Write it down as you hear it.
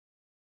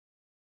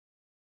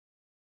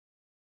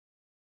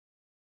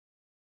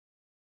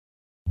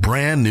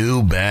brand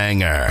new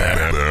banger.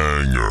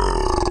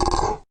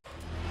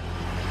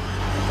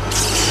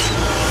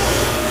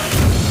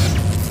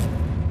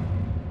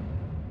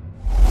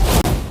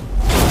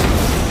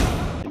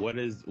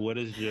 What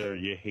is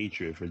your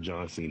hatred for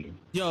John Cena?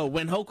 Yo,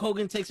 when Hulk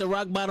Hogan takes a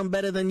rock bottom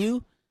better than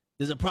you,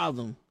 there's a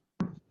problem.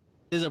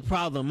 There's a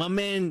problem. My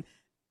man.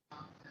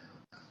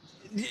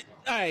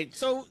 All right,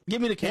 so give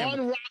me the camera.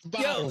 One rock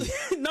bottom.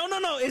 Yo,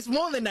 no, it's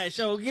more than that.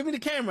 Show, give me the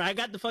camera. I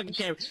got the fucking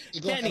camera.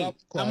 Kenny,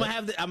 I'm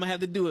gonna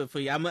have to do it for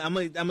you. I'm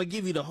gonna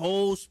give you the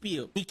whole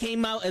spiel. He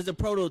came out as a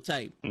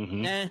prototype.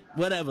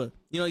 Whatever.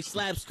 You know, he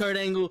slaps Kurt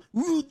Angle.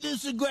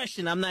 Ruthless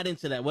aggression. I'm not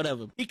into that.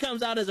 Whatever. He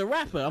comes out as a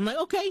rapper. I'm like,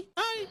 okay,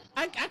 all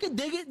right, I can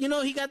dig it. You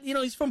know,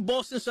 he's from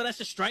Boston, so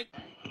that's a strike.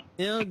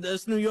 You know,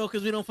 us New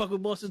Yorkers, we don't fuck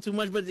with Boston too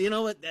much, but you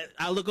know what?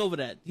 I'll look over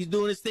that. He's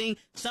doing his thing.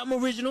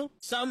 Something original.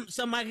 Some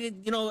I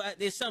could, you know,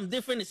 there's something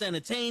different. It's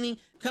entertaining.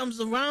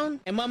 Comes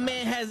around, and my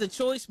man has a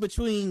choice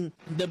between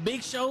The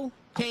Big Show,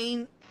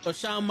 Kane, or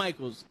Shawn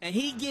Michaels. And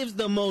he gives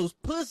the most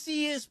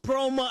pussiest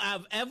promo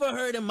I've ever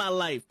heard in my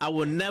life. I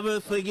will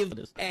never forgive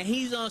this. And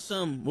he's on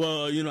some,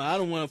 well, you know, I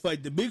don't want to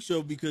fight The Big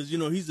Show because, you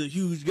know, he's a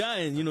huge guy,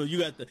 and, you know, you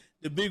got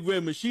the big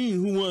red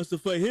machine who wants to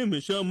fight him,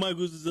 and Shawn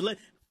Michaels is a legend.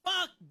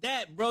 Fuck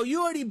that, bro.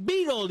 You already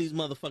beat all these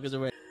motherfuckers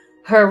already.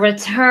 Her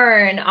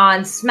return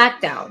on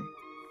SmackDown.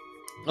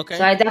 Okay.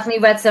 So I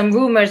definitely read some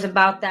rumors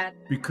about that.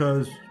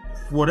 Because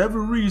for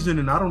whatever reason,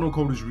 and I don't know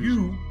Cody's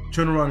review,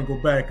 turn around and go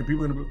back, and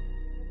people are gonna be,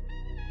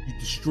 you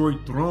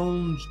destroyed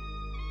thrones,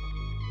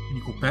 and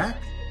you go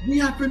back? We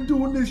have been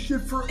doing this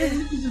shit for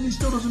ages, and he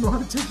still doesn't know how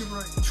to take it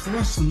right.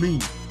 Trust me.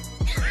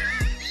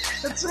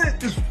 That's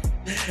it.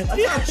 I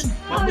got you.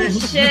 My man, he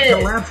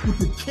collapsed with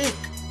the kick.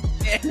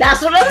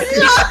 That's what I'm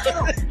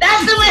saying.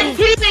 That's the way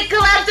he didn't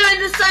collapse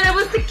during the sun. It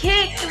was the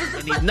kick.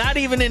 He's not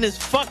even in his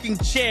fucking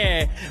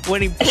chair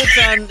when he gets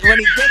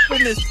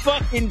in this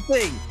fucking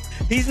thing.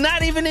 He's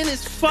not even in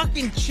his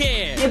fucking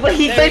chair. Yeah, but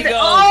he thinks,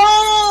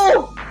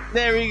 oh!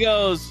 There he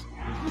goes.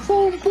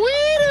 Both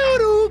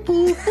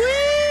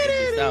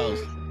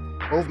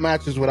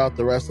matches without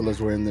the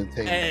wrestlers were in the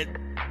tape.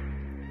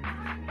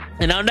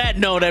 And on that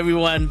note,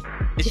 everyone,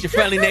 it's your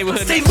friendly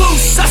neighborhood. I stay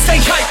loose, I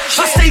stay hype.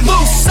 I stay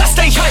loose, I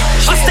stay hype.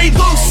 I stay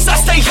loose, I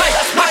stay hype.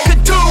 I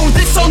could do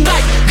this all night,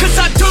 cause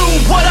I do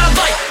what I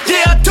like.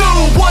 Yeah, I do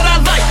what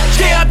I like.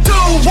 Yeah, I do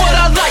what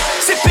I like.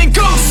 Sipping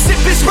goose, sip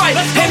is right.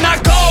 And I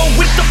go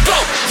with the flow.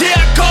 Yeah,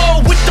 I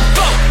go with the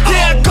flow.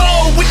 Yeah, I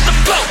go with the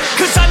flow.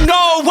 Cause I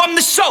know I'm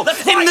the show.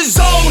 In the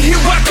zone, here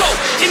I go.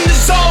 In the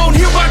zone,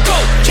 here I go.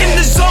 In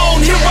the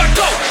zone, here I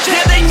go.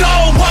 Yeah, they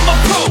know I'm a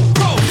pro.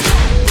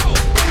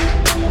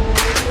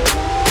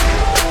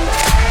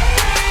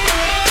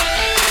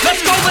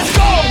 Let's go, let's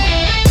go!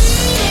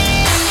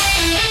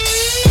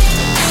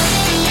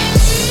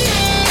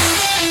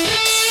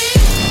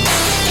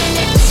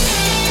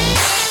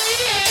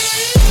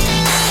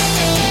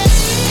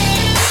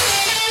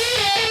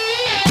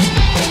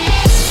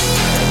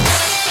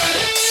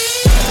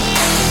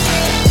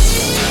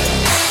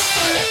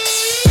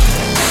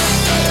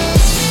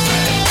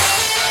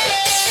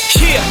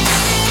 Yeah!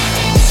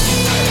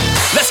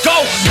 Let's go!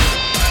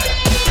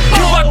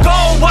 Here I go,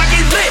 I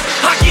get lit,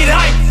 I get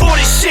hyped for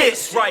this shit.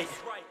 That's right.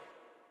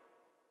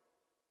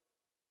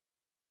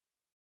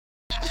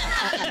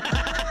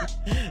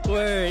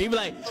 Word. He be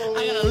like,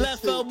 I got a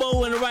left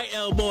elbow and a right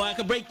elbow. I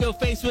can break your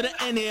face with an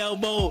any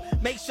elbow.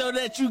 Make sure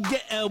that you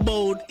get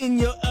elbowed in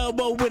your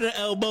elbow with an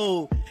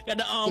elbow. Got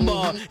the arm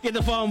ball, get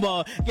the phone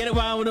ball, get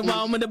around with the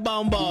arm with the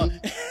bomb ball.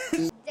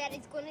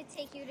 Daddy's gonna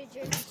take you to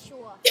Jersey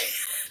Shore.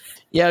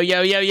 Yo, you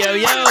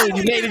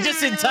made it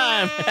just in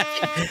time.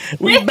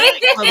 We back,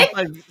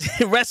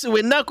 motherfucker. Wrestling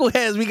with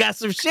knuckleheads. We got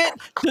some shit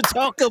to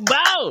talk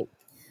about.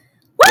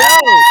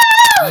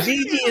 Yo,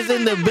 Gigi is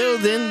in the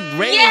building.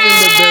 Ray is in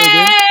the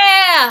building.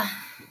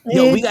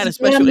 Yo, we got a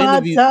special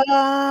interview.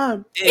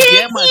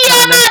 It's my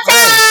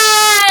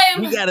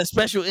time. We got a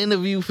special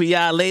interview for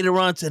y'all later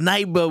on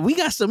tonight, but we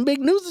got some big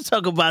news to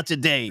talk about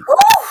today.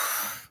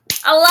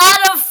 A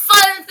lot of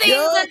fun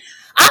things.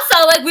 I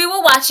felt like we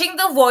were watching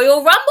the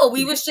Royal Rumble.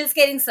 We was just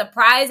getting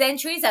surprise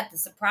entries after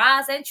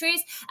surprise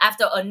entries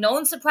after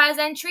unknown surprise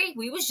entry.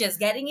 We was just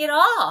getting it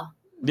all.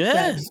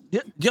 Yes.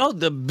 Yo,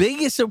 the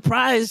biggest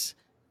surprise,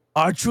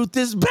 R-Truth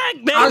is back,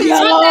 baby.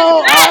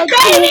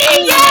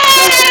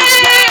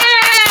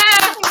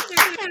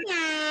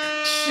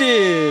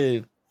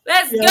 Shit.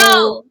 Let's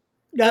go.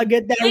 Gotta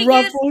get that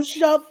ruffle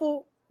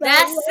shuffle.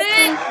 That's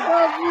it.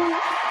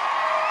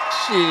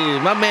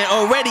 Shit, my man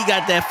already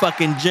got that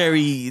fucking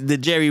the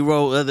Jerry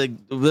roll. What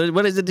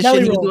is it? The jelly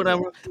shit he was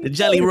doing? The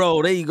jelly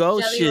roll. There you go.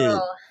 Jelly shit.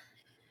 Roll.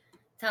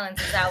 Telling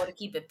Tozawa to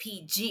keep it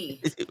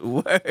PG.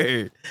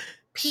 Word.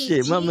 PG.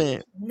 Shit, my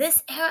man. In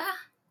this era.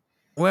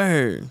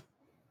 Word.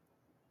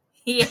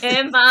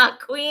 Yeah, my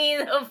queen,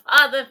 the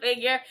father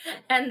figure,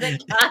 and the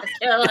God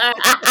killer.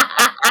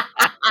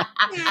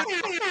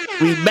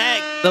 We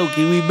back,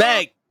 Loki. We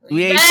back.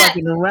 We ain't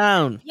fucking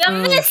around. You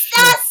missed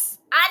us.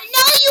 I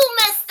know you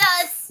missed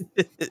us.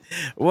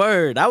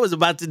 Word. I was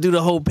about to do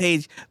the whole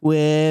page.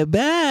 We're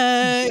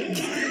back.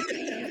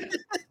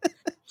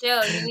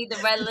 Chill. You need the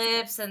red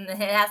lips, and it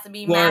has to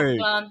be Word. map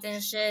plumped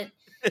and shit.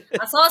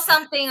 I saw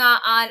something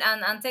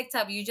on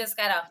TikTok. You just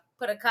gotta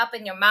put a cup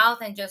in your mouth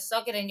and just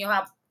suck it, and you'll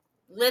have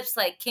lips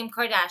like Kim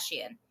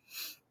Kardashian.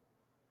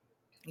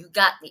 You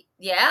got the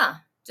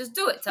Just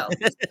do it, Toe.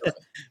 Just do it.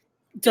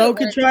 Toe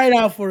can try it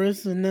out for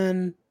us, and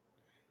then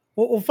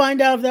we'll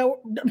find out if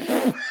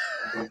that.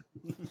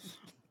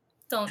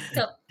 Don't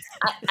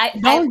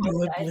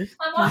do it, please.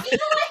 I'm walking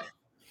away.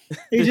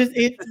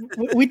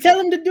 We tell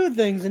him to do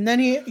things, and then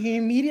he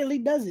immediately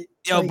does it.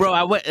 Yo, Like, bro,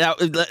 I want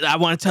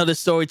to tell this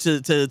story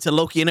to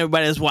Loki and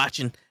everybody that's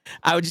watching.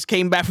 I just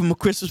came back from a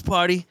Christmas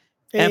party,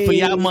 and for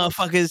y'all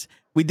motherfuckers,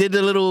 we did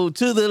the little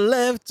to the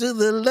left, to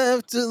the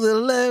left, to the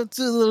left,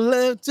 to the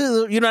left, to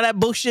the, you know, that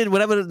bullshit,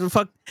 whatever the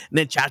fuck. And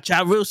then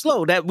cha real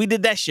slow. That we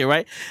did that shit,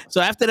 right? So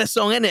after that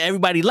song ended,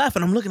 everybody left,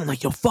 and I'm looking, I'm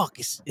like, yo, fuck,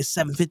 it's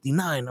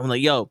 7:59. I'm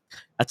like, yo,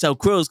 I tell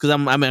Krills, because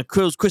I'm at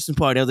Krills' Christmas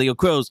party. I was like, yo,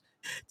 Krills,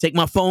 take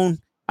my phone.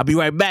 I'll be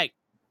right back.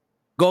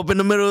 Go up in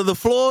the middle of the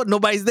floor.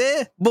 Nobody's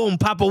there. Boom,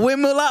 pop a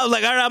windmill out. I was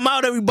like, all right, I'm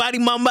out. Everybody,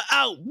 mama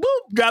out.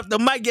 Boop, drop the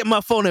mic, get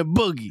my phone and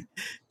boogie.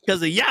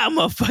 Because of y'all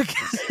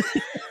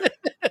motherfuckers.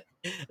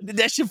 Did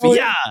that shit for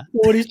y'all.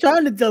 What he's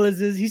trying to tell us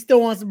is he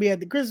still wants to be at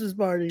the Christmas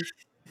party,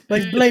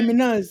 but he's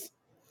blaming us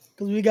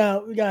because we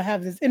got to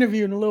have this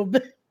interview in a little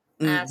bit.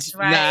 That's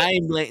right. Nah, I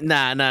ain't blame.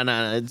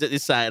 Nah.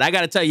 It's side. I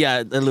gotta tell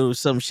y'all a little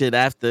some shit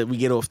after we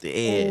get off the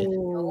air.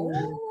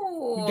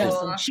 We got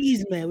some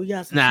cheese, man. We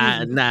got some.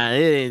 Nah.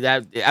 It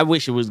ain't, I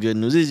wish it was good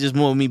news. It's just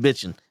more me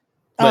bitching.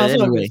 Oh, But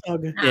anyway,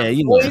 yeah,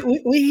 you know.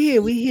 We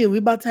here. We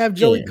about to have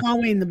Joey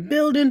Conway in the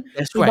building.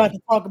 That's We're right. about to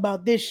talk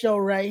about this show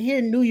right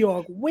here. New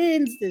York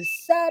wins this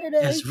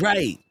Saturday. That's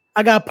right.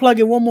 I gotta plug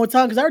it one more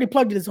time because I already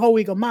plugged it this whole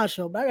week on my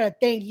show, but I gotta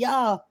thank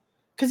y'all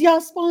because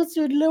y'all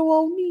sponsored Lil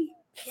On Me.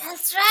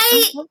 That's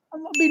right. I'm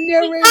gonna be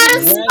narrating. We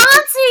gotta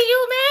sponsor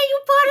you, man.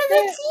 You part of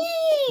the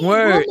team.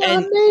 Word. I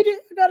made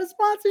it. I got a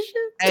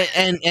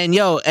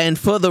sponsorship. And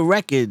for the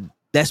record,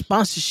 that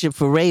sponsorship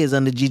for Ray is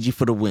under Gigi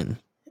for the win.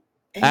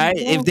 All right,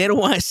 if they don't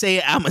want to say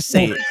it, I'ma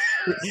say it.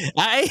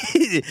 All right,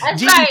 Gigi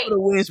for the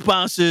win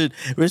sponsored.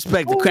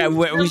 Respect the crap.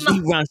 She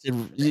runs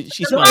it.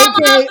 She sponsored.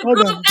 Mama, hold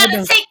on.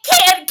 Gotta take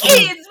care of the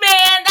kids,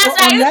 man. That's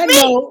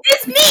right.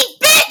 It's me,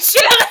 bitch.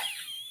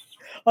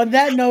 On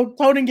that note,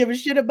 Tony didn't give a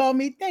shit about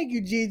me. Thank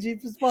you, Gigi,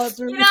 for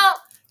sponsoring me.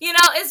 You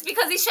know, it's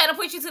because he's trying to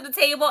put you to the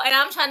table, and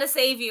I'm trying to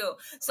save you.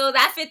 So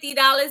that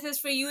 $50 is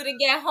for you to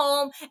get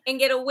home and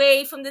get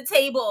away from the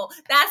table.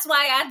 That's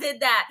why I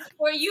did that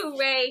for you,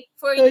 Ray.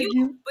 For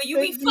you. But you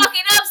be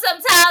fucking up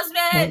sometimes,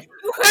 man.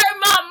 You hurt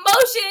my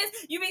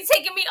emotions. You be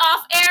taking me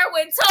off air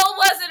when Toe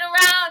wasn't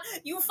around.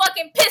 You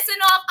fucking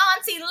pissing off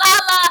Auntie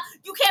Lala.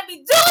 You can't be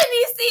doing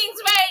these things,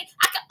 Ray.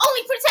 I can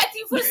only protect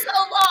you for so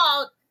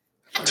long.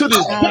 To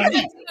this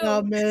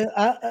oh man,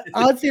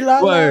 Auntie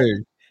Lala.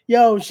 Word.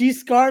 Yo, she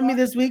scarred me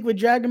this week with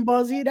Dragon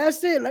Ball Z.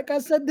 That's it. Like I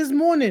said this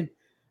morning,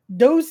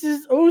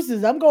 doses,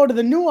 ooses. I'm going to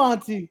the new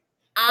auntie.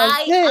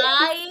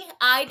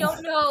 I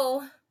don't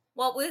know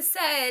what was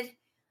said,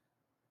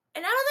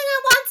 and I don't think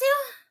I want to,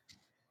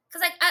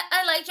 because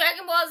I like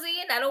Dragon Ball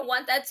Z, and I don't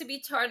want that to be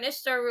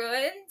tarnished or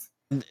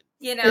ruined.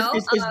 You know,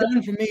 it's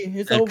done for me.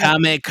 It's over.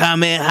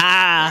 Comment,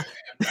 ha.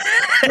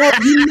 No,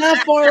 you're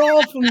not far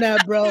off from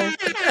that, bro.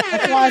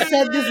 That's why I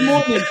said this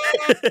morning.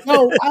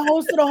 No, I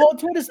hosted a whole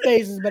Twitter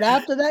Spaces, but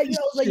after that, I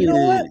was like, you know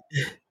what?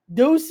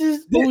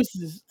 Deuces.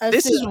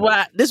 This is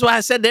why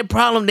I said their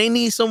problem. They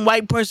need some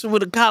white person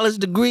with a college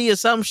degree or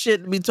some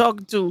shit to be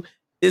talking to.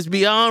 It's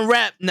beyond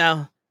rap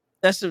now.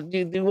 That's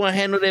you want to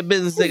handle their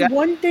business.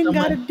 One thing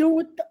got to do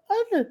with the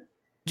other.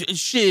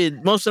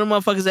 Shit, most of the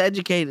motherfuckers are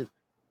educated.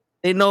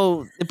 They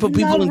know they put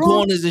people in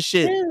corners and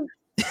shit.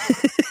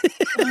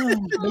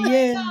 But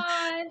yeah,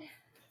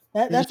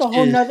 that's a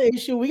whole nother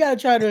issue. We gotta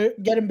try to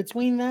get in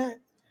between that.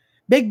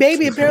 Big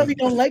Baby apparently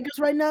don't like us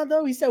right now,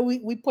 though. He said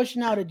we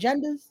pushing out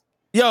agendas.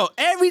 Yo,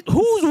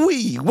 who's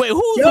we? Wait,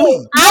 who's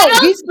we? No,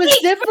 he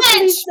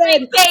specifically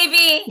said,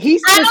 baby. He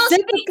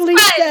specifically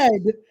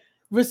said,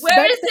 respect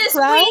where is the this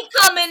crowd we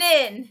coming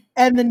in?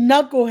 And the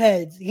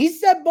knuckleheads. He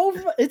said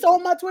both. It's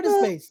on my Twitter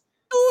space.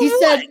 He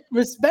said,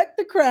 respect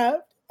the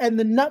crowd and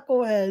the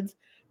knuckleheads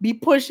be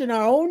pushing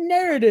our own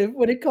narrative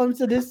when it comes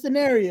to this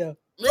scenario.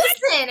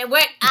 Listen,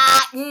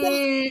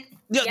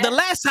 the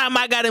last time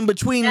I got in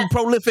between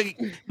prolific,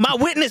 my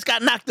witness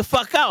got knocked the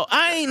fuck out.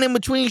 I ain't in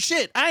between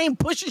shit. I ain't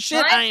pushing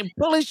shit. What? I ain't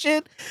pulling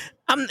shit.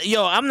 I'm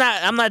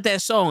not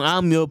that song.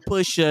 I'm your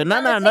pusher.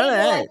 No, none of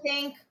that.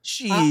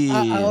 Shit.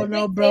 I don't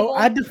know, bro.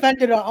 I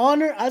defended our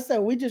honor. I said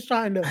we're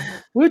trying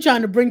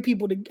to bring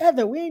people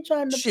together. We ain't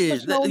trying to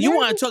push no you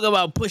want to talk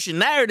about pushing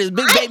narratives?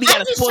 Big Baby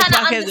got a sports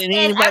podcast and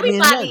anybody.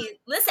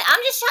 Listen, I'm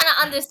just trying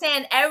to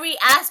understand every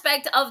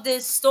aspect of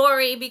this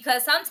story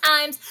because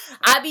sometimes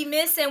I be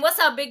missing. What's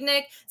up, Big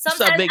Nick?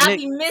 Sometimes I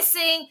be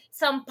missing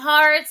some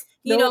parts.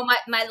 You know,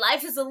 my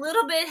life is a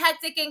little bit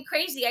hectic and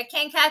crazy. I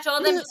can't catch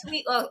all them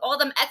all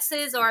them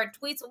X's or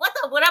tweets,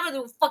 whatever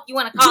the fuck you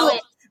want to call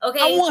it.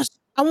 Okay.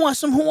 I want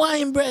some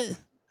Hawaiian bread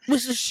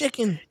with some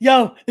chicken.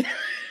 Yo,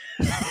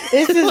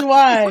 this is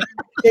why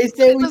they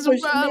say we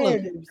push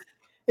narratives.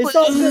 It's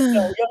all good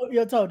though.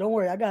 Yo, Toe, don't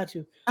worry, I got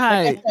you. All Like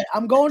I right. said,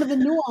 I'm going to the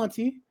new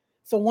auntie.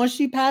 So once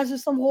she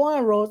passes some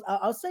Hawaiian rolls,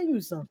 I'll send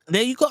you some.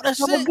 There you go. That's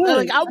It's all it. good.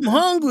 Like, I'm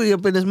hungry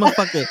up in this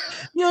motherfucker.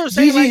 You know what I'm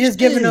saying? Gigi Like, just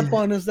giving shit. up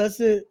on us. That's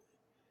it.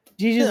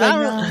 Gigi's I like,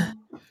 don't- nah.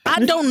 I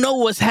don't know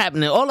what's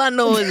happening. All I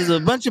know is a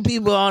bunch of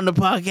people on the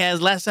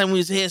podcast last time we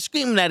was here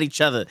screaming at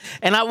each other.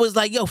 And I was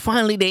like, yo,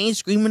 finally they ain't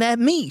screaming at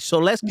me. So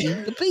let's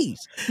keep the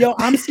peace. Yo,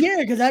 I'm scared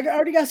because I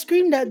already got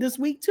screamed at this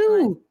week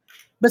too.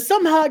 But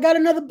somehow I got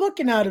another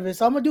booking out of it.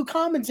 So I'm going to do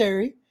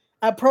commentary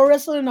at Pro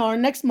Wrestling R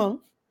next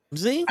month.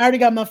 See? I already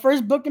got my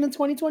first booking in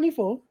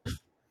 2024.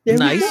 There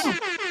Nice. we go.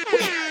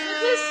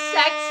 This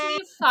sexy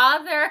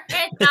father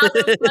and house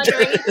of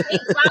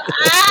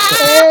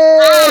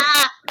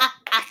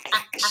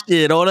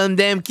Shit, all them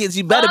damn kids,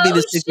 you better be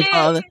the sister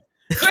father.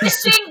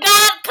 Christian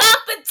God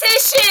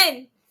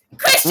competition.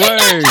 Christian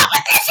Word. God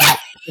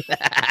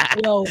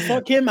competition. Yo,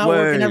 fuck him out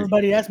working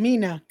everybody. That's me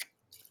now.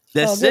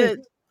 That's Oh,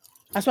 it.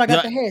 That's why I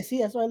got Yo, the hair.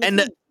 See, that's why I look And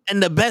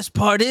good. the best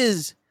part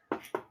is,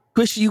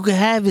 Christian, you can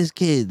have his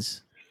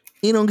kids.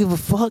 He don't give a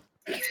fuck.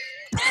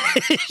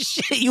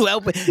 Shit, you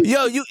helping?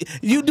 Yo,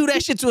 you do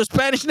that shit to a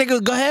Spanish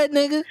nigga? Go ahead,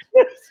 nigga.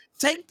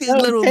 Take this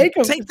take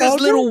him. take It's this all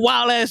little good.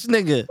 wild ass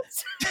nigga.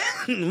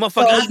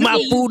 Motherfucker, eat my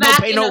food, don't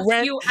Back pay in no a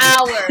rent. few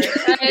hours.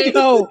 Right?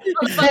 Yo,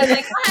 Motherfucker's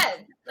like, go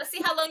ahead. Let's see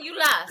how long you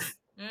last.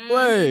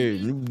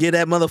 Word, get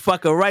that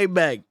motherfucker right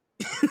back.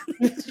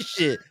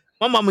 Shit,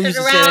 my mama used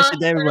to say that Around, shit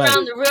to everybody.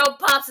 around the real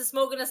pops is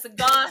smoking a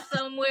cigar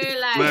somewhere.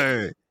 Like,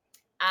 Word.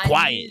 I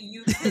Quiet. knew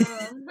you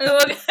come.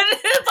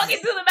 Fucking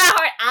through the bad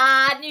heart.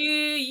 I knew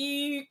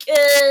you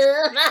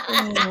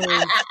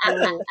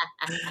come.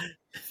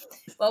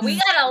 Well, we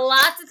got a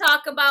lot to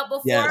talk about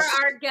before Yes.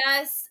 our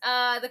guest,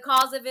 the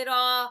cause of it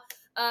all,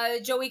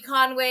 Joey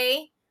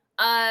Conway,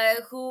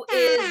 who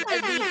is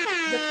the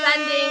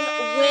defending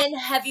win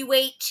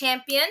heavyweight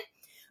champion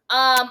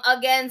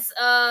against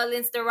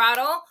Lince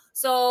Dorado.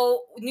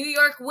 So New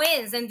York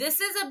wins, and this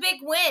is a big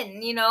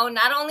win, you know,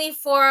 not only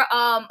for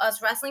us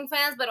wrestling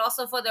fans, but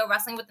also for the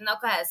Wrestling with the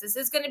Knuckleheads. This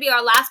is going to be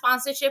our last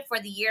sponsorship for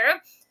the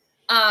year.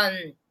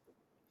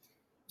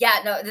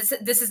 Yeah, no, this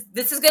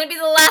is going to be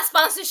the last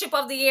sponsorship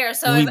of the year.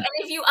 So if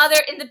any of you other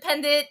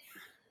independent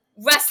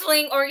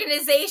wrestling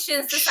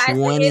organizations decide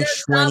to hit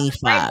us up right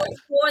 2025.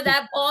 before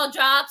that ball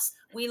drops,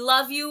 we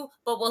love you,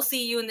 but we'll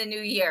see you in the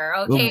new year.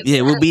 Okay?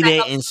 We'll be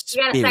there in You gotta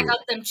stack spirit. up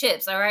them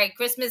chips, all right?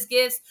 Christmas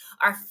gifts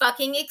are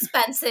fucking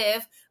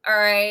expensive, all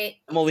right?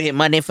 I'm over here,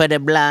 money for the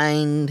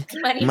blind.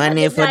 Money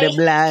Money for the for the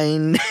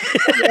blind.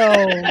 Yo,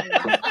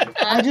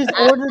 I just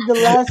ordered the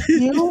last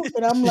few,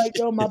 and I'm like,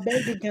 yo, my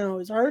bank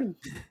account is hurting.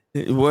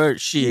 Word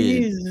shit.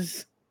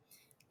 Jesus.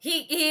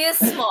 He is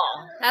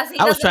small. He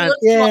I was doesn't trying. look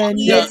small.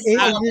 He Yo, is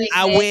small.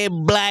 I wear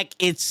black.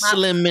 It's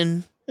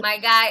slimming. My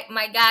guy.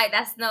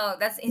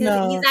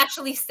 He's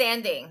actually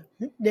standing.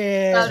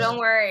 Yeah. So don't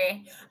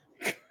worry.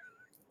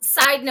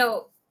 Side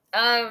note,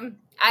 I've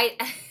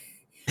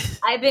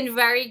been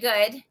very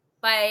good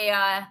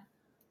by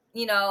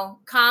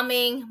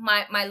calming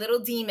my little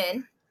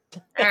demon.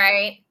 All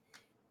right.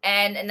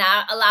 And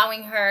not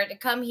allowing her to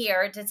come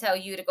here to tell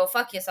you to go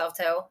fuck yourself,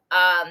 Toe.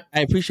 I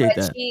appreciate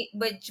that.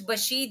 But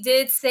she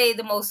did say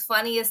the most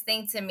funniest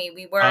thing to me.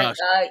 We were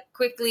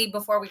quickly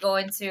before we go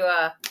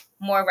into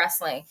more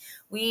wrestling.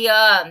 We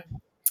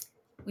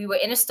were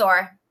in a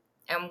store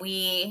and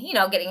we,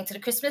 getting into the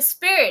Christmas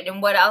spirit.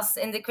 And what else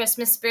in the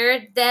Christmas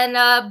spirit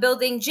than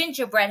building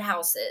gingerbread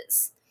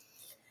houses?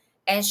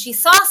 And she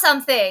saw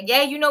something.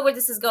 Yeah, you know where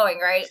this is going,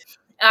 right?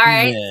 All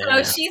right.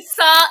 Yeah. So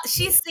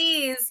she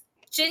sees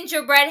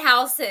gingerbread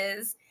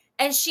houses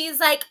and she's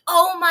like,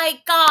 oh my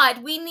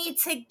God, we need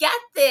to get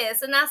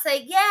this. And I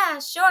say, yeah,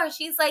 sure.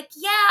 She's like,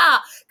 yeah,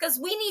 because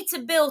we need to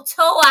build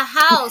Toe a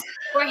house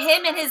for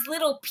him and his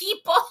little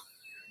people.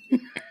 And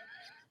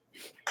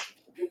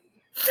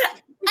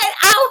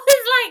I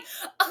was like,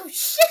 oh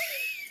shit.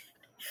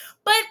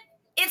 But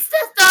it's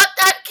the thought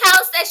that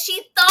counts, that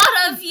she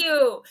thought of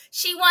you.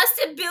 She wants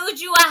to build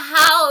you a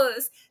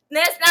house.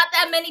 There's not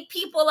that many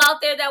people out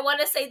there that want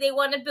to say they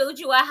want to build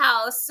you a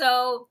house.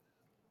 So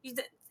you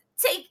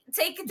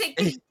take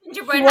the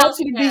gingerbread house.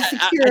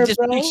 I just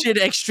pictured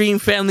Extreme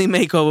Family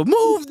Makeover.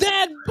 Move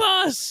that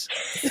bus.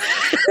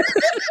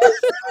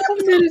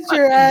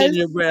 Miniature ass.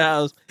 Gingerbread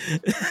house.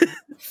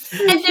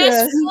 And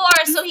there's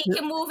floor so he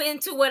can move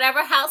into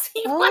whatever house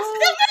he wants to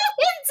move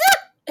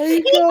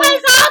into. He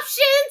has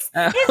options.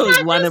 I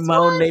was one in my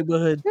own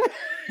neighborhood.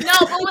 No,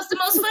 but what's the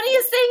most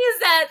funniest thing is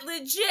that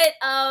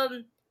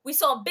legit, we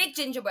saw a big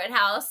gingerbread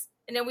house,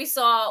 and then we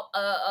saw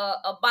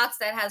a box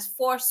that has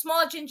 4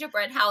 small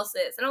gingerbread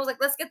houses. And I was like,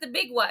 let's get the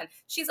big one.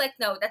 She's like,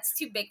 no, that's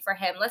too big for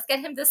him. Let's get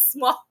him the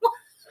small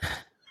one.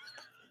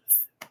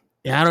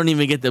 Yeah, I don't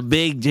even get the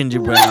big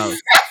gingerbread house.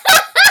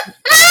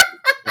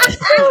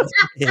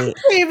 You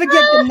even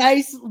get the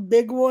nice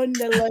big one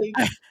that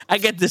like I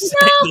get the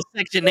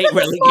Section 8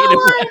 relegated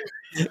one.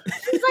 She's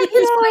like,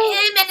 it's for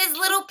him and his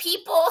little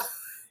people.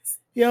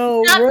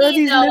 Yo, not where are me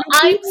these though. little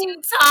I'm people?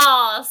 too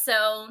tall,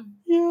 so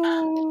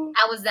Yo.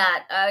 how was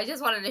that? I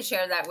just wanted to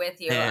share that with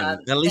you. Man,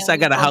 at least I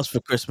got a house for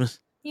Christmas.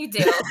 You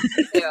do.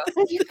 You do.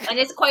 And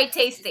it's quite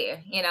tasty,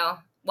 you know.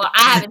 Well,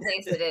 I haven't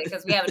tasted it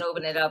because we haven't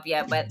opened it up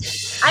yet, but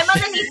I'm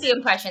underneath the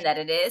impression that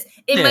it is.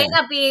 It might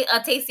not be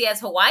as tasty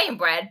as Hawaiian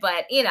bread,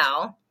 but you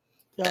know.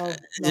 No.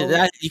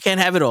 You can't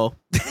have it all.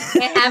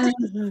 Can't have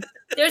it.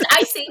 There's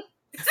icing.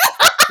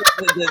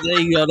 There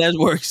you go. That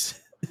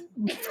works. Oh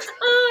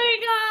my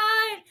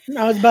god!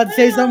 I was about to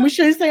say something. We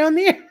shouldn't stay on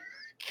the air.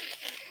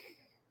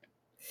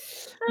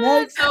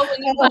 Next. So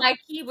when you buy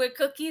keyword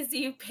cookies, do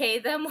you pay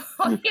them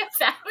or your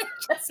family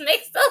just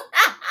makes them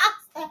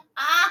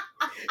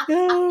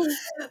laugh?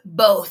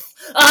 Both.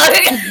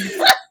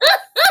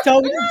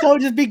 So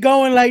just be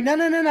going like, no,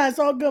 it's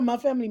all good. My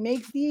family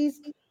makes these.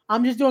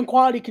 I'm just doing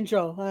quality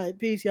control. All right,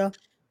 peace, y'all.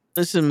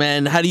 Listen,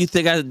 man, how do you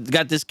think I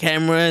got this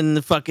camera in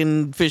the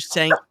fucking fish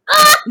tank?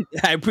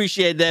 I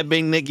appreciate that,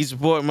 Big Nicky,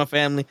 supporting my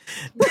family.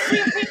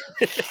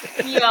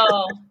 Yo.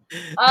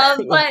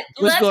 But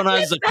what's going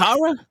on,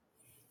 Zakara?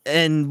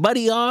 And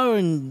Buddy R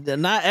and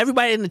not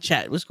everybody in the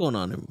chat. What's going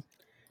on?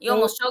 You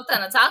almost choked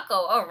on a taco.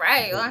 All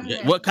right.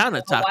 What kind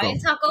of taco? Hawaiian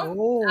taco?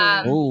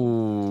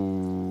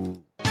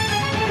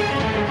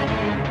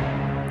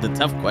 The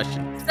tough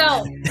question.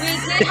 So we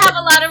did have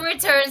a lot of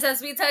returns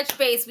as we touched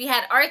base. We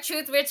had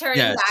R-Truth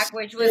returning back,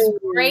 which was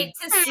great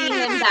to see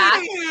him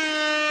back.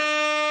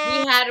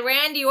 We had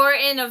Randy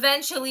Orton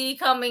eventually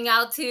coming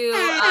out to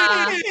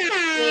save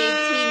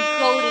Team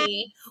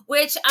Cody,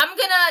 which I'm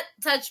gonna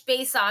touch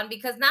base on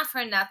because not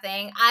for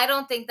nothing, I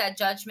don't think that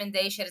Judgment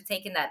Day should have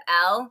taken that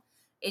L.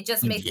 It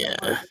just makes them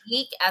look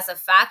weak as a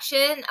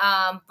faction.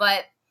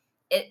 But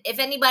if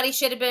anybody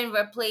should have been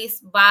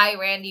replaced by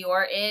Randy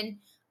Orton,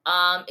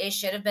 it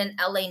should have been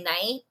LA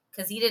Knight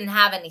because he didn't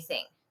have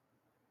anything.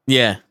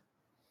 Yeah.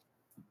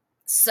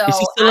 So is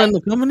he still in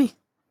the company?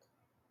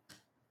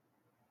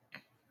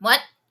 What?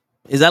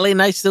 Is LA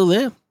Knight still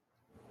there?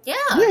 Yeah.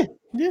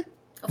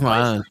 Of course,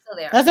 Wow. he's still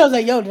there. That's why I was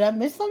like, yo, did I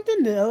miss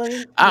something? No,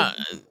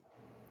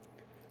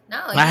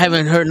 I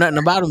haven't heard nothing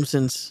about him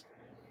since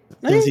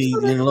he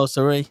lost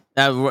to Ray.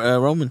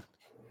 Roman.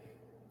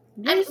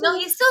 No, he's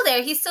still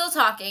there. He's still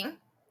talking.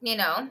 You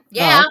know.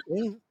 Yeah.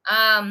 Oh,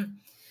 okay.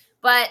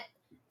 But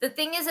the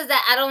thing is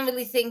that I don't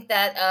really think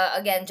that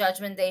again,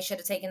 Judgment Day should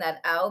have taken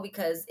that out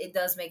because it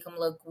does make him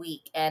look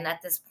weak. And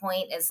at this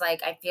point, it's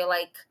like I feel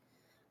like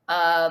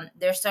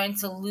they're starting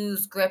to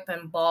lose grip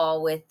and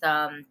ball with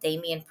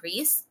Damian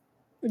Priest.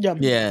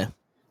 Yeah.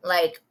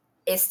 Like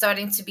it's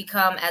starting to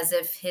become as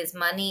if his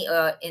money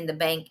in the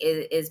bank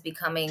is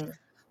becoming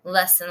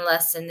less and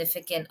less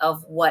significant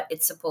of what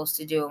it's supposed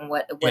to do and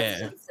what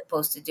he's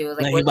supposed to do.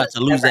 Like he's about to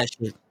lose that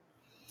shit.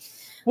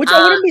 Which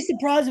I wouldn't be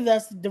surprised if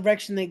that's the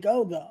direction they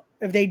go, though.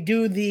 If they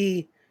do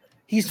he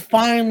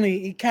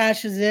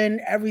cashes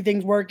in,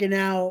 everything's working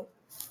out,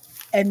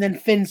 and then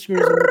Finn screws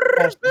him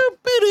with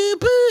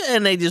the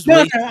and they just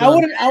wait. I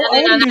wouldn't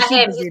be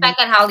super he's back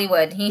in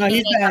Hollywood.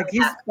 He's back.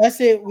 That's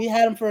it. We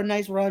had him for a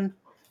nice run,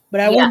 but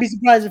I wouldn't be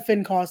surprised if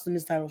Finn cost him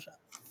his title shot.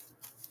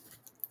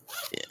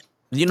 Yeah.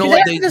 You know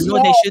what they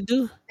should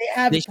do? They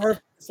have it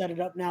perfect to set it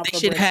up now. They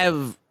should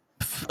have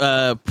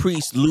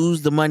Priest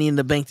lose the Money in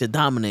the Bank to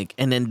Dominic,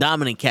 and then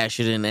Dominic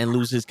cash it in and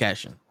lose his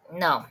cash in.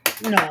 No.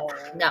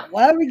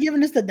 Why are we giving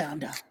this to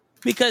Dom?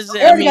 Because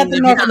if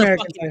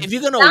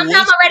you're gonna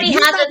Dom already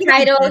has a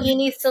title, he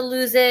needs to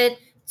lose it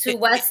to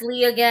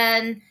Wesley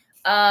again.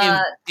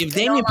 If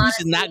Damian Priest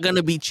is not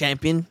gonna be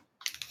champion,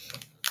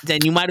 then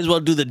you might as well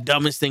do the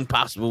dumbest thing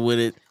possible with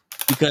it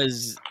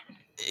because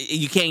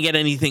you can't get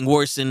anything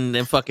worse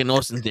than fucking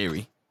Austin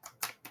Theory.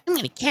 I'm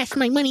gonna cash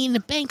my Money in the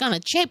Bank on a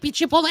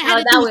championship. All I had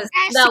to do was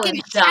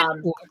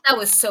dumb. That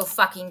was so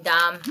fucking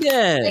dumb.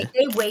 Yeah, like,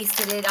 they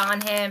wasted it on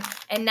him,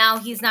 and now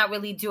he's not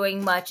really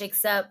doing much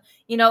except,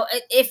 you know,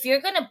 if you're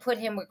gonna put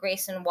him with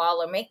Grayson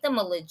Waller, make them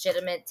a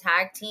legitimate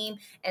tag team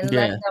and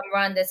let them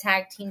run the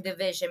tag team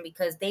division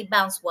because they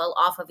bounce well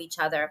off of each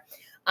other.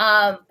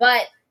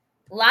 But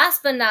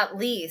last but not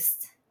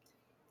least,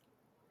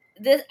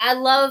 I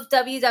love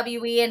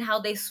WWE and how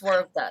they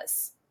swerved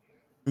us.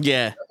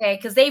 Yeah. Okay,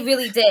 because they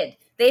really did.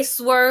 They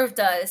swerved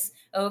us.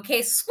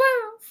 Okay, swerve.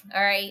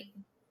 All right.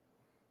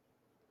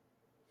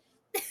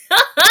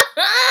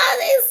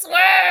 They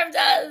swerved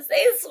us.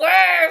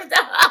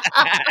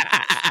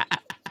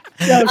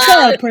 Yo,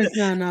 shout out Prince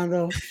Nana,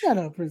 though. Shout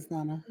out Prince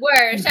Nana.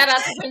 Word. Shout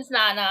out to Prince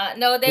Nana.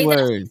 No, they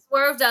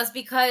swerved us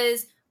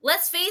because,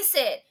 let's face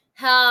it,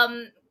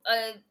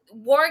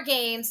 War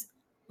Games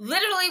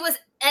literally was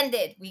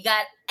ended. We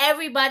got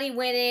everybody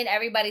winning.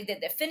 Everybody did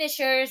their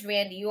finishers.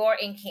 Randy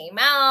Orton came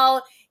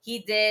out. He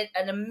did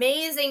an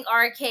amazing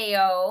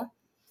RKO.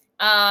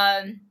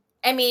 I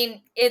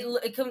mean,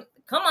 come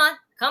on.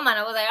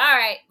 I was like, all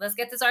right, let's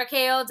get this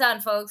RKO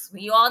done, folks.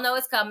 We all know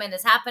it's coming.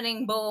 It's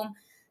happening. Boom.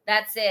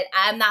 That's it.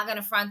 I'm not going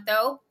to front,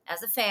 though.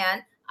 As a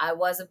fan, I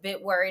was a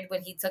bit worried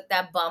when he took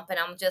that bump. And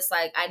I'm just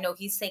like, I know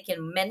he's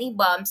taken many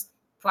bumps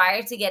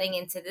prior to getting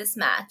into this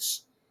match.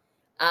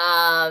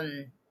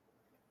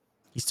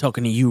 He's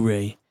talking to you,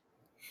 Ray.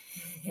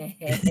 We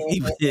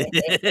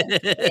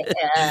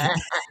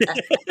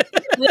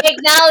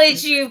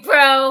acknowledge you,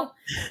 bro.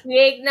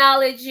 We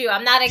acknowledge you.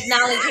 I'm not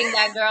acknowledging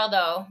that girl though.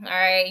 All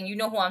right, and you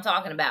know who I'm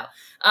talking about.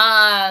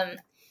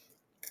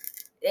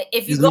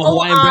 If you There's go no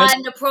Hawaiian bread?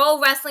 on the Pro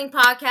Wrestling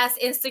Podcast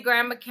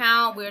Instagram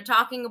account, we're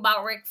talking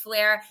about Ric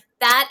Flair.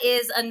 That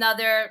is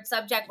another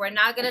subject we're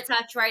not going to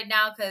touch right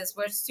now because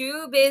we're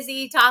too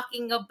busy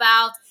talking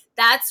about,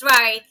 that's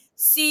right,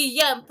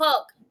 CM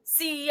Punk,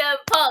 CM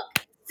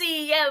Punk,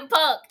 CM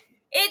Punk.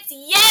 It's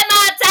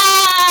Yama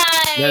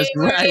time! That's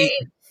right.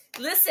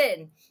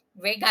 Listen,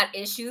 Ray got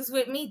issues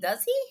with me,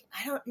 does he?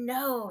 I don't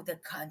know. The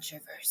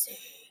controversy.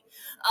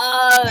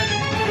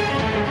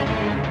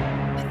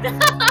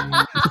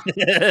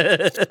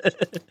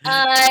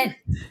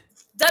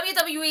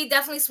 WWE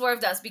definitely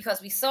swerved us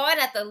because we saw it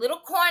at the little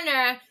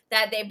corner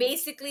that they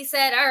basically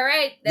said, "All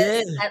right,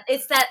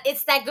 it's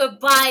that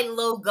goodbye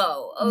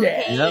logo."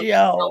 Okay,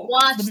 so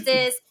watch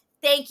this.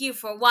 Thank you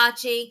for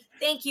watching.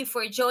 Thank you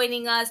for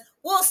joining us.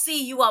 We'll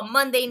see you on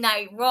Monday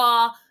Night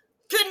Raw.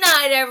 Good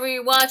night,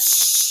 everyone.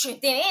 Shh.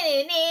 What the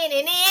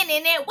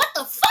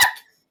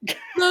fuck?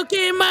 Look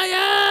in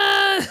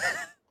my eyes.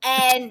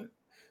 And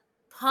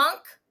Punk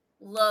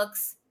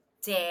looks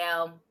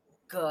damn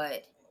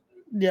good.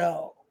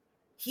 Yo.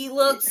 He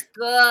looks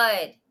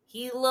good.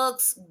 He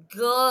looks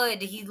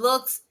good. He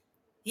looks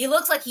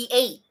like he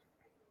ate.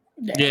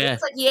 Yeah. He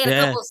looks like he ate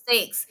a couple of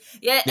steaks.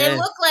 Yeah, it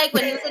looked like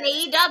when he was in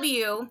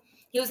AEW,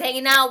 he was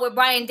hanging out with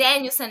Bryan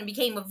Danielson and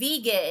became a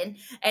vegan.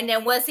 And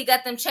then once he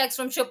got them checks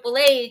from Triple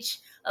H,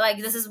 like,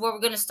 this is what we're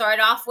going to start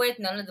off with.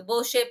 None of the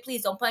bullshit.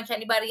 Please don't punch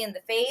anybody in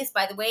the face.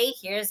 By the way,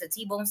 here's a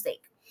T-bone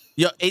steak.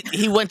 Yo,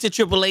 he went to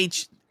Triple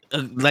H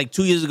like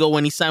 2 years ago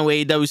when he signed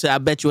with AEW. Said, "I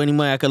bet you any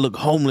money I could look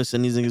homeless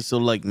and these niggas still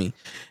like me,"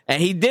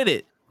 and he did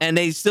it. And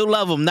they still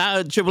love him.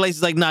 Now Triple H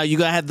is like, "Nah, you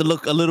gotta have to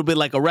look a little bit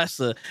like a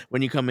wrestler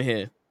when you come in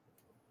here."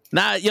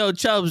 Nah, yo,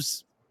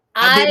 Chubbs,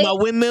 I did my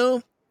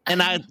windmill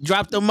and I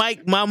dropped the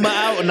mic, Mamba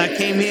out, and I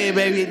came here,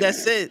 baby.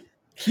 That's it.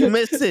 You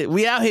missed it.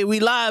 We out here. We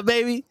live,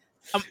 baby.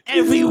 I'm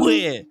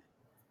everywhere.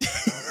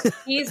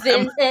 He's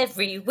been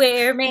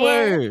everywhere, man.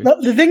 Word.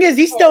 No, the thing is,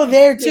 he's still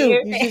there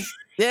too. He's just,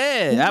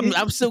 Yeah,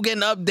 I'm still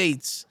getting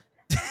updates.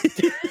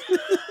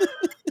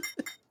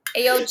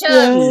 Hey, yo,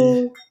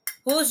 Chubbs,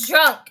 who's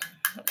drunk?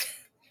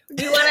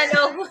 We want to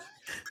know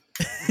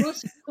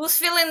who's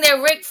feeling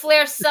their Ric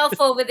Flair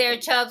self over there,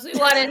 Chubbs. We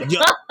want to know. Yo,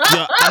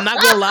 I'm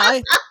not gonna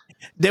lie.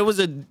 There was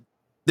a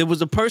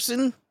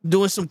person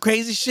doing some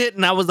crazy shit,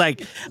 and I was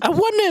like, I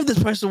wonder if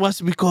this person wants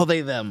to be called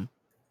they them.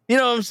 You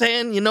know what I'm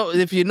saying? You know,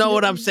 if you know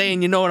what I'm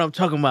saying, you know what I'm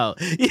talking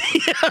about. You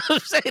know what I'm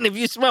saying? If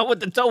you smell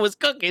what the toe is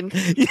cooking,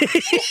 you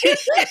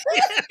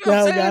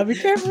know gotta be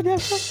careful.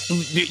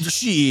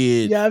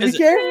 Shit. Gotta be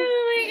careful.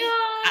 Oh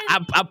my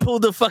god! I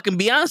pulled the fucking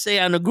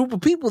Beyonce on a group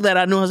of people that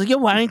I knew. I was like, yo,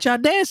 why ain't y'all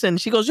dancing?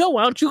 She goes, yo,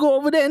 why don't you go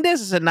over there and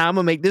dance? I said, nah, I'm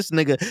gonna make this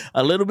nigga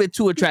a little bit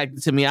too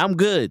attracted to me. I'm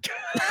good.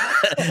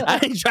 I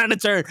ain't trying to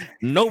turn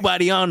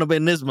nobody on up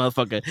in this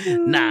motherfucker.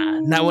 Nah,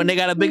 not when they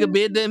got a bigger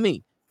beard than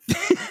me.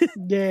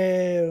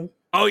 Damn.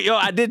 Oh, yo,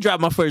 I did drop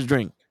my first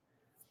drink.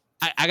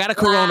 I got a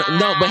Corona.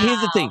 No, but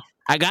here's the thing.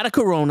 I got a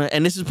Corona,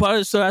 and this is part of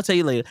the story I'll tell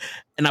you later.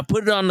 And I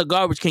put it on the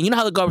garbage can. You know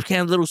how the garbage can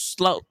has a little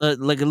slope,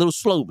 like a little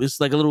slope. It's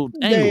like a little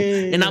angle.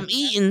 Yeah. And I'm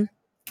eating,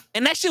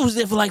 and that shit was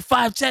there for like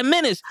 5-10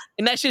 minutes.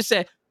 And that shit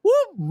said,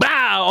 whoop,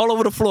 bow, all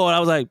over the floor. And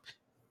I was like,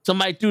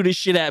 somebody threw this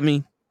shit at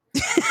me.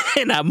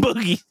 And I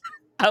boogie.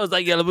 I was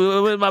like, yo,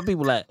 where's my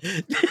people at?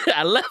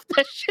 I left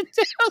that shit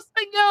there. I was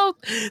like, yo,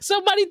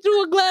 somebody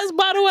threw a glass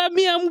bottle at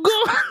me. I'm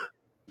gone.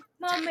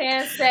 My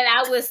man said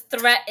I was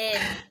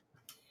threatened.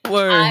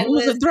 Word. I It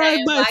was a was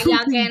drive-by. why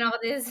y'all getting all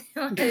this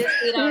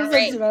heat on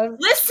Ray?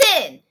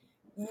 Listen,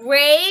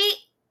 Ray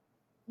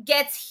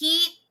gets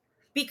heat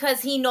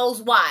because he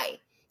knows why.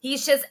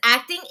 He's just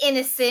acting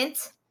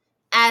innocent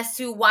as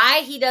to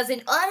why he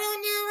doesn't. I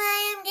don't know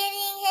why I'm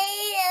getting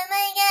hate. Oh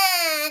my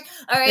god!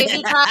 All right,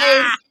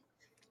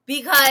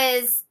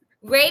 because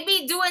Ray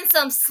be doing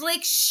some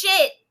slick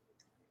shit,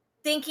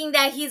 thinking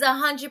that he's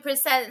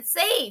 100%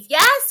 safe.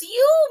 Yes,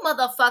 you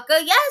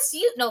motherfucker. Yes,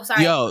 you. No,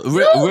 sorry. Yo,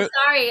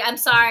 sorry. I'm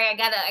sorry. I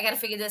gotta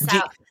figure this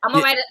out. I'm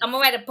gonna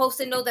write a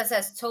post-it note that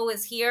says "Toe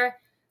is here,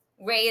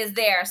 Ray is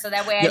there," so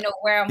that way I know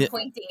where I'm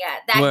pointing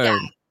at. That guy.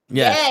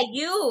 Yeah,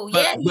 you.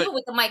 You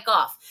with the mic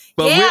off.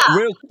 But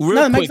real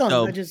No, the quick mic's on.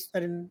 though. I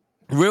didn't.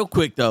 Real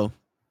quick though.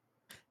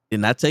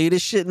 Didn't I tell you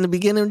this shit in the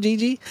beginning,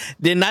 Gigi?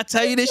 Didn't I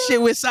tell you this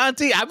shit with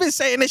Santi? I've been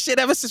saying this shit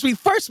ever since we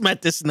first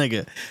met this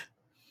nigga.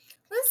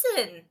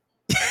 Listen.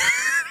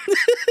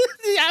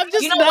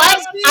 You know what?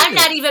 I'm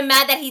not even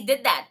mad that he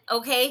did that,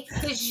 okay?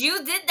 Because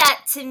you did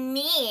that to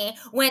me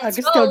when I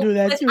can still do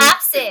that was too.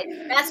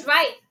 absent. That's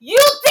right. You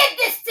did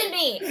this to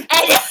me.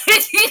 And you did.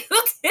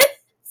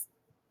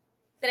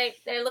 Did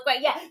I look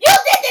right? Yeah. You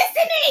did this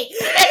to me.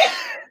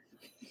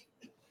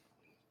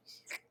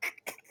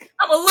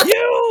 I'm gonna look at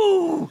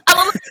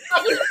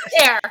you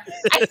there.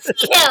 I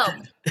see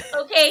him.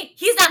 Okay?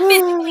 He's not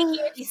physically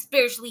here, he's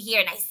spiritually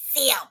here, and I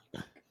see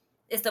him.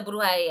 It's the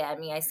brujeria. I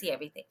mean, I see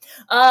everything.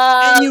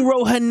 And you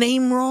wrote her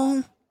name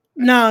wrong?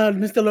 Nah,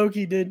 Mr.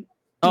 Loki did.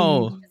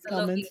 Oh.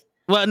 Comments.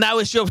 Well, now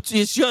it's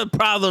your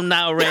problem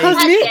now, Ray. That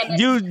was me? God damn it.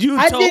 You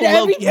I told did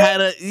Loki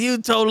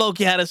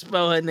everything? how to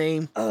spell her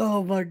name.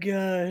 Oh my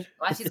god.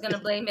 Why she's gonna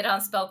blame it on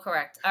spell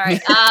correct. All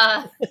right.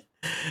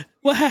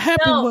 What happened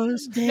No,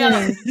 was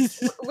Damn.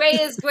 Ray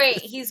is great.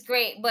 He's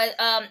great, but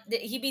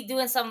he be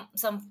doing some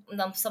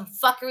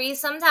fuckery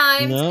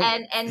sometimes, No,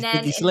 and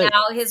then he slick.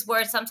 now his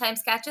word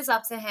sometimes catches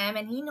up to him,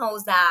 and he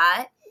knows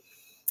that.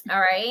 All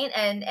right,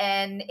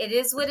 and it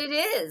is what it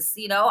is.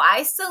 You know,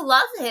 I still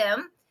love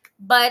him,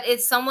 but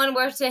if someone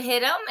were to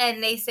hit him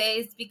and they say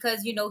it's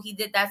because he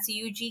did that to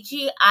you,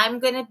 Gigi, I'm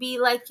gonna be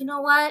like, you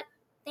know what?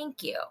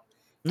 Thank you,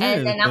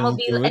 and then I'm gonna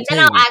be, and then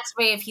I'll ask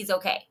Ray if he's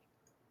okay.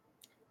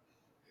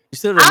 You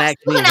still didn't I'm ask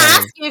still me. gonna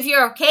ask you if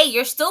you're okay.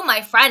 You're still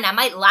my friend. I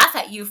might laugh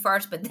at you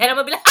first, but then I'm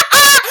gonna be like,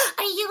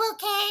 "Are you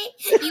okay?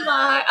 You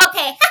are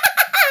okay."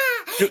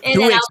 And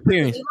Through then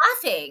experience, I'll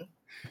be laughing.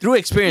 Through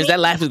experience, that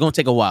laugh is gonna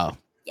take a while.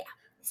 Yeah,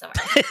 it's all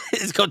right.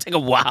 It's gonna take a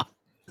while.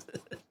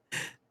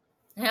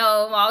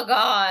 Oh my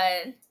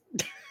god!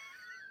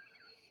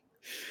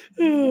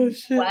 Oh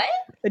shit. What?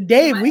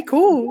 Dave, we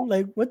cool.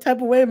 Like, what type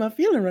of way am I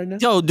feeling right now?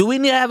 Yo, do we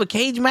need to have a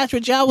cage match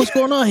with y'all? What's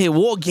going on here?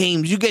 War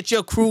games. You get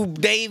your crew,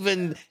 Dave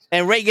and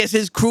Ray gets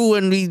his crew,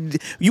 and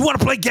you want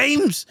to play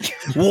games?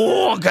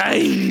 War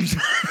games.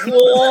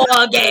 War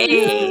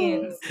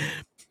games.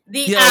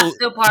 The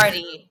after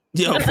party.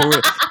 Yo, for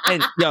real.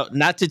 And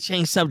not to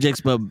change subjects,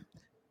 but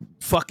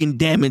fucking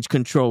damage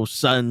control,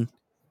 son.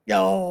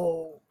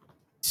 Yo,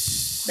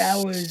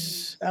 that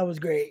was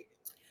great.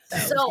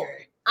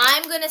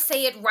 I'm gonna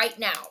say it right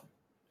now.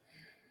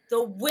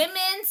 The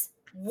women's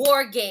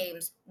war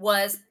games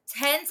was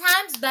 10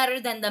 times better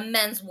than the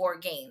men's war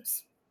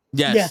games.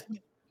 Yes. Yeah.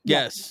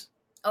 Yes.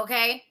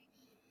 Okay.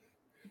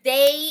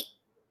 They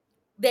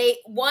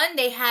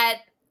had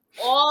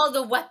all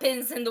the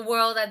weapons in the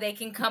world that they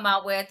can come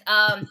out with.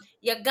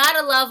 You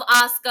gotta love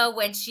Asuka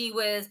when she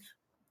was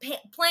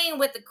playing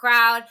with the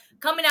crowd,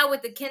 coming out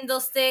with the Kindle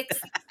sticks.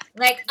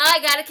 Like,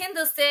 I got a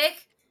Kindle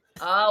stick.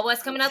 Oh,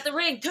 what's coming out the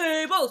ring?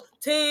 Tables,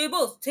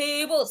 Kindle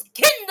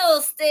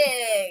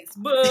sticks.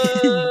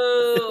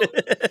 Boo.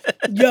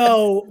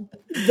 Yo,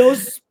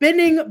 those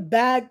spinning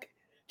back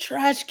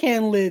trash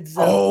can lids.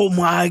 Oh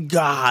my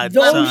god.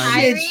 Those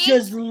shits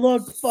just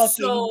look fucking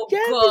so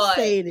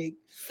devastating.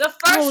 Good. The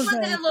first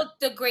one didn't look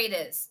the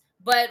greatest,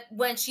 but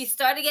when she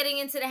started getting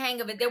into the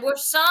hang of it, there were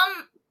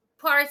some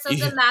parts of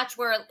the match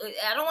where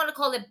I don't want to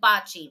call it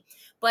botchy,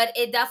 but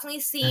it definitely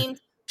seemed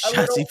a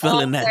little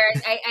feeling that.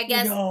 I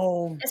guess,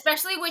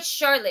 especially with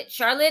Charlotte.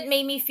 Charlotte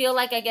made me feel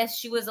like, I guess,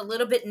 she was a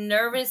little bit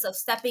nervous of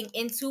stepping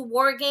into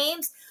war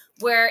games,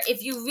 where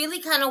if you really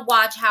kind of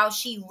watch how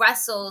she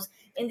wrestles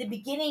in the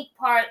beginning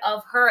part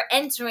of her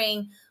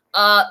entering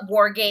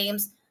war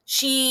games,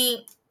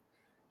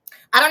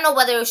 I don't know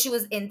whether she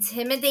was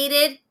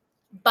intimidated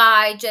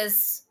by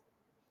just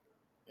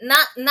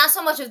not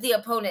so much of the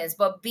opponents,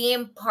 but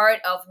being part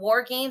of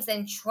war games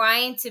and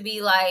trying to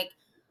be like,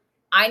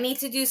 I need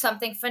to do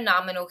something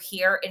phenomenal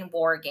here in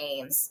war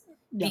games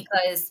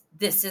because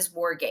this is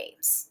war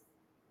games.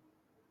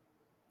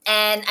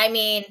 And I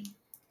mean,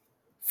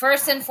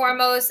 first and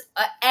foremost,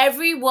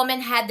 every woman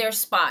had their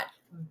spot.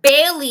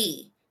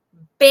 Bailey,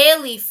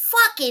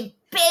 fucking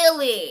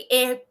Bailey.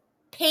 It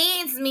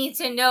pains me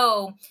to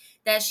know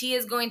that she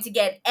is going to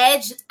get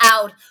edged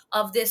out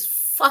of this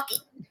fucking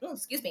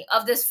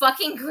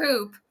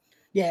group.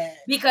 Yeah.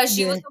 Because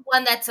she was the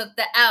one that took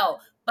the L.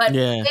 But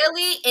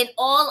Bailey, in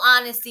all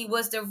honesty,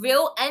 was the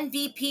real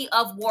MVP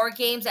of war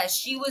games, as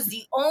she was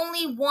the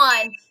only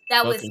one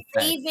that was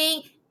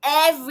saving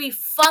every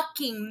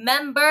fucking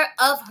member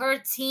of her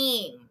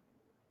team.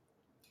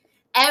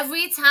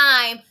 Every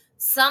time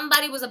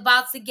somebody was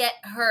about to get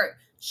hurt,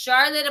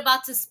 Charlotte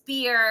about to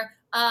spear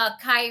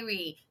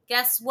Kyrie,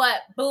 guess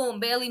what? Boom,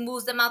 Bailey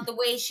moves them out the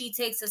way. She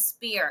takes a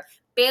spear.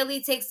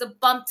 Bailey takes a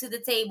bump to the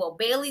table.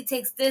 Bailey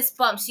takes this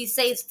bump. She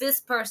saves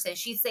this person.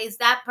 She saves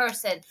that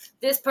person.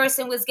 This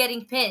person was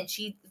getting pinned.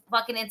 She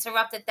fucking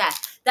interrupted that.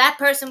 That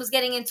person was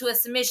getting into a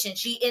submission.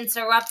 She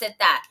interrupted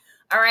that.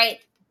 All right.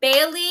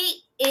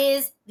 Bailey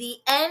is the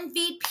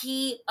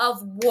MVP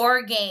of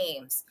war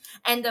games.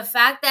 And the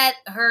fact that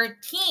her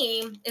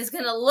team is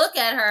going to look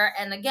at her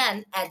and,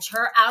 again, edge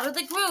her out of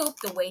the group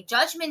the way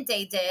Judgment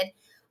Day did,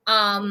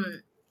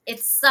 it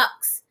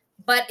sucks.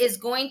 But is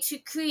going to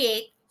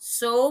create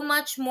so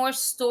much more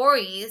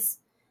stories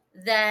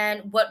than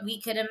what we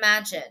could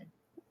imagine.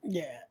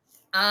 Yeah.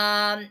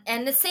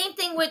 And the same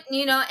thing with,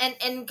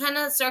 and kind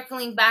of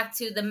circling back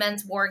to the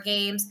men's war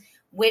games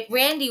with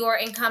Randy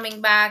Orton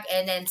coming back,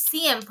 and then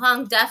CM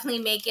Punk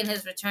definitely making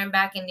his return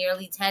back in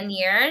nearly 10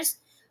 years,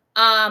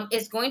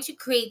 is going to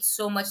create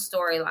so much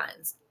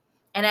storylines.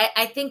 And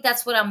I think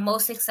that's what I'm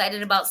most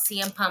excited about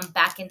CM Punk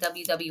back in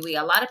WWE.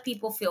 A lot of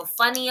people feel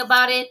funny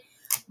about it,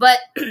 but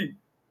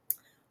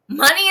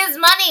money is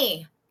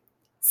money.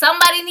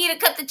 Somebody need to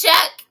cut the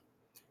check.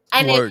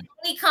 And if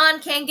Tony Khan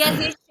can't get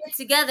his shit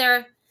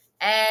together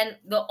and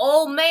the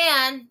old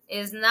man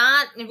is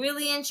not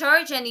really in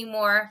charge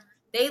anymore,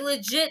 They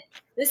legit.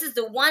 This is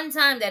the one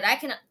time that I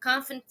can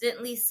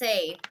confidently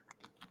say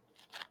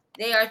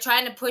they are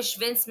trying to push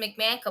Vince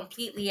McMahon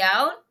completely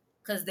out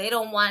because they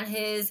don't want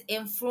his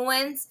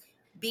influence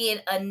being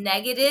a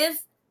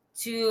negative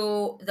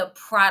to the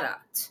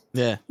product.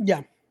 Yeah.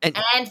 Yeah.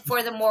 And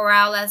for the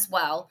morale as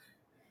well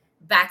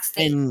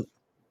backstage.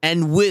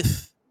 And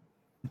with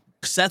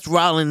Seth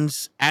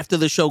Rollins after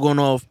the show going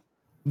off,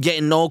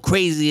 getting all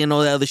crazy and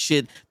all that other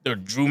shit, the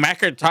Drew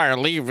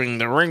McIntyre leaving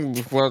the ring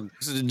before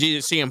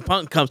CM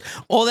Punk comes,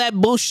 all that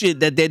bullshit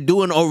that they're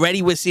doing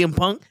already with CM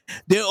Punk,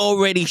 they're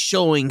already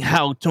showing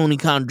how Tony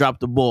Khan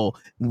dropped the ball.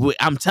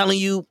 I'm telling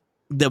you,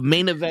 the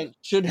main event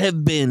should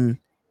have been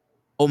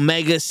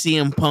Omega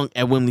CM Punk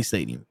at Wembley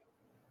Stadium.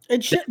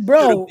 It should,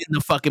 bro. In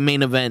the fucking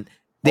main event,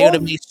 they would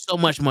have made so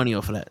much money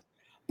off of that.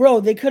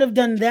 Bro, they could have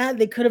done that.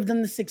 They could have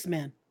done the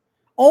 6-man.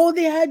 All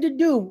they had to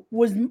do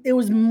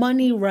was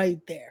money right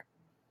there.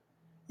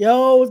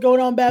 Yo, what's going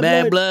on,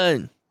 Bad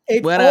Blood?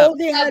 It's what all up?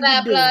 they had Bad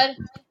to do. Blood.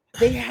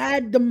 They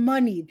had the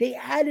money. They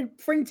had it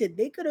printed.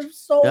 They could have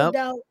sold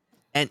out.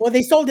 And, well,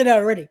 they sold it out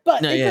already,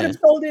 but they could have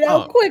sold it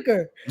out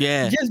quicker.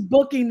 Yeah. Just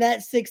booking that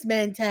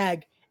 6-man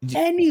tag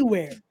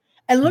anywhere.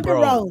 And look at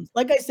Rollins.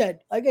 Like I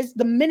said,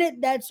 the minute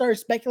that started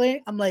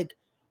speculating, I'm like,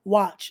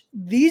 watch.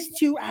 These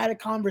two had a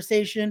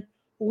conversation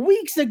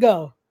weeks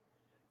ago.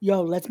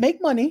 Yo, let's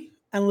make money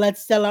and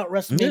let's sell out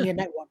WrestleMania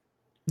night one.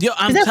 Yo,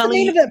 I'm that's telling the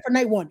main you, event for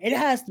night one. It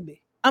has to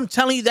be. I'm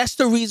telling you, that's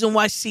the reason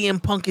why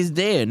CM Punk is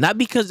there. Not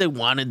because they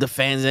wanted the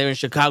fans there in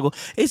Chicago.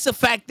 It's the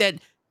fact that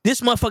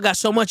this motherfucker got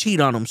so much heat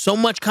on him, so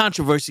much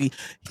controversy.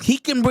 He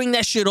can bring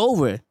that shit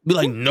over. Be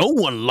like, no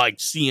one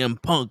likes CM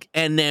Punk.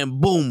 And then,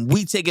 boom,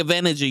 we take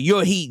advantage of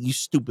your heat, you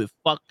stupid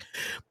fuck.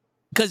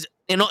 Because,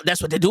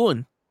 that's what they're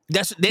doing.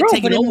 They're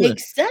taking over. It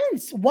makes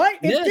sense. What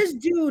if this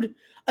dude,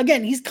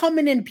 again, he's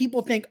coming in,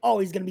 people think, oh,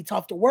 he's going to be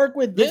tough to work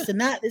with, this and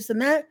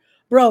that.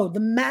 Bro, the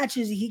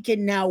matches he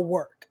can now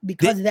work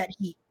because of that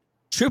heat.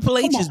 Triple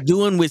H is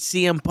doing with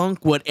CM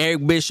Punk what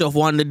Eric Bischoff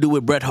wanted to do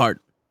with Bret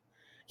Hart.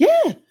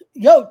 Yeah.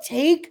 Yo,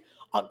 take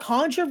a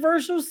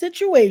controversial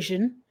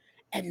situation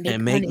and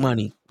make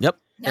money. Yep.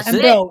 That's and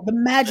it. bro, the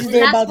matches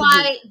they're about to do.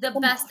 That's why the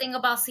best thing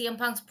about CM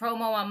Punk's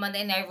promo on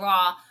Monday Night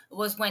Raw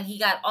was when he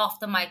got off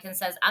the mic and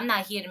says, I'm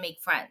not here to make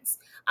friends.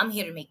 I'm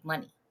here to make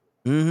money.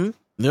 Mm-hmm.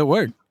 Their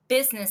word.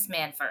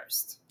 Businessman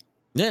first.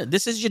 Yeah,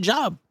 this is your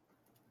job.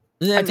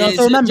 I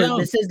also remember,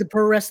 this is the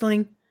pro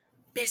wrestling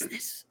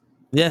business.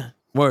 Yeah,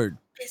 word.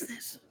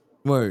 Business.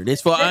 Word.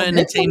 It's for our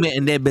entertainment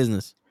and their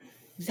business.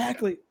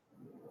 Exactly.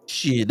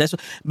 Shit, that's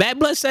what Bad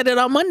Blood said it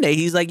on Monday.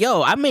 He's like,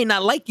 yo, I may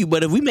not like you,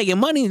 but if we making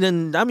money,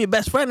 then I'm your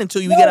best friend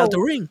until you get out the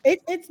ring.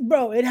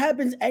 It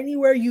happens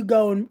anywhere you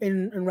go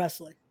in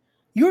wrestling.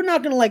 You're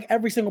not gonna like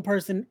every single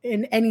person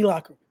in any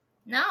locker room.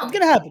 No. It's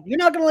gonna happen. You're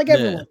not gonna like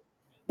everyone.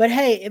 But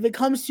hey, if it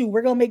comes to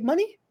we're gonna make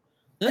money,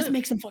 let's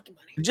make some fucking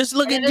money. Just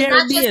look and at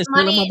Jared Diaz.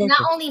 Money,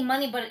 not only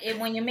money, but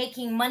when you're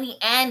making money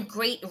and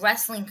great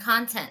wrestling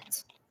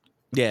content.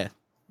 Yeah.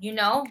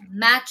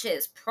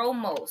 Matches,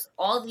 promos,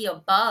 all the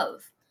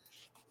above.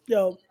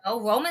 Yo,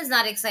 Roman's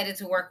not excited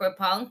to work with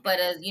Punk, but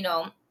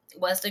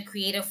once the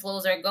creative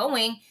flows are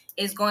going,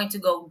 is going to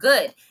go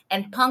good.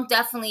 And Punk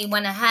definitely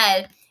went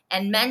ahead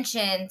and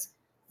mentioned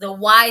the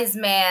wise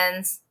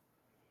man's.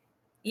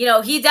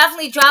 He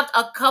definitely dropped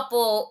a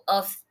couple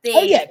of things.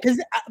 Oh yeah, because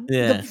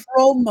the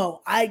promo,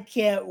 I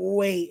can't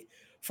wait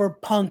for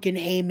Punk and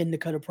Heyman to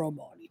cut a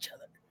promo on each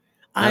other.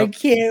 Yep. I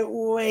can't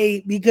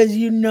wait because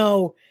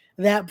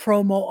that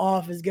promo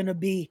off is gonna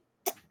be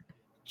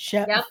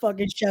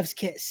fucking chef's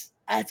kiss.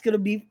 That's gonna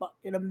be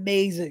fucking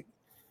amazing.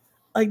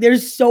 Like,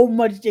 there's so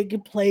much they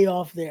can play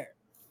off there.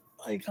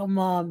 Like, come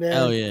on, man.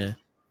 Oh yeah.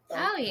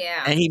 Oh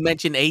yeah. And he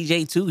mentioned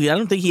AJ too. I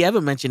don't think he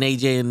ever mentioned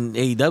AJ in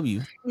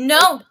AEW.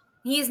 No,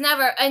 he's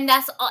never. And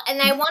that's all.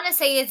 And I want to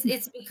say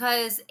it's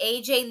because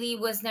AJ Lee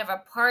was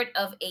never part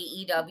of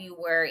AEW,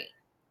 where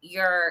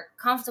you're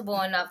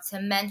comfortable enough to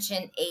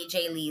mention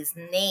AJ Lee's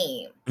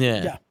name.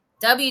 Yeah.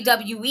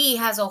 WWE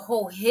has a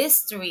whole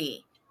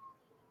history.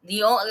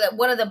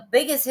 One of the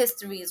biggest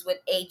histories with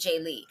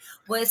AJ Lee.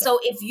 So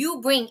if you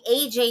bring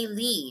AJ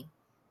Lee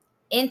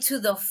into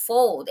the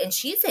fold, and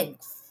she's in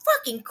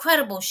fucking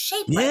incredible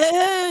shape.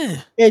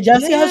 Yeah. Yeah, did you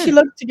see how she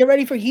looked to get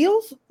ready for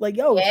heels? Like,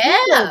 yo,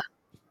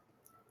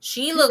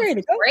 she looks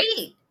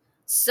great.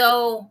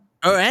 So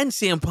her and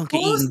CM Punk are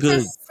eating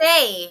good.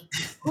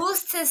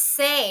 Who's to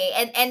say?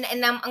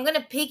 And I'm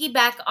gonna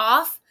piggyback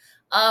off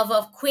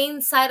of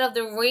Queen's Side of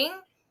the Ring,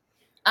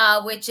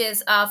 which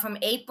is from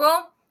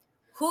April.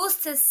 Who's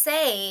to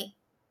say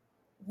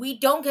we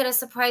don't get a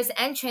surprise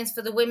entrance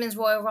for the Women's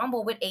Royal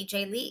Rumble with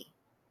AJ Lee?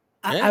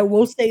 I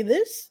will say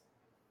this.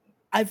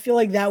 I feel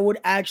like that would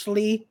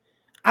actually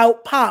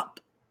out-pop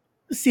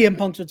CM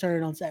Punk's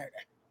return on Saturday.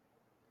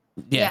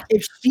 Yeah.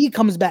 If she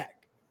comes back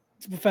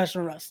to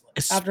professional wrestling.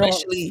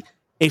 Especially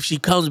if she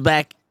comes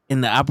back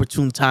in the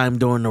opportune time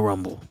during the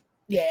Rumble.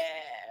 Yeah.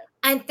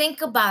 And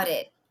think about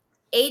it.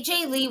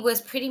 AJ Lee was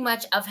pretty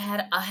much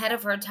ahead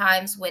of her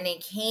times when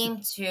it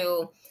came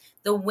to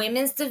the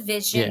women's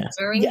division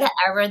during the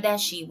era that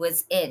she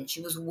was in.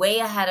 She was way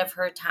ahead of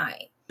her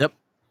time. Yep.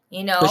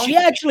 You know, but she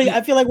actually,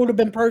 I feel like, would have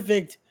been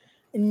perfect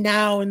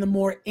now in the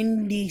more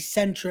indie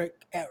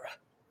centric era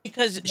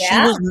because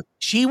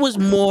she was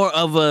more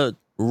of a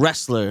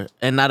wrestler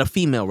and not a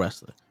female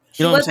wrestler.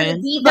 You know what I'm saying?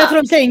 A diva. That's what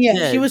I'm saying.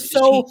 Yeah, she was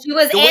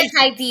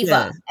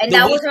anti-diva, and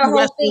that was her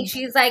whole thing.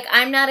 She's like,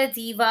 I'm not a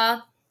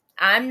diva.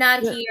 I'm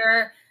not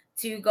here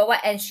to go.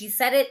 And she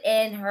said it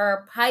in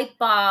her pipe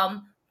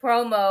bomb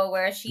promo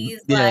where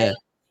she's like,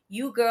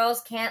 "You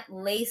girls can't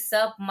lace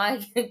up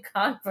my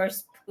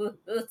Converse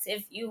boots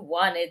if you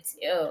wanted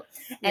to,"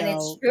 and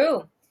it's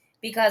true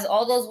because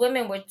all those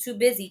women were too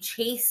busy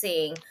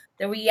chasing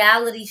the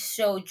reality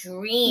show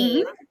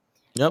dream,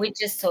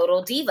 which is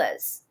total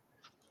divas.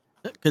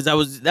 Because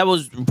that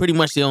was pretty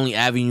much the only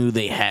avenue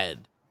they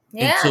had.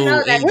 Yeah,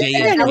 no, that was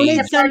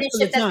the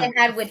partnership that they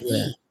had with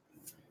E.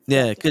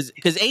 Yeah, because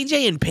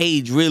AJ and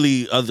Paige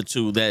really are the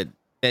two that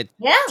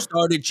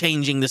started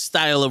changing the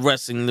style of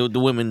wrestling the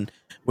women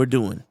were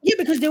doing. Yeah,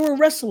 because they were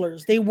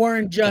wrestlers. They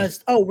weren't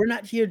just we're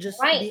not here just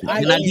to be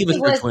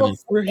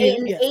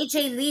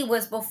AJ Lee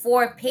was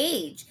before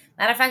Paige.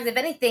 Matter of fact, if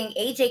anything,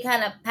 AJ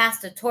kind of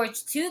passed the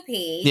torch to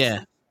Paige.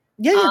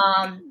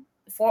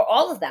 For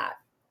all of that.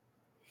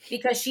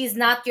 Because she's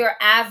not your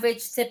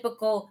average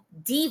typical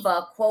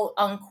diva, quote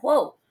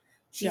unquote.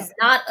 She's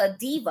not a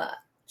diva.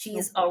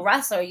 She's a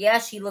wrestler. Yeah,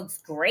 she looks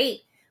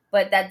great,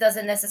 but that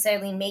doesn't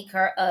necessarily make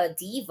her a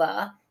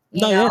diva.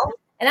 You know?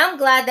 And I'm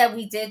glad that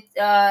we did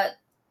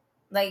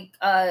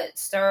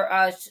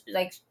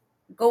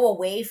go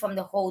away from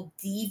the whole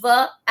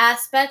diva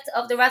aspect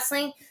of the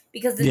wrestling,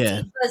 because the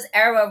divas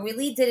era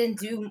really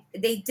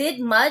they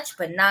did much,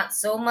 but not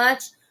so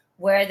much,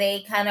 where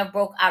they kind of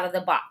broke out of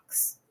the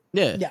box.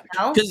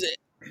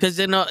 Because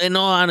in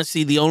all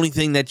honesty, the only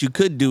thing that you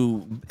could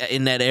do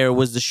in that era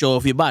was to show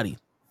off your body.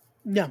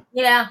 Yeah.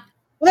 Well,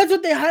 that's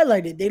what they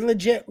highlighted. They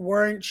legit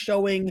weren't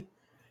showing,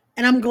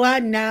 and I'm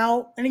glad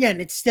now. And again,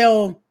 it's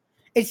still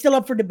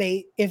up for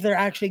debate if they're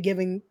actually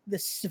giving the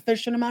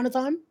sufficient amount of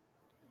time.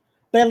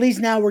 But at least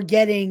now we're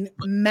getting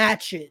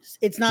matches.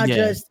 It's not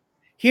just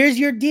here's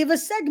your diva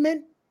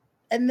segment,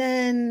 and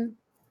then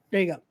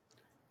there you go.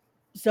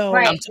 So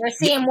we're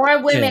seeing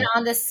more women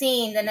on the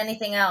scene than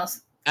anything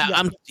else.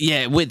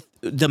 With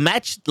the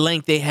match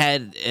length they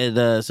had at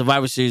the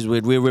Survivor Series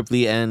with Rhea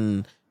Ripley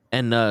and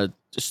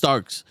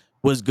Starks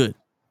was good.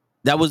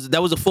 That was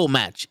a full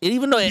match.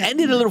 Even though it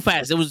ended a little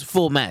fast, it was a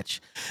full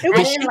match. It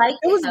was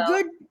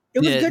good. It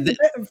was good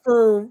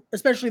for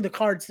especially the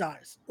card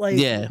size.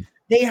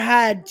 They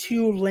had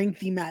 2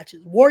 lengthy matches.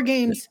 War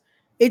Games,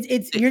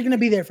 you're gonna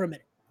be there for a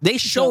minute. They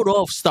showed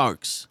off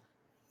Starks.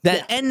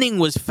 That ending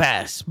was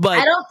fast, but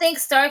I don't think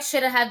Stark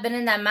should have been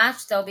in that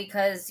match though,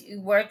 because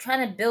we're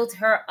trying to build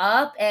her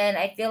up, and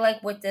I feel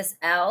like with this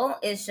L,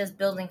 it's just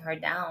building her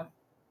down.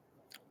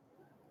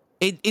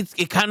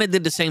 It kind of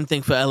did the same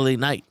thing for LA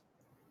Knight,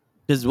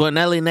 because when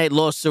LA Knight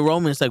lost to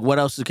Roman, it's like, what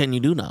else can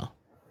you do now?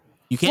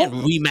 You can't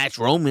rematch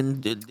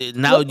Roman.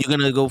 Now you're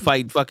gonna go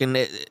fight fucking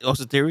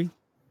Austin Theory?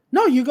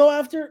 No, you go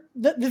after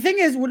the thing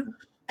is,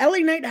 LA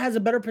Knight has a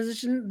better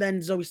position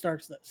than Zoe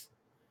Starks does.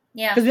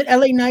 Yeah, because with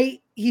LA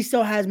Knight, he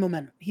still has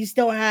momentum. He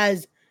still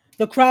has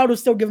the crowd will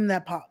still give him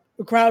that pop.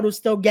 The crowd will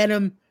still get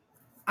him.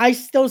 I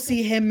still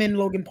see him and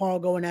Logan Paul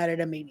going at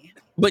it at Mania.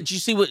 But you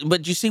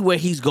see where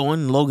he's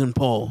going, Logan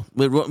Paul.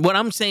 What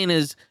I'm saying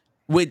is,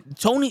 with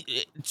Tony,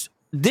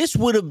 this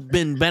would have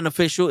been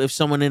beneficial if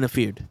someone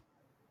interfered.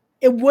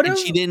 It would have.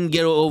 And she didn't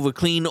get over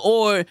clean,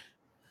 or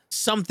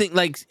something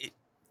like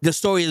the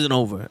story isn't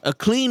over. A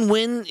clean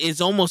win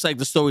is almost like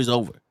the story's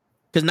over.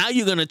 Because now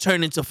you're going to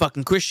turn into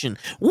fucking Christian.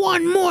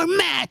 One more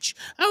match.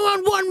 I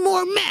want one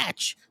more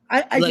match.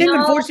 I think,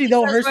 unfortunately,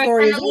 though, her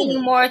story is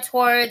leaning more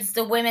towards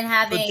the women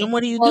having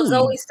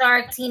Zoe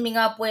Stark teaming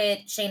up with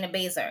Shayna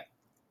Baszler.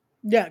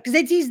 Yeah, because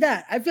they teased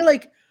that. I feel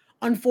like,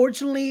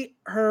 unfortunately,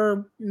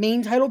 her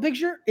main title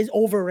picture is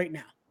over right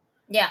now.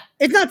 Yeah.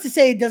 It's not to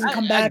say it doesn't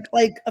come back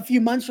like a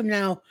few months from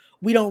now.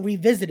 We don't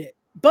revisit it.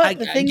 But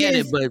the thing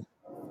is,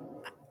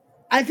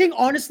 I think,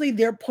 honestly,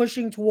 they're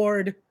pushing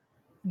toward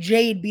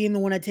Jade being the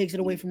one that takes it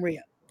away from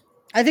Rhea.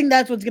 I think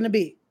that's what's going to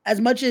be. As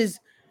much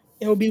as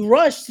it would be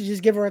rushed to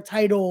just give her a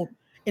title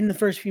in the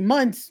first few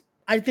months,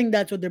 I think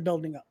that's what they're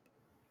building up.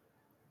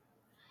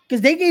 Because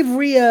they gave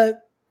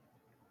Rhea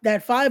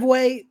that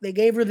 5-way. They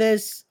gave her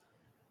this.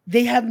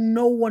 They have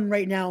no one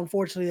right now,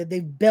 unfortunately, that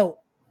they've built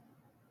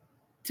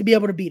to be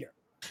able to beat her.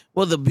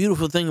 Well, the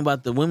beautiful thing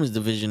about the women's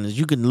division is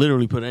you can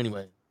literally put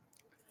anybody.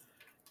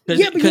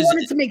 Yeah, but you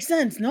want it to make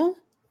sense, no?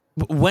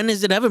 When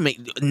does it ever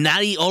make?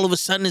 Natty all of a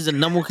sudden is a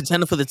number 1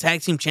 contender for the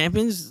tag team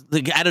champions?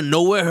 Like, out of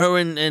nowhere, her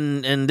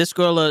and this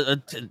girl are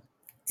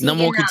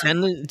number 1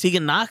 contender,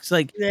 Tegan Knox.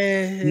 Like,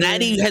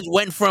 Natty has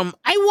went from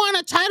I want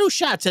a title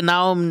shot to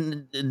now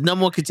I'm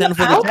number 1 contender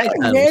for the tag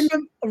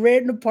titles.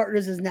 Random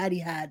partners as Natty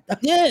had.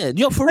 Yeah,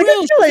 yo, for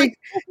real.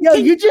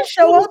 You just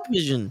show up.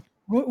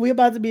 We're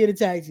about to be in a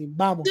tag team.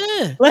 Vamos.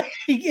 Yeah. Like,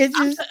 it's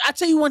just. I'll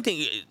tell you one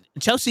thing.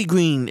 Chelsea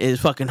Green is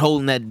fucking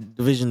holding that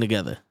division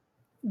together.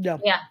 Yeah.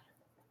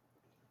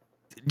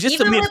 just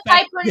even to be with a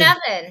fact. Piper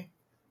Nevin.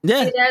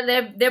 Yeah.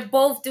 See, they're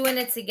both doing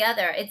it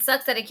together. It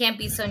sucks that it can't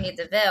be Sonya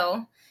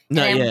Deville.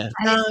 No, And yeah.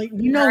 No,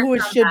 you know who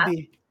it should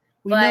be.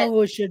 We but- know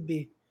who it should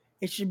be.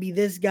 It should be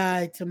this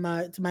guy to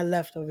my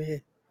left over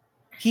here.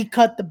 He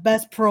cut the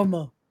best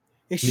promo.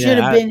 It should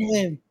have been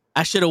him.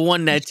 I should have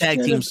won that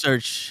tag team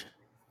search.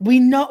 We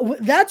know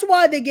that's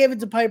why they gave it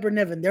to Piper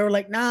Niven. They were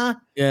like, nah,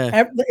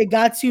 it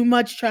got too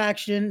much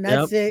traction.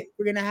 That's it.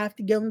 We're gonna have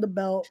to give him the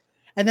belt.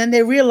 And then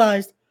they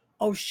realized,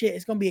 oh shit,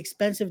 it's gonna be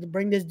expensive to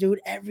bring this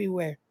dude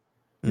everywhere.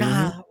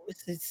 Nah,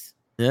 it's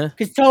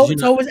because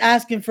Toe was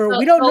asking for.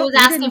 We don't know. Was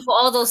asking for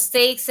all those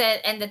steaks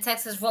and the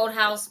Texas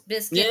Roadhouse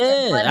biscuits.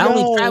 Yeah, I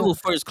only travel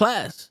first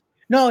class.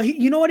 No,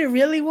 you know what it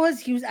really was?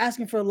 He was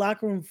asking for a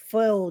locker room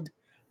filled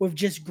with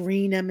just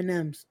green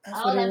M&Ms.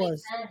 That's what it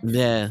was.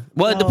 Yeah.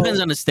 Well, it depends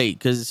on the state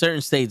because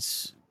certain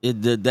states,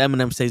 the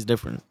M&M tastes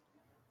different.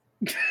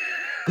 You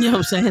know what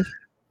I'm saying?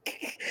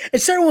 In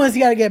certain ones,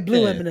 you got to get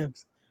blue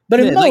M&Ms.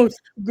 But in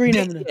most, green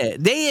M&Ms. Yeah,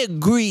 they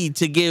agreed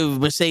to give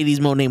Mercedes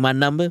Moné my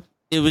number.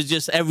 It was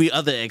just every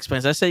other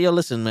expense. I said, yo,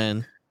 listen,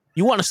 man.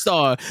 You want a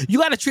star? You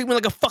got to treat me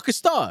like a fucking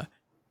star.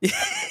 You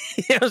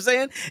know what I'm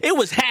saying? It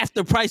was half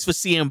the price for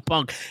CM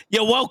Punk.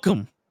 You're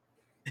welcome.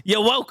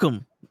 You're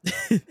welcome.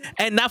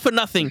 And not for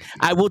nothing,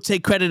 I will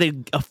take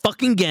credit a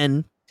fucking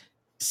again.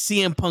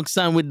 CM Punk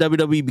signed with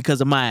WWE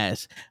because of my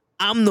ass.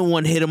 I'm the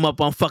one hit him up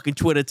on fucking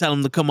Twitter, tell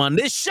him to come on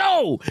this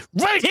show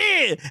right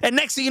here. And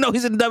next thing you know,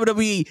 he's in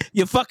WWE.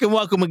 You're fucking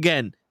welcome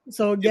again.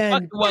 So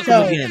again,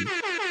 again.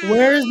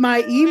 Where's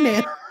my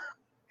email?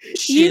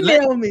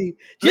 Email me.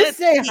 Just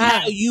say hi.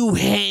 How you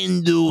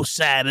handle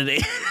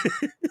Saturday?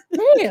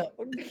 Damn.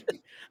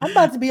 I'm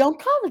about to be on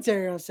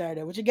commentary on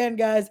Saturday, which again,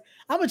 guys,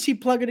 I'm going to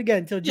cheap plug it again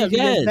until Gigi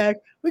gets back.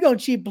 We're going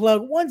to cheap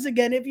plug once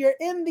again. If you're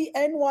in the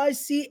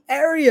NYC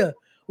area,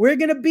 we're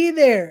going to be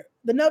there.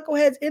 The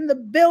Knuckleheads in the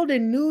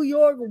building. New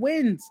York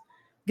wins.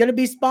 Going to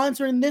be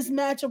sponsoring this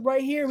matchup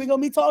right here. We're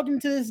going to be talking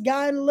to this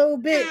guy in a little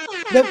bit.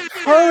 The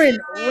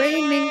current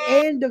reigning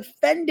and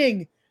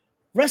defending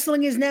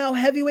Wrestling Is Now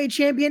heavyweight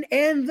champion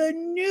and the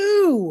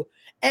new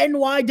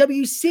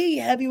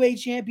NYWC heavyweight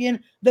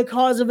champion. The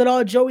cause of it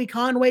all, Joey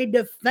Conway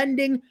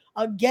defending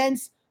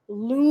against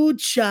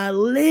Lucha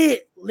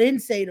Lit,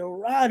 Lindsay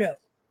Dorado.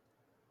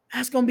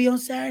 That's going to be on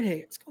Saturday.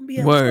 It's going to be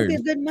a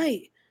good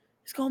night.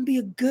 It's going to be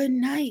a good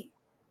night.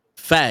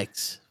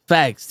 Facts.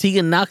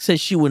 Tegan Knox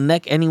says she would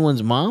neck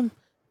anyone's mom.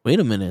 Wait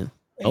a minute.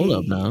 Hold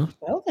up now.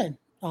 Well then,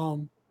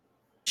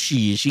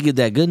 she get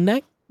that good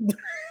neck?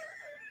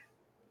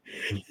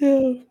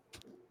 Yeah.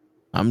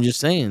 I'm just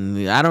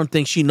saying. I don't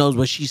think she knows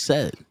what she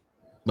said,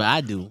 but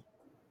I do.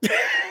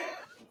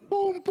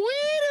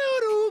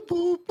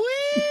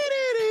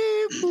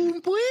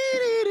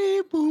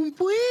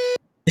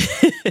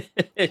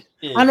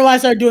 I know I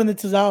started doing the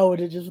Tozawa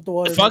with it just with the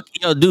water. Fuck,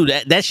 yo, dude,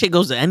 that shit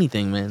goes to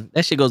anything, man.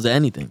 That shit goes to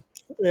anything.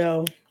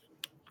 Yeah.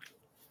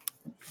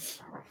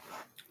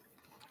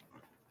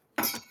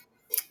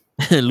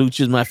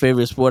 Lucha's my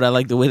favorite sport. I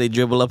like the way they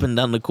dribble up and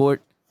down the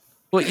court.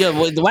 Well, yeah,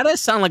 why does that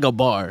sound like a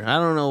bar? I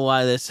don't know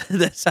why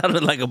that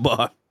sounded like a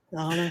bar.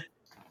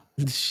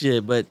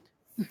 Shit, but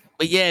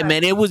yeah,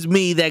 man, it was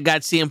me that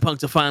got CM Punk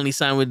to finally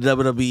sign with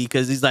WWE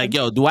because he's like,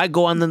 yo, do I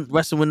go on the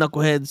Wrestling with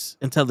Knuckleheads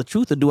and tell the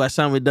truth, or do I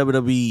sign with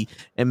WWE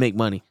and make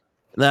money?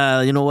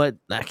 You know what?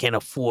 I can't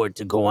afford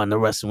to go on the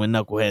Wrestling with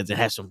Knuckleheads and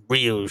have some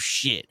real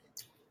shit.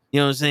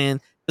 You know what I'm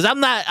saying? Because I'm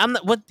not.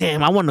 What?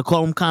 Damn, I wanted to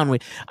call him Conway.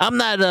 I'm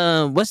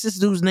not. What's this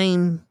dude's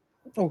name?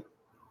 Oh,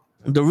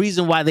 the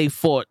reason why they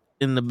fought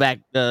in the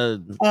back.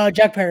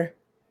 Jack Perry.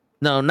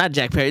 No, not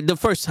Jack Perry. The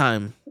first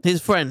time,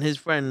 his friend.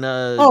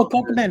 Colt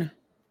Cabana.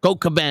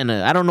 Colt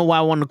Cabana. I don't know why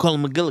I wanted to call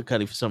him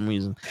McGillicuddy for some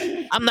reason.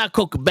 I'm not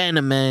Colt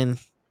Cabana, man.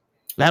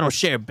 I don't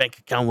share a bank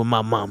account with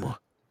my mama.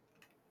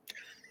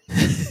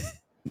 You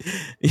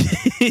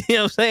know what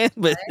I'm saying?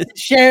 But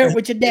share it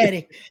with your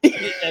daddy.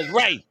 That's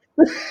right.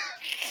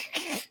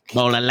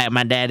 Bowling like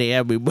my daddy,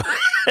 everybody.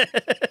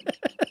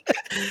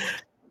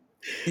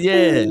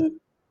 Yeah.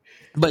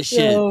 But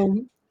shit.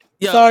 Yo,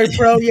 sorry,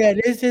 bro. Yeah,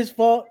 this is his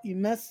fault. You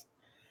messed.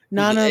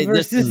 Nana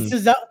versus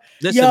Tozawa.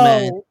 Yo,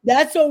 man.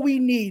 That's what we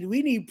need.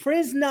 We need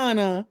Prince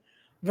Nana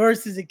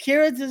versus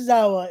Akira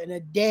Tozawa in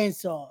a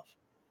dance-off.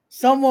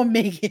 Someone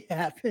make it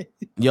happen.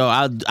 Yo,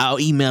 I'll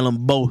email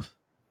them both.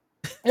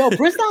 Yo,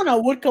 Prince Nana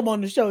would come on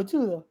the show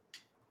too, though.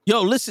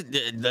 Yo, listen,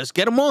 let's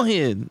get him on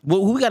here.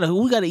 Who got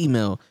to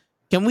email?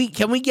 Can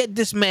we get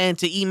this man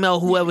to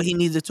email whoever he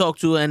needs to talk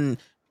to? And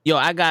yo,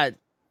 I got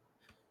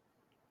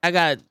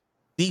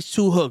these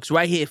two hooks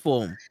right here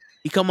for him.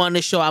 He come on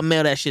this show, I'll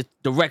mail that shit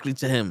directly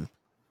to him.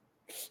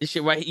 This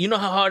shit right here. You know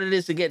how hard it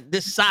is to get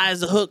this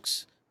size of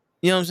hooks?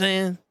 You know what I'm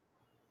saying?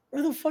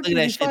 Where the fuck did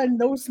you find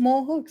those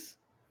small hooks?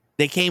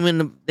 They came in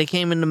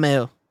the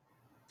mail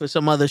for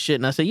some other shit,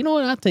 and I said, you know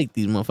what? I'll take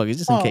these motherfuckers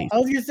just in case. I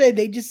was gonna say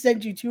they just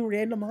sent you two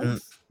random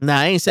hooks. Nah,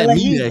 I ain't sent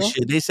me that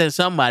shit. They sent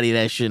somebody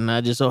that shit, and I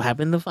just so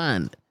happened to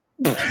find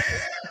it.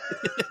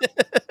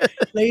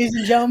 Ladies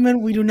and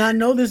gentlemen, we do not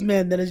know this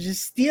man that is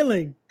just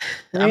stealing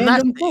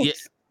random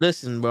hooks.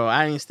 Listen, bro,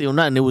 I ain't steal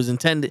nothing. It was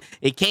intended.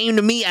 It came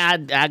to me. I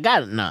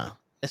got it now.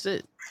 That's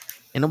it.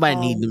 Ain't nobody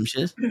need them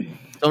shits.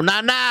 So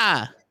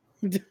nah.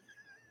 Get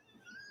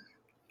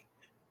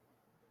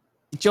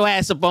your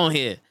ass up on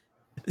here.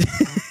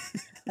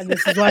 And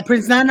this is why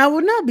Prince Nine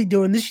would not be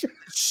doing this shit.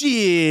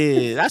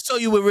 Shit. I saw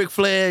you with Ric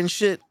Flair and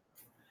shit.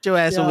 Get your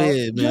ass over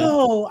here, man.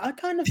 Yo, I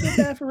kind of feel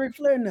bad for Ric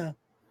Flair now.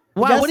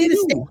 Why? What did he do?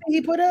 Statement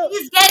he put out?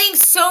 He's getting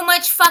so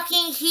much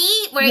fucking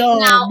heat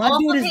now. My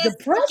dude is his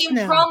depressed fucking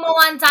now. promo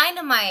on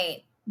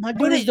Dynamite. My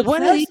dude is depressed. What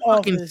did he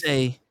fucking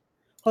say?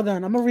 Hold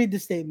on, I'm gonna read the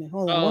statement.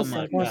 Hold on, one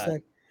sec.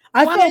 Why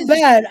I felt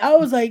bad. I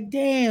was like,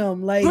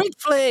 damn, like Ric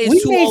Flair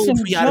is too old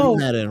for y'all to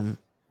be mad at him.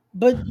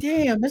 But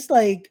damn, it's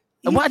like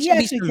he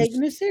actually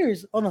taking it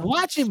serious. Hold on.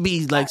 Watch it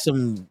be like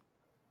some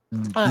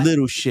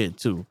little shit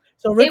too.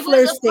 So Ric It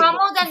Flair's was a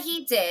promo that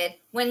he did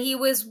when he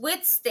was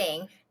with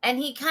Sting, and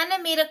he kind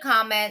of made a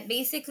comment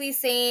basically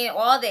saying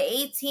all the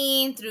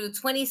 18 through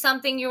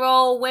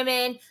 20-something-year-old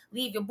women,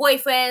 leave your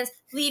boyfriends,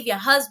 leave your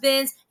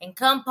husbands, and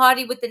come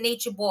party with the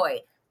Nature Boy.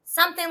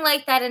 Something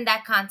like that in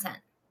that content.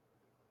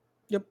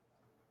 Yep.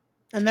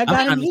 And that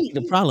got him heat.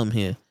 The problem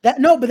here.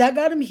 But that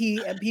got him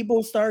heat, and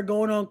people start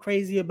going on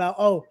crazy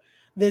about,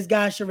 this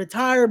guy should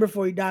retire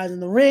before he dies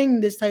in the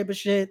ring, this type of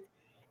shit.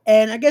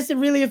 And I guess it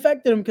really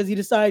affected him because he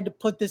decided to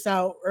put this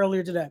out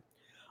earlier today.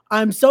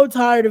 I'm so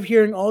tired of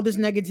hearing all this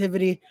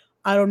negativity.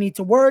 I don't need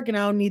to work and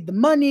I don't need the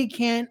money.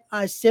 Can't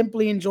I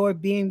simply enjoy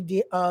being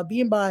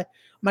by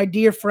my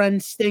dear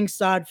friend Sting's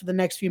side for the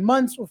next few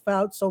months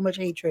without so much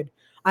hatred?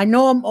 I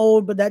know I'm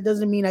old, but that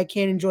doesn't mean I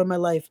can't enjoy my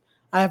life.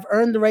 I have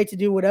earned the right to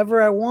do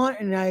whatever I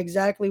want, and I'm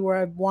exactly where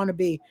I want to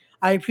be.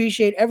 I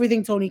appreciate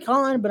everything, Tony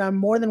Khan, but I'm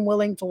more than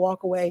willing to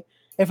walk away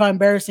if I'm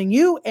embarrassing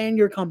you and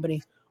your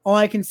company. All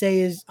I can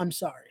say is I'm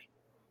sorry.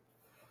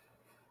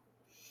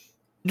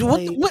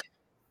 What?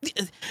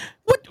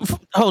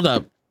 Hold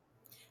up.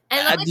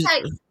 And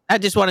I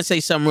just want to say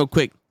something real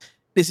quick.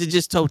 This is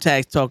just toe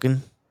tags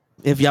talking.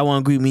 If y'all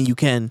want to agree with me, you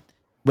can.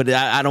 But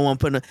I don't want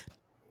to put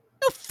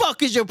the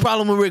fuck is your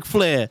problem with Ric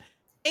Flair?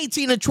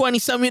 18 or 20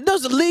 something.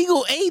 Those are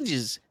legal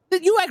ages.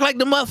 You act like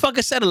the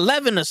motherfucker said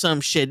 11 or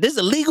some shit. These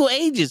are legal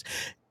ages.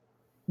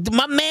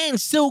 My man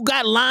still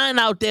got line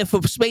out there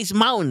for Space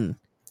Mountain.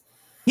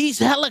 He's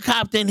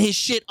helicoptering his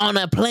shit on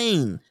a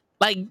plane.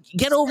 Like,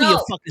 get over your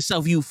fucking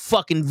self, you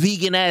fucking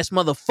vegan ass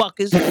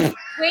motherfuckers.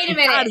 Wait a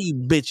minute. How do you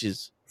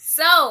bitches?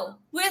 So,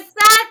 with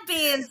that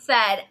being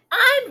said,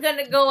 I'm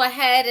gonna go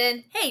ahead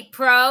and hey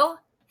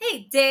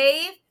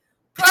Dave,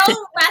 Pro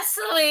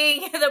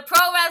Wrestling, the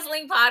Pro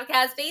Wrestling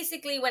Podcast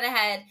basically went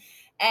ahead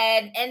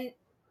and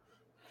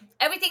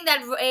everything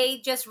that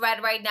Ray just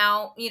read right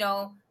now,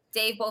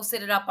 Dave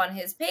posted it up on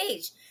his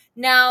page.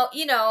 Now,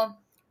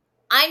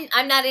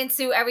 I'm not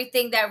into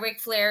everything that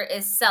Ric Flair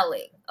is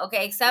selling,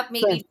 okay? Except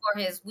maybe for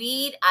his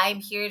weed. I'm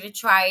here to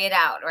try it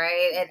out,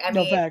 right? And I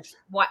mean, facts.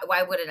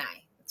 Why wouldn't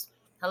I?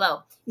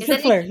 Hello. It's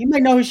Ric Flair. You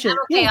might know his shit. I'm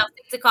okay. I'll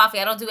stick to coffee.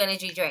 I don't do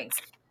energy drinks,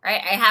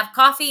 right? I have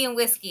coffee and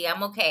whiskey.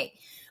 I'm okay.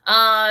 You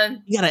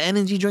got an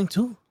energy drink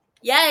too?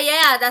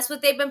 Yeah. That's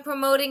what they've been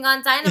promoting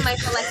on Dynamite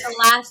for like the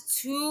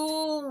last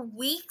 2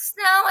 weeks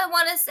now, I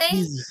want to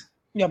say.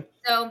 Yep.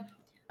 So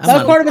that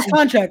was part of his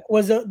contract.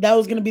 That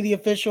was going to be the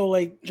official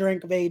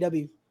drink of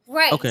AEW.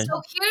 Right. Okay.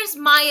 So here's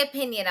my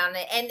opinion on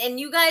it, and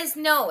you guys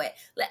know it.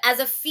 As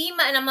a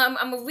female, and I'm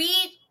gonna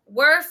read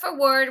word for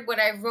word what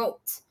I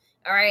wrote.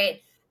 All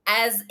right.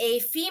 As a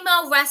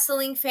female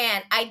wrestling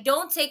fan, I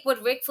don't take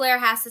what Ric Flair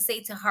has to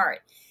say to heart.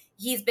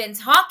 He's been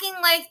talking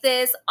like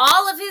this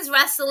all of his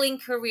wrestling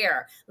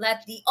career.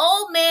 Let the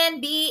old man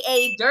be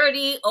a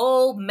dirty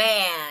old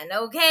man,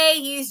 okay?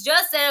 He's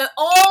just an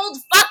old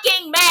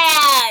fucking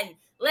man.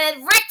 Let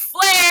Ric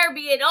Flair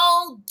be an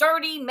old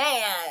dirty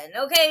man,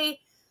 okay?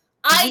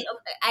 I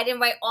didn't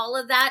write all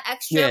of that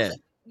extra. Yeah.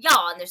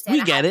 Y'all understand.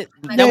 We get it.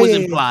 That was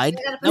implied.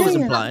 That was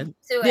implied.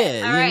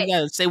 Yeah, you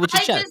gotta say what you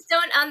I just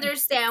don't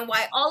understand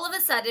why all of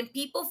a sudden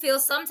people feel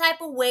some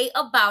type of way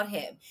about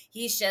him.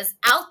 He's just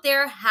out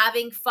there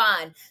having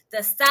fun.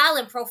 The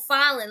styling,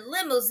 profiling,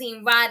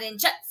 limousine riding,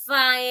 jet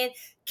flying,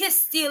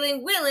 kiss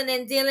stealing, wheeling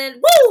and dealing.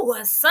 Woo!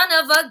 A son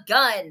of a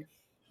gun.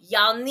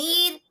 Y'all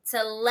need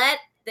to let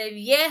the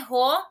viejo,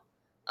 all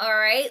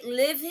right,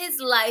 live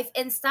his life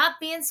and stop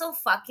being so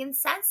fucking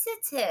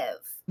sensitive.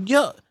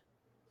 Yo.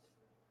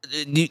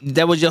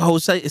 That was your whole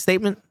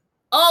statement?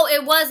 Oh,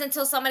 it was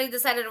until somebody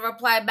decided to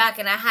reply back,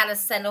 and I had to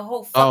send a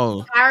whole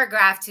fucking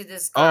paragraph to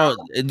this girl.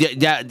 Oh,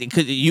 yeah.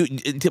 Because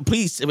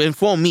please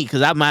inform me,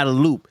 because I'm out of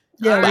the loop.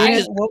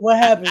 Yeah, what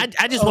happened?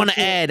 I just want to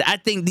add. I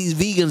think these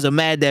vegans are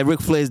mad that Ric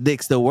Flair's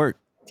dick still work.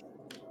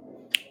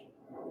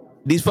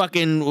 These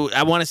fucking,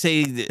 I want to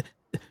say,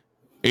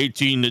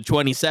 18 to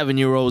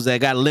 27-year-olds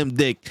that got limp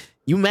dick.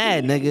 You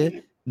mad,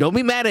 nigga? Don't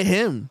be mad at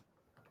him.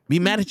 Be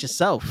mad at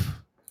yourself.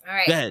 All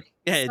right.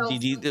 Go ahead,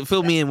 Gigi.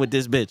 Fill me in with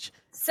this bitch.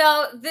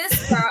 So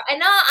this girl, I'm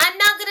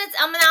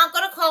not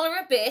gonna call her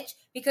a bitch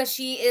because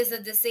she is a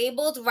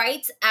disabled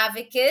rights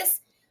advocate.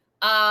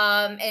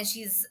 And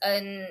she's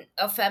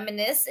a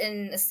feminist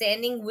and a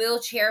standing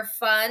wheelchair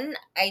fun.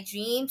 I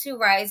dream to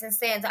rise and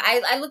stand.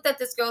 I looked at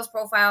this girl's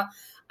profile.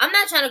 I'm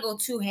not trying to go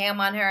too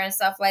ham on her and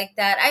stuff like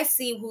that. I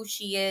see who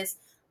she is.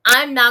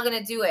 I'm not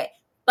gonna do it.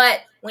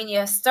 But when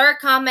you start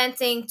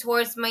commenting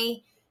towards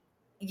me,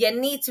 you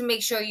need to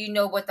make sure you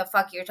know what the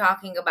fuck you're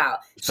talking about.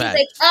 She's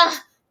like,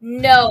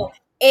 no,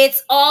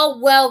 it's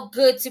all well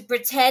good to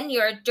pretend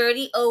you're a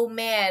dirty old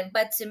man,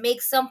 but to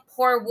make some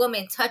poor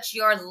woman touch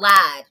your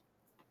lad,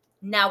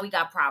 now we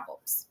got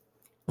problems.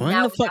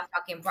 Now we got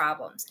fucking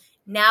problems.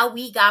 Now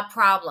we got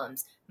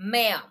problems.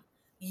 Ma'am,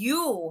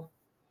 you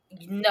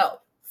know,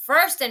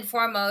 first and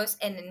foremost,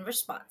 and in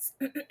response,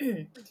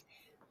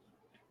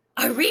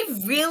 are we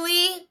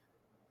really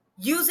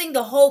using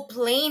the whole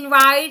plane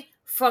ride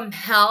from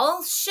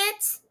hell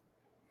shit?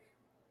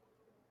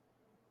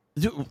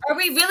 Are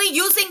we really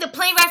using the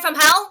plane ride from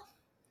hell?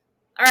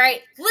 All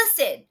right,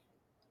 listen.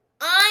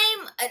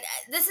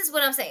 This is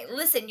what I'm saying.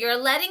 Listen, you're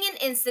letting an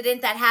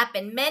incident that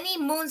happened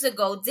many moons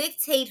ago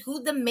dictate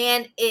who the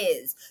man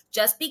is.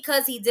 Just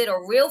because he did a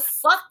real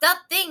fucked up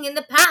thing in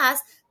the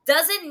past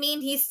doesn't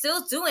mean he's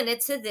still doing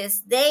it to this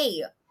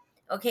day.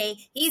 Okay?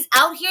 He's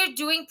out here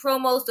doing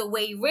promos the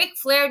way Ric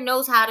Flair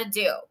knows how to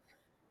do.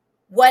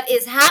 What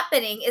is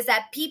happening is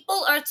that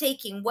people are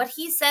taking what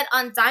he said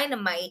on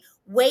Dynamite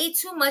way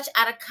too much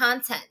out of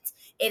content.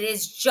 It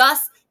is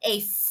just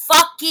a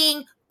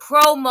fucking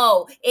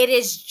promo. It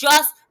is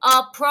just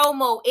a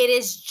promo. It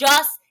is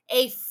just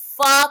a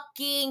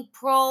fucking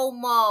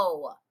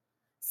promo.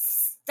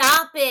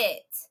 Stop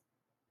it.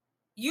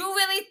 You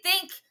really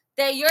think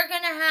that you're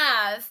gonna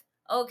have,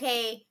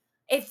 okay,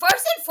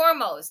 first and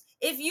foremost,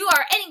 if you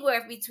are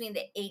anywhere between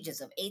the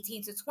ages of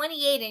 18 to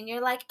 28 and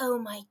you're like, oh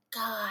my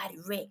God,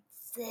 Ric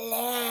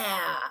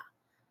Flair.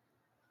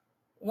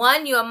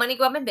 One, you a money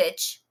grubbing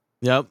bitch.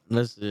 Yep.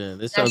 There's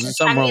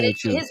something wrong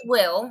with you. His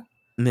will.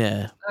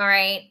 Yeah. All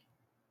right.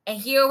 And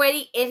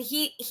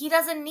he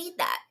doesn't need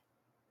that.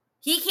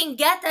 He can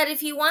get that if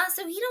he wants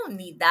to. He don't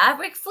need that.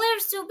 Ric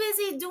Flair's too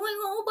busy doing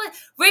a whole bunch.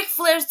 Ric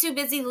Flair's too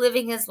busy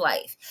living his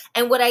life.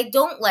 And what I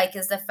don't like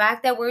is the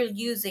fact that we're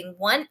using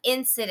one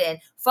incident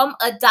from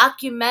a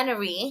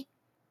documentary,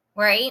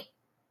 right?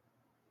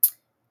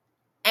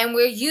 And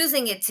we're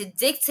using it to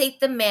dictate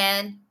the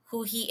man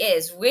who he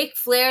is. Ric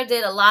Flair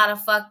did a lot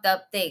of fucked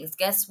up things.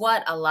 Guess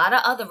what? A lot of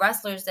other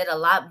wrestlers did a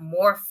lot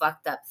more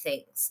fucked up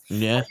things.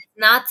 Yeah.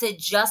 Not to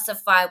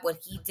justify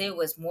what he did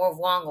was more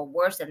wrong or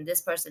worse than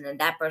this person and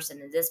that person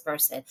and this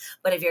person.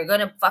 But if you're going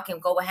to fucking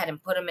go ahead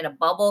and put him in a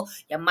bubble,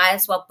 you might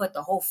as well put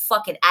the whole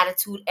fucking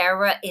Attitude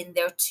Era in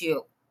there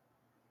too.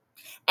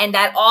 And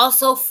that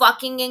also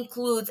fucking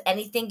includes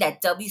anything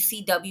that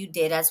WCW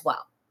did as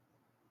well.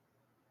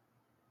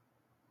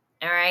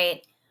 All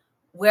right.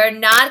 We're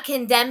not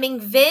condemning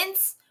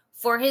Vince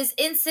for his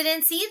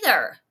incidents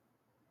either.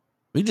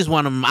 We just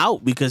want him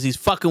out because he's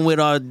fucking with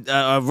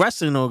our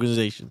wrestling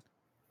organization.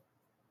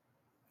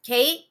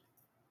 Okay?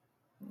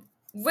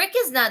 Rick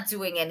is not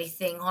doing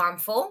anything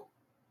harmful.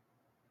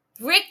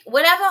 Rick,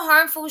 whatever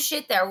harmful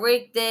shit that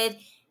Rick did,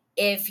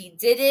 if he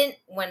didn't,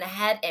 went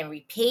ahead and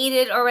repaid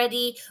it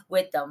already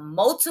with the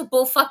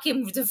multiple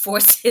fucking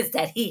divorces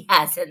that he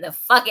has and the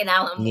fucking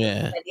alimony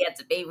that he had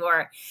to pay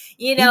for.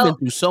 You know, he's been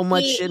through so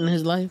much shit in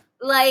his life.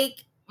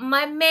 Like,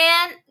 my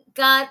man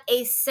got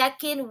a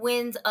second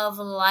wind of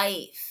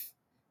life.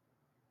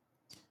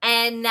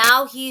 And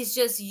now he's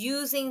just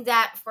using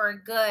that for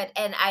good.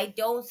 And I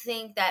don't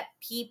think that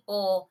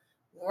people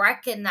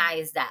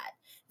recognize that.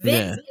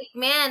 Vince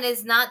McMahon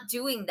is not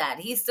doing that.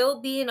 He's still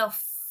being a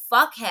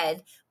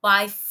fuckhead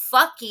by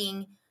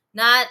fucking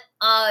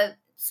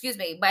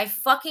by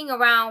fucking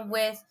around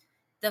with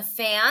the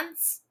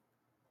fans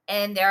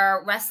and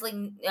their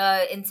wrestling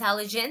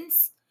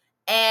intelligence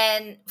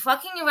and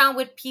fucking around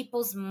with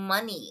people's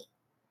money.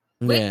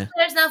 Ric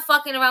Flair's not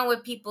fucking around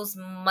with people's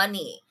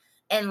money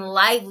and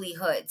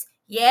livelihoods.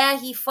 Yeah,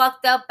 he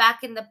fucked up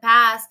back in the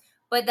past,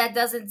 but that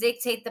doesn't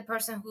dictate the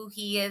person who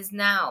he is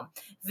now.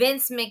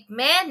 Vince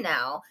McMahon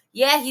now,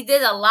 yeah, he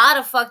did a lot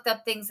of fucked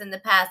up things in the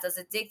past. Does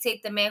it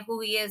dictate the man who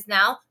he is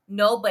now?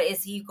 No, but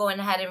is he going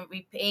ahead and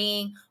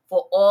repaying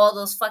for all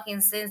those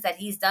fucking sins that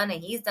he's done?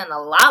 And he's done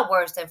a lot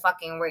worse than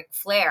fucking Ric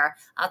Flair.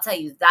 I'll tell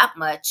you that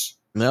much.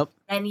 Yep.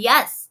 And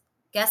yes,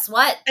 guess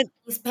what?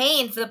 He's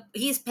paying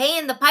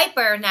the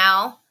piper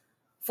now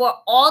for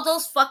all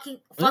those fucking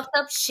fucked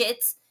up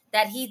shits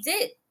that he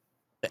did.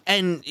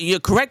 And you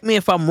correct me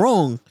if I'm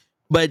wrong,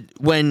 but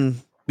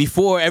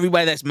before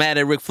everybody that's mad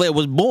at Ric Flair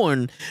was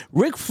born,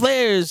 Ric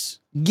Flair's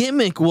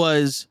gimmick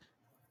was,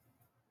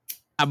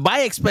 I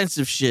buy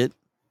expensive shit,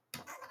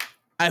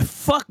 I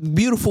fuck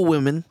beautiful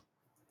women,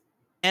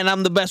 and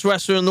I'm the best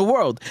wrestler in the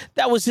world.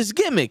 That was his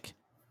gimmick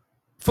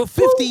for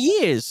 50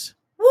 years.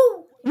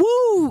 Woo!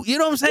 Woo! You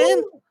know what I'm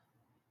saying?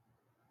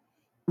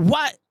 Woo.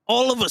 What?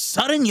 All of a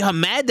sudden you're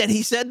mad that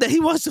he said that he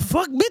wants to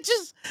fuck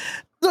bitches?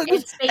 Look,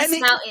 and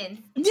Space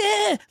Mountain.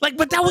 Yeah, like,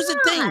 but that was the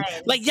thing.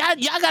 Like,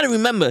 y'all gotta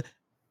remember,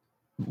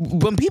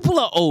 when people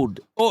are old,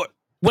 or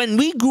When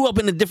we grew up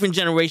in a different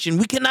generation,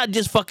 we cannot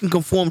just fucking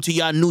conform to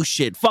y'all new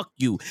shit. Fuck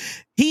you.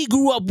 He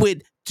grew up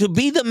with, to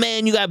be the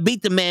man, you gotta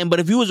beat the man, but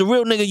if you was a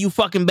real nigga, you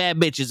fucking bad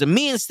bitches. And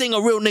me and Sting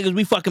are real niggas,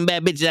 we fucking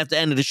bad bitches after the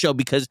end of the show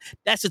because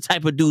that's the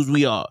type of dudes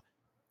we are.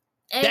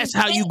 And that's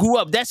how you grew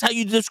up. That's how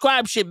you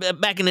describe shit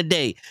back in the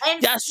day.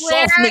 And Y'all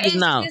Flair soft niggas is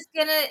now.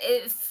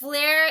 just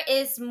Flair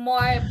is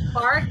more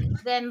bark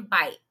than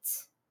bite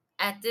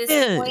at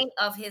this point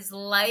of his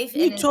life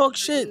You and his talk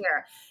career. shit.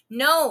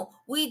 No,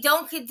 we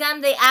don't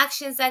condemn the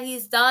actions that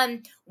he's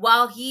done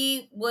while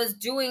he was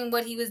doing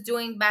what he was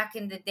doing back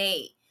in the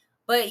day.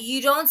 But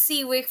you don't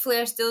see Ric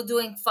Flair still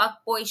doing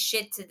fuckboy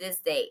shit to this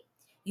day.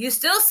 You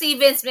still see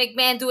Vince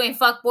McMahon doing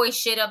fuckboy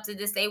shit up to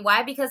this day.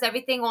 Why? Because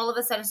everything all of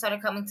a sudden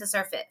started coming to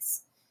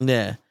surface.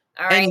 Yeah.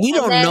 All right. And we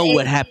don't know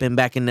what happened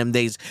back in them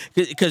days.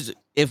 Because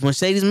if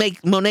Mercedes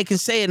Moné can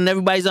say it and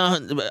everybody's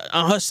on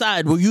her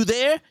side, were you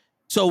there?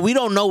 So we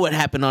don't know what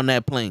happened on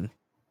that plane.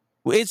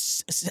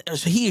 It's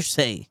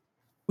hearsay.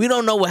 We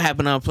don't know what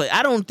happened on the plane.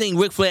 I don't think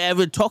Ric Flair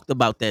ever talked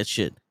about that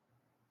shit.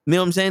 You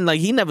know what I'm saying?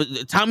 Like, he never...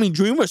 Tommy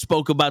Dreamer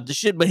spoke about the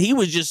shit, but he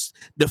was just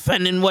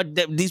defending what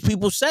these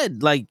people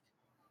said. Like,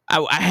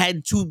 I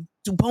had two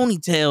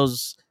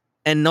ponytails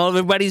and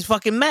everybody's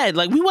fucking mad.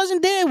 Like, we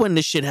wasn't there when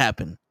this shit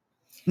happened.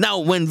 Now,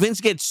 when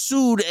Vince gets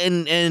sued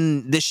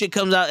and the shit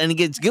comes out and he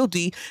gets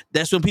guilty,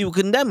 that's when people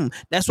condemn him.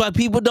 That's why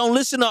people don't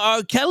listen to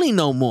R. Kelly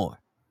no more.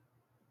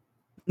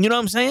 You know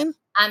what I'm saying?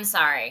 I'm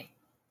sorry.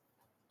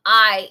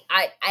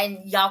 And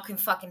y'all can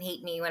fucking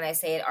hate me when I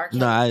say it. R.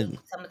 Kelly is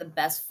some of the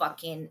best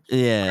fucking.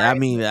 Yeah, I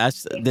mean,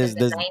 there's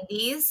the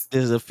 90s.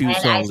 There's a few and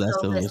songs I I still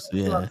still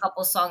listen to a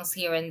couple songs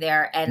here and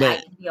there, and But-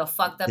 I can be a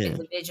fucked up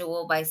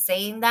individual by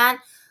saying that.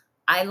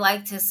 I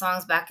liked his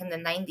songs back in the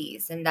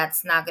 90s, and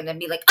that's not gonna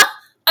be like,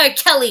 R.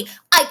 Kelly,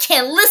 I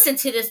can't listen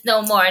to this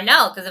no more.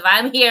 No, because if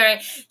I'm hearing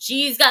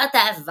she's got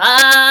that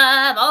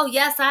vibe, oh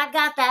yes, I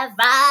got that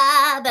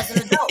vibe as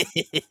an adult.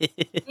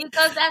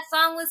 Because that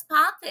song was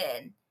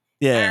popping.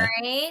 Yeah.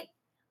 All right.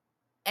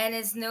 And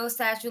it's no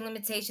statute of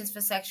limitations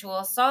for sexual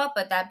assault.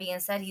 But that being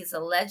said, he's a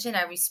legend.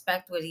 I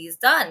respect what he's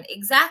done.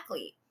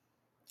 Exactly.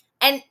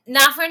 And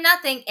not for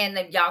nothing. And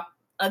y'all,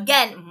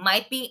 again,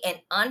 might be an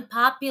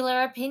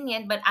unpopular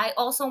opinion. But I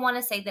also want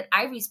to say that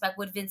I respect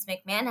what Vince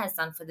McMahon has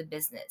done for the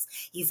business.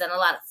 He's done a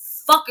lot of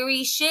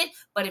fuckery shit.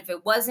 But if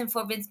it wasn't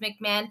for Vince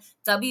McMahon,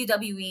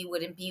 WWE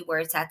wouldn't be where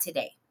it's at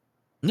today.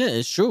 Yeah,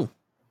 it's true.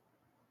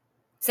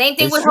 Same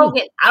thing It's with true.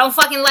 Hogan. I don't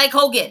fucking like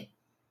Hogan.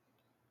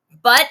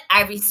 But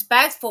I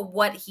respect for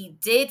what he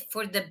did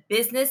for the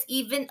business,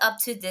 even up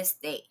to this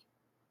day.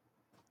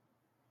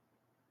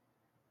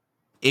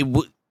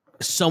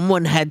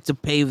 Someone had to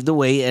pave the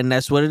way, and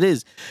that's what it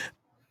is.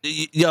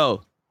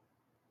 Yo,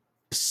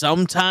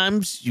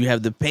 sometimes you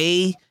have to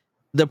pay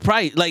the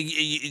price. Like,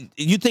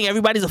 you think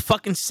everybody's a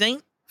fucking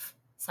saint?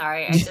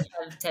 Sorry, I just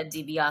had Ted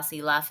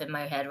DiBiase laugh in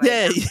my head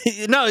right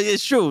now. No,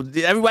 it's true.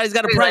 Everybody's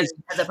got a price.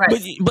 Has a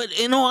price. But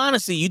in all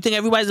honesty, you think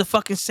everybody's a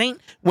fucking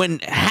saint when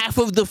half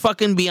of the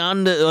fucking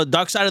Beyond the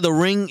Dark Side of the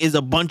Ring is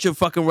a bunch of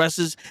fucking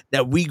wrestlers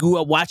that we grew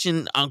up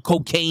watching on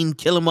cocaine,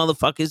 killing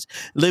motherfuckers,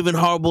 living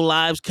horrible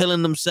lives,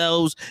 killing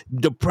themselves,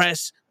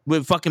 depressed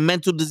with fucking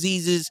mental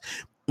diseases,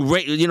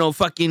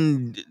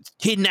 fucking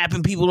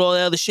kidnapping people, all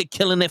that other shit,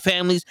 killing their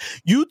families.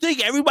 You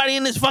think everybody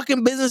in this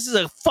fucking business is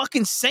a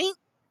fucking saint?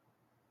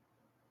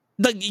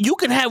 Like, you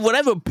can have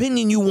whatever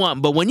opinion you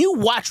want, but when you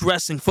watch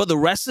wrestling for the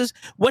wrestlers,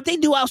 what they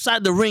do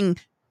outside the ring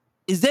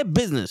is their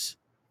business.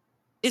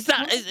 It's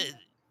not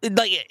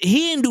like he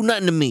didn't do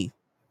nothing to me.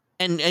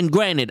 And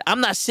granted,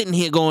 I'm not sitting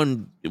here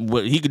going,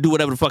 well, he could do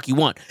whatever the fuck he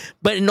want.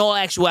 But in all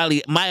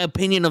actuality, my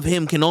opinion of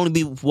him can only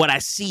be what I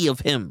see of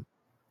him.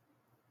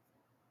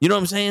 You know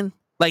what I'm saying?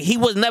 Like, he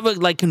was never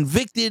like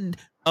convicted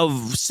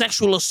of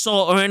sexual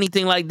assault or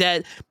anything like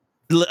that.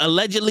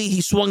 Allegedly, he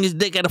swung his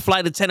dick at a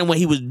flight attendant when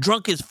he was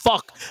drunk as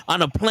fuck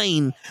on a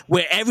plane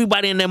where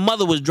everybody and their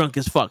mother was drunk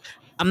as fuck.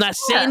 I'm not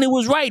saying it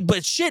was right,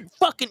 but shit,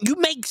 fucking, you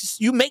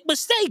make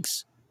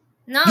mistakes.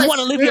 No, you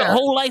want to live your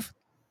whole life.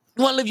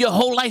 You want to live your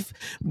whole life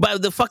by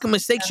the fucking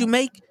mistakes you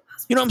make.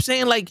 You know what I'm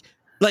saying? Like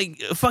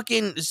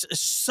fucking.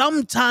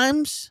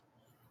 Sometimes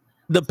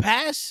the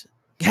past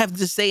have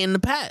to stay in the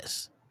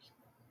past.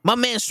 My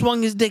man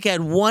swung his dick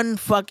at one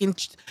fucking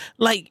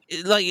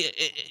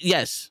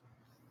yes.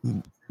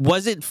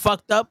 Was it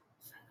fucked up?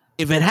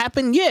 If it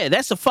happened, yeah,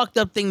 that's a fucked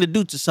up thing to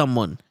do to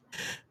someone.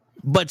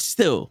 But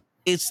still,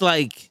 it's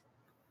like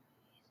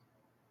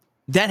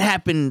that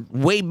happened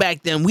way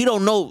back then. We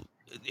don't know.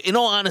 In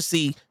all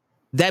honesty,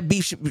 that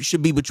beef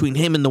should be between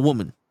him and the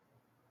woman.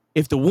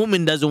 If the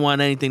woman doesn't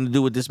want anything to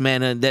do with this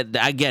man, that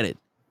I get it.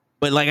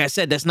 But like I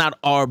said, that's not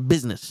our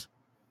business.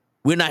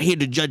 We're not here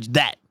to judge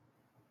that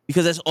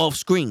because that's off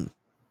screen.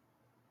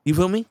 You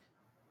feel me?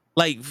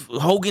 Like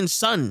Hogan's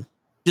son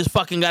just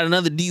fucking got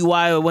another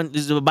DUI or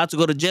is about to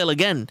go to jail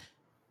again.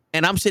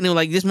 And I'm sitting here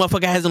like, this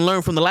motherfucker hasn't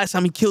learned from the last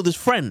time he killed his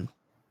friend.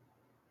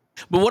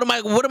 But what am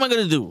I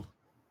gonna do?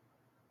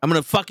 I'm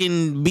gonna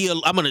fucking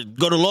I'm gonna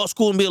go to law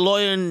school and be a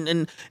lawyer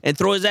and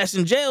throw his ass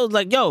in jail.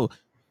 Like, yo,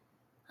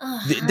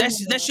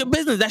 That's your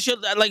business. That's your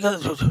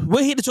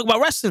we're here to talk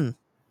about wrestling.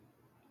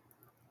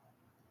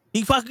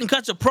 He fucking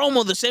cuts a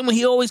promo the same way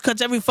he always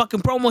cuts every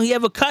fucking promo he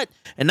ever cut,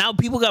 and now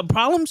people got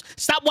problems.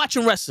 Stop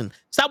watching wrestling.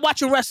 Stop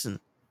watching wrestling.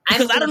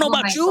 Because I don't know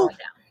about you.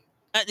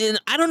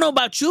 I don't know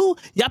about you.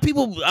 Y'all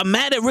people are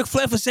mad at Ric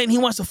Flair for saying he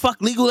wants to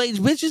fuck legal age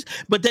bitches,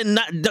 but then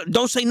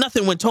don't say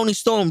nothing when Toni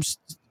Storm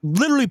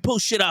literally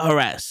pulls shit out her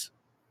ass.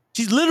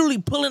 She's literally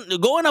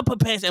going up her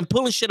pants and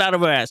pulling shit out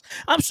of her ass.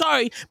 I'm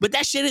sorry, but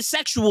that shit is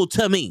sexual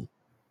to me.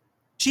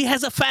 She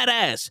has a fat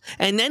ass,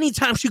 and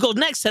anytime she goes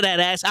next to that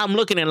ass, I'm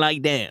looking at it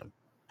like, damn,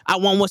 I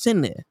want what's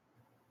in there.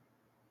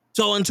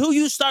 So until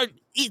you start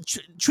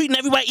treating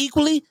everybody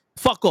equally,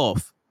 fuck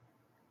off.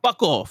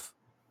 Fuck off.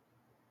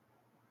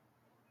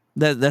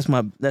 That's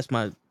my. That's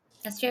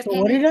your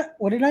So opinion.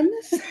 what did I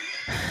miss?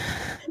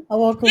 I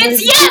walk away.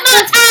 It's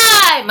Yama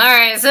time. All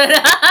right.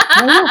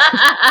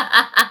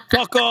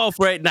 Fuck off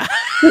right now.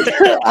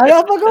 I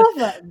don't fuck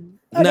off.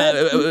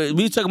 Nah,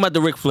 we talking about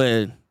the Ric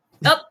Flair.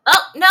 Oh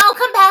no,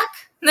 come back.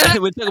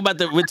 we're talking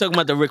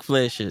about the Ric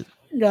Flair shit.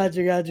 Got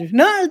you.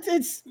 No,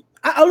 it's.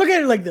 I'll look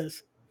at it like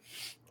this.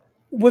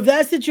 With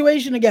that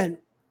situation again,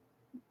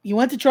 he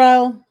went to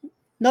trial.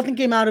 Nothing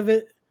came out of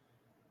it.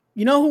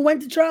 You know who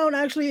went to trial and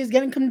actually is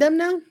getting condemned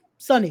now?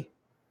 Sonny.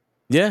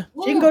 Yeah.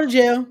 She can go to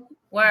jail.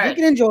 Word. She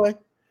can enjoy.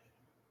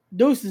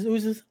 Deuces,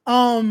 oozes.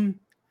 End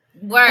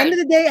of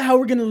the day, how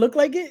we're gonna look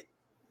like it?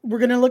 We're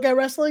gonna look at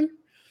wrestling.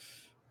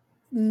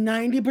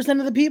 90%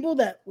 of the people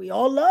that we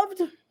all loved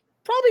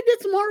probably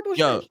did some horrible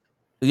shit.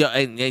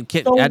 And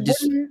Kid, So I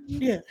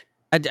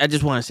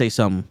just want to say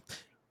something.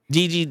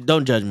 Gigi,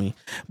 don't judge me,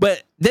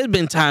 but there's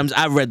been times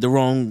I read the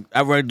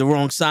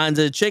wrong signs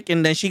of a chick,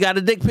 and then she got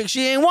a dick pic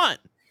she ain't want.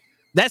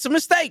 That's a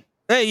mistake.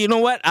 Hey, you know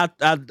what?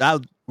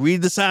 I'll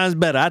read the signs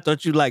better. I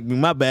thought you liked me.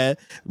 My bad.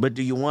 But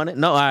do you want it?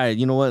 No. All right.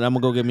 You know what? I'm gonna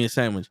go get me a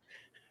sandwich.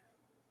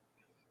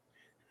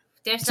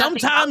 There's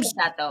sometimes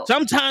that though.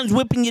 Sometimes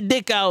whipping your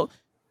dick out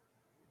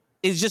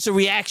is just a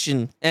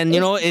reaction, and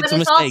it's a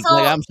mistake. Also,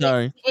 like, I'm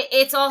sorry.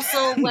 It's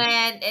also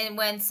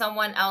when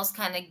someone else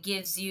kind of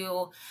gives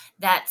you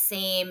that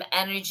same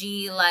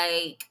energy,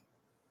 like,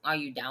 are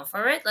you down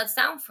for it? Let's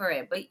down for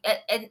it. But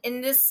in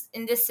this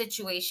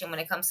situation, when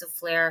it comes to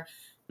Flair,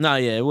 no,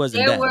 yeah, it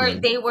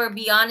wasn't. They were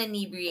beyond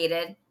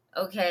inebriated,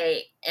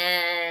 okay,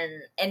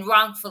 and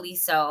wrongfully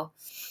so.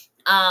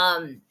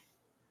 But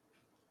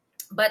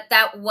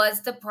that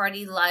was the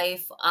party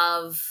life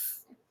of,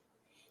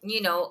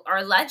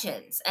 our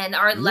legends and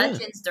our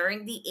legends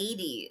during the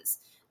 80s,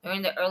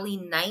 during the early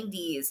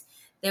 90s.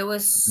 There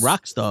was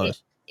rock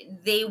stars.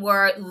 They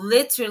were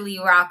literally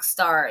rock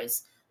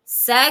stars.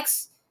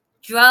 Sex,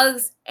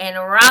 drugs, and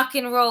rock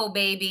and roll,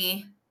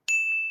 baby.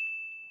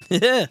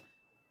 Yeah.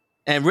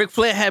 And Ric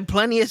Flair had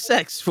plenty of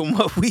sex from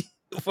what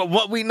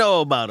we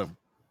know about him.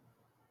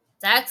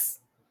 Sex,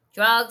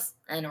 drugs,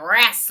 and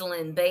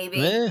wrestling, baby.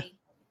 Yeah.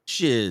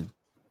 Shit.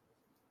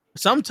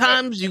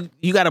 Sometimes you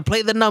got to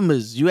play the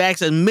numbers. You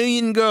ask a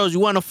million girls you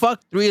want to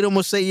fuck, 3 of them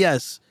will say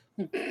yes.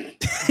 You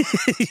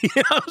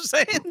know what I'm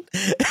saying?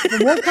 For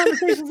more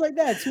conversations like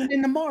that, tune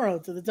in tomorrow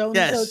to the Tony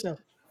Show.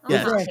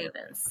 Yes. Oh,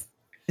 heavens.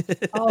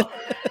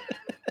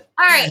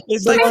 All right.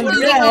 It's we're like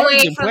moving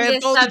away from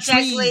this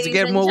subject, ladies and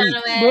gentlemen.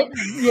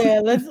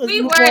 Let's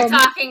we were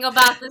talking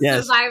about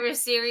the Survivor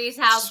Series,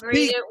 how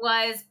great it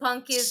was.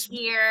 Punk is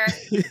here.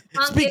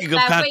 Speaking of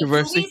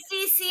controversy. Wait, do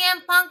we see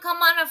CM Punk come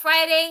on a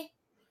Friday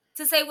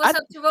to say what's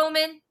up to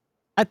Roman?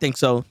 I think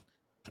so.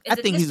 Is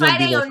it this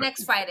Friday or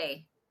next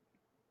Friday?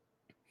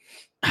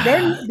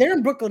 They're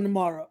in Brooklyn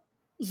tomorrow.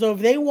 So if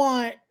they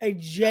want a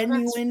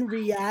genuine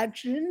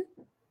reaction,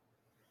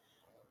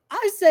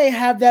 I say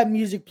have that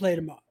music play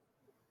tomorrow.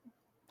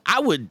 I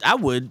would.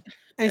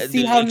 And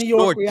see how New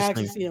York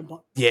reacts to CM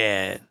Punk.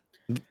 Yeah.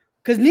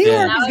 Because New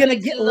York is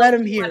going to let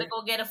him here. I'm going to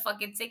go get a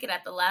fucking ticket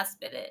at the last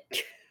minute.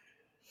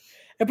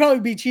 It'd probably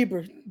be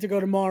cheaper to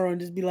go tomorrow and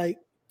just be like,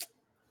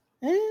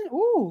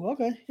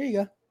 okay, here you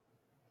go.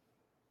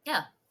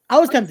 Yeah. I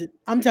was tempted.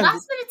 I'm tempted.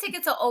 Last minute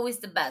tickets are always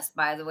the best,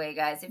 by the way,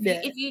 guys.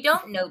 If you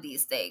don't know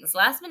these things,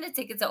 last minute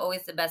tickets are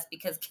always the best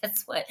because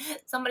guess what?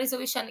 Somebody's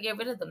always trying to get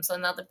rid of them. So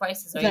now the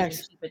prices are even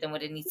cheaper than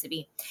what it needs to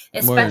be.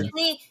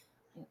 Especially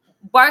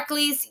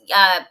Barclays,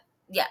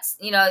 yes,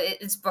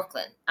 it's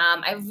Brooklyn.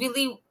 I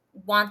really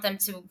want them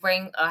to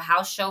bring a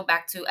house show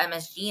back to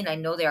MSG, and I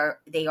know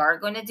they are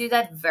going to do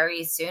that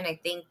very soon. I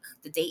think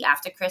the day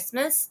after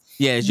Christmas.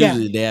 Yeah, it's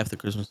usually the day after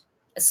Christmas.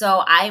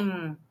 So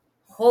I'm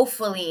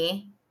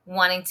hopefully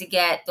wanting to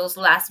get those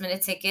last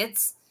minute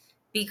tickets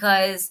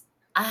because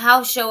a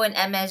house show in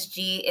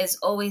MSG is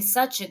always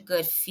such a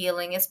good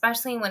feeling,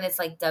 especially when it's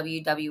like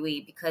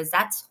WWE because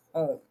that's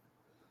home.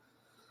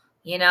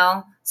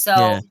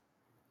 So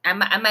I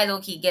might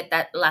low-key get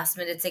that last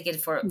minute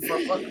ticket for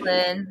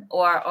Brooklyn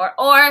or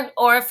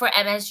for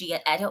MSG.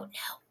 I don't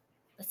know.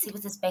 Let's see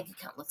what this bank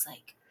account looks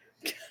like.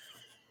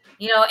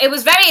 It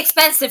was very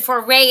expensive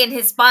for Ray and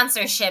his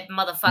sponsorship,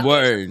 motherfucker.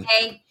 Word.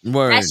 Okay?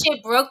 Word. That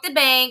shit broke the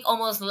bank,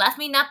 almost left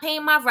me not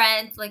paying my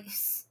rent. Like,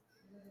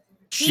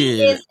 shit.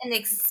 he is an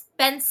expensive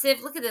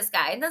expensive. Look at this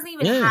guy. It doesn't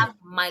even Yeah. have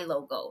my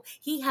logo.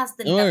 He has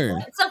the Word.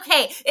 knucklehead. It's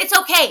okay. It's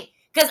okay.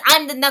 Because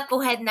I'm the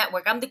Knucklehead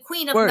Network. I'm the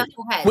queen of Word.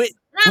 knuckleheads. With-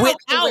 and I'm okay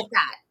without- with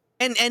that.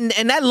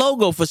 And that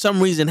logo for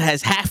some reason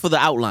has half of the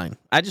outline.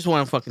 I just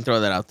want to fucking throw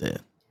that out there.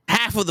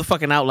 Half of the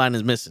fucking outline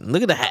is missing.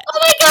 Look at the hat. Oh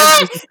my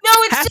god! No,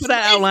 it's half just of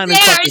that it's outline there.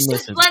 is fucking It's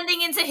just missing.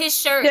 blending into his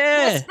shirt.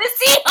 Yeah. That's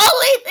the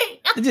only thing.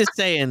 I'm just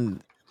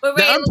saying. But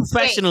The Ray, it looks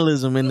great.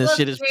 unprofessionalism in It this looks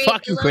shit is great.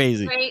 fucking It looks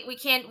crazy. Great. We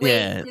can't wait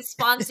Yeah. to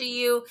sponsor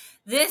you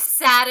this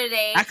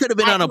Saturday. I could have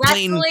been at on a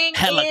plane Wrestling is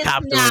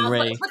helicoptering, Now.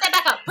 Ray. Put that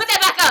back up. Put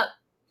that back up.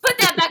 Put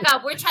that back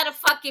up. We're trying to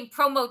fucking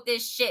promote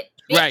this shit,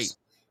 bitch. Right.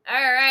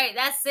 All right.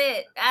 That's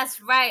it. That's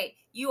right.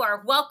 You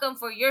are welcome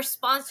for your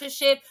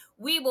sponsorship.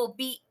 We will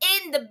be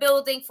in the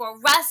building for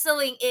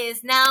Wrestling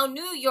Is Now.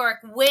 New York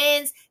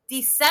wins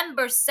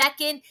December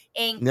 2nd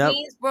in Yep.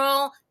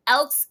 Queensboro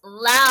Elks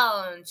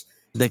Lounge.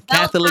 The Bell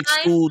Catholic time.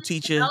 school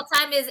teacher. Bell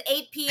time is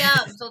 8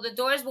 p.m. So the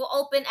doors will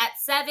open at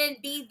 7.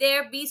 Be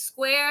there, be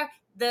square.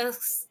 The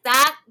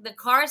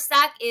car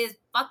stack is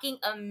fucking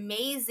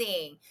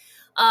amazing.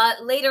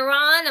 Later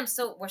on,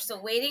 we're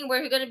still waiting.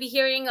 We're going to be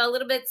hearing a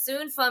little bit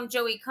soon from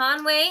Joey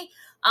Conway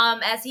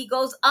as he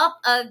goes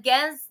up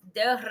against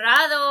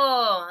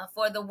Dorado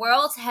for the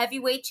World's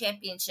Heavyweight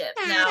Championship.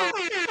 Now,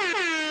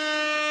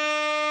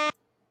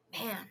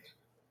 man,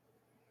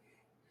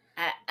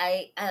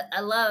 I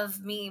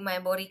love me, my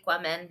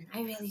Boricua, man.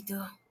 I really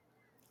do.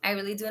 I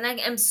really do. And I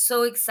am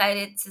so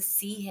excited to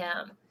see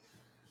him.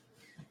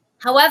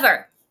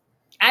 However,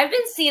 I've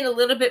been seeing a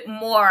little bit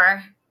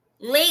more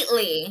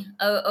lately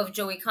of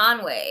Joey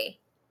Conway.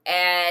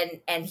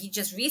 And he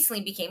just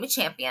recently became a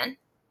champion.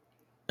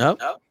 Yep.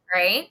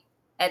 Right?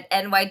 At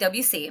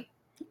NYWC.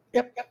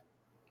 Yep.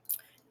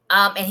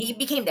 And he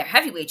became their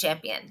heavyweight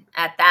champion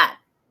at that.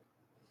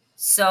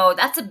 So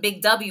that's a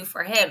big W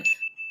for him.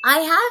 I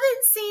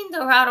haven't seen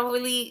Dorado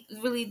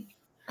really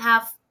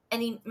have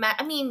any.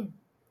 I mean,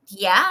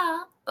 yeah,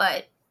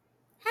 but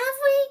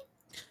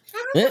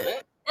have we?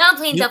 I'm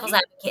playing devil's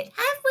advocate.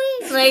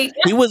 Have we? Like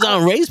He was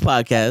on Ray's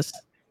podcast.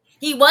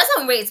 He was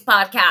on Ray's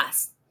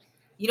podcast.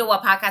 You know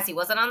what podcast he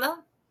wasn't on though?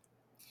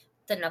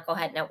 The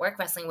Knucklehead Network,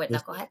 Wrestling with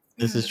Knucklehead.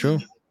 This is true.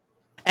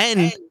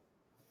 And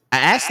I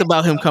asked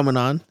about him coming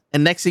on,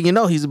 and next thing you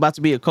know, he's about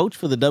to be a coach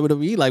for the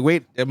WWE. Like,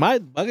 wait, am I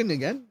bugging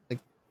again? Like,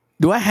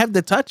 do I have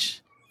the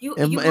touch?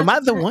 Am I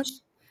the one?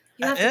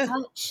 You have to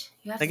touch.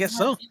 I guess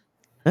so.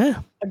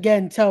 Yeah.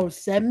 Again,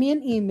 send me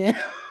an email.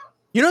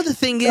 You know the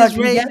thing is,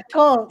 you Ray, get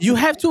called. you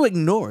have to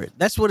ignore it.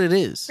 That's what it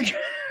is.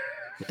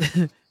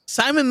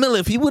 Simon Miller,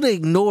 if he would have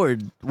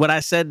ignored what I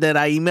said that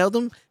I emailed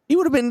him, he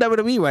would have been in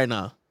WWE right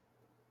now.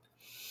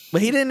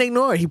 But he didn't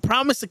ignore it. He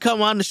promised to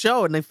come on the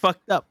show, and they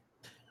fucked up.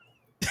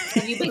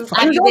 Have you been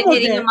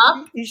hitting him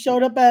up? He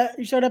showed up at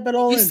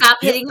All You In.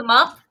 stopped hitting him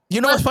up? You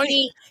know what's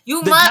funny?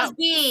 You must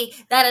be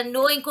that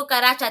annoying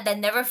cucaracha that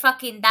never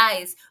fucking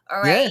dies,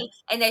 all right? Yeah.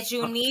 And that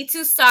you need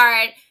to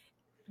start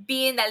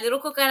being that little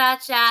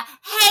cucaracha.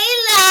 Hey,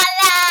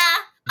 Lala.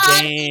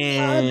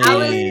 Damn.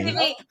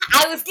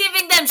 I was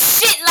giving them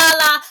shit,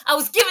 Lala. I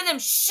was giving them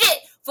shit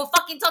for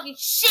fucking talking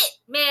shit,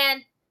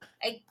 man.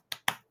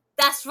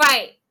 That's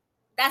right.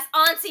 That's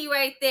Auntie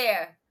right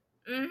there.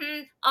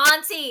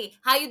 Auntie,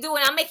 how you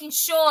doing? I'm making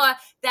sure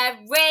that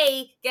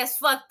Ray gets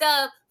fucked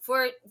up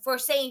for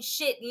saying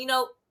shit. You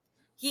know,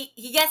 he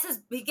gets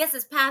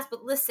his pass,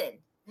 but listen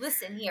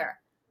here.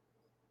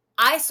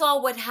 I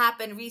saw what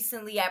happened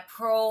recently at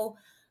Pro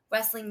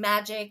Wrestling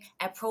Magic,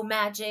 at Pro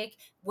Magic,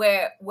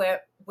 where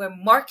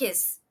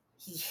Marcus,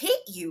 he hit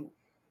you.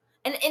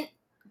 And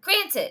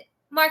granted,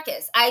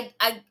 Marcus, I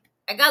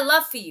got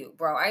love for you,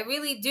 bro. I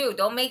really do.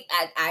 Don't make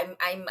I'm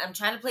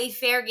trying to play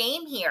fair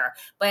game here,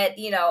 but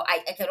you know,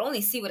 I can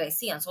only see what I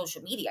see on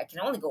social media. I can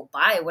only go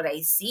by what I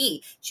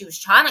see. She was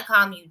trying to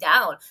calm you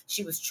down.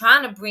 She was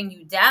trying to bring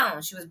you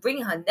down. She was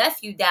bringing her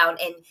nephew down,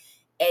 and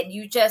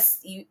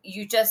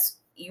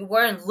you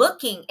weren't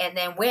looking, and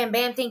then wham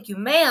bam, thank you,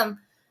 ma'am.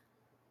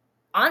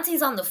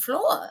 Auntie's on the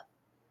floor.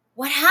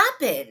 What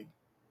happened?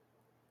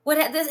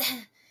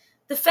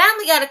 The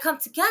family got to come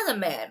together,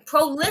 man.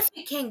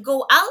 Prolific can't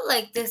go out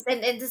like this,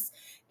 and this,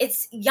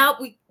 it's y'all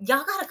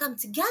got to come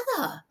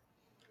together.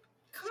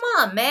 Come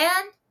on,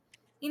 man.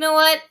 You know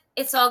what?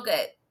 It's all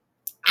good.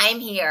 I'm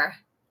here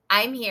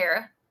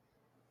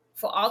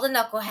for all the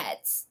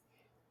knuckleheads.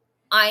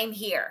 I'm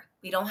here.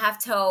 We don't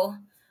have Toe.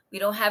 We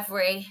don't have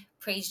Ray.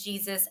 Praise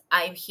Jesus.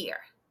 I'm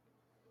here.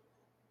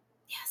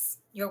 Yes,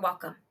 you're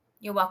welcome.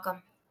 You're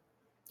welcome.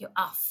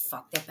 Oh,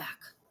 fuck, they're back.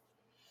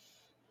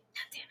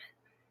 God damn it.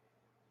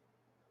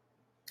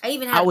 I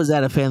even had. I was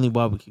at a family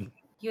barbecue.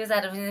 You was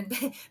at a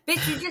bitch.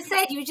 You just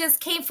said you just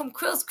came from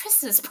Krill's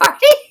Christmas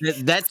party.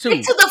 That too.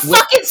 Stick to the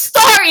fucking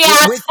story,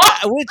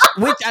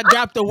 which I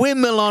dropped a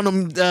windmill on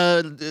him.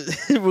 I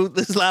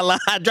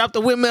dropped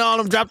a windmill on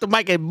him. Dropped the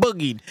mic and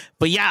boogied.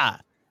 But yeah.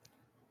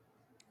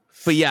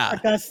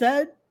 Like I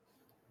said,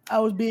 I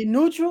was being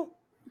neutral.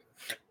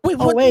 Wait.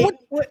 I want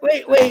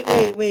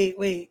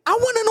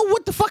to know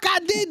what the fuck I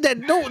did that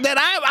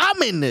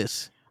I'm in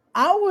this.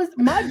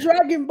 My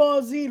Dragon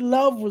Ball Z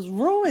love was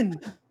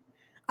ruined.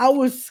 I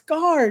was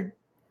scarred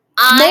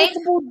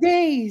multiple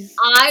days.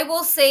 I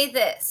will say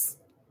this.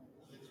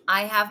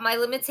 I have my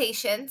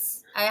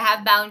limitations. I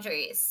have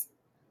boundaries.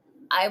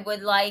 I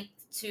would like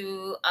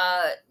to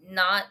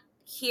not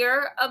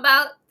hear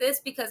about this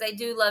because I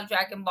do love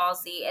Dragon Ball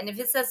Z. And if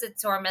it says it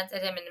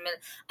tormented him in a minute,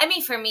 I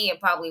mean, for me,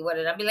 it probably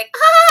wouldn't. I'd be like,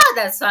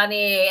 that's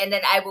funny. And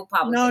then I will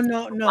probably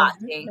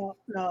watching.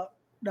 No.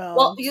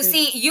 Well, you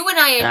see, you and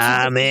I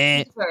are two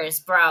different creatures,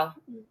 bro.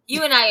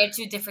 You and I are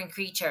two different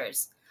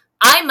creatures.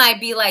 I might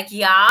be like,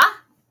 yeah,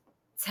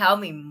 tell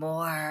me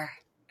more.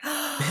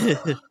 Yeah.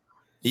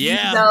 You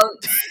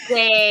don't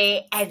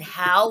say, and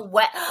how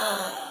wet.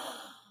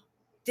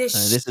 This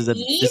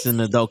is an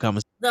adult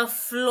conversation. The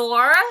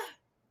floor.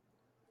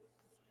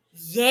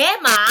 Yeah,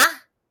 ma.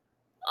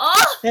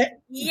 Oh,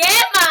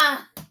 yeah, ma.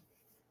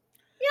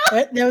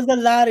 There was a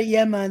lot of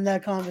Yema in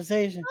that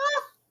conversation.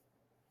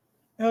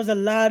 There was a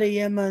lot of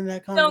Yema in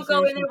that conversation. Don't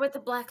go in there with the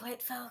black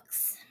light,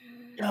 folks.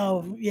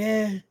 Oh,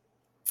 yeah.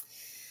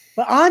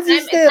 But Auntie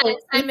still.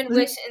 Simon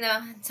wish,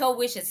 until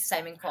wishes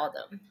Simon called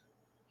him.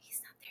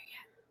 He's not there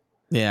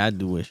yet. Yeah, I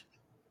do wish.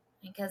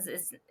 Because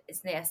it's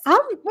nasty.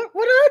 What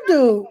did I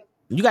do?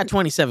 You got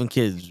 27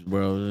 kids,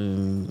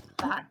 bro.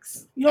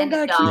 Fox. You don't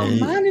got to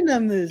keep reminding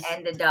them this.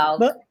 And the dog.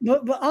 But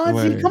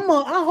Auntie, come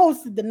on. I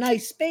hosted the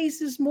nice space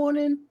this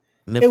morning.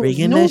 The it was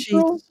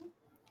neutral. Sheets.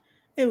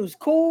 It was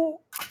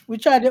cool. We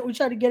tried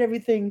to get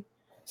everything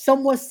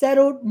somewhat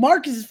settled.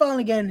 Marcus is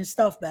finally getting his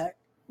stuff back.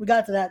 We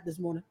got to that this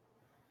morning.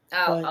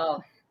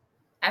 I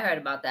heard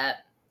about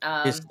that.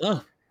 His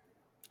stuff.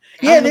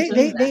 Yeah,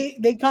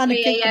 they kind of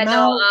kicked him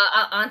out.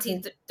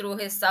 Auntie threw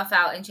his stuff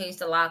out and changed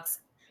the locks.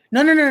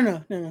 No.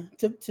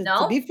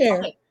 To be fair,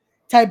 okay.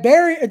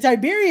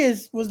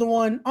 Tiberius was the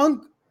one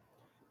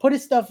put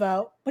his stuff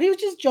out, but he was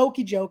just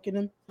joking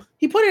him.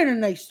 He put it in a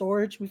nice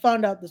storage. We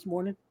found out this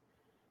morning.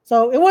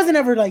 So it wasn't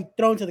ever like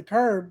thrown to the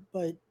curb,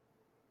 but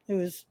it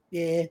was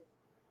it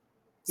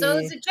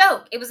was a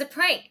joke. It was a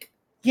prank.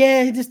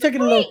 Yeah, he just took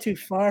it a little too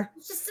far.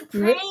 It's just a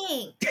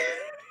prank.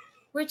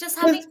 We're just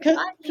having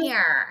fun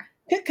here.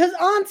 Because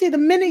Auntie, the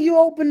minute you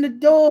opened the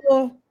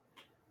door,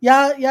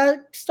 y'all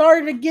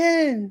started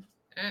again.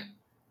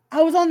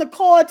 I was on the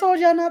call. I told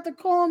y'all not to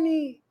call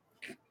me.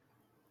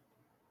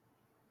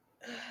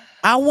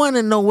 I want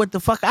to know what the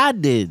fuck I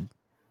did.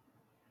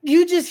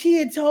 You just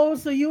hear Toe,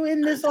 so you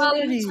in this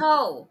already.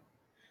 Toe.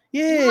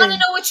 Yeah. You want to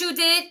know what you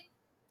did?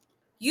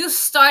 You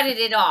started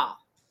it all.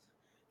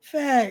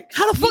 Facts.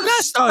 How the fuck I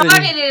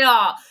started it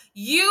all?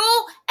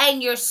 You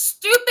and your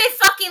stupid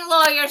fucking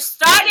lawyer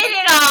started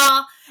it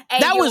all.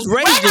 And that was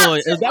Ray's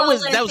lawyer.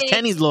 That was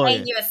Kenny's lawyer.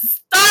 And you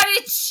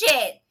started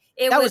shit.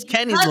 That was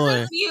Kenny's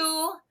lawyer. Of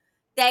you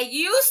that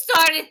you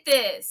started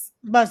this.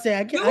 I'm about to say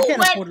I can't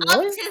went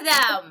up to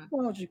them.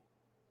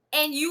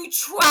 And you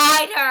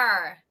tried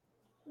her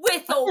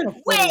with a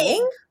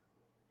wig.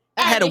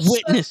 I had a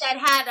witness that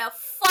had a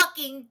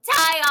fucking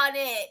tie on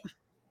it.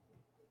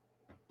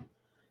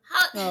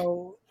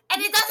 No.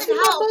 And it doesn't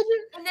help.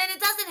 And then it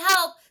doesn't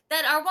help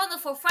that our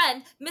wonderful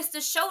friend, Mr.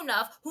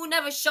 Shownuff, who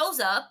never shows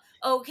up,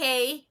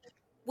 okay,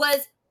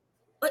 was.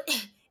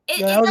 It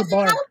doesn't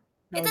help.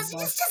 It just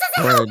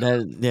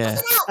doesn't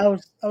help.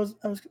 I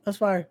was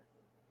fire.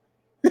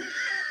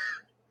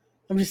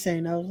 I'm just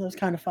saying, that was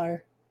kind of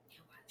fire.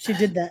 She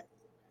did that.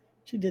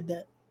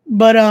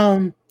 But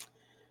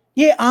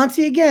yeah,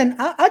 Auntie again.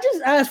 I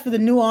just asked for the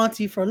new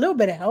Auntie for a little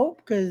bit of help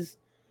because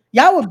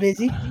y'all were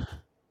busy.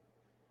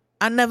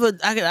 I never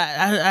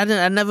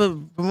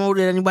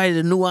promoted anybody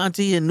to new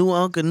Auntie and new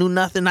uncle, new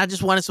nothing. I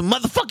just wanted some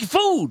motherfucking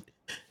food.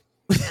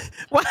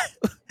 Why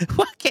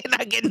can't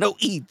I get no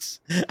eats?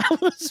 I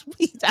was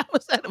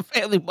at a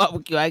family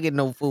barbecue. I get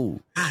no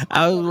food.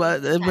 I was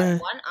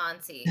one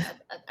auntie.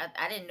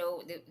 I didn't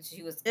know that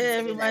she was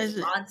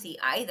considered auntie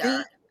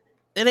either.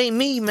 It ain't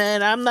me,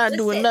 man. I'm not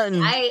doing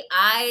nothing.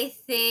 I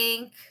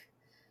think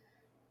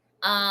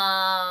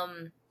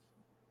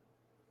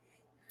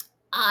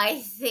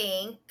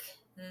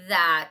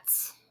that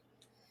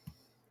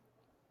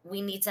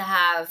we need to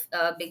have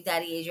Big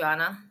Daddy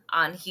Adriana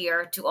on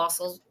here to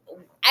also.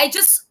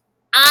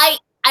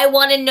 I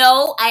want to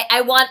know.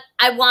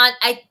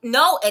 I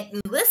know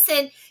and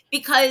listen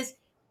because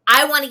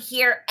I want to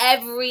hear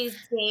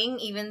everything,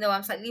 even though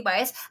I'm slightly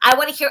biased. I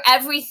want to hear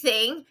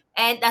everything.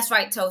 And that's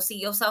right, Toe. See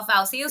yourself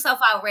out. See yourself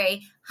out,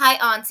 Ray. Hi,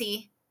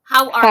 Auntie.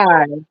 How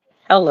are you?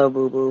 Hello,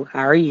 Boo Boo.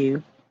 How are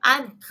you?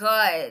 I'm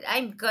good.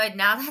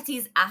 Now that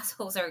these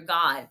assholes are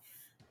gone.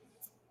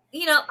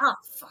 You know, oh,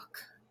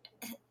 fuck.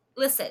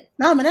 Listen.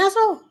 No, I'm an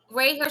asshole.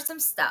 Ray, here's some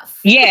stuff.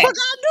 Yes.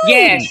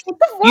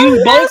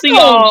 You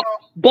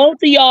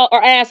both of y'all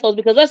are assholes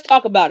because let's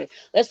talk about it.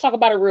 Let's talk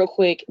about it real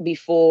quick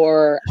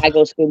before I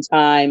go spend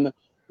time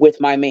with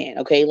my man.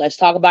 Okay, let's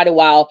talk about it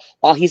while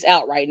he's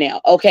out right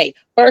now. Okay,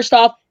 first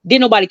off,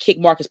 didn't nobody kick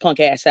Marcus punk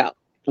ass out?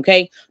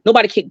 Okay,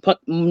 nobody kicked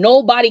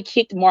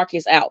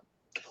Marcus out.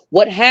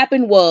 What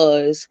happened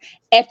was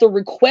at the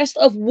request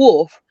of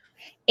Wolf.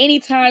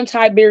 Anytime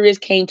Tiberius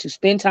came to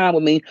spend time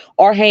with me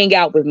or hang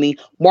out with me,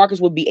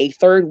 Marcus would be a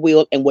third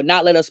wheel and would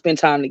not let us spend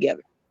time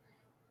together.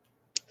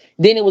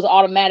 then it was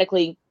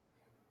automatically,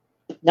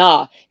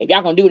 nah, if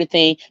y'all gonna do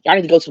anything, y'all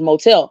need to go to the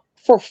motel.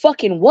 For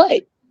fucking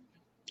what?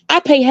 I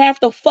pay half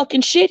the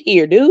fucking shit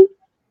here, dude.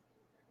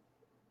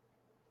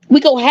 We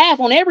go half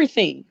on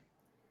everything.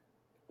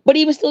 But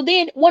even still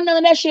then, wasn't none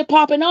of that shit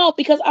popping off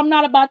because I'm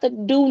not about to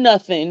do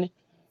nothing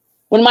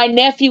when my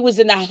nephew was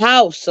in the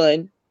house,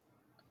 son.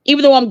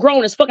 Even though I'm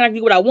grown as fuck and I can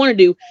do what I want to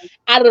do,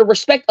 out of the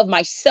respect of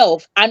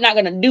myself, I'm not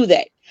gonna do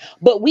that.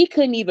 But we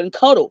couldn't even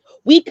cuddle.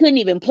 We couldn't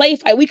even play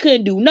fight. We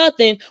couldn't do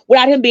nothing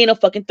without him being a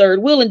fucking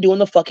third wheel and doing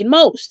the fucking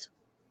most.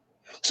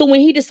 So when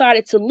he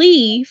decided to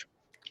leave,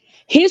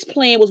 his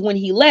plan was when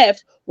he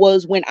left,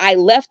 was when I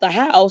left the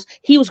house,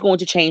 he was going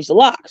to change the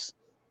locks.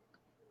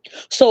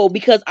 So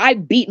because I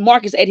beat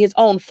Marcus at his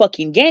own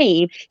fucking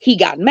game, he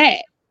got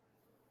mad.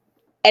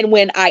 And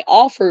when I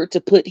offered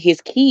to put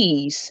his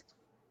keys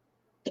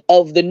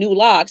of the new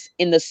locks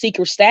in the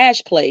secret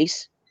stash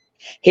place,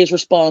 his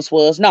response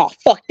was, "Nah,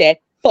 fuck that.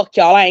 Fuck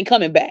y'all. I ain't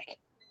coming back."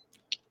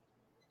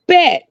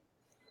 Bad.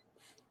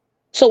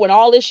 So when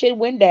all this shit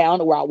went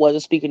down, where I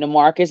wasn't speaking to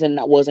Marcus and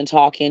I wasn't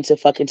talking to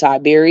fucking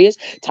Tiberius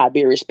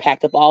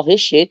packed up all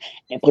his shit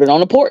and put it on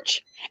the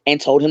porch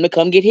and told him to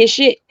come get his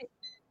shit.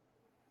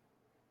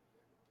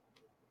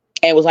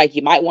 And was like,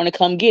 you might want to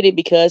come get it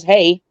because,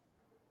 hey,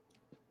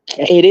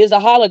 it is the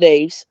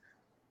holidays.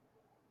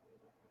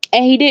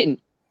 And he didn't.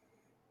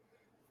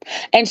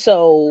 And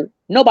so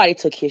nobody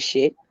took his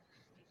shit.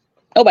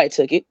 Nobody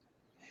took it.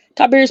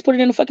 Tiberius put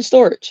it in the fucking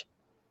storage.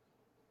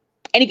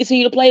 And he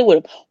continued to play with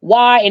him.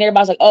 Why? And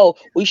everybody's like, oh,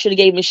 we should have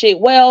gave him his shit.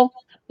 Well,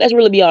 let's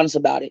really be honest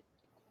about it.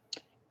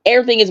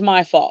 Everything is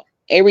my fault.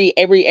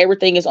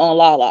 Everything is on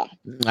Lala.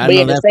 But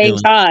at the same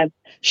time,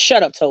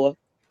 shut up, Toa.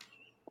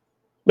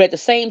 But at the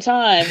same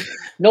time,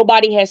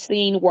 nobody has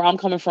seen where I'm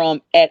coming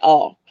from at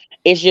all.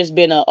 It's just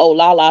been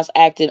Lala's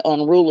acting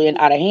unruly and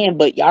out of hand,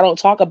 but y'all don't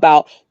talk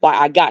about why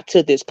I got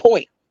to this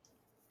point.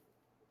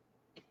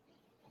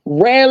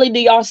 Rarely do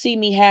y'all see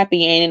me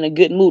happy and in a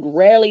good mood.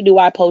 Rarely do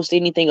I post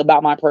anything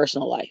about my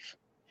personal life.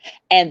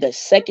 And the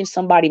second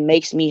somebody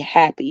makes me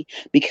happy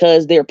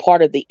because they're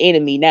part of the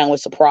enemy, now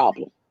it's a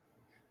problem.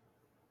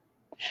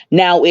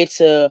 Now it's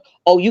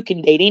you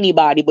can date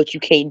anybody, but you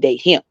can't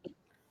date him.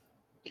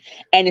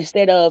 And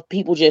instead of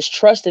people just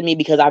trusting me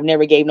because I've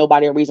never gave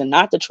nobody a reason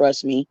not to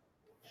trust me,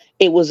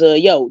 it was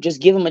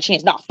just give him a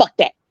chance. Nah, fuck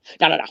that.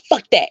 No,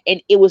 fuck that.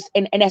 And it was,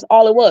 and that's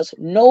all it was.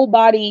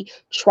 Nobody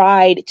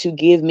tried to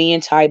give me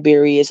and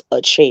Tiberius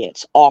a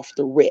chance off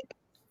the rip.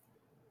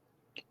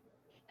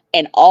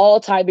 And all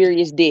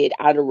Tiberius did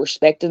out of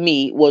respect of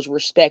me was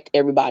respect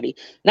everybody.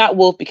 Not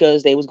Wolf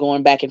because they was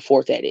going back and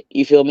forth at it.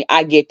 You feel me?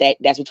 I get that.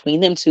 That's between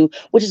them two,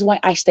 which is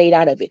why I stayed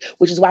out of it.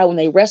 Which is why when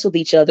they wrestled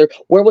each other,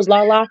 where was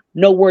Lala?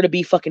 Nowhere to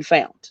be fucking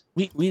found.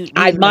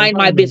 I mind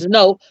my business.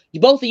 No,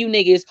 both of you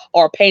niggas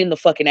are a pain in the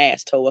fucking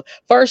ass, Toa.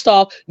 First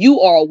off, you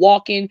are a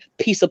walking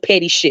piece of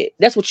petty shit.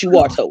 That's what you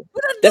are, Toa.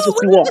 That's what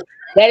you are.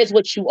 That is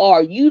what you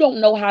are. You don't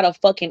know how to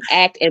fucking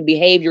act and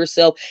behave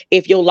yourself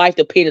if your life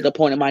depended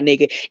upon it, my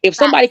nigga. If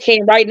somebody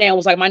came right now and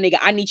was like, my nigga,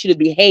 I need you to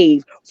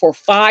behave for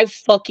 5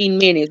 fucking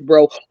minutes,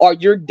 bro, or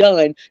you're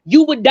done,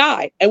 you would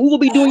die. And we will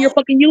be doing your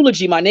fucking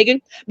eulogy, my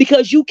nigga,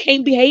 because you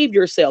can't behave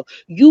yourself.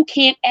 You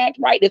can't act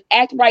right. If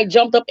Act Right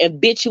jumped up and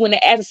bit you in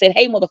the ass and said,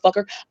 hey,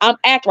 motherfucker, I'm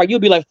Act Right, you'll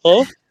be like,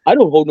 huh? I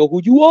don't know who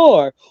you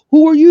are.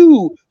 Who are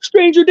you?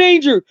 Stranger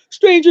danger.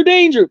 Stranger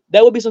danger.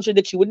 That would be some shit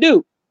that you would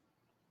do.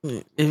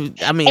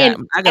 I mean,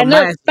 and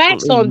there's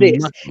facts on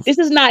this. This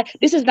is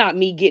not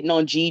me getting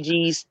on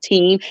Gigi's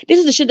team. This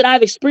is the shit that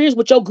I've experienced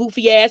with your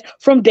goofy ass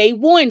from day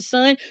one,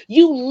 son.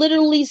 You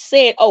literally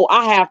said, "Oh,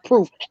 I have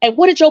proof." And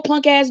what did your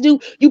punk ass do?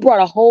 You brought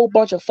a whole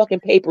bunch of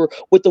fucking paper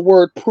with the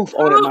word proof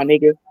on it, my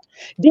nigga.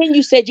 Then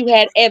you said you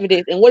had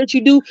evidence, and what did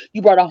you do?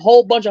 You brought a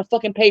whole bunch of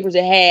fucking papers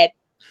that had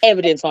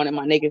evidence on it,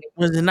 my nigga.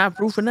 Was it not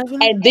proof of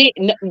nothing? And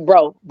then,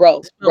 bro,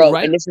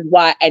 right? and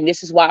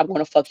this is why I'm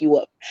gonna fuck you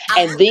up.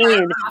 And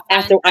then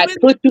after I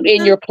put you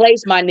in your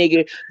place, my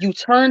nigga, you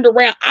turned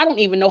around. I don't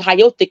even know how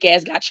your thick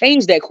ass got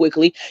changed that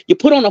quickly. You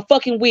put on a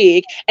fucking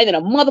wig and then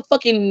a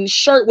motherfucking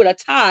shirt with a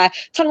tie,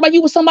 talking about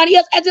you with somebody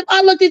else, as if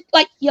I looked at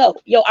like, yo,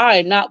 I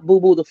am not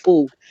Boo Boo the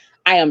Fool.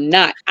 I am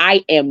not.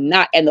 And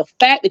the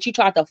fact that you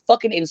tried to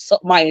fucking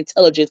insult my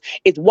intelligence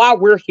is why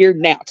we're here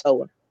now,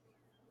 Toa.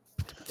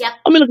 Yep.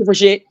 Don't be looking for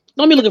shit.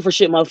 Don't be looking for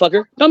shit,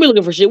 motherfucker. Don't be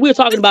looking for shit. We're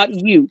talking about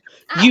you.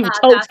 You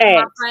toe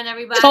tags.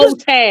 Toe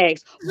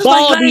tags.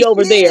 Baldy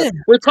over there.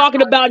 We're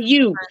talking about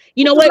you.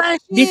 You know what?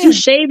 Did you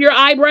shave your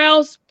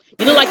eyebrows?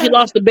 You look like you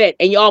lost the bet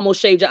and you almost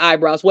shaved your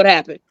eyebrows. What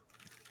happened?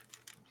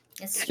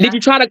 Did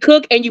you try to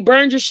cook and you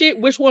burned your shit?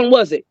 Which one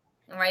was it?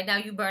 And right now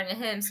you burning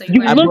him. So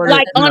you look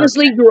like,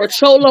 honestly, you're a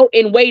cholo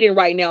in waiting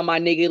right now, my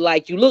nigga.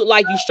 Like, you look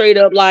like you straight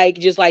up, like,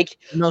 just like,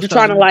 you're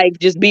trying to, like,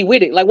 just be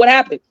with it. Like, what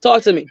happened?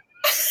 Talk to me.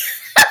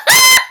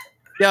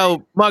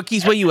 Yo,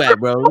 Marquise, where you at,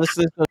 bro? Let's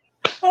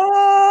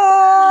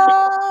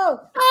Oh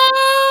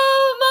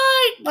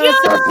my God!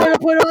 I'm gonna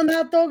put on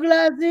that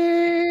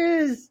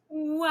glasses.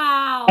 What?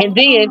 Wow. And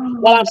then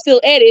while I'm still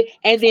at it,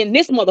 and then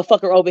this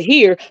motherfucker over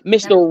here,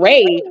 Mr.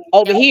 Ray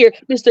over here,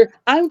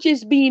 I'm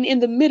just being in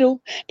the middle,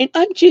 and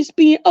I'm just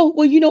being, oh,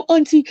 well,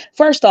 auntie,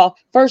 first off,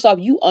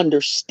 you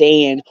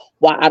understand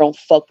why I don't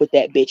fuck with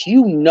that bitch.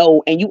 You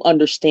know, and you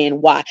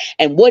understand why.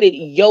 And what did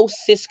yo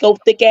Cisco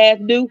thick ass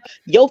do?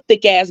 Yo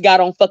thick ass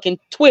got on fucking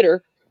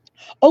Twitter.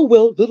 Oh,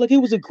 well, looked like it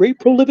was a great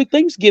prolific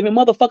Thanksgiving,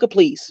 motherfucker,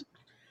 please.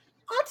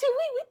 Auntie,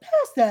 we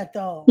passed that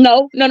though.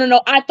 No.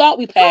 I thought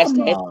we passed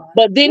it.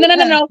 But then,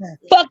 no.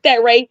 Fuck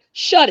that, Ray.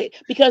 Shut it.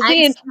 Because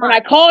then when I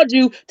called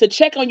you to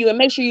check on you and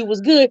make sure you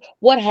was good,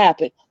 what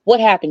happened?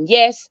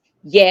 Yes.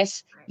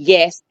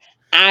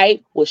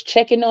 I was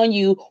checking on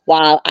you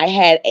while I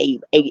had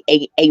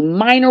a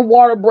minor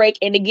water break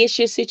and to get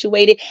shit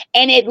situated.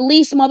 And at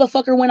least,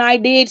 motherfucker, when I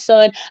did,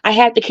 son, I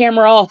had the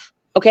camera off.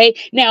 Okay,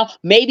 now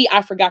maybe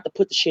I forgot to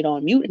put the shit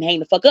on mute and hang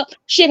the fuck up.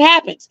 Shit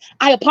happens.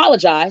 I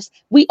apologize.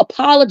 We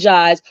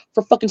apologize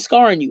for fucking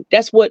scarring you.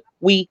 That's what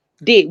we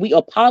did. We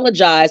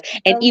apologize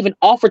and even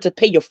offered to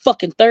pay your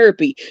fucking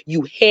therapy,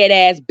 you head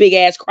ass, big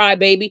ass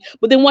crybaby.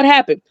 But then what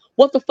happened?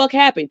 What the fuck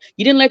happened?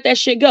 You didn't let that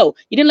shit go.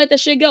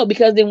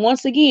 Because then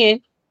once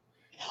again,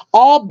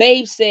 all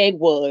Babe said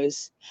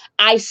was,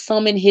 I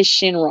summoned his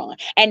Shinron.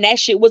 And that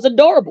shit was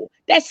adorable.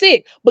 That's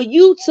it. But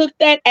you took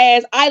that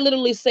as I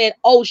literally said,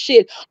 oh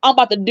shit, I'm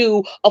about to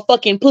do a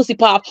fucking pussy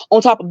pop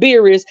on top of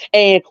Beerus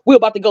and we're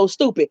about to go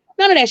stupid.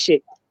 None of that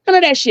shit.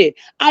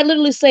 I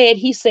literally said,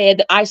 he said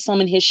that I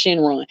summoned his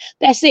Shinron.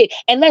 That's it.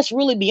 And let's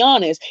really be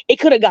honest, it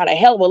could have got a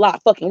hell of a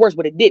lot fucking worse,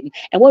 but it didn't.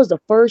 And what was the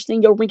first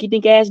thing your rinky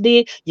dink ass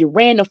did? You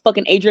ran to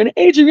fucking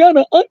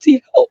Adriana,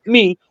 auntie, help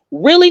me.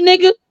 Really,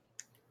 nigga?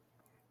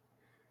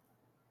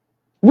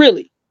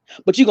 Really?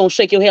 But you gonna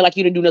shake your head like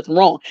you didn't do nothing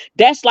wrong.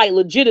 That's like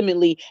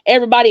legitimately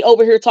everybody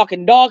over here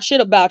talking dog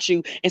shit about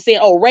you and saying,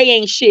 oh, Ray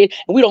ain't shit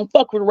and we don't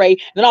fuck with Ray. And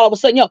then all of a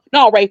sudden,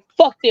 no, Ray,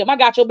 fuck them. I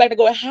got your back to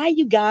go, hi,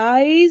 you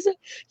guys.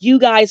 You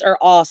guys are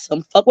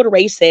awesome. Fuck what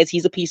Ray says.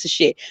 He's a piece of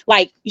shit.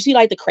 Like, you see,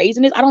 like the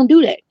craziness? I don't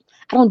do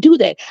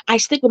that. I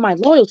stick with my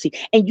loyalty.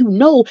 And you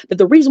know that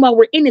the reason why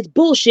we're in this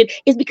bullshit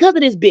is because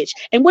of this bitch.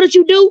 And what did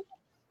you do?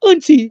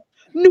 Auntie,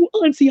 new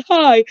auntie,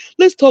 hi.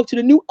 Let's talk to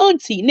the new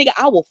auntie. Nigga,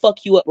 I will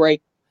fuck you up,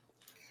 Ray.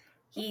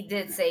 He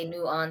did say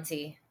new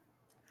auntie.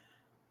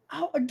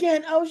 I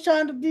was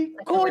trying to be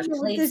cordial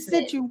with this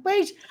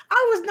situation.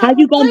 I was not. How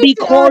you gonna be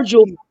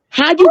cordial?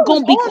 How you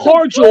gonna be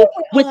cordial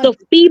with the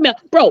female?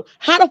 Bro,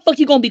 how the fuck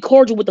you gonna be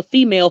cordial with the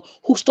female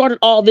who started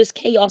all this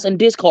chaos and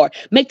discord?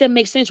 Make that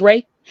make sense,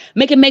 Ray.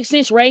 Make it make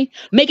sense, Ray.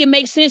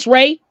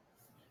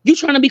 You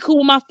trying to be cool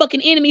with my fucking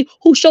enemy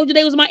who showed you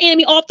they was my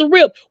enemy off the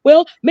rip.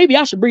 Well, maybe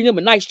I should bring them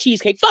a nice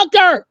cheesecake. Fuck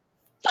her.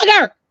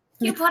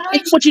 You put her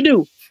in what you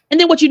do. And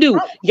then what you do?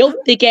 Yo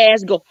thick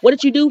ass go. What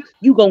did you do?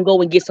 You gonna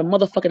go and get some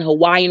motherfucking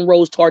Hawaiian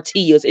rolls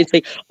tortillas and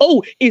say,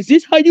 oh, is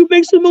this how you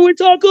make Samoan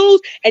tacos?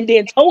 And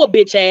then Toa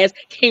bitch ass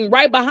came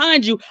right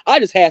behind you. I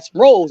just had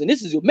some rolls and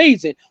this is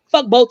amazing.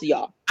 Fuck both of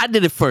y'all. I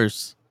did it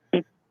first.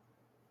 See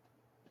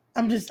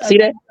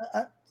that?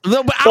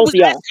 No, but I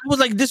was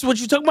like, this is what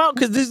you talking about?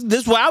 Because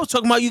this is what I was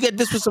talking about. You get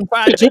this with some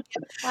fried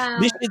chicken. Wow.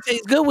 This shit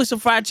tastes good with some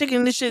fried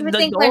chicken. This shit. I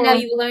think right now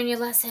you learn your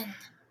lesson.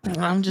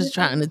 I'm just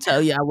trying to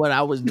tell you what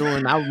I was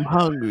doing. I'm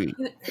hungry.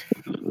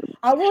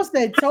 I will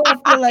say, Toe, I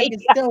feel like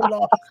it's still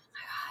lost.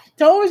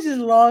 Toe is just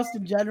lost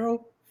in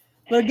general.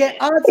 But again,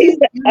 auntie,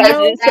 that's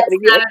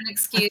not an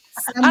excuse.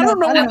 I don't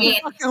know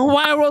what fucking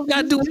Hawaiian rolls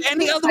got to do with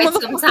any other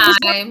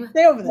motherfucker. Time.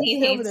 Stay over there.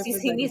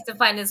 He needs to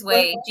find his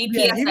way.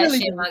 GPS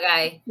that shit, my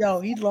guy. Yo,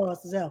 he's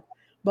lost as hell.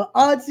 But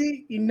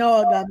auntie, I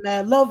got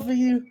mad love for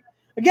you.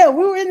 Again,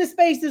 we were in the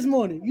space this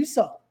morning. You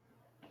saw.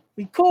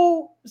 We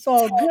cool. It's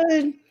all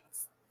good.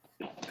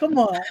 Come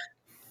on.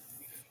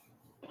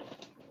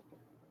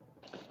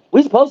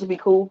 We supposed to be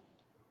cool.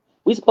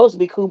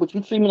 But you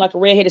treat me like a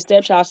redheaded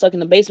stepchild stuck in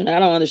the basement. I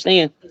don't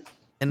understand.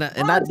 And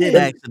I did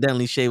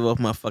accidentally shave off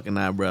my fucking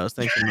eyebrows.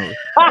 Thanks for knowing.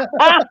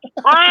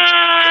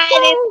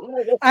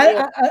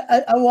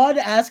 I wanted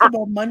to ask him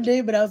on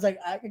Monday, but I was like,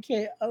 I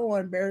can't. I don't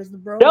want to embarrass the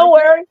bro. Don't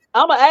worry,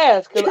 I'm gonna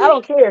ask because I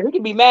don't care. He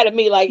can be mad at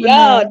me like,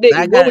 y'all,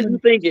 nigga, what was you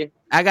thinking?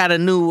 I got a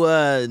new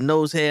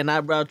nose hair and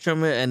eyebrow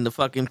trimmer and the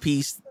fucking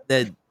piece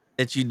that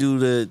you do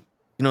the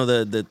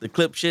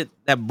clip shit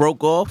that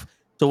broke off.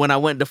 So when I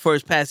went the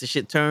first pass, the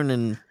shit turned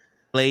and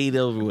played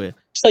over with.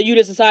 So you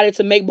just decided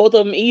to make both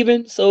of them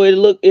even, so it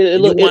look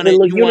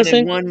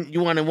unison.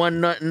 You wanted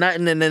one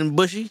nothing and then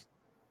bushy.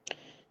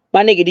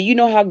 My nigga, do you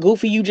know how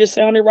goofy you just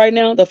sounded right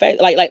now? The fact,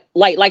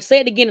 like, say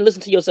it again and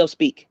listen to yourself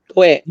speak.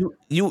 Go ahead.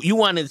 You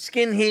wanted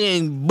skin hair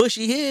and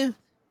bushy hair.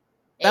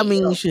 That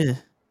means shit.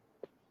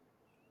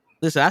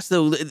 Listen,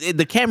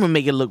 the camera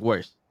make it look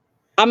worse.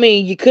 I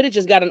mean, you could have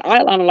just got an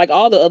eyeliner like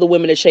all the other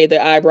women that shave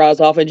their eyebrows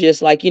off and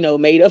just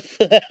made up.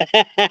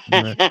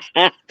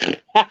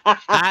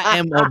 I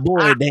am a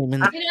boy,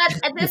 Damon. At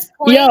this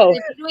point,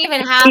 if you don't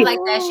even have like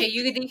that shit,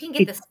 you can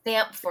get the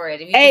stamp for it.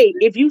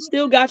 If you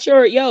still got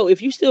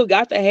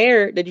the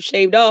hair that you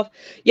shaved off,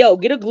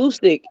 get a glue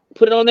stick,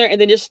 put it on there, and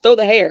then just throw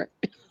the hair.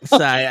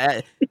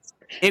 Sorry,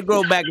 it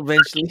grow back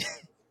eventually.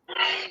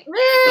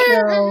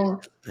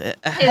 Yo, Hey,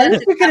 I wish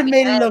that's we could have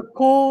made it a look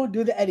cool.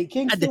 Do the Eddie I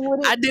Kingston did, with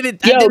it. I did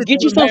it. I Yo, did it get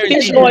to you some embarrass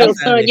fish you oil, on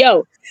son.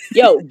 Saturday.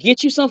 Yo,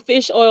 get you some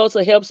fish oil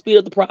to help speed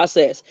up the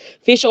process.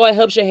 Fish oil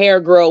helps your hair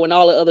grow and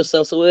all the other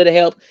stuff, so it'll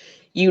help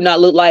you not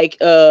look like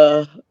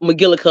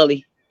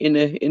McGillicuddy in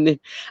the.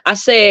 I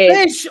said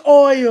Fish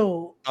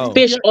oil. Oh,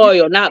 fish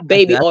oil, not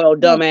baby I, oil,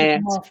 Don't piss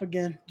him dumbass. off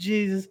again.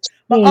 Jesus.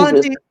 But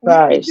Jesus Auntie, we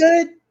Christ.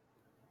 good?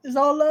 Is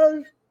all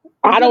love? We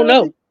I good, don't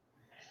know. Auntie?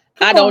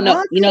 Come I don't on,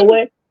 know. You know Auntie.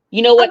 what?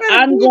 You know I what? gotta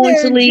I'm be going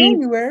there to in leave.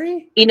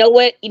 January. You know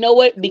what? You know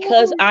what? Come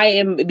Because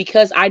on.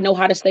 because I know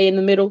how to stay in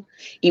the middle,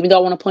 even though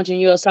I want to punch in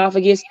your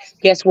esophagus.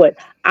 Guess what?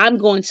 I'm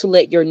going to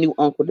let your new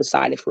uncle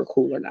decide if we're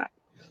cool or not.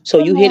 So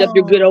you Come hit up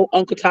your good on. old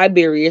Uncle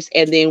Tiberius,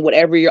 and then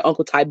whatever your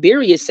Uncle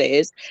Tiberius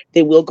says,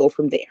 then we'll go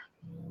from there.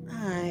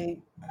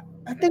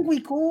 I think we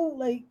cool.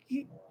 Like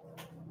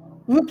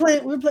we're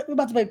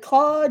about to play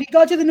COD. He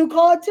got you the new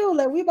COD too.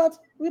 Like we about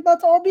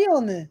to all be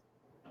on there.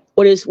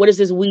 What is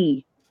this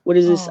we? What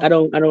is this? Oh, I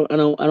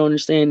don't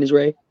understand this,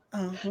 Ray.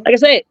 uh-huh. Like I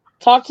said,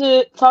 talk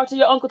to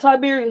your Uncle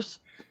Tiberius.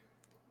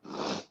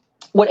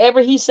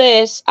 Whatever he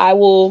says,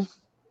 I'll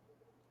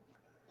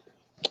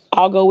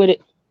go with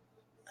it.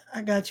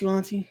 I got you,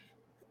 Auntie.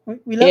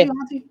 We love Yeah. you,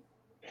 Auntie.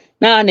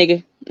 Nah,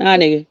 nigga. Nah,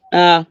 nigga.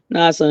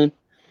 Nah, son.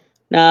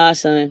 Nah,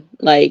 son.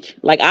 Like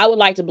I would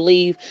like to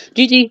believe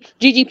Gigi,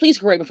 please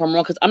correct me if I'm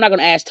wrong, because I'm not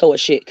gonna ask Toa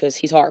shit because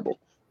he's horrible.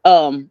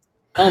 Correct me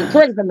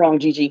if I'm wrong,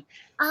 Gigi.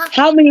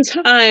 How many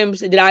times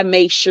did I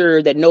make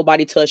sure that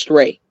nobody touched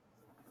Ray?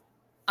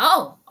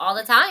 Oh, all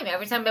the time.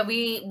 Every time that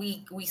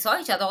we saw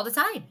each other all the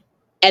time.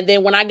 And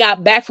then when I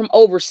got back from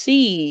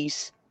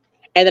overseas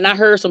and then I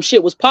heard some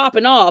shit was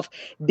popping off,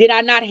 did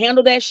I not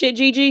handle that shit,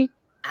 Gigi?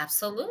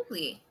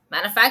 Absolutely.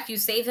 Matter of fact, you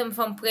saved him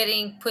from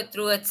getting put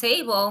through a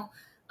table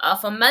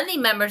for many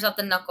members of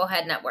the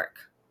Knucklehead Network.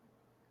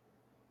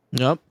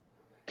 yep.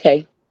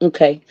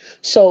 Okay.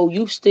 So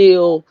you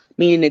still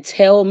meaning to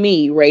tell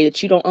me, Ray,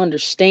 that you don't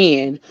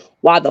understand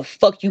why the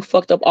fuck you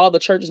fucked up all the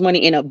church's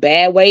money in a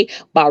bad way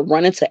by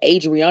running to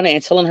Adriana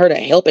and telling her to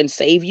help and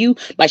save you?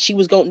 Like she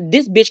was going,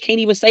 this bitch can't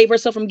even save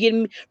herself from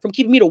keeping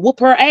me to whoop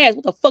her ass.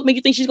 What the fuck make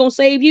you think she's gonna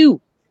save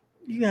you?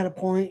 You got a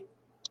point.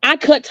 I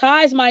cut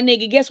ties, my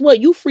nigga. Guess what?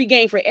 You free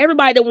game for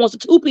everybody that wants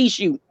to two-piece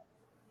you.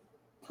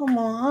 Come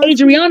on,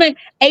 Auntie.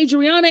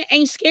 Adriana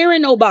ain't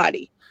scaring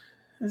nobody.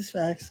 That's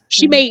facts.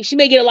 She may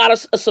get a lot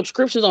of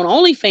subscriptions on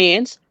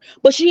OnlyFans,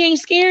 but she ain't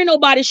scaring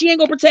nobody. She ain't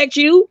gonna protect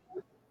you.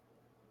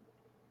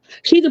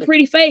 She's a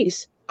pretty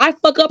face. I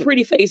fuck up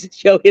pretty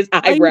faces. Yo, his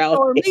Why you eyebrows.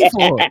 showing me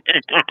for?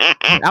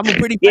 I'm a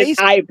pretty His face.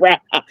 eyebrows.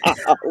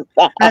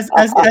 That's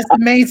the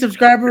main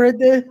subscriber right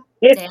there.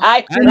 His Damn.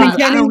 I eyebrows.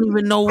 don't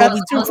even know Got what we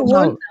the 2 for talking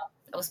 1. about.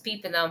 I was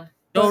peeping them.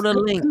 Show the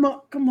link.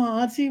 Come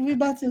on, Auntie. We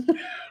about to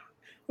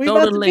Show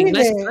the be link.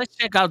 there. Let's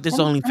check out this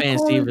I'm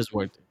OnlyFans, see if it's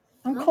worth it.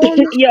 I'm calling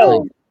the Yo,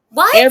 show.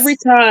 What? every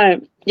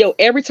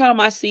time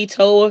I see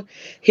Toa,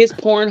 his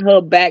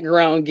Pornhub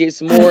background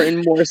gets more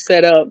and more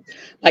set up.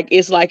 Like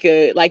it's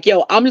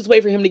yo, I'm just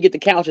waiting for him to get the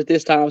couch at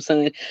this time,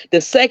 son. The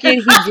second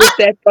he gets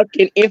that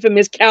fucking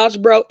infamous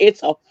couch, bro,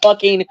 it's a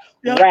fucking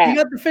Yo, you wrap.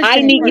 got the fish I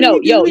tank, need,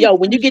 right? yo,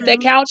 when you get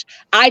that couch,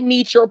 I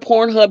need your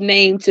Pornhub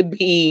name to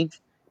be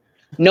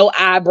No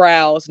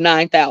Eyebrows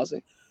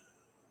 9000.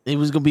 It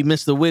was gonna be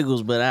Mr.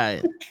 Wiggles, but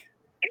I.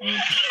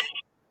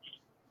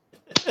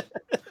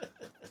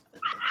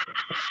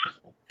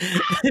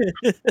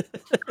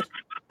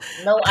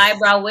 No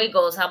eyebrow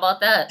wiggles. How about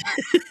that?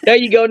 There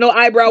you go, no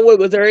eyebrow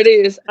wiggles. There it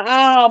is.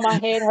 Oh, my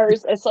head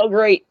hurts. It's so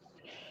great.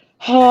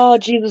 Oh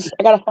Jesus,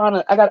 I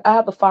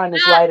have to find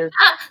this lighter.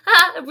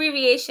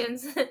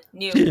 Abbreviations.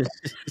 New. I'm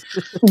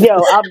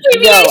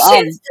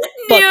Abbreviations.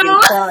 fucking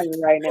New.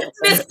 crying right now,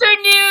 son.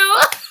 Mr. New.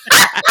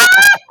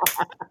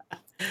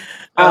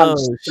 I'm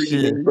Oh shit.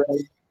 screaming, bro.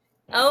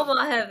 Oh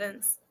my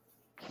heavens.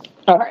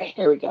 All right,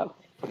 here we go.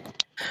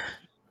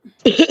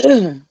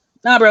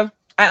 Nah, bro.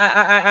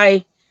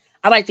 I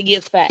like to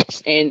give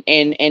facts, and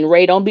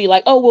Ray, don't be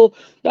like, oh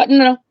well,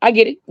 no, I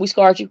get it. We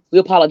scarred you. We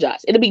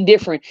apologize. It'll be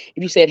different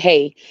if you said,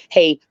 hey,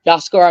 y'all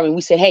scarred me. We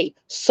said, hey,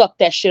 suck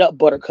that shit up,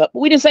 Buttercup. But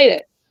we didn't say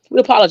that.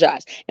 We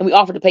apologize, and we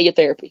offered to pay your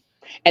therapy.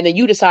 And then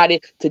you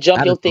decided to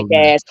jump I'd your have thick told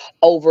that. ass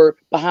over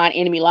behind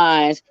enemy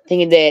lines,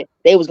 thinking that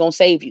they was gonna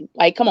save you.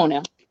 Like, come on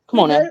now, come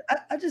on now.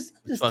 I just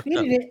Fucked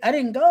tweeted up. it. I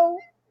didn't go.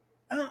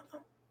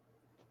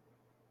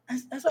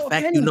 That's The all.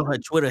 fact Penny. you know her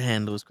Twitter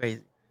handle is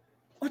crazy.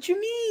 What you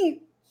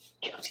mean?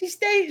 She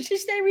stay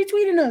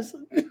retweeting us.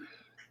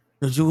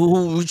 Who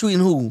retweeting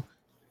who?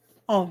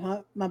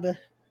 Oh my bad.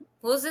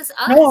 Who's this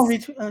us? No one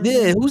retweet.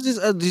 Yeah, who's this?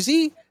 You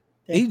see,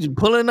 he's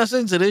pulling us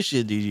into this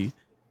shit, DG.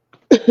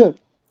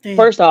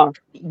 First off,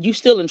 you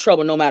still in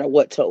trouble no matter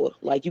what, Toa.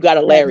 Like you got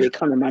a lariat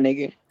coming, my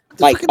nigga.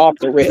 Like off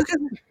the rip.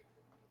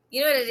 You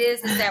know what it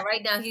is that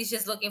right now he's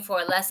just looking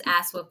for less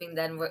ass whipping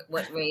than what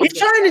Ray He's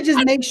trying to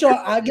just make sure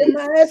I get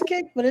my ass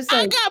kicked, but it's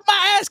like I got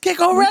my ass kicked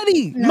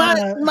already. Nah.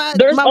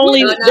 There's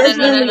only No.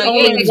 You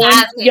only ain't one.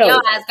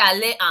 your ass got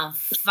lit on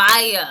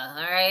fire.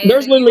 All right.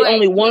 There's So literally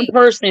only one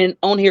person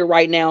on here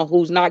right now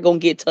who's not gonna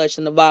get touched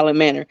in a violent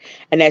manner,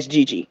 and that's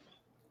Gigi.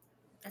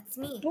 It's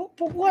me.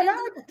 But what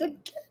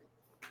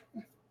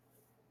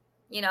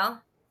You know?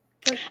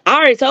 I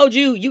already told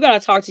you, you gotta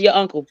talk to your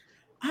uncle.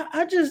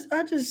 I just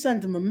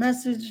sent him a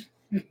message.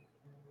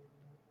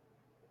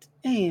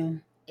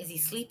 Damn. Is he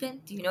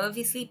sleeping? Do you know if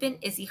he's sleeping?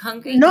 Is he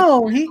hungry?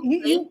 No,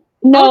 he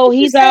No,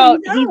 he's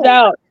out.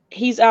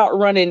 He's out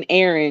running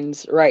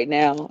errands right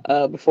now.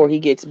 Before he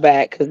gets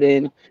back, because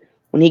then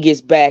when he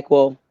gets back,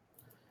 well,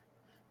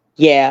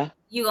 yeah.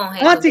 You gonna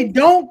handle Auntie, it.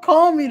 don't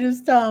call me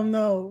this time,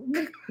 though.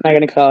 I'm not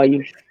gonna call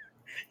you.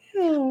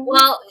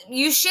 Well,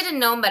 you should have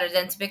known better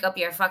than to pick up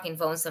your fucking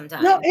phone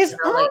sometimes. No, it's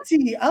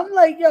Auntie. I'm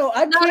like, yo,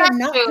 I can't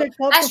not pick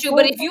up That's the true.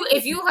 phone. But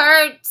if you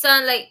heard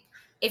son, like,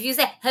 if you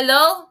say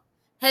hello,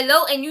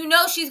 and you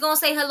know she's gonna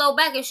say hello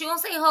back, if she gonna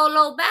say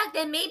hello back,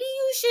 then maybe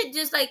you should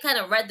just like kind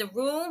of read the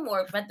room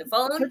or read the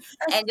phone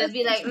and just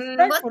be like,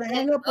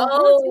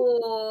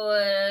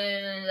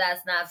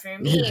 that's not for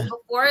me.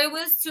 Before it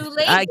was too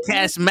late, I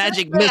cast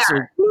magic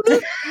missile.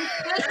 Stood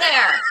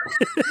there.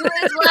 It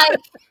was like,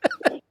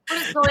 what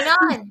is going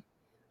on?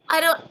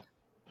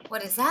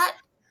 What is that?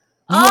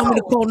 You want me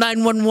to call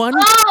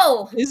 911?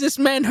 Oh! Is this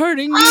man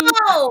hurting you?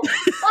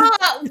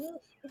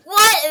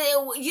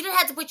 What? You didn't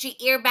have to put your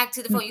ear back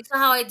to the phone. You saw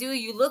how I do?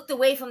 You looked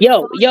away from the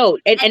phone.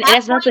 And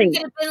that's nothing.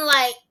 You could have been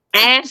like,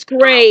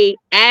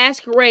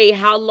 Ask Ray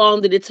how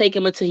long did it take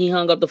him until he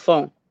hung up the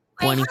phone?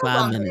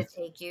 25 minutes.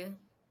 Did it take you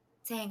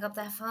to hang up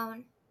that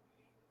phone?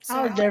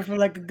 I was there for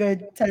like a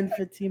good 10,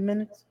 15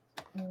 minutes.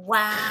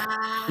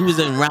 Wow. He was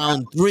in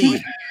round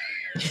 3.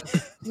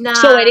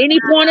 So at any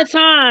point of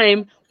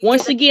time,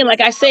 once again,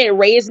 like I said,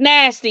 Ray is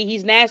nasty.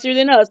 He's nastier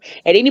than us.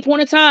 At any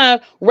point of time,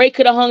 Ray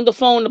could have hung the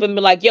phone up and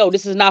been like, yo,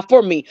 this is not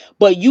for me.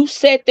 But you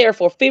sat there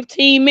for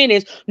 15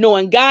 minutes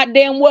knowing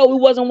goddamn well we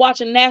wasn't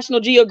watching National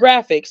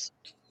Geographics.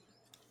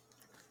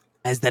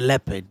 As the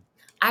leopard.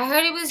 I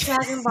heard it was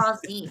Dragon Ball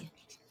Z.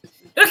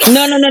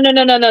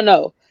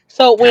 No.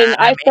 So when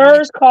I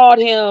first called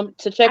him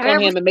to check on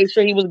him and make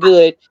sure he was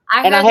good,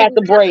 and I had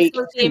to break.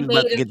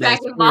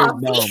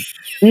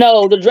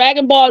 No, the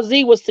Dragon Ball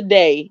Z was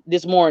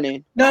this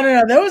morning. No.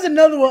 There was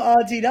another one,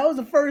 Auntie. That was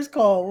the first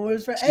call. It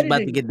was for editing. About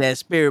to get that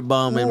spirit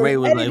bomb, and Ray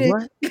was like,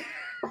 "What?"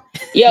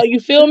 Yo,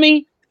 you feel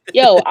me?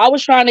 Yo, I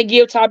was trying to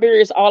give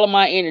Tiberius all of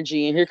my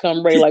energy, and here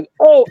come Ray like,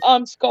 "Oh,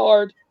 I'm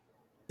scarred."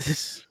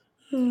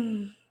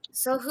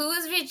 So who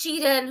is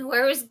Vegeta and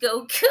where is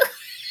Goku?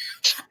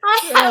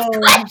 I have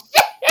questions.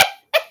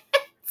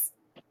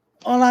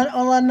 All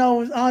I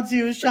know is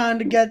Auntie was trying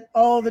to get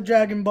all the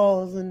Dragon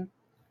Balls and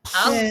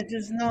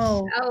just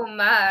know. Oh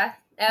my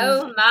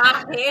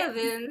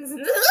heavens.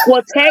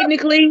 Well,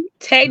 technically,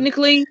 she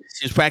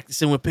was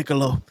practicing with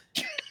Piccolo.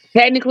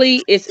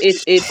 Technically,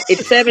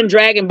 it's 7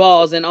 Dragon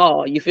Balls in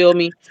all. You feel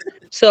me?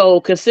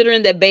 So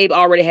considering that Babe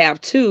already have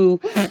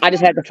 2, I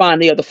just had to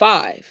find the other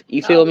 5.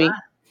 You feel me?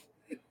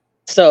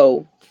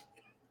 So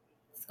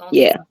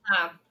yeah.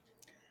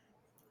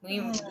 We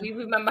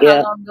remember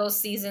how long those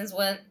seasons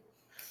went.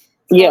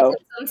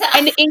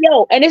 And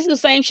this is the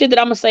same shit that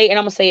I'm gonna say, and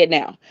I'm gonna say it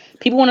now.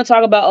 People want to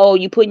talk about, oh,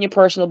 you putting your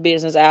personal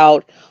business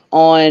out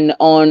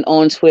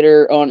on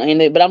Twitter,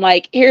 but I'm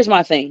like, here's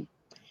my thing.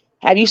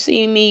 Have you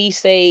seen me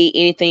say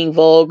anything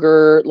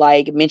vulgar,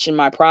 like mention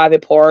my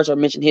private parts or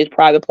mention his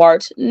private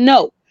parts?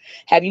 No.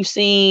 Have you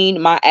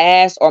seen my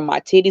ass or my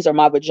titties or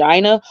my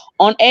vagina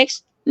on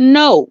X?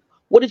 No.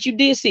 What did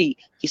you see?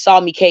 You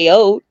saw me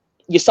KO'd.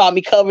 You saw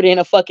me covered in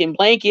a fucking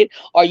blanket,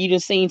 or you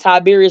just seen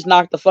Tiberius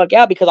knock the fuck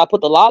out because I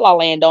put the La La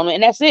Land on it,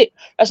 and that's it.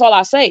 That's all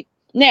I say.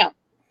 Now,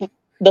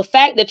 the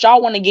fact that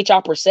y'all want to get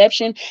y'all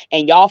perception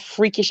and y'all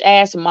freakish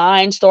ass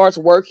mind starts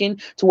working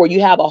to where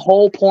you have a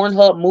whole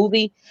Pornhub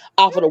movie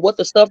off of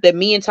the stuff that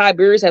me and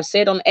Tiberius have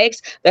said on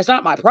X, that's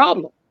not my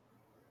problem.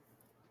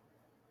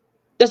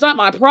 That's not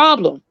my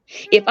problem.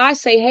 If I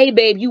say, hey,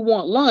 babe, you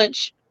want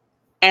lunch,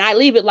 and I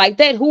leave it like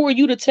that, who are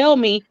you to tell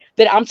me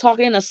that I'm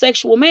talking in a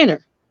sexual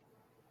manner?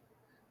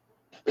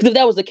 Because if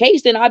that was the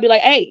case, then I'd be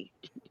like, hey,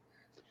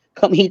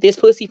 come eat this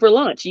pussy for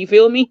lunch. You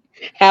feel me?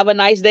 Have a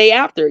nice day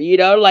after,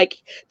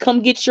 like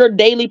come get your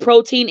daily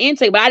protein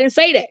intake. But I didn't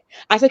say that.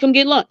 I said, come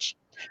get lunch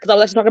because I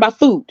was talking about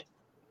food.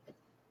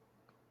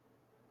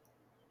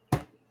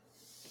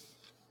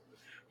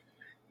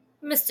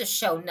 Mr.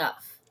 Show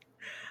Enough.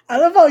 I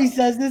love how he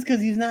says this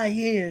because he's not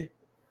here.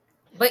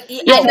 But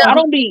I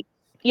don't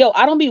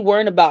be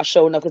worrying about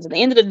Show Enough because at the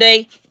end of the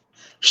day,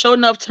 Show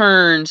Enough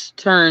turns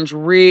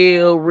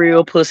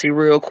real pussy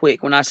real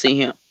quick when I see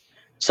him.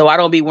 So I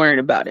don't be worrying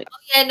about it.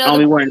 I don't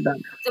be worrying about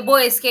it. The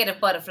boy is scared of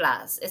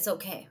butterflies. It's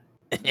okay.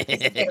 He's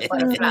scared of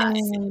butterflies.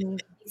 You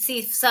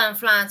see something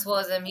flying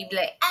towards him, he'd be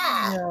like,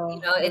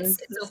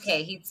 it's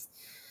okay.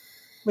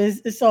 But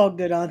it's all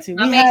good, Auntie.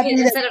 We happy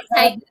instead of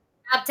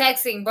stop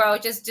texting, bro.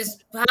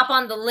 Just hop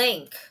on the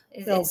link.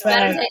 It's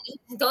better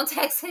don't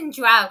text and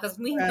drive because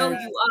we know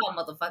you are,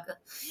 motherfucker.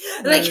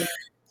 Like,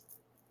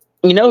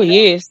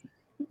 he is.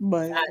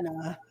 But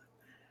nah,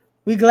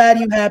 we glad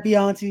you happy,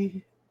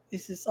 Auntie.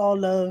 This is all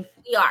love.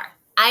 We are.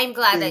 I'm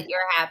glad that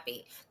you're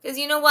happy because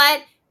you know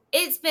what?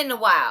 It's been a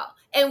while,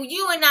 and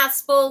you and I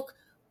spoke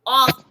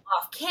off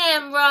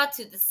camera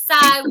to the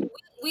side.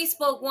 we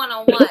spoke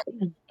one-on-one.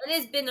 It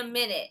has been a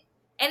minute,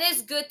 and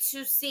it's good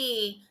to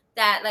see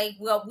that like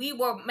what we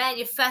were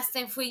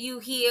manifesting for you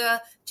here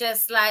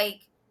just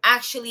like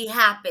actually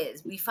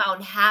happens. We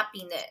found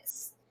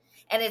happiness,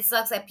 and it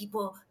sucks that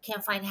people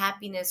can't find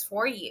happiness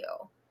for you.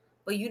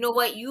 But you know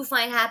what? You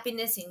find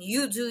happiness and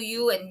you do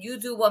you, and you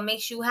do what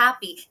makes you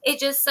happy. It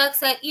just sucks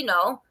that, you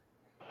know,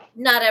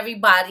 not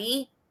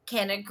everybody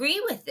can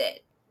agree with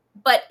it.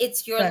 But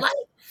it's your Facts.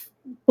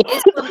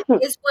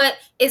 life.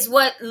 It's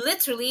what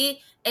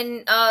literally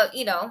and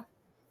you know,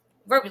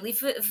 verbally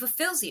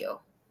fulfills you.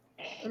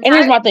 And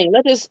here's Entire my thing.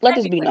 Let this be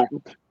everywhere.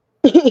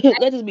 known.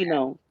 Let this be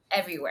known.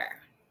 Everywhere.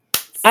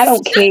 I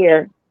don't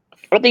care.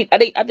 I think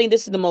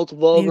this is the most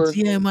vulgar.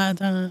 TMI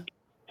time.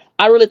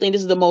 I really think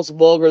this is the most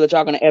vulgar that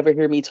y'all gonna ever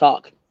hear me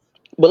talk.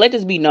 But let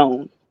this be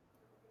known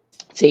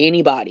to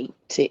anybody,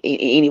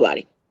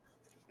 anybody.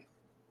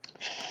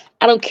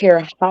 I don't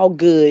care how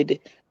good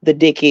the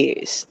dick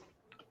is.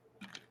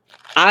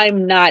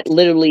 I'm not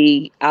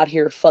literally out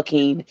here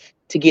fucking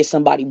to get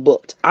somebody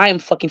booked. I am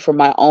fucking for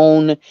my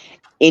own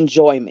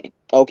enjoyment.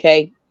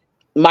 Okay,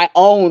 my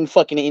own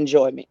fucking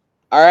enjoyment.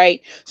 All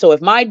right. So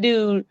if my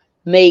dude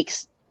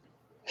makes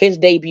his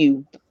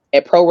debut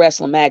at Pro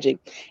Wrestling Magic,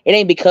 it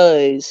ain't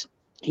because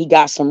he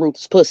got some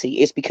ruthless pussy.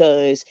 It's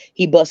because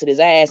he busted his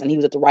ass and he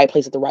was at the right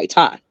place at the right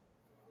time.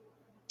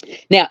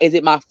 Now, is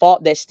it my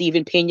fault that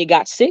Steven Pena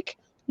got sick?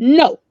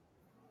 No,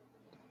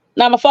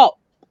 not my fault.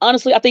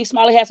 Honestly, I think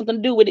Smiley had something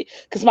to do with it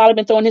because Smiley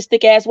been throwing his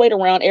thick ass weight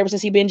around ever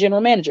since he been general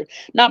manager.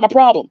 Not my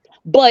problem.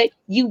 But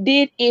you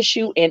did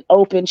issue an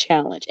open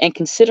challenge. And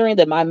considering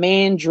that my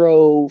man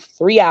drove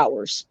 3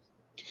 hours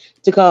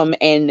to come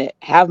and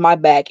have my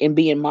back and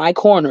be in my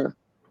corner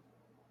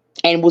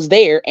and was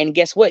there, and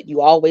guess what? You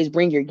always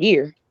bring your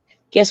gear.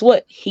 Guess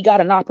what? He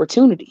got an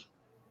opportunity.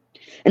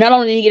 And not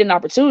only did he get an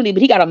opportunity,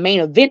 but he got a main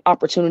event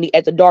opportunity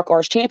at the Dark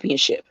Arts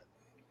Championship.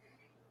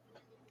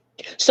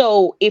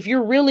 So if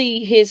you're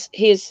really his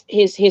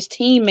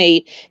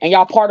teammate and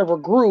y'all part of a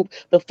group,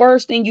 the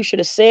first thing you should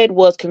have said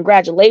was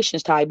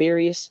congratulations,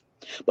 Tiberius.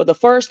 But the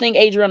first thing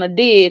Adriana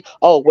did,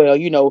 oh well,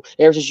 you know,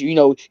 ever since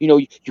you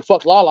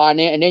fucked Lala in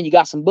there, and then you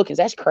got some bookings.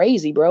 That's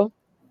crazy, bro.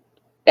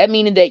 That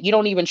meaning that you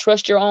don't even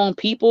trust your own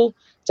people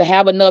to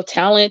have enough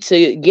talent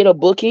to get a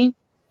booking.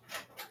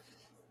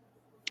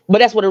 But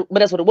that's what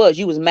it was.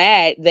 You was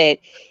mad that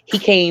he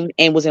came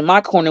and was in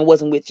my corner and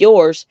wasn't with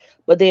yours.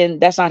 But then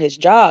that's not his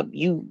job.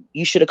 You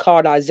should have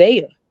called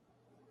Isaiah.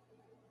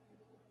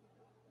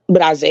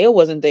 But Isaiah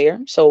wasn't there.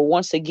 So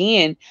once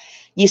again,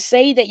 you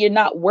say that you're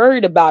not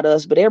worried about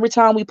us, but every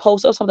time we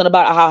post up something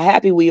about how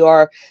happy we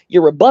are,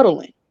 you're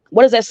rebuttaling.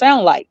 What does that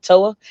sound like,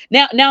 Toa?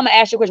 Now I'm gonna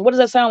ask you a question. What does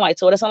that sound like,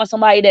 Toa? That sounds like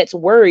somebody that's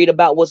worried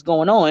about what's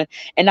going on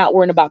and not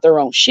worrying about their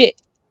own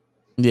shit.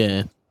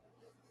 Yeah.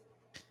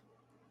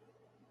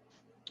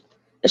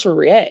 That's where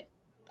we're at.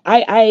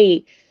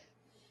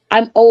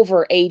 I'm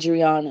over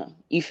Adriana.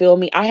 You feel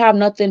me? I have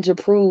nothing to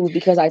prove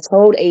because I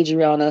told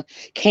Adriana,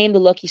 came to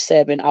Lucky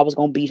 7, I was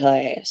going to beat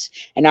her ass.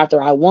 And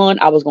after I won,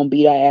 I was going to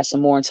beat her ass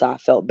some more until I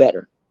felt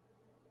better.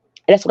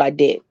 And that's what I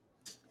did.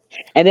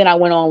 And then I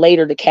went on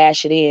later to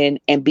cash it in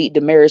and beat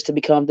Damaris to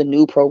become the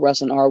new Pro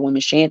Wrestling R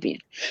Women's Champion.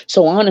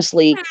 So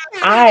honestly,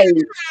 I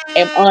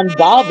am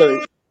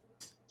unbothered.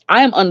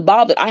 I am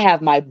unbothered. I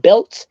have my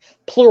belts,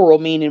 plural,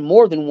 meaning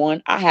more than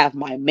one. I have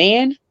my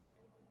man.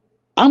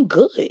 I'm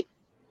good.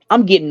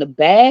 I'm getting the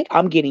bag.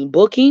 I'm getting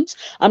bookings.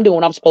 I'm doing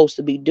what I'm supposed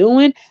to be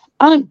doing.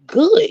 I'm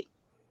good.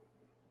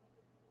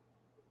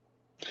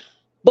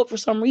 But for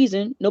some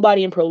reason,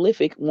 nobody in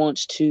Prolific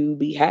wants to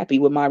be happy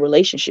with my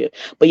relationship.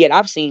 But yet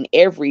I've seen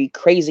every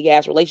crazy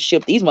ass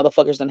relationship these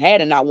motherfuckers done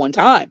had, and not one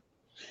time.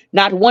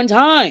 Not one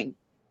time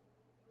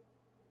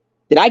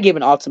did I give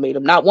an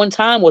ultimatum. Not one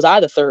time was I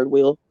the third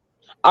wheel.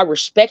 I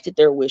respected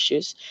their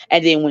wishes.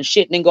 And then when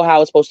shit didn't go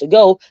how it's supposed to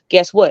go,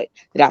 guess what?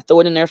 Did I throw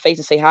it in their face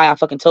and say, hi, I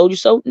fucking told you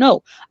so?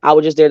 No. I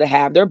was just there to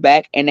have their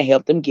back and to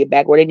help them get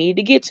back where they needed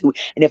to get to.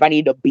 And if I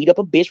needed to beat up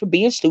a bitch for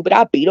being stupid,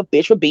 I beat a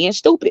bitch for being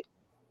stupid.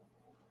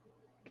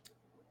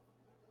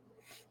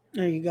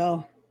 There you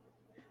go.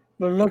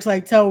 But it looks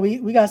like,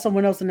 we got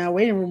someone else in that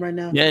waiting room right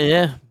now.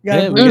 Yeah.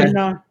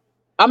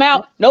 I'm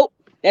out. Nope.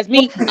 That's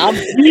me. I'm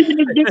leaving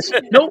this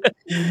bitch. Nope.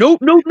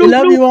 We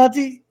love you,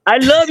 Auntie. I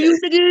love you,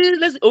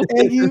 niggas.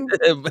 Thank you.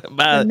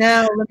 And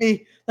now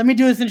let me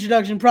do this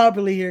introduction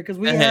properly here, because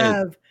we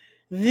have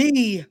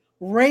the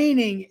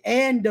reigning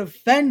and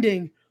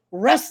defending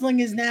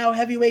Wrestling Is Now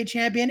heavyweight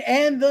champion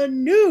and the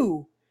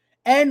new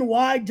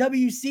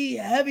NYWC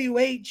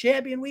heavyweight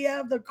champion. We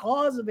have the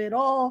cause of it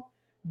all,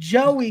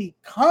 Joey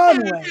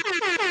Conway.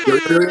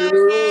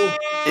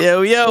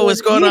 Yo,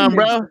 what's going on,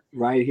 bro?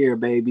 Right here,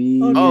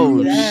 baby.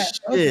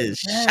 Shit,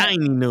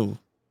 shiny new.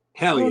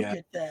 Hell Look yeah.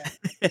 at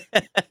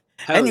that.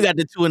 And you got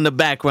the two in the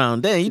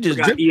background. Damn, you just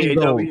got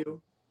EAW,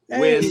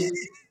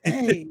 Wiz,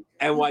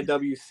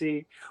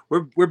 NYWC.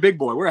 We're big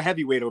boy. We're a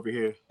heavyweight over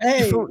here.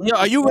 Hey, yo,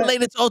 are you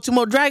related to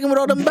Ultimo Dragon with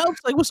all them belts?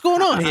 Like, what's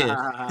going on here?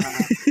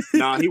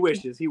 Nah, he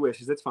wishes.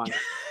 It's fine.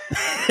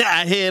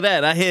 I hear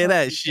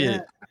that.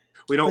 Shit.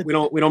 We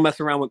don't mess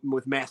around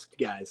with masked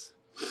guys.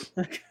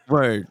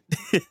 Word.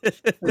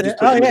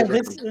 Oh yeah,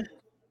 this.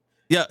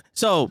 Yeah.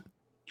 So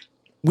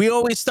we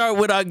always start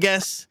with our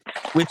guests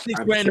with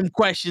 6 random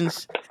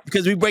questions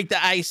because we break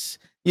the ice.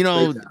 You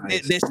know,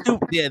 they're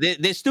stupid. Yeah,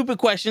 they're stupid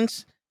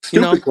questions.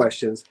 Stupid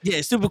questions.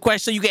 Yeah, stupid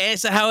questions. So you can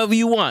answer however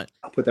you want.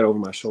 I'll put that over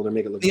my shoulder,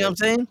 make it look. You know what I'm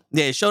saying?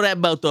 Yeah, show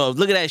that belt off.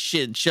 Look at that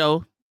shit,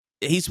 show.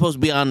 He's supposed to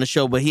be on the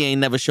show, but he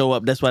ain't never show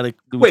up. That's why they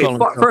call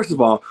him. First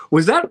of all,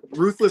 was that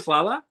Ruthless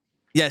Lala?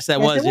 Yes,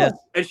 that was. Yes.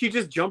 And she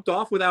just jumped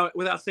off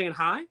without saying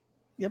hi?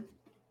 Yep.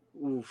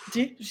 Oof.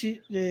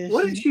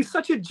 She's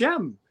such a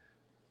gem.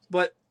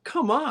 But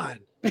come on.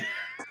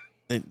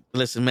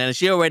 Listen, man,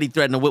 she already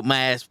threatened to whip my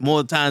ass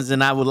more times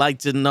than I would like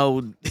to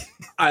know.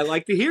 I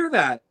like to hear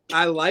that.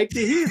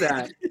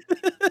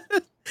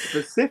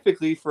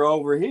 Specifically for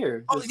over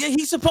here. Oh, yeah,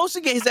 he's supposed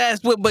to get his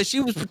ass whipped, but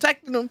she was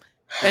protecting him.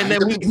 And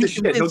then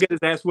he'll get his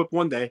ass whipped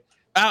one day.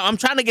 I'm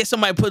trying to get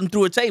somebody to put him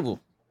through a table.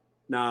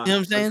 Nah, you know what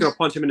I'm saying? I'm just gonna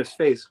punch him in his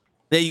face.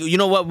 You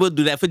know what? We'll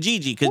do that for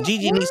Gigi because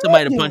Gigi needs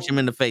somebody to punch him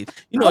in the face.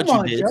 You know what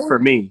you did? It's for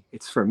me.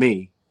 It's for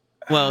me.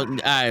 Well, all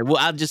right. Well,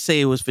 I'll just say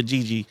it was for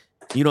Gigi.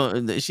 You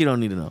don't. She don't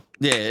need to know.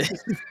 Yeah.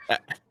 All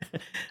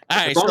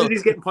right. As long as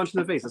he's getting punched in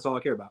the face, that's all I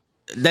care about.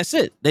 That's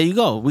it. There you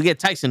go. We get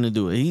Tyson to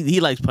do it. He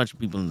likes punching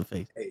people in the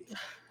face. Hey.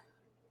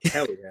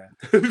 Hell yeah.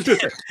 All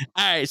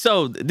right.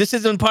 So this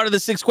isn't part of the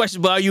 6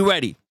 questions, but are you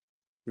ready?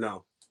 No.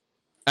 All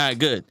right.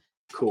 Good.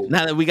 Cool.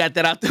 Now that we got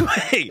that out the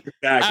way.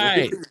 Exactly. All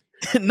right.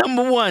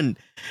 Number 1,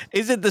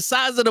 is it the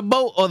size of the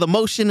boat or the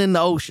motion in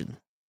the ocean?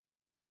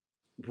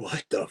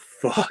 What the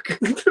fuck?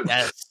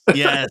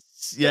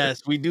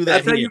 Yes. We do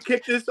that. That's how you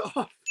kick this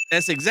off.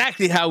 That's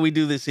exactly how we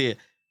do this here.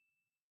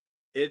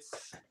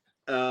 It's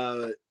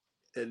the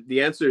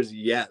answer is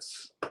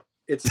yes.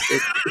 It's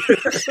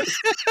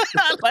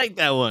I like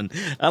that one.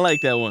 All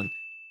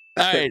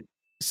right.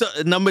 So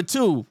number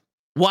 2,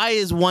 why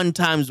is 1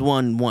 times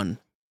 1 1?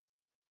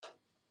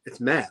 It's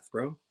math,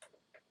 bro.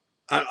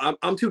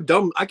 I'm too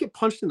dumb. I get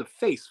punched in the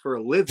face for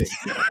a living.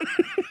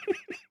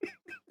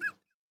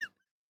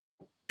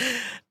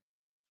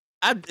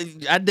 I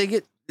dig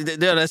it.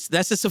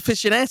 That's a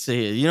sufficient answer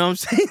here. You know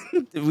what I'm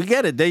saying? We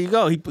get it. There you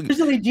go.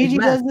 Usually Gigi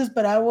does this,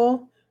 but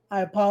I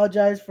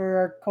apologize for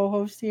our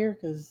co-host here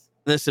because.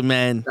 Listen,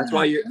 man.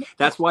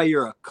 That's why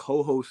you're a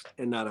co-host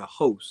and not a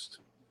host.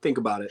 Think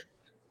about it.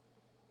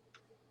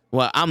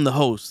 Well, I'm the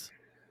host.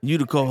 You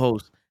the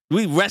co-host.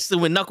 We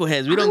wrestling with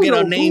knuckleheads. We don't get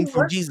our name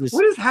from Jesus.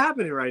 What is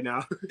happening right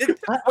now?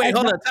 Wait,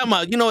 hold on. Time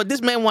out. You know what?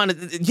 This man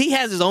wanted. He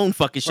has his own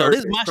fucking show. This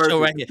is my show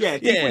right here.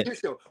 Yeah.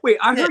 Show. Wait,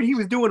 I heard he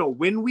was doing a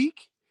win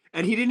week,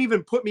 and he didn't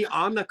even put me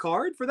on the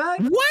card for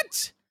that.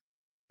 What?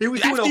 He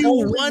was After doing a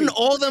whole you won week.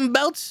 all them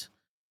belts.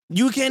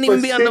 You can't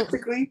even be on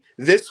the.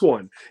 This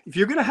one. If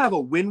you're gonna have a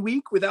win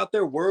week without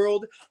their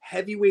world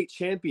heavyweight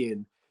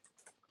champion,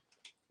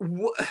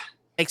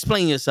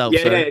 explain yourself.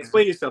 Yeah, sir.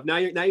 explain yourself. Now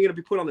you're gonna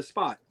be put on the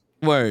spot.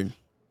 Word.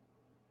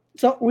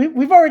 So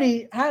we've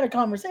already had a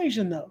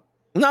conversation though.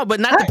 No,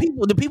 but not the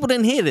people. The people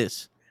didn't hear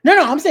this. No,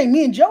 I'm saying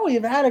me and Joey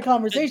have had a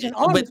conversation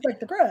on Respect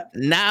the Crap.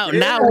 Now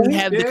we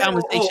have the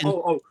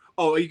conversation.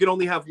 Oh, you can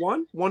only have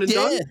one and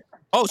done.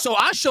 Oh, so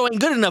our show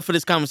ain't good enough for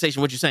this conversation.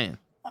 What you saying?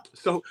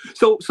 So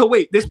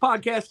wait, this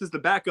podcast is the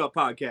backup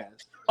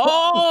podcast.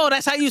 Oh,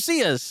 that's how you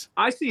see us.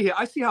 I see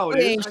how it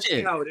is. I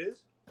see how it is.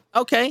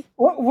 Okay.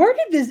 Where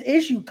did this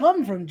issue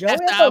come from, Joey?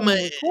 I'm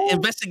an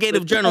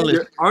investigative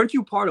journalist. Aren't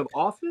you part of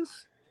Office?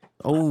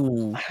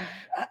 Oh,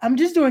 I'm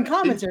just doing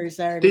commentary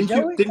Saturday.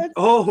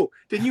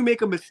 Didn't you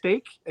make a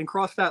mistake and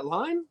cross that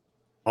line?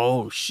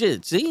 Oh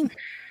shit! See,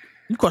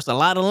 you crossed a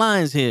lot of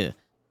lines here.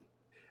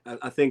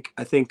 I think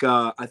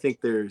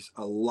there's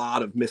a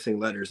lot of missing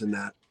letters in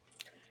that.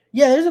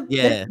 Yeah, there's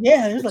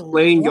a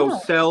explain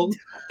yourself.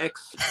 What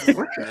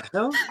the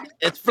hell?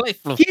 It's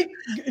playful.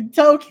 Keep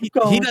going.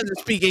 He doesn't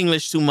speak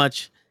English too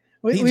much.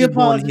 We just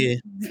born here.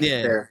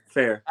 Yeah,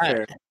 fair.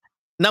 Right.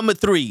 Number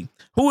 3,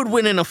 who would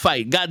win in a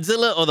fight,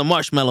 Godzilla or the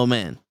Marshmallow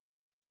Man?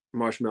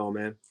 Marshmallow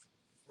Man.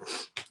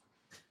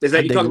 Is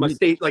that you talking about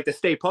the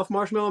Stay Puff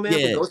Marshmallow Man?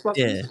 Yeah.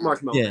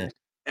 Marshmallow Man.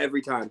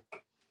 Every time.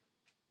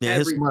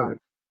 Yeah,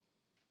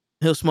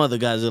 he'll smother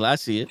Godzilla. I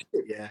see it.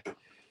 Yeah.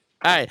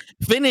 All right.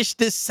 Finish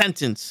this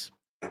sentence.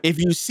 If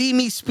you see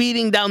me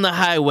speeding down the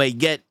highway,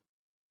 get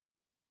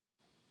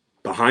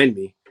behind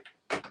me.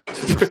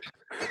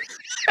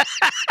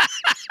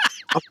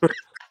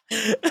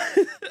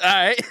 All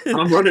right.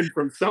 I'm running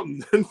from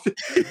something.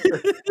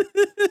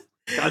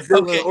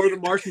 Godzilla or the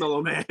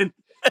Marshmallow Man.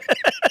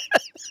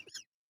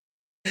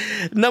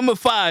 Number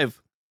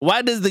 5.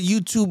 Why does the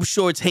YouTube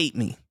Shorts hate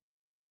me?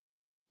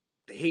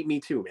 They hate me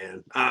too,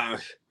 man.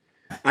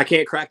 I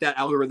can't crack that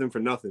algorithm for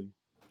nothing.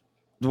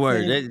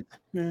 Word.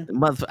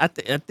 I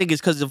think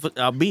it's because of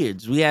our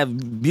beards. We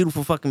have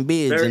beautiful fucking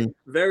beards.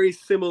 Very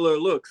similar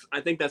looks.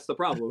 I think that's the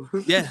problem.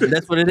 Yeah,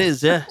 that's what it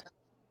is. Yeah.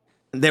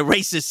 They're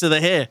racist to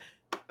the hair.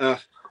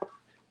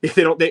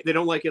 They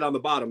don't like it on the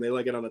bottom. They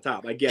like it on the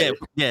top. I get it.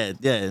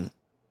 Yeah.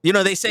 You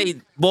know, they say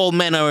bald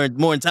men are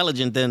more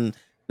intelligent than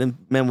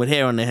men with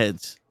hair on their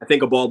heads. I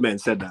think a bald man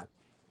said that.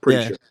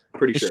 Pretty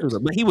sure.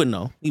 But he would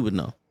know.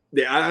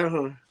 Yeah, I don't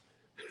know.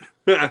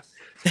 All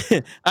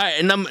right,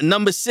 and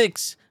number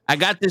 6. I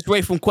got this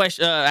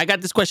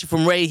question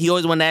from Ray. He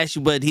always wanted to ask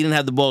you, but he didn't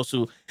have the balls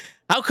to.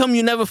 How come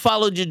you never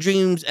followed your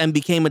dreams and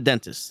became a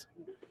dentist?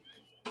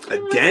 A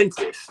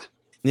dentist?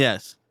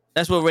 Yes.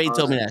 That's what Ray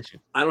told me to ask you.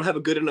 I don't have a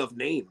good enough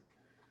name.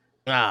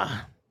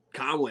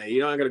 Conway.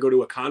 You're not gonna go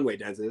to a Conway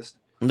dentist.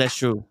 That's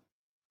true.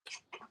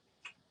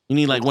 You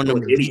need like one of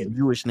them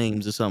Jewish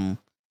names or something.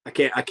 I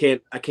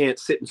can't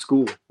sit in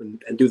school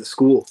and do the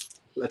school.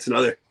 That's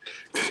another.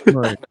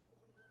 Right.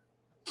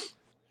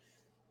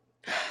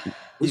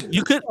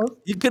 You could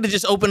have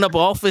just opened up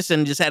an office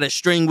and just had a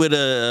string with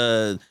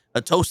a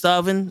toaster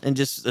oven and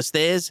just the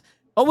stairs.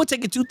 Oh, we'll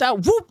take it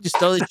 2,000. Whoop! Just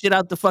throw the shit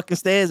out the fucking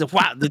stairs and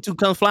wow, the two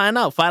come flying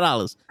out.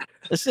 $5.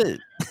 That's it.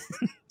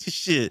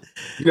 Shit.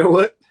 You know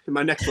what? In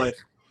my next life.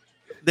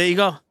 There you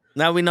go.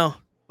 Now we know.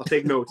 I'll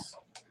take notes.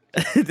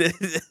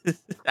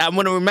 I'm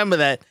gonna remember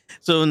that.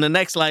 So in the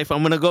next life,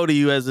 I'm gonna go to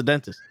you as a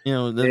dentist. You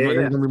know, that's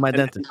gonna be my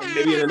dentist.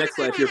 Maybe in the next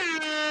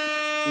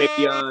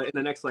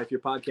life, your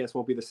podcast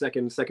won't be the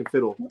second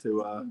fiddle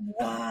to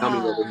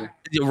Tommy over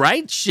here.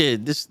 Right?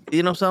 Shit. This,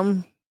 you know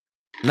something?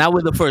 Now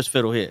we're the first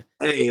fiddle here.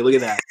 Hey, look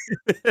at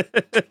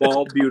that.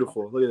 All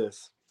beautiful. Look at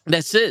this.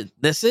 That's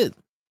it.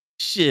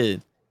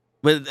 Shit.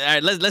 But all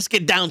right, let's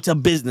get down to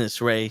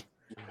business, Ray.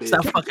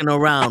 Stop fucking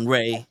around,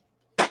 Ray.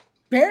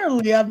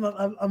 Apparently,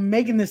 I'm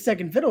making this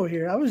second fiddle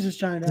here. I was just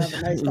trying to have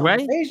a nice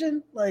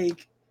conversation,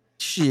 like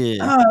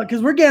shit.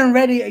 Because we're getting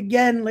ready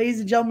again, ladies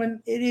and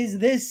gentlemen. It is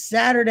this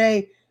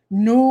Saturday.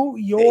 New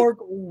York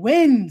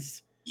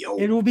wins.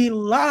 It will be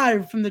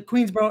live from the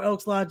Queensboro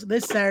Elks Lodge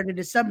this Saturday,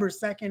 December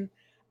 2nd,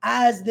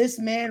 as this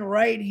man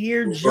right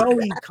here,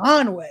 Joey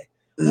Conway,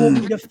 will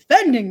be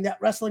defending that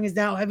Wrestling Is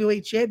Now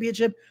Heavyweight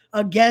Championship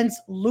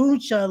against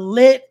Lucha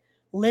Lit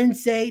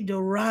Lince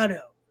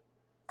Dorado.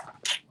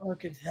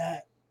 Look at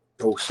that.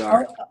 Oh,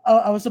 sorry.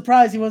 I was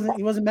surprised he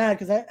wasn't mad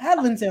because I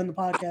had Lindsay on the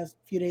podcast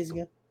a few days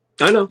ago.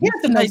 I know. He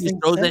had some nice things.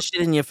 Throw that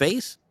shit in your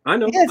face. I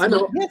know. He had some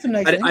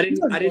nice things.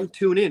 I didn't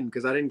tune in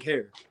because I didn't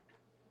care.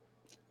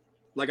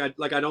 Like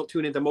I don't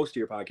tune into most of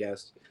your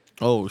podcasts.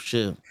 Oh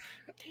shit.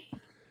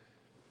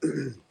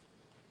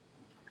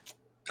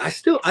 I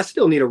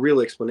still need a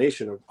real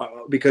explanation of,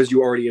 because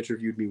you already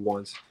interviewed me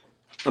once.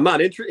 I'm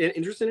not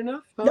interested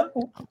enough. Huh?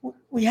 No,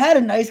 we had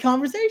a nice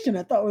conversation.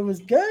 I thought it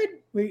was good.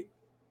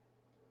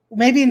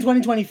 Maybe in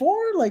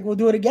 2024, like we'll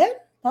do it again.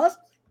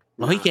 Possibly.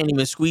 Well, he can't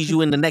even squeeze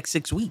you in the next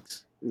 6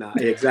 weeks. Nah,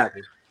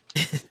 exactly.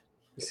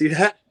 You see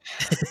that?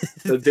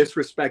 The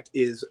disrespect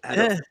is at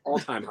an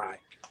all-time high.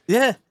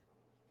 Yeah.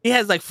 He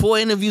has like 4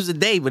 interviews a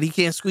day, but he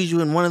can't squeeze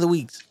you in one of the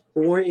weeks.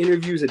 4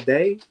 interviews a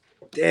day?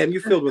 Damn,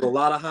 you're filled with a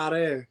lot of hot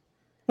air.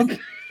 With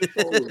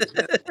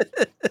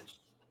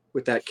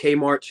that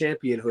Kmart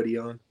champion hoodie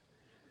on.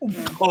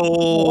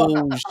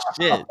 Oh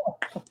shit!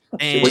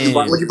 And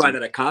would you buy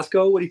that at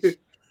Costco? What do you?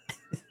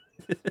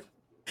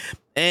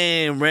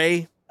 And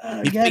Ray,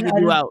 again,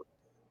 figured you out.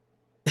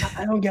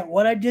 I don't get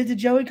what I did to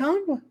Joey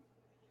Conway.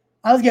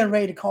 I was getting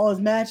ready to call his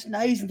match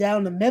nice and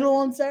down the middle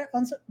on Saturday.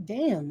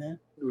 Damn, man.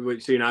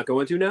 So you're not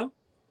going to now?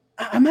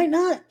 I might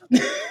not.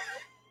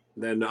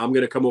 Then I'm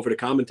gonna come over to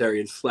commentary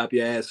and slap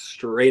your ass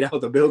straight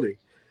out the building.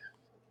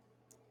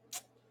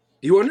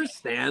 Do you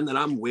understand that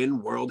I'm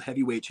world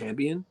heavyweight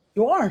champion?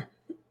 You are.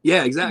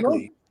 Yeah,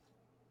 exactly.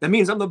 That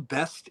means I'm the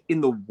best in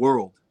the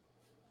world.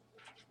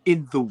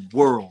 In the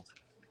world.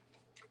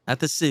 Not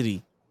the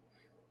city.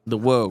 The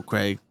world,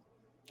 Craig.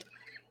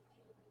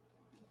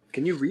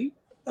 Can you read?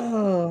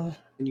 Can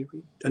you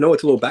read? I know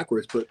it's a little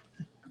backwards, but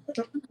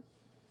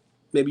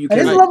maybe you can.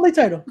 It is a lovely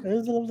title.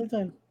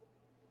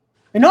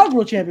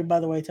 Inaugural champion, by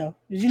the way, Tal.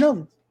 Did you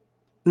know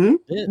this?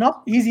 Yeah.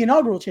 No, he's the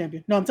inaugural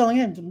champion. No, I'm telling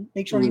him to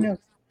make sure he knows.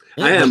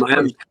 I am.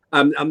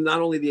 I'm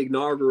not only the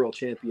inaugural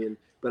champion,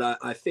 but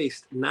I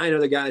faced 9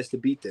 other guys to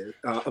beat this.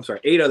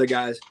 8 other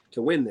guys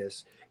to win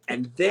this.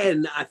 And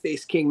then I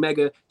faced King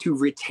Mega to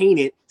retain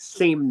it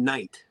same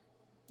night.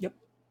 Yep.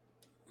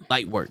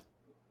 Light work.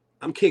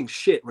 I'm king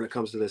shit when it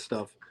comes to this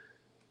stuff.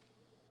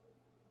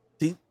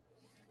 See?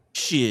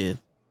 Shit.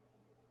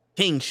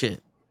 King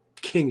shit.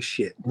 King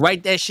shit.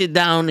 Write that shit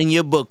down in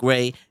your book,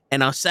 Ray.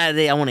 And on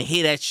Saturday, I want to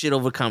hear that shit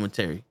over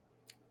commentary.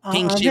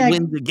 King shit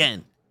wins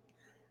again.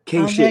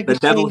 King shit, the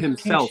devil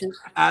himself,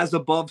 as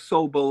above,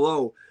 so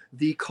below,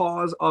 the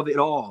cause of it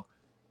all.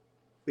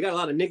 We got a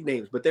lot of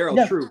nicknames, but they're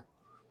all true.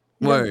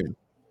 Word.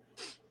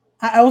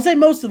 I will say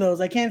most of those.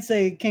 I can't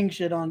say king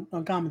shit on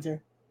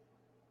commentary.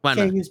 Why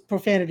Can't not? use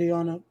profanity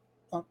on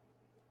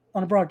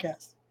a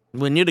broadcast.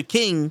 When you're the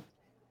king,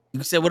 you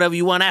can say whatever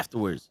you want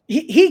afterwards.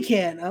 He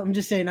can. I'm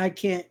just saying I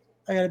can't.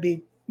 I gotta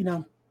be,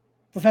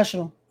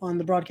 professional on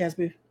the broadcast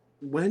booth.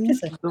 When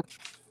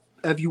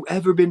have you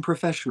ever been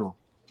professional?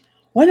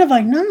 When have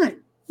I not?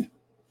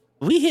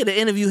 We here to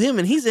interview him,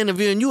 and he's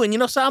interviewing you,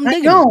 and so I'm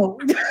digging.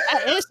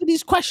 I answer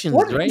these questions,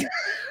 right?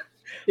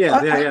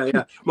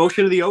 Yeah.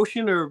 Motion of the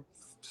ocean or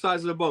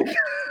size of the boat?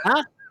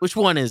 Huh? Which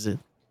one is it?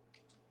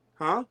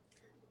 Huh?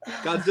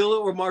 Godzilla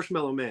or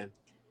Marshmallow Man?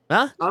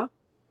 Huh?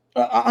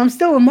 I'm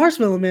still a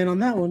Marshmallow Man on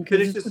that one.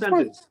 Finish the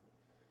sentence.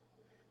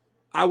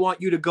 I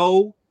want you to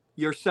go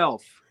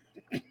yourself.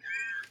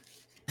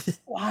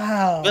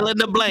 Wow. Fill in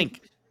the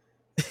blank.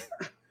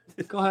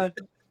 Go ahead.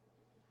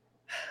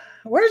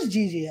 Where's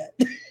Gigi at?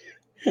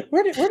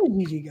 Where did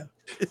Gigi go?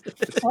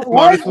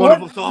 Smartest one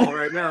of us all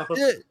right now.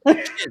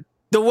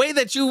 The way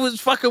that you was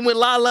fucking with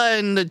Lala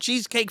and the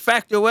Cheesecake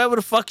Factory or whatever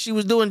the fuck she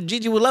was doing,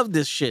 Gigi would love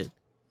this shit.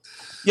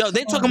 Yo,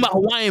 they talking about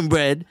Hawaiian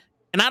bread,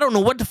 and I don't know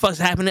what the fuck's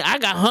happening. I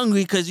got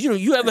hungry because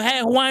you ever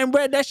had Hawaiian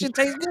bread? That shit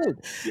tastes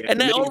good. Yeah,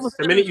 and then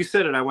the minute you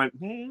said it, I went,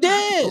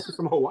 yeah,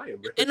 some Hawaiian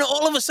bread. And then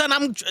all of a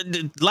sudden,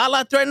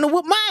 Lala threatened to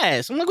whip my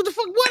ass. I'm like, what the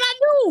fuck? What I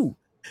do?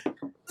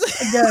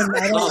 Again,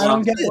 I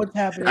don't get what's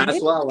happening. That's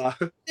Lala.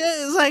 Yeah,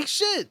 it's like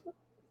shit.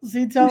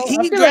 See, he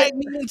dragged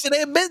me into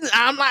their business.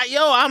 I'm like,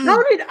 yo,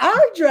 How did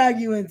I drag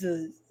you into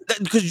this?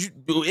 Because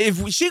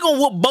if she gonna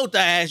whoop both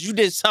our ass, you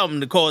did something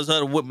to cause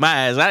her to whip my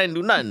ass. I didn't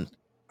do nothing.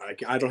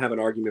 I don't have an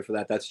argument for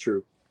that. That's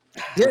true.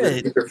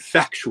 Yeah, they're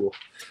factual.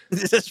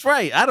 That's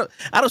right. I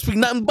don't speak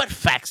nothing but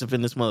facts up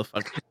in this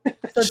motherfucker.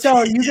 So,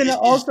 are you gonna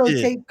also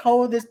take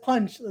Cole this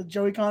punch?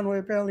 Joey Conway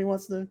apparently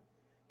wants to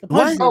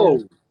punch.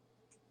 Oh,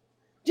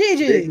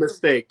 Gigi.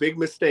 Big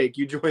mistake.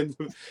 You joined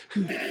them.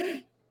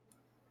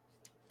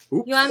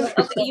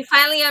 You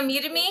finally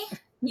unmuted me?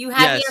 You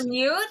had me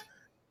unmute?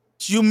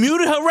 You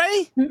muted her,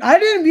 Ray? I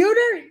didn't mute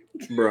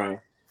her. Bro.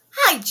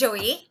 Hi,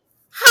 Joey.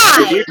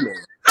 Hi. Good evening.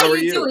 How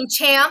you doing,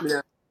 champ?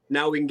 Yeah.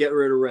 Now we can get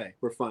rid of Ray.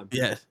 We're fine.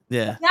 Yeah.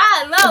 Yeah,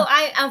 no,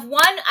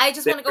 I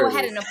just want to go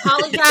ahead and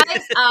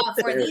apologize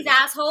for these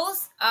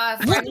assholes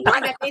for anything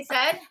that they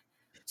said.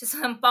 Just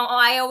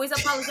I always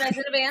apologize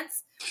in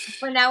advance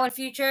for now and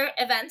future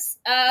events.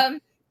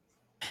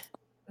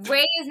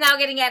 Ray is now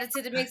getting added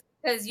to the mix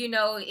because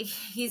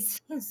he's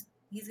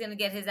gonna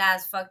get his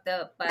ass fucked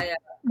up by.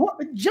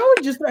 Joey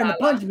just threatened to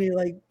punch me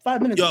like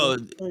 5 minutes ago.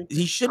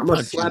 He should. I'm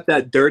gonna slap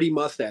that dirty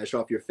mustache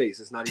off your face.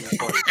 It's not even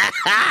funny.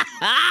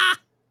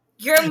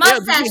 Your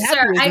mustache,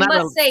 sir, I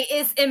must say,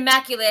 is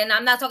immaculate, and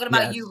I'm not talking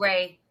about you,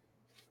 Ray.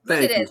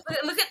 Look at this.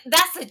 Look at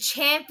that's a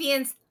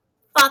champion's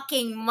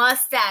fucking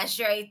mustache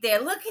right there.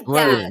 Look at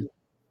that.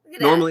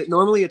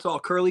 Normally it's all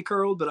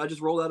curled, but I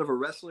just rolled out of a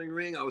wrestling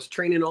ring. I was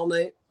training all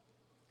night,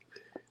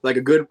 like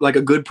a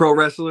good pro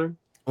wrestler.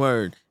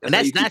 Word, and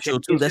that's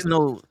natural too. There's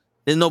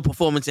no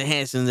performance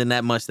enhancing in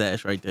that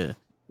mustache right there.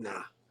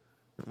 Nah.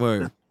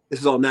 Word. Nah. This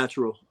is all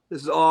natural.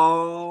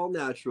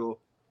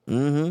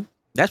 Mm-hmm.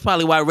 That's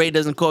probably why Ray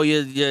doesn't call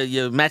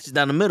your matches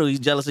down the middle. He's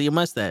jealous of your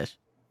mustache.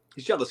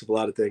 He's jealous of a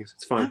lot of things.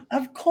 It's fine.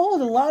 I've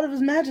called a lot of his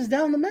matches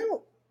down the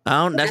middle.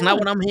 That's not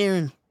what I'm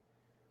hearing.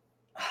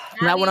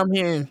 Not what I'm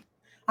hearing.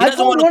 He I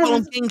doesn't want to call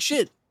him king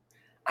shit.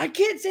 I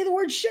can't say the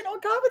word shit on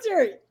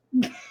commentary.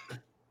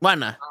 Why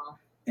not?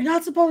 You're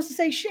not supposed to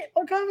say shit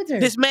on commentary.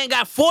 This man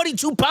got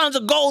 42 pounds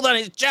of gold on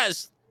his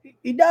chest.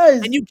 He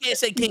does. And you can't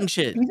say king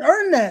shit. He's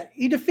earned that.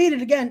 He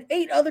defeated, again,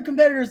 8 other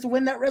competitors to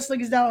win that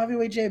Wrestling Is Now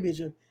Heavyweight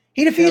Championship.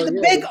 He defeated the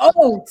Big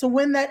O to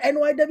win that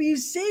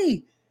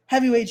NYWC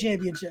Heavyweight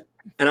Championship.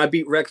 And I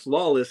beat Rex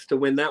Lawless to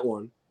win that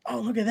one.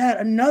 Oh, look at that.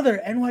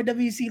 Another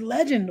NYWC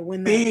legend to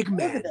win that. Big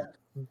man.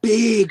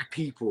 Big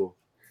people.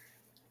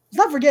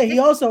 Let's not forget, he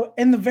also,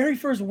 in the very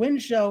first win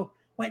show,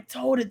 went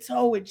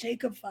toe-to-toe with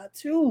Jacob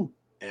Fatu.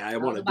 Yeah, I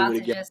want to do it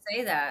again. Just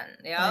say that.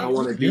 Yeah. I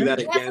want to do that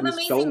again. Some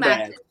amazing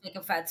matches.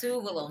 Jacob Fatu,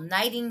 Willow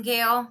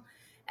Nightingale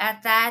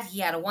at that. He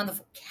had a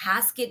wonderful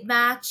casket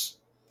match.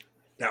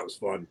 That was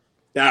fun.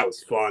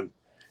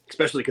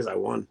 Especially because I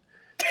won.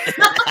 Take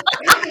me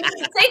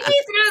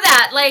through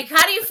that. Like,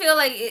 how do you feel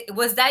like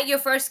was that your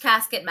first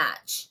casket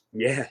match?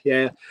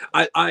 Yeah.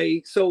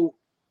 So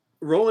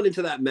rolling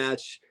into that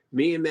match,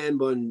 me and Man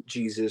Bun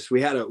Jesus,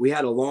 we had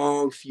a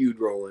long feud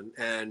rolling,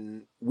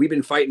 and we've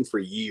been fighting for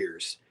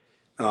years.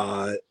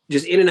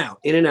 Just in and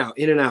out.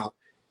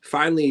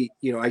 Finally,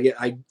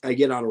 I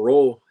get on a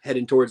roll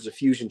heading towards the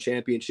Fusion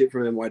Championship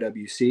from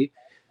NYWC.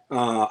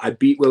 I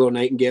beat Willow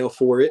Nightingale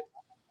for it.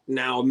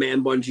 Now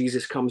Man Bun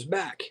Jesus comes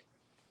back.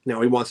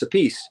 Now he wants a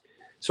piece.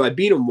 So I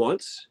beat him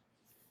once,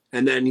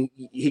 and then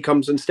he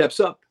comes and steps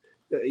up.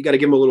 You got to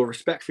give him a little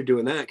respect for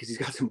doing that because he's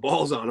got some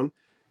balls on him.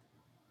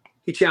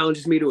 He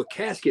challenges me to a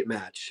casket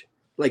match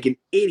like an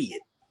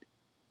idiot.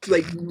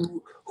 Like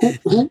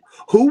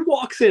who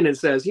walks in and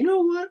says, you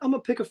know what? I'm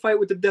gonna pick a fight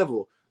with the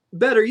devil.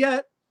 Better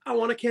yet, I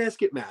want a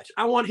casket match.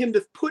 I want him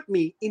to put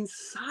me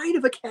inside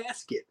of a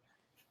casket.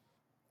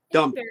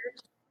 Dumb.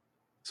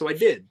 So I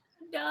did.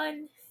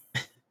 Done.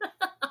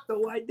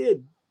 So I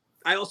did.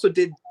 I also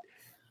did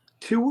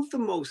 2 of the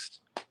most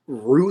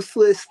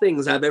ruthless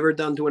things I've ever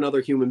done to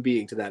another human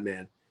being to that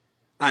man.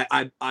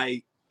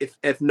 If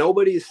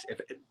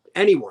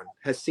anyone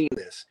has seen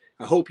this,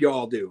 I hope you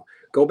all do.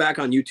 Go back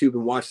on YouTube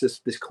and watch this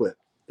clip.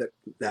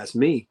 That's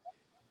me.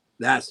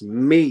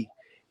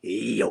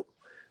 Yo.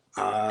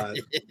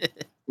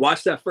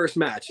 Watch that first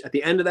match. At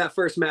the end of that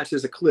first match,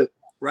 there's a clip.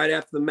 Right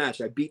after the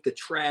match, I beat the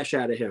trash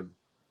out of him.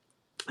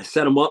 I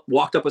set him up,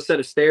 walked up a set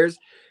of stairs,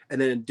 and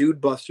then a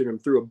dude busted him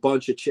through a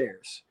bunch of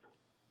chairs.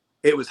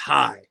 It was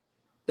high.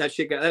 That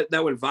shit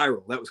that went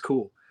viral. That was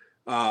cool.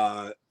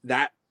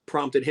 That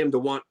prompted him to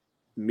want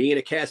me in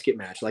a casket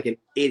match like an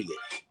idiot.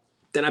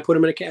 Then I put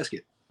him in a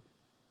casket.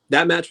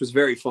 That match was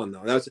very fun,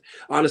 though. That was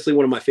honestly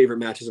one of my favorite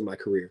matches of my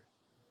career.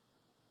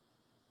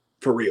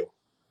 For real.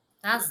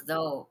 That's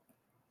dope.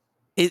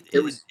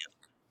 Is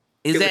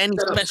there any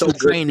special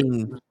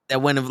training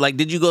that went of like?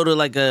 Did you go to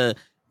like a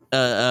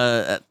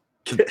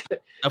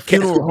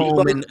funeral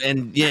home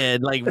and yeah,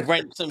 like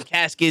rent some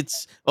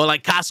caskets, or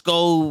like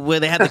Costco where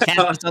they have the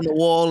caskets on the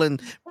wall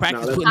and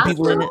practice putting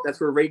people in it? That's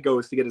where Ray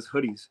goes to get his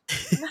hoodies.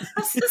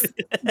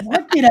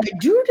 What did I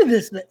do to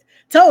this?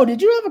 Toe,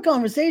 did you have a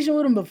conversation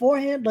with him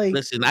beforehand? Like,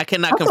 listen, I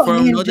cannot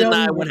confirm nor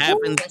deny what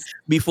happened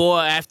before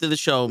or after the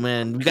show,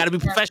 man. We got to be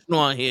professional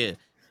on here.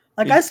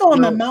 Like, I saw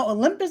him at Mount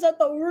Olympus. I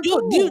thought we were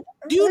cool. Do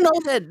you know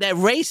that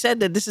Ray said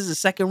that this is a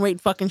second-rate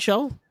fucking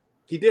show?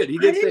 He did. He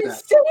did say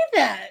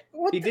that.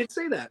 He did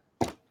say that.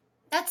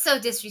 That's so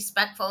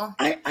disrespectful.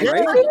 I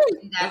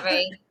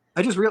Ray.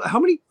 I just realized, how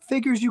many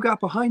figures you got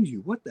behind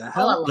you? What the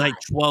hell? Like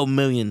 12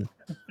 million.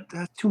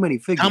 That's too many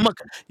figures.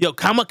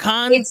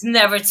 Comic-Con? It's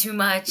never too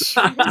much.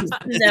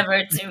 It's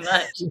never too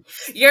much.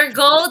 Your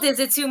gold, is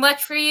it too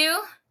much for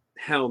you?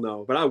 Hell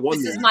no, but I won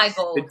this. This is my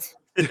gold.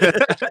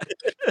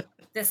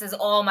 This is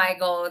all my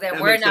gold, and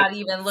we're not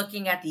even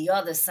looking at the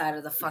other side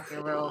of the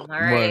fucking room.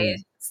 All right.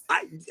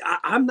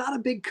 I'm not a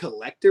big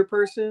collector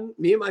person.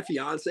 Me and my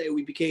fiance,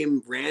 we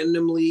became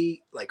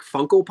randomly like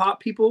Funko Pop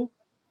people.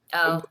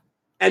 Oh.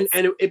 And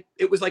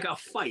it was like a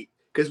fight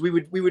because we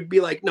would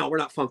be like, no, we're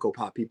not Funko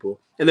Pop people,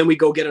 and then we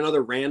go get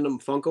another random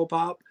Funko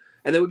Pop,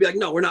 and then we'd be like,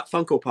 no, we're not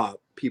Funko Pop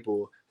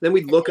people. Then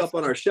we'd look up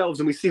on our shelves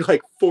and we see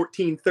like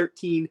 14,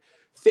 13,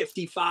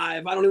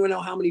 55. I don't even know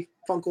how many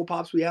Funko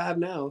Pops we have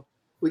now.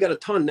 We got a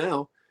ton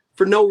now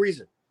for no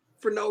reason.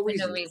 For no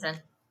reason.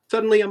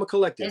 Suddenly I'm a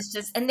collector. It's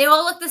just, and they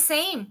all look the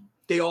same.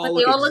 They all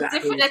look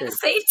different at the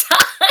same time.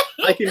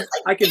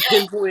 I can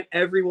pinpoint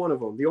every one of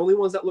them. The only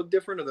ones that look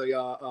different are the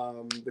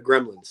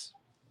Gremlins.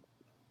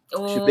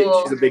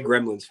 She's a big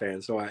Gremlins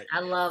fan, so I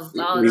love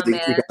all of them,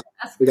 man.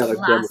 We got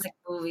classic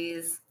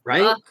movies,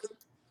 right? Oh,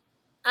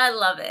 I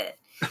love it.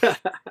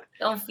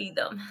 Don't feed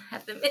them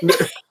at the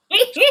midnight.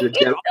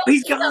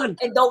 He's gone.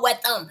 And don't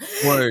wet them.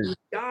 Word.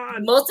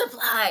 God.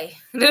 Multiply.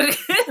 And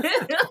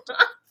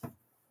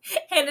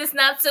it's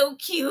not so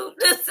cute.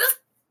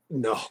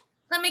 No.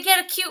 Let me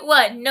get a cute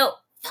one. No.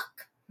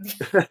 Fuck.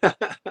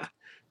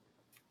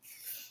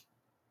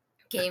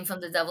 Came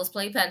from the devil's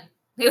playpen.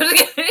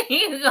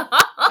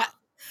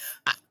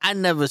 I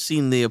never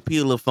seen the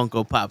appeal of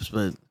Funko Pops,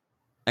 but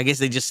I guess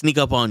they just sneak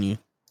up on you.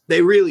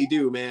 They really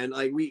do, man.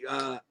 Like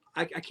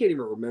I can't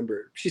even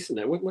remember. She's sitting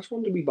there. Which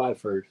one did we buy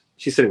first?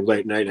 She's sitting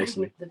right next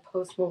to me. The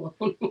Post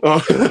Malone.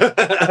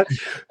 Oh.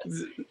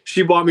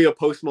 She bought me a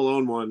Post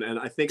Malone one, and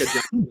I think a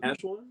Johnny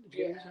Cash one.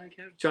 Yeah.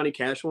 Johnny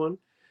Cash one,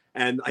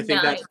 and I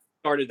think that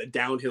started a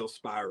downhill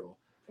spiral.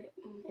 I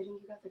think you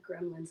got the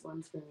Gremlins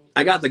ones for me.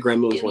 I got the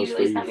Gremlins ones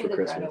for you for the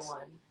Christmas.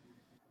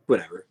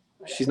 Whatever.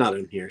 She's not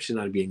in here. She's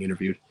not being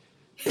interviewed.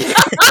 You're fine.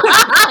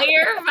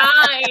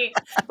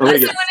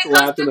 Listen, when it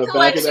comes to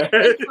collection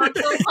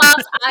Funko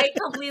Pops, I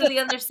completely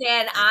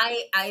understand.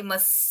 I'm a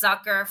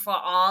sucker for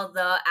all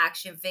the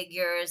action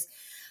figures.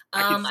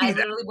 I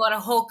literally bought a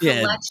whole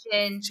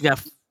collection. She got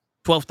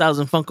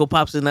 12,000 Funko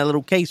Pops in that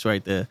little case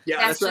right there.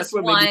 Yeah, that's just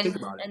what made me think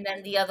about it. And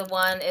then the other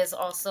one is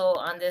also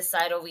on this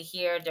side over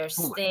here. There's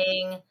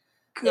Sting.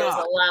 There's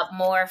a lot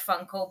more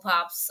Funko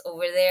Pops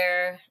over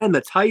there. And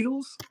the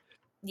titles.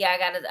 Yeah,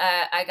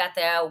 I got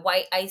the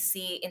White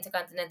Icy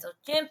Intercontinental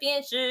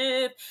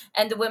Championship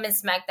and the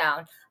Women's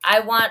SmackDown.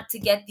 I want to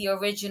get the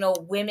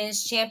original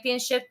Women's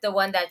Championship, the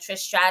one that Trish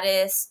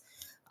Stratus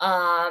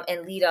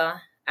and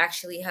Lita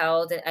actually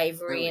held, and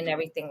Ivory and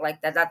everything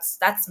like that.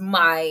 That's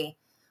my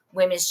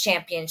Women's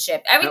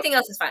Championship. Everything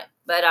else is fine,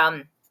 but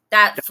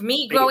that for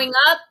me growing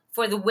up,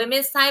 for the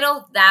women's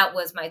title, that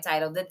was my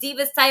title. The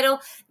Divas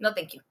title, no,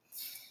 thank you.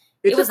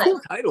 It's a cool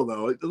title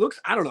though. It looks,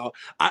 I don't know.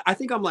 I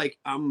think I'm a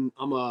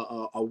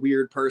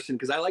weird person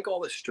because I like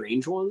all the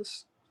strange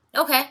ones.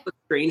 Okay. The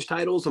strange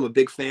titles I'm a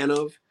big fan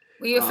of.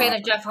 Were you a fan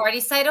of Jeff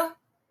Hardy's title?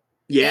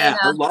 Yeah,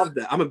 I love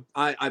that.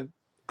 I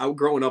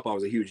growing up I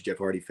was a huge Jeff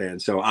Hardy fan.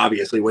 So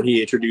obviously when he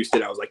introduced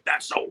it, I was like,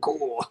 that's so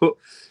cool.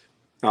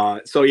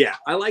 So yeah,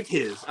 I liked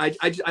his. I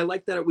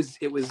like that it was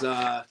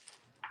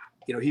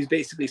he's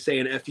basically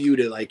saying F you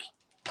to like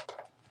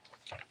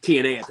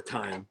TNA at the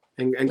time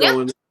and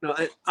going,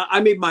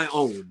 I made my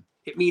own.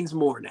 It means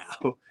more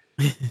now.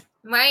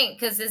 Right,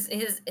 because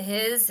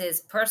his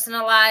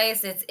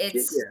personalized. It's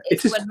his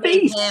what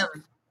face. Made him.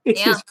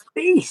 It's his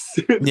face.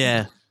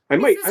 Yeah. I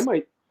might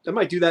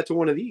do that to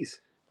one of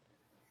these.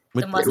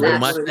 With the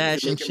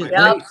mustache and shit.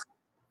 Yep.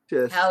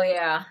 Just, hell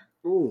yeah.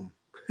 Boom.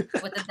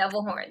 With the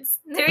devil horns.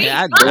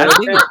 Yeah,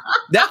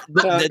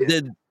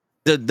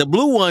 the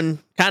blue one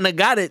kind of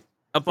got it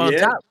up on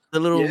top. The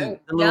little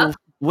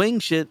wing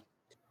shit.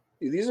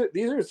 These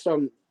are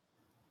some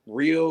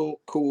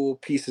real cool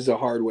pieces of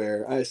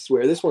hardware. I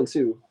swear, this one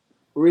too,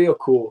 real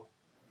cool,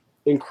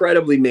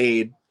 incredibly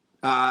made.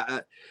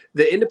 The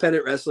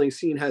independent wrestling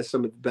scene has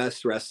some of the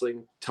best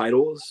wrestling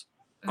titles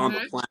on the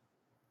planet.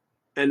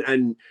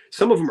 and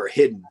some of them are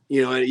hidden.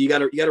 You know, you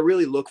gotta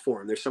really look for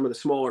them. There's some of the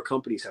smaller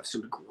companies have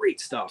some great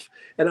stuff,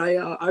 and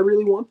I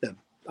really want them.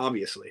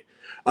 Obviously,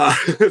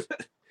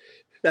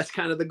 that's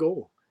kind of the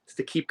goal. Is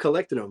to keep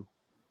collecting them.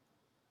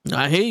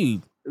 I hear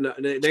you. No,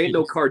 there ain't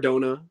no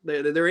Cardona.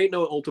 There ain't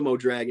no Ultimo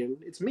Dragon.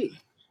 It's me.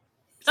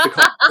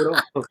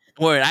 It's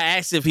Word. I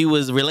asked if he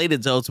was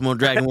related to Ultimo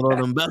Dragon with all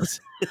them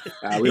belts.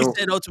 He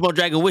said Ultimo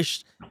Dragon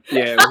wished.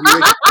 Yeah,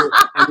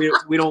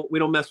 we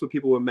don't mess with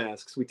people with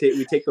masks. We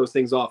take those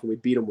things off and we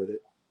beat them with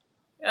it.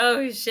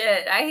 Oh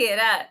shit! I hear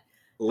that.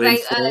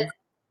 Like,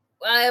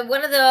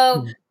 one of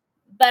the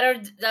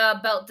better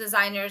belt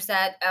designers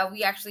that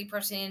we actually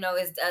personally know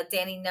is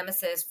Danny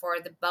Nemesis for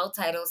the belt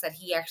titles that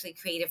he actually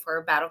created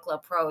for Battle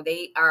Club Pro.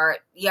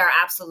 You're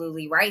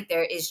absolutely right.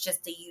 There is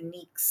just a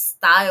unique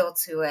style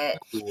to it.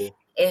 Cool.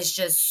 It's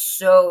just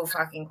so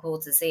fucking cool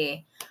to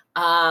see.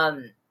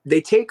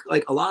 They take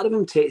like a lot of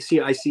them.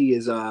 I see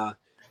is that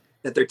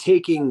they're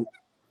taking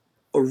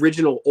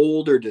original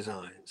older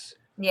designs,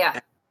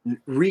 and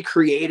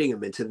recreating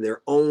them into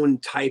their own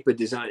type of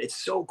design. It's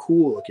so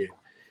cool looking.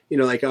 You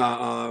know, like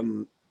I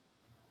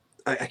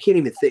can't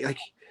even think. Like,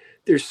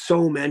 there's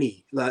so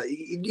many.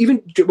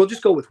 We'll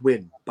just go with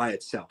Win by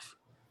itself.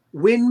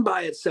 Win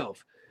by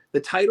itself. The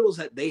titles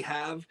that they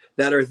have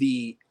that are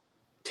the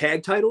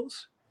tag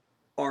titles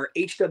are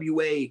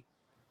HWA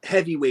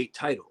heavyweight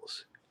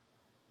titles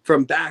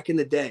from back in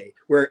the day,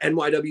 where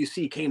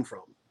NYWC came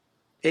from.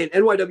 And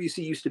NYWC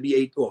used to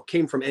be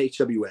came from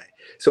HWA.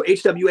 So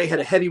HWA had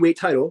a heavyweight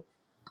title,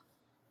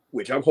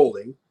 which I'm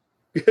holding.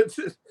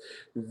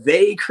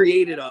 They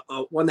created a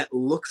one that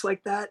looks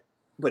like that,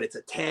 but it's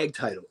a tag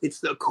title. It's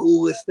the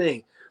coolest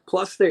thing.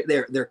 Plus,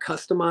 they're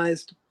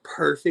customized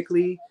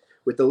perfectly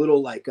with the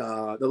little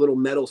the little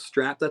metal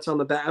strap that's on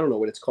the back. I don't know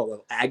what it's called,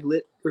 an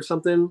aglet or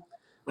something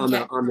on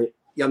the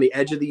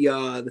edge of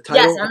the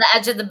title. Yes, on the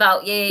edge of the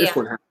belt. Yeah. This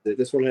one has it.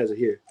 This one has it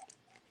here.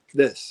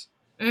 This.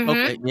 Mm-hmm.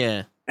 Okay.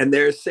 Yeah. And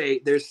there's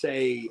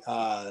JB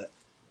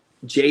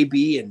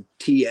and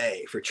TA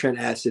for Trent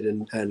Acid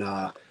and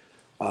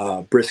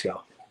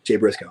Briscoe, Jay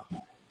Briscoe.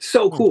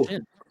 So cool.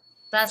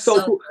 That's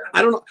so cool.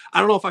 I don't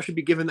know if I should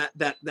be giving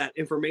that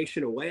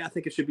information away. I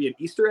think it should be an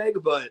Easter egg,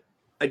 but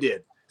I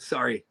did.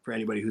 Sorry for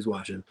anybody who's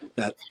watching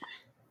that.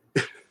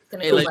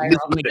 Didn't want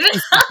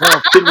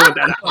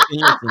that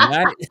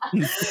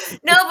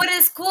No, but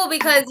it's cool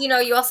because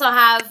you also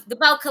have the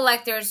belt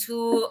collectors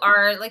who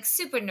are like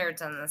super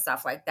nerds on and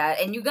stuff like that,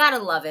 and you gotta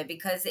love it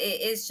because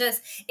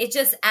it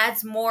just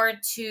adds more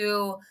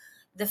to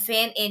the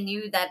fan in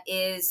you that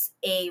is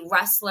a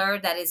wrestler,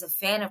 that is a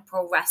fan of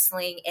pro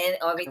wrestling and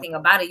everything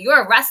about it.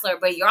 You're a wrestler,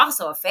 but you're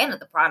also a fan of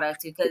the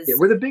product because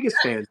we're the biggest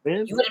fans,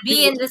 man. You wouldn't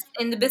be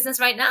in the business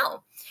right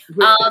now.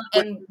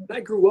 And when I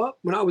grew up,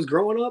 when I was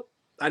growing up,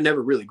 I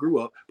never really grew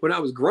up. When I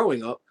was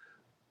growing up,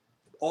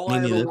 all I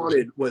ever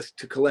wanted was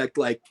to collect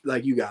like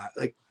you got.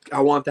 Like,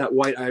 I want that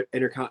white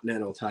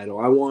Intercontinental title.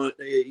 I want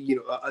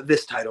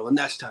this title and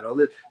that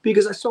title,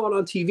 because I saw it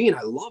on TV and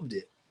I loved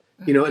it.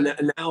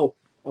 And now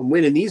I'm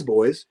winning these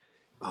boys.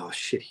 Oh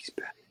shit, he's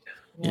bad.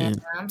 Yeah,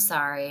 I'm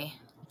sorry.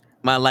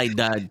 My light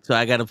died, so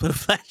I gotta put a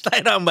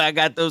flashlight on. But I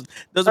got those.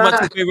 Those are my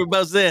two favorite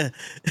belts there.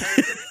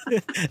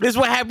 This is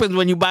what happens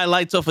when you buy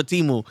lights off of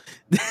Temu.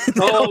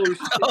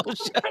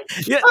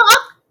 Shit. Yeah,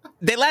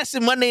 they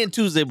lasted Monday and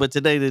Tuesday, but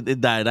today it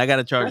died. I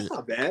gotta charge it. That's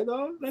not bad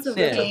though. That's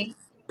a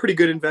pretty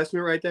good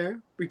investment right there.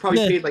 We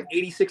probably paid like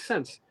 86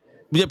 cents.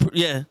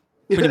 Yeah,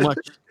 pretty much.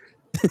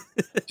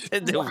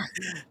 It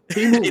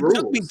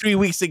took me 3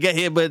 weeks to get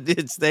here, but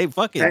they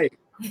fucking. Hey,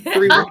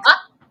 3 weeks.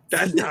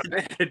 That's not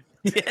bad.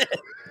 Yeah.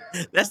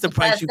 That's the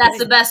price That's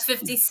the best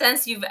 50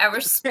 cents you've ever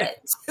spent.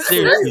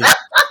 Seriously.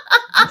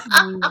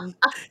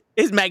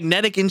 It's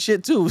magnetic and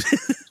shit too.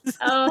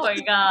 Oh my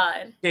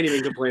god. Can't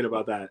even complain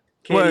about that.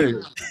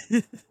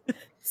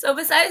 So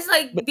besides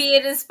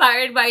being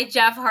inspired by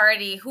Jeff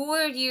Hardy, who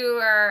are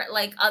your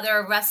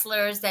other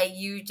wrestlers that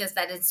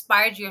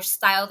inspired your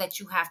style that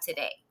you have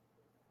today?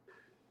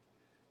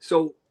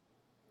 So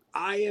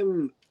I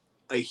am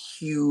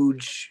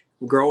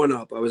growing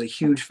up, I was a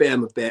huge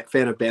fan of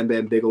Bam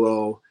Bam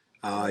Bigelow,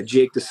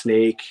 Jake the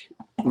Snake,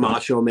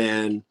 Macho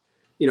Man,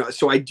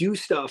 so I do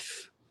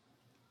stuff.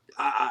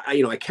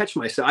 I catch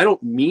myself. I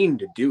don't mean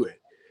to do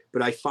it,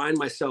 but I find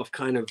myself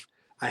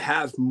I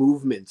have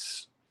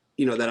movements,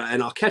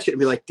 and I'll catch it and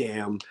be like,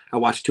 damn, I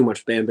watched too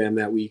much Bam Bam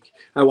that week.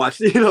 I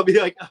watched, I'll be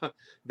like,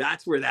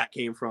 that's where that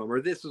came from, or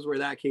this is where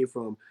that came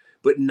from.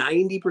 But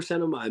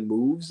 90% of my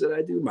moves that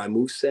I do, my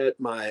moveset,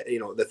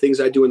 the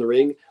things I do in the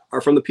ring are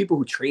from the people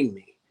who train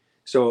me.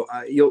 So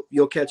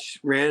you'll catch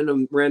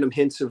random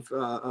hints of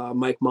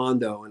Mike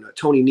Mondo and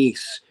Tony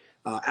Nese,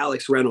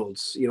 Alex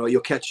Reynolds.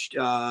 You'll catch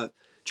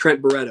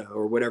Trent Beretta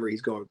or whatever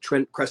he's going,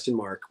 Trent Creston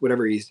Mark,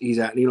 whatever he's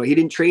at. He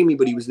didn't train me,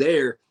 but he was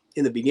there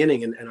in the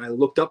beginning, and I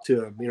looked up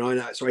to him.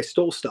 So I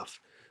stole stuff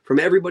from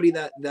everybody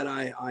that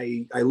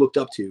I looked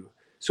up to.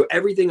 So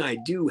everything I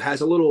do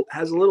has a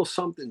little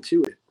something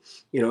to it.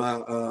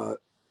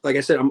 Like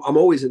I said, I'm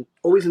always in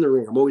the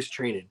ring. I'm always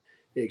training.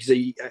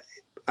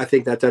 I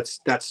think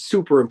that's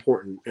super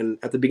important. And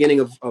at the beginning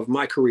of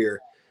my career,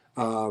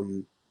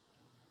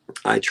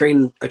 I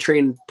trained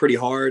pretty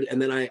hard,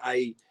 and then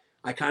I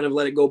kind of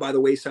let it go by the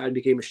wayside,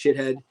 became a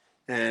shithead,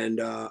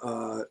 and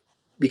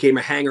became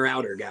a hanger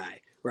outer guy,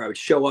 where I would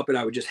show up and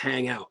I would just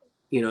hang out,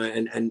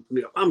 and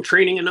I'm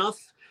training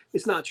enough.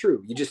 It's not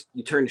true.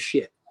 You turn to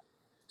shit.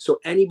 So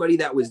anybody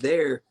that was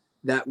there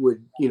that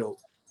would,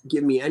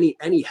 give me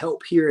any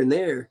help here and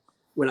there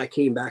when I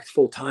came back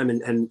full time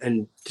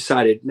and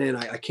decided, man,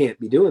 I can't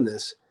be doing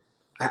this.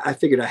 I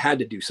figured I had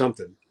to do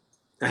something.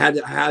 I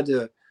had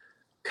to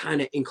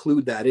kind of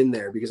include that in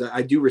there, because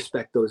I do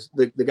respect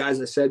the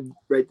guys I said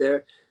right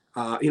there.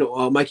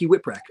 Mikey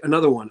Whipwreck,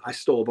 another one I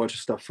stole a bunch of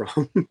stuff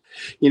from.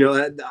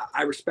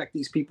 I respect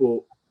these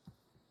people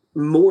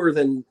more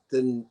than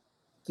a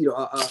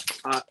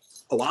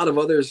lot of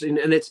others, and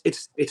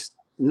it's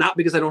not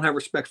because I don't have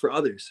respect for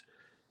others.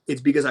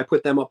 It's because I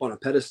put them up on a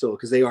pedestal,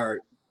 because they're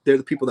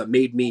the people that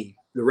made me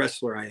the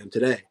wrestler I am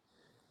today.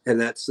 And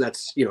that's I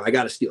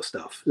got to steal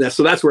stuff.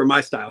 That's where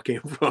my style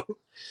came from.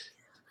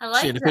 I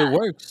like Shit, that. if it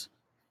works.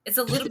 It's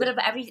a little bit of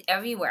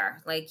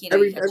everywhere. Like,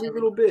 every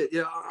little bit.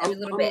 Yeah, every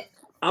little bit.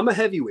 I'm a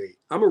heavyweight.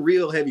 I'm a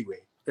real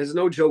heavyweight. There's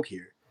no joke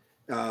here.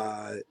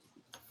 And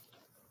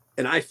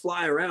I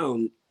fly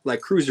around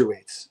like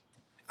cruiserweights.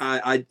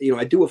 I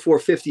do a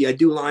 450. I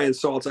do lion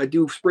salts. I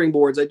do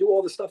springboards. I do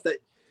all the stuff that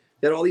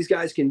all these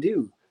guys can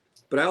do.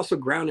 But I also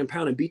ground and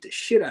pound and beat the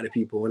shit out of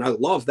people, and I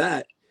love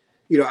that.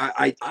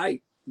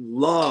 I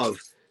love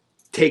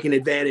taking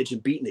advantage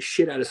and beating the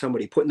shit out of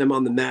somebody, putting them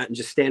on the mat and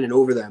just standing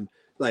over them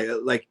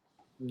like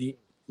you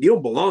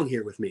don't belong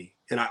here with me.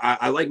 And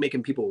I like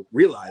making people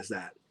realize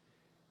that.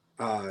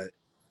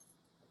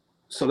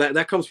 So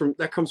that comes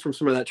from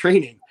some of that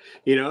training,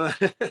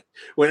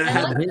 when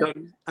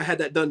I had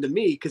that done to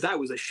me, because I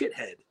was a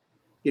shithead.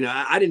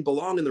 I didn't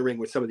belong in the ring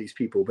with some of these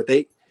people, but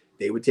they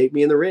would take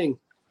me in the ring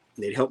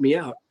and they'd help me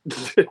out.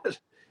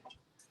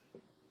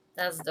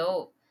 That's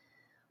dope.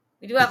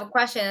 We do have a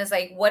question. It's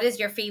like, what is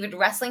your favorite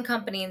wrestling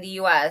company in the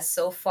U.S.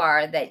 so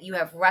far that you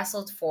have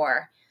wrestled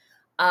for?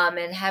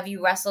 And have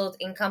you wrestled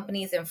in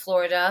companies in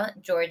Florida,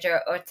 Georgia,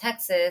 or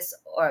Texas,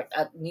 or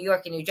New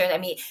York and New Jersey? I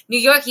mean, New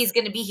York, he's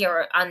going to be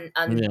here on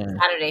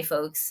Saturday,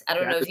 folks. I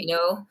don't know if you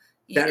know.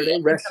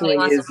 Saturday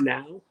wrestling is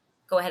now.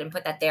 Go ahead and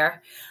put that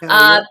there.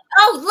 Oh,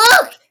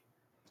 look!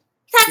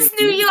 That's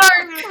New York!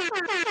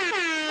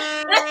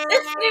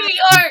 That's New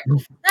York!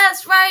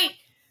 That's right!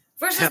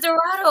 Versus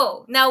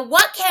Dorado. Now,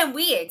 what can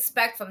we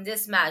expect from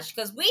this match?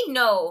 Because we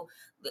know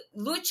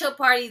Lucha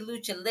Party,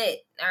 Lucha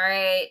Lit, all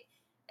right?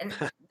 And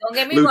don't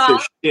get me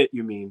wrong. Shit,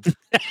 you mean?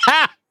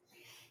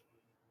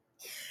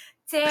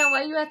 Damn,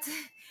 why you have to?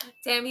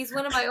 Damn, he's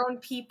one of my own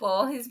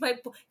people. He's my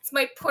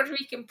Puerto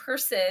Rican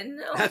person.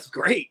 Oh. That's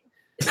great.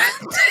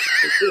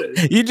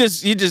 You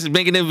just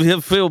making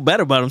him feel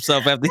better about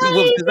himself after he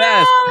whooped his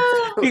ass.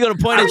 You're gonna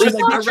point at you like,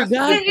 "Get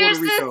your Here's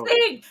the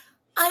thing.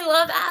 I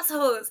love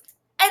assholes.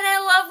 And I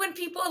love when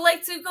people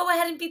like to go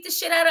ahead and beat the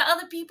shit out of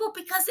other people,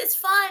 because it's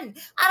fun.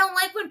 I don't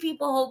like when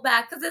people hold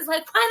back, because it's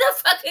like, why the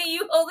fuck are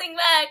you holding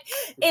back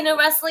in a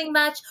wrestling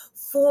match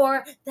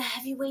for the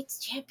heavyweights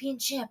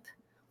championship?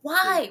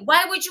 Why?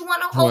 Why would you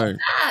want to hold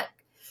back?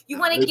 You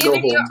want to give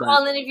it your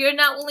all, and if you're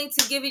not willing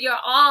to give it your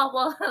all,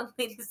 well,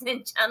 ladies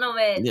and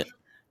gentlemen,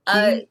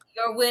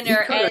 your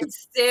winner and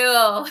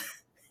still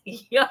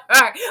your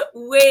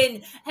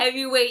win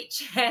heavyweight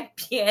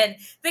champion,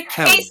 the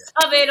case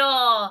of it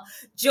all,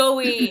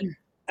 Joey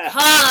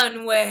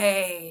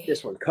Conway.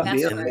 This one cut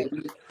me up. Right.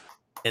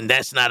 And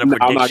that's not a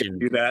prediction. I'm not gonna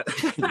do that.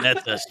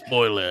 That's a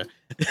spoiler.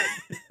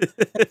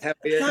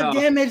 Not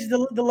damage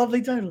the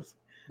lovely titles.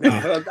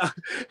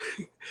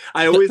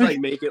 I always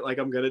make it like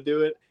I'm gonna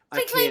do it.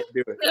 I can't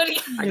do it.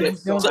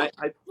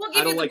 We'll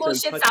give you the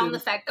bullshit sound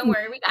effect. Don't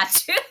worry, we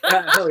got you.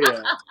 Hell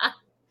yeah.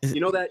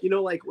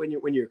 Like when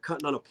you're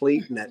cutting on a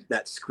plate and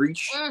that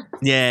screech.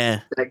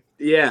 Yeah.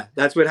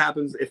 That's what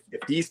happens if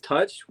these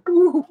touch.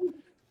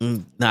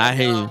 I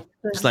hate it.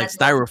 It's like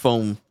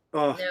styrofoam.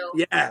 Oh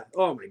yeah.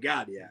 Oh my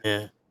god. Yeah.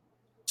 Yeah.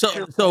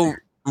 So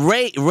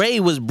Ray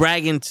was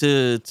bragging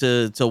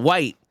to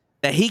White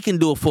that he can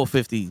do a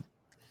 450.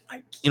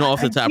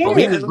 Off the top rope.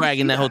 He was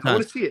bragging that whole time. I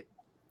want to see it.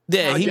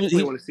 Yeah,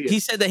 he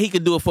said that he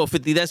could do a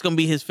 450. That's gonna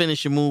be his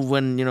finishing move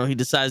when he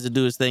decides to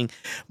do his thing.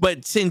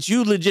 But since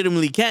you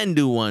legitimately can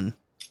do one,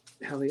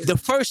 the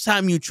first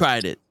time you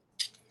tried it,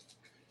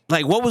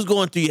 like what was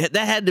going through your head?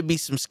 That had to be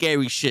some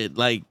scary shit.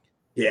 Like,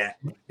 yeah,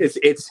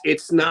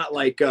 it's not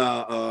like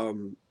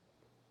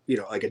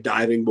like a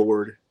diving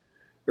board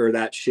or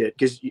that shit,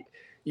 because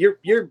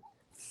you're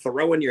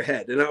throwing your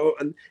head.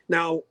 And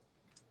now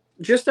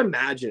just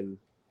imagine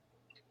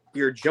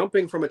you're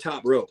jumping from a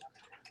top rope.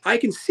 I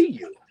can see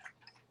you.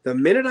 The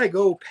minute I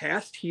go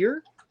past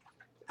here,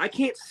 I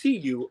can't see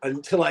you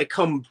until I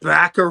come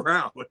back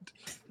around.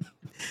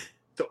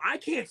 So I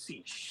can't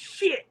see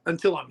shit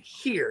until I'm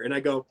here, and I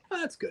go, oh,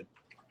 that's good.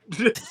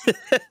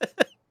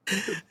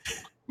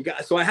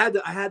 So I had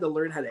to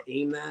learn how to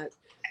aim that.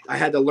 I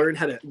had to learn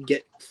how to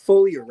get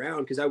fully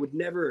around, because I would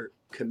never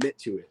commit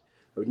to it.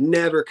 I would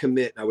never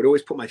commit. I would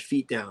always put my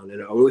feet down,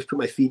 and I would always put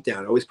my feet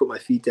down. I always put my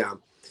feet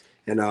down.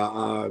 And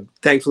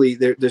thankfully,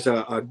 there's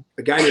a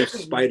guy named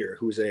Spider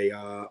who's a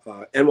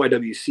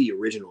NYWC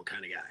original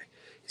kind of guy.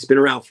 He's been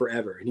around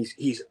forever, and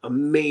he's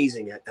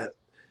amazing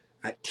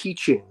at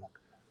teaching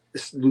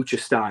this lucha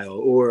style,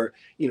 or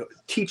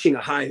teaching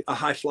a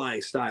high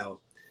flying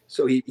style.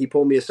 So he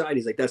pulled me aside.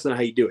 He's like, "That's not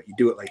how you do it. You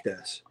do it like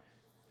this."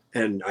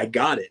 And I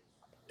got it.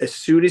 As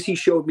soon as he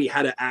showed me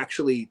how to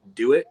actually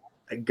do it,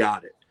 I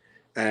got it.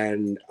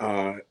 And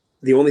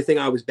the only thing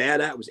I was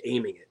bad at was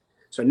aiming it.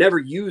 So I never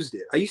used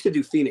it. I used to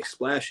do Phoenix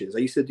splashes. I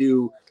used to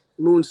do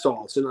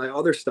moonsaults and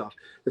other stuff.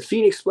 The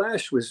Phoenix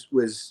splash was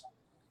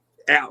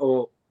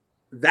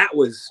that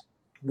was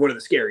one of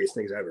the scariest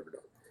things I've ever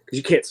done, because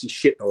you can't see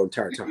shit the whole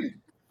entire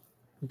time.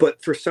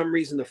 But for some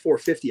reason, the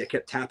 450, I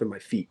kept tapping my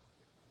feet.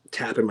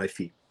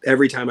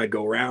 Every time I'd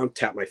go around,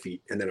 tap my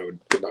feet, and then I would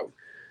go down,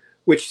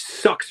 which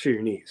sucks for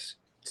your knees.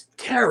 It's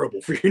terrible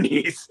for your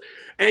knees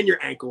and your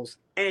ankles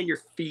and your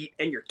feet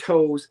and your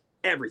toes,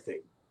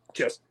 everything.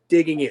 Just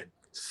digging in.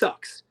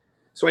 Sucks.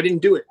 So I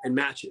didn't do it in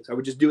matches. I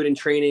would just do it in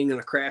training on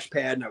a crash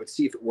pad, and I would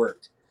see if it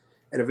worked.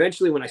 And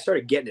eventually, when I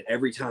started getting it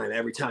every time,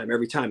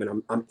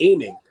 and I'm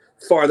aiming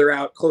farther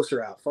out,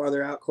 closer out,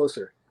 farther out,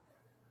 closer.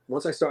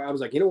 Once I started, I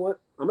was like, you know what?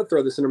 I'm going to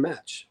throw this in a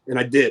match. And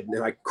I did.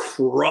 And I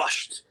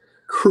crushed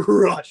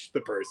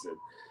the person.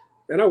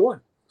 And I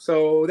won.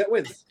 So that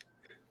wins.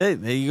 Hey,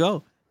 there you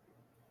go.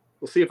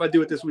 We'll see if I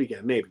do it this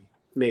weekend.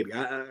 Maybe.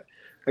 I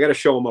got to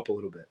show them up a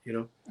little bit,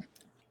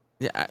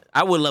 Yeah,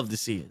 I would love to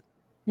see it.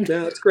 Yeah,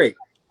 that's great.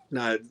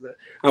 No,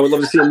 I would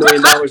love to see $1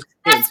 million.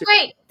 That's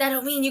great. That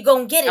don't mean you're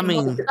going to get it. I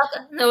mean,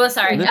 no,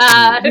 sorry.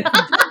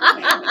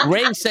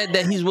 Ray said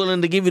that he's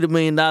willing to give you the $1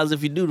 million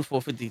if you do the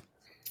 450.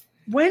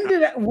 When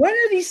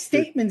are these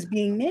statements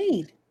being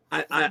made?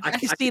 I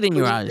can see it in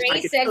your eyes.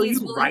 Ray said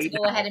he's willing to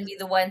go ahead and be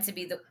the one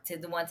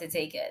to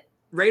take it.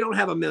 Ray don't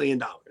have $1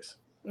 million.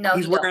 No,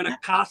 he's wearing a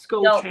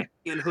Costco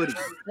champion hoodie.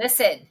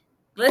 Listen.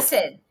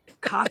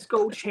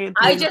 Costco champion.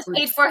 I just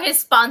paid for his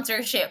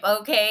sponsorship.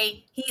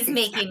 Okay, he's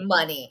making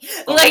money.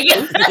 No,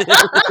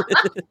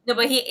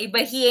 but he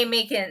ain't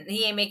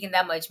making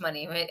that much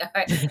money. Right? All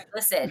right.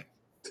 Listen,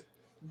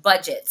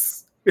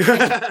 budgets. Fuck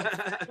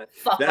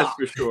That's off.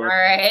 for sure. All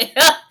right.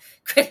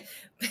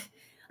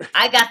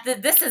 I got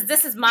this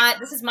was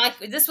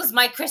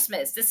my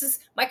Christmas.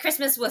 My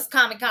Christmas was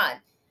Comic-Con.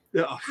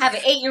 Oh. I have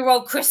an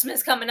 8-year-old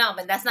Christmas coming up,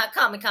 and that's not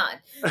Comic-Con.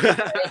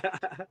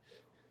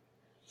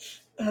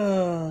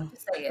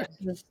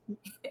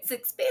 It's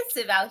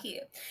expensive out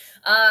here.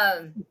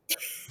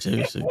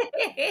 Seriously.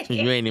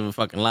 You ain't even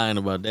fucking lying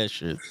about that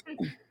shit.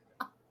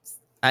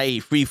 I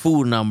ate free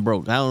food and I'm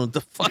broke. I don't know what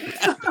the fuck.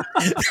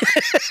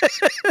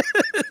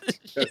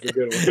 That's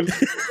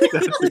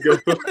a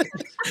good one.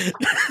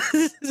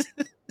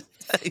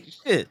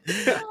 Shit.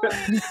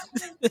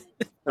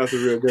 That's a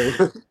real good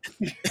one.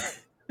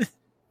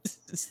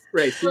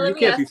 Ray, see, you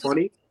can't be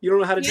funny. You don't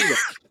know how to do that.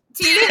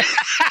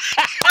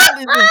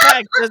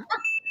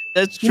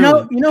 That's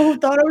true. You know who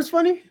thought it was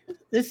funny?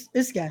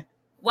 This guy.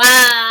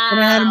 Wow. And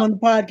I had him on the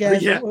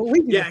podcast.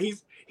 Yeah,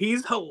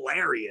 he's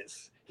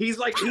hilarious. He's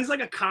like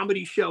a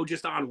comedy show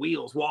just on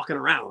wheels, walking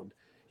around.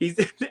 He's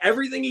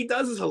everything he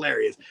does is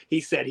hilarious. He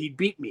said he'd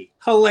beat me.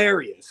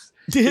 Hilarious.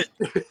 He said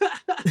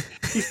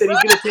he's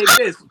gonna take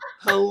this.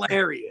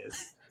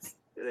 Hilarious.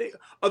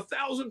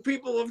 1,000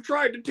 people have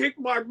tried to take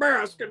my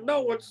mask and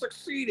no one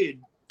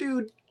succeeded.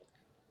 Dude,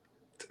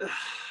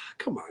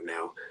 come on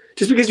now.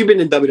 Just because you've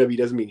been in WWE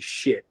doesn't mean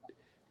shit.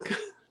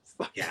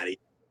 Fuck out of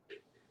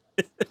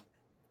here.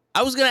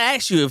 I was gonna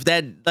ask you if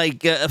that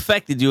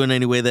affected you in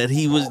any way, that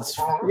he was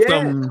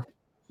from.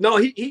 No,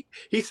 he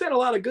said a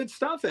lot of good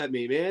stuff at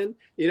me, man.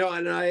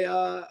 And I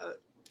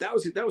that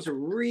was a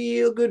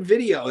real good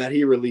video that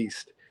he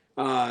released,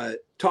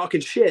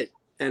 talking shit,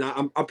 and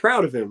I'm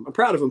proud of him. I'm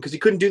proud of him because he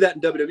couldn't do that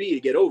in WWE to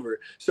get over,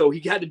 so he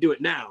had to do it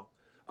now.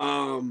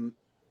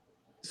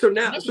 So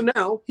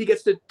now he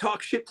gets to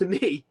talk shit to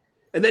me,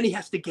 and then he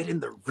has to get in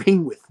the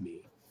ring with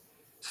me.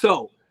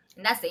 So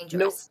and that's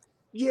dangerous.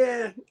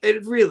 Yeah,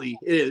 it really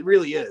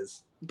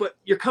is. But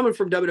you're coming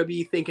from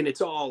WWE thinking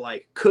it's all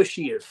like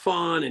cushy and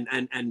fun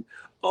and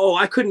oh,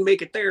 I couldn't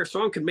make it there,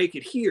 so I can make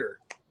it here.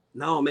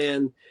 No,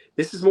 man,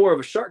 this is more of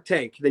a Shark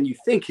Tank than you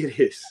think it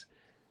is.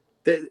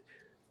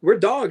 We're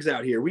dogs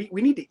out here. We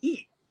need to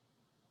eat.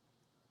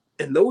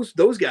 And those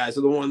guys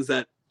are the ones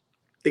that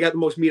they got the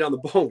most meat on the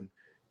bone.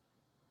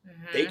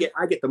 Mm-hmm.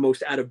 I get the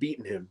most out of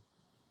beating him.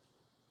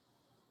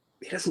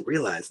 He doesn't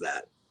realize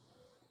that.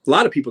 A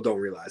lot of people don't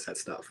realize that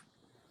stuff.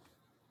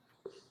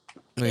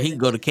 He can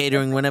go to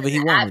catering whenever he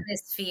wants.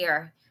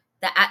 The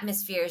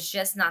atmosphere is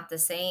just not the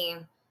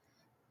same.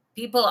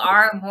 People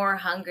are more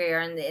hungrier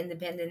in the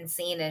independent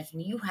scene if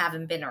you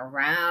haven't been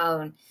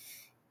around.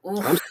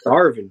 Oof. I'm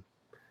starving.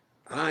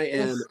 I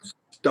am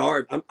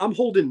starved. I'm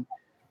holding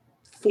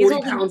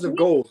 40 pounds of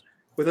gold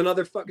with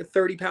another fucking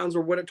 30 pounds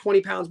or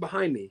 20 pounds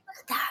behind me.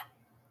 Look at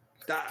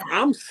that.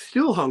 I'm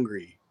still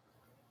hungry.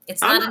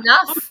 It's not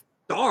enough. I'm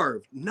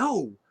starved.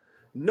 No,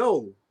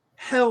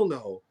 hell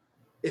no.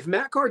 If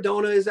Matt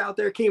Cardona is out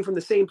there, came from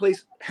the same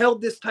place,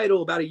 held this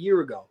title about a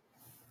year ago,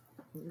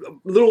 a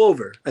little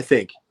over, I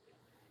think.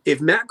 If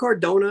Matt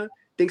Cardona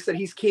thinks that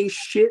he's king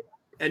shit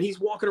and he's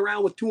walking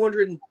around with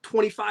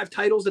 225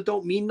 titles that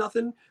don't mean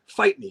nothing,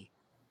 fight me.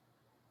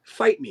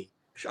 Fight me.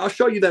 I'll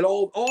show you that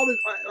all the,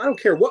 I don't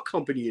care what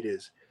company it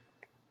is.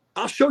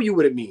 I'll show you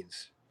what it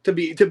means to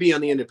be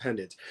on the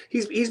independents.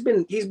 He's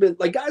been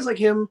like guys like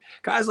him,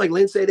 guys like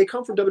Lindsay, they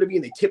come from WWE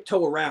and they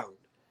tiptoe around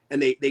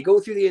and they go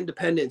through the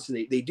independents and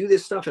they do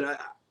this stuff, and I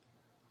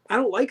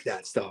don't like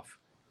that stuff.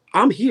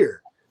 I'm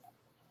here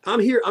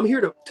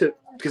to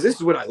because this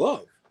is what I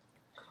love.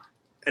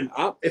 And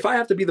if I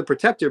have to be the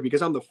protector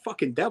because I'm the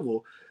fucking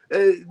devil,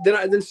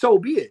 then so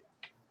be it.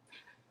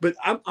 But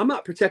I'm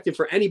not protecting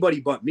for anybody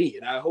but me,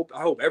 and I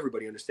hope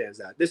everybody understands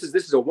that. This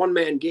is a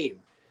one-man game.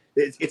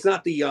 It's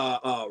not the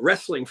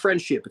wrestling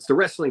friendship; it's the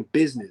wrestling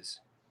business.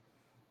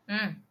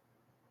 I'm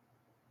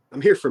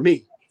here for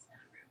me.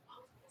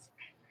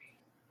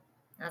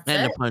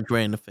 And a punch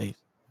right in the face.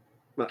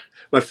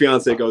 My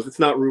fiance goes, "It's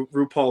not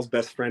RuPaul's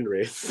best friend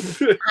race."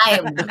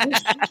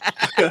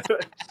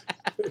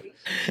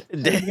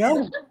 There you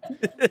go.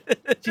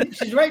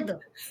 She's right though.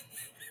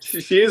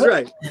 She is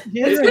right.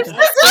 It is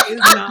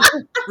not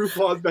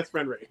RuPaul's best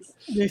friend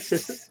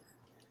race.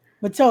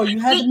 But so you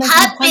had we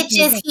cut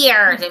bitches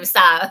here.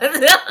 Stop.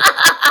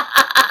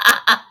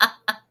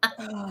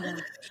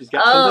 She's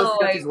got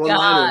these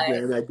one-liners,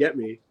 man, that get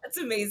me. That's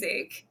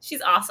amazing.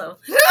 She's awesome.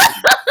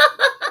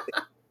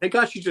 Thank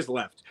God she just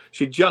left.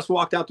 She just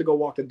walked out to go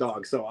walk the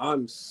dog. So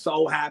I'm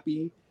so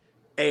happy.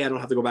 I don't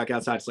have to go back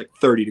outside. It's like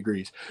 30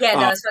 degrees. Yeah,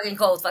 no, it's fucking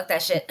cold. Fuck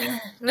that shit.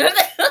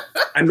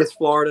 I miss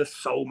Florida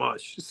so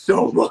much.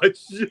 So much.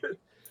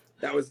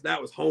 That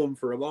was home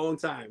for a long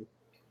time.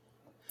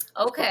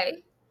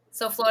 Okay.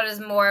 So Florida's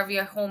more of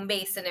your home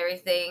base and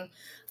everything.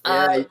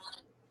 Yeah.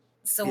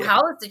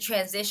 How is the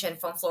transition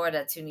from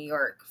Florida to New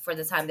York for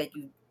the time that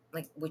you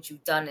like what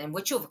you've done and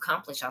what you've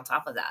accomplished on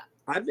top of that?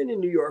 I've been in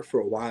New York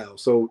for a while.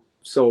 So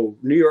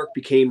New York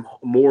became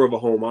more of a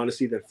home,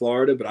 honestly, than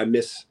Florida, but I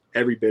miss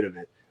every bit of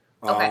it.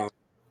 Okay.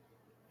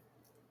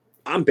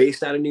 I'm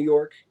based out of New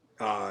York.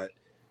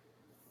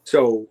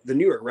 So the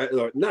New York,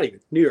 not even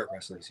New York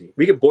wrestling scene,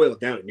 we can boil it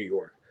down to New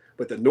York,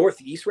 but the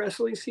Northeast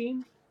wrestling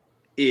scene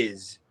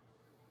is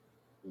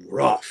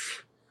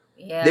rough.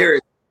 Yeah. There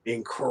is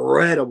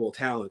incredible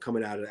talent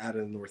coming out of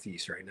the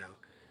Northeast right now.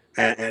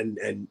 And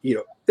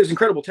there's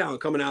incredible talent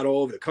coming out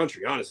all over the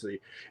country,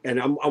 honestly. And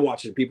I'm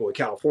watching people in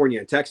California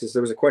and Texas.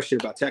 There was a question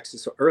about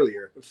Texas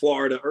earlier,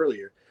 Florida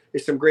earlier.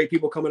 There's some great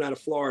people coming out of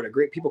Florida,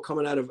 great people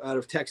coming out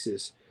of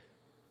Texas.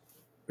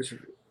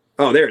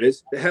 Oh, there it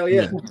is. Hell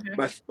yeah.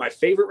 My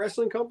favorite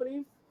wrestling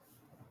company?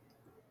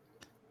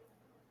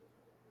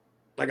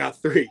 I got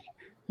 3.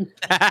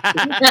 That's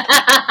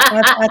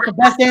the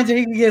best answer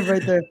he can give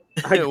right there.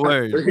 I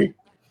got 3.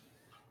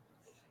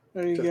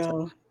 There you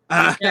go.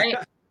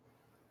 I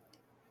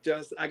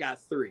got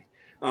 3.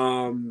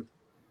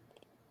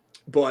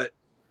 But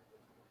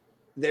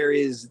there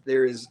is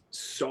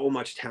so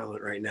much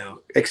talent right now,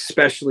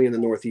 especially in the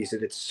Northeast,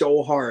 and it's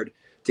so hard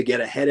to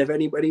get ahead of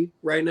anybody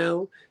right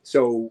now.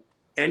 So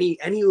any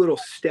little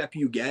step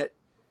you get,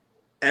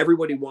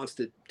 everybody wants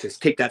to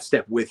take that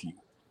step with you.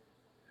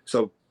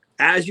 So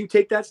as you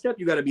take that step,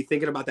 you got to be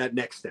thinking about that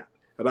next step,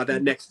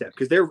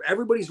 because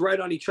everybody's right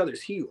on each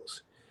other's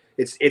heels.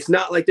 It's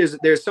not like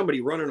there's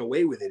somebody running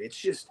away with it. It's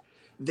just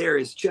there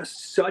is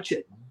just such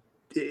a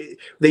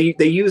they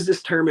use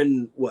this term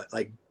in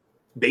like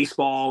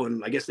baseball,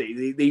 and I guess they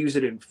use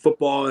it in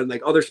football and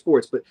like other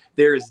sports, but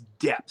there is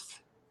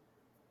depth,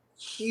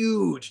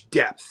 huge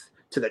depth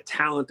to the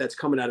talent that's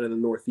coming out of the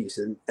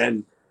Northeast,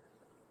 and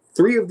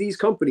 3 of these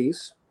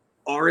companies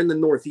are in the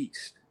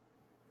Northeast.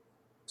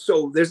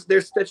 So there's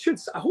that should,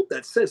 I hope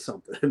that says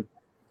something.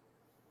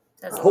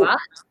 That's a lot.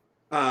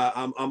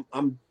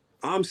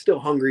 I'm still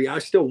hungry. I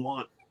still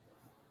want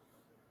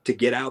to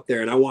get out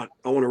there, and I want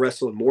to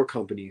wrestle in more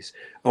companies.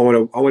 I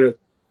want to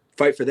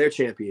fight for their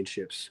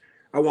championships.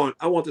 I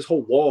want this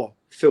whole wall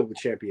filled with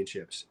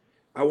championships.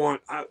 I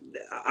want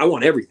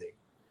everything,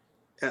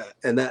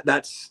 and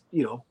that's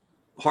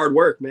hard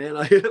work,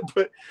 man.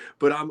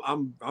 but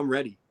I'm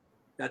ready.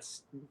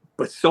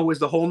 But so is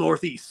the whole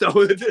Northeast.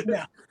 So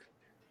yeah.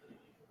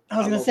 I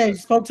was gonna say, you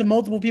spoke to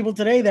multiple people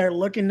today that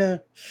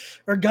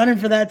are gunning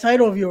for that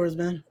title of yours,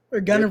 man.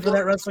 Or gunning for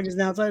that Wrestling Is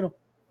Now title.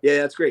 Yeah,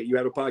 that's great. You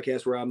have a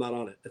podcast where I'm not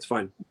on it. That's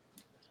fine.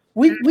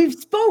 We've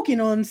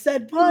spoken on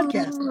said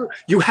podcast.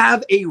 You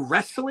have a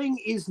Wrestling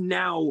Is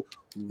Now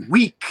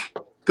week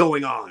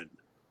going on.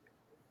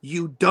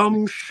 You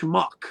dumb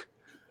schmuck.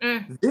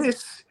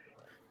 This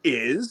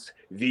is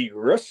the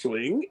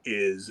Wrestling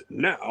Is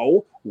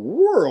Now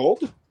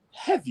World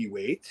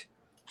Heavyweight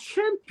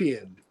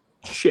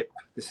Championship.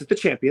 This is the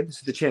champion. This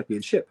is the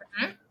championship.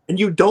 And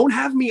you don't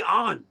have me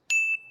on.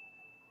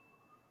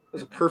 That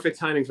was a perfect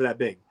timing for that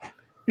bing.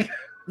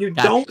 You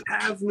don't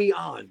have me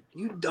on.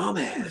 You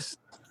dumbass.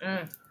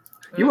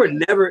 You were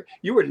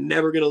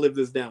never gonna live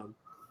this down.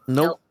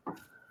 Nope.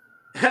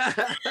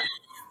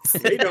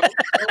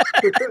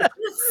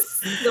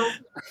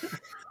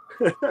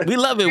 We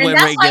love it And when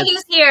that's Ray why gets.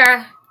 he's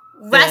here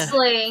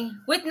wrestling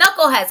with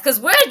knuckleheads, because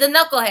we're the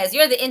knuckleheads.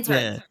 You're the intern.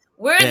 Yeah.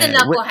 We're the Yeah.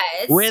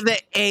 knuckleheads. We're the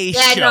A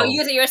Yeah, show. no,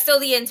 you're still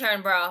the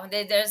intern, bro.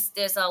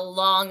 There's a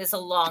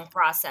long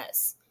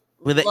process.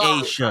 We're the A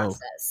Long show.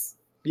 process.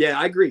 Yeah,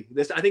 I agree.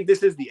 I think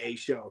this is the A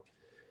show.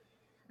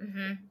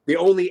 Mm-hmm. The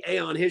only A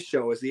on his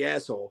show is the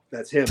asshole.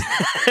 That's him.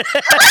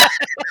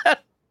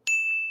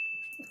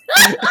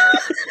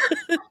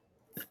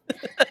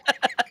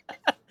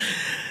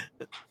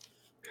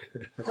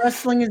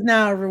 Wrestling is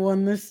now,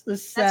 everyone. This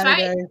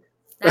Saturday. Right.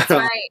 That's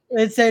right.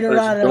 It's a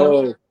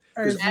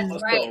Let's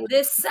That's right.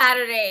 This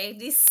Saturday,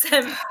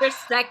 December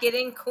 2nd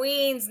in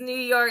Queens, New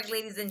York,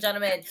 ladies and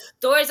gentlemen.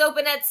 Doors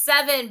open at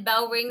 7.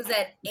 Bell rings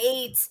at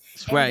 8.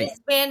 And right.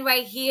 this man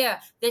right here,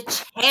 the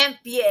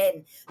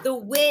champion, the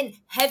win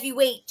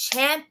heavyweight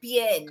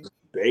champion,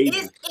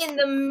 is in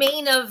the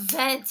main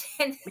event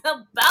and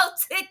about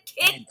to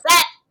kick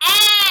that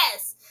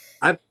ass.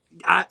 I've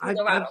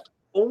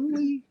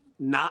only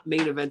not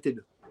main evented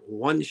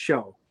one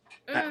show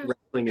at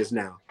Wrestling Is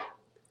Now.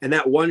 And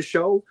that one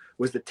show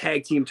was the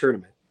tag team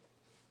tournament.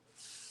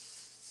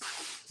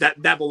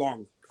 That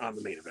belonged on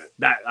the main event.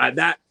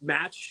 That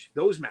match,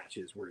 those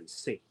matches were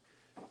insane.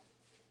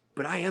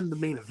 But I am the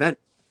main event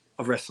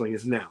of Wrestling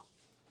Is Now.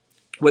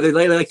 Whether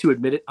they like to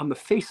admit it, I'm the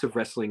face of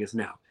Wrestling Is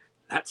Now.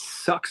 That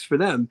sucks for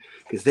them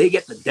because they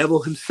get the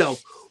devil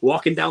himself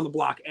walking down the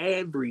block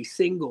every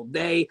single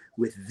day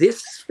with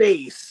this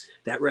face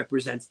that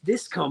represents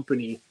this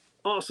company,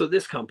 also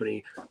this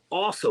company,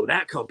 also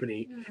that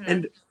company. Mm-hmm.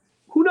 And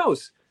who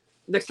knows?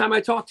 Next time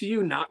I talk to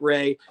you, not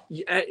Ray,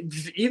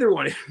 either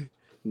one,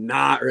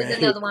 not Ray. There's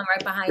another one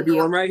right behind Could be you.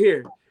 one right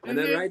here, and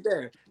then right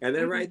there, and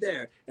then right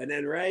there, and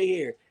then right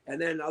here, and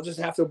then I'll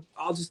just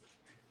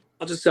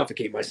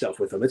suffocate myself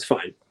with them. It's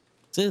fine.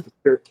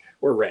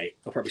 Or Ray.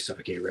 I'll probably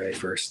suffocate Ray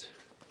first.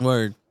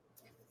 Word.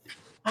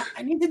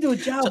 I need to do a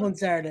job on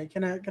Saturday.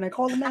 Can I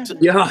call the man?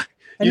 Yeah,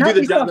 you do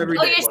the job every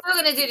day. Oh, you're still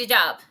gonna do the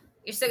job.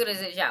 You're still gonna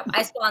do the job.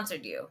 I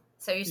sponsored you,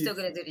 so you're still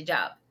gonna do the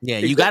job. Yeah,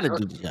 you got to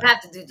do the job. You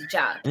have to do the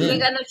job. You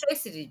ain't got no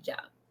choice to do the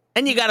job.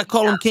 And you got to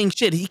call him king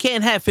shit. He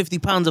can't have 50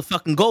 pounds of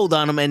fucking gold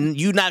on him and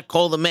you not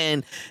call the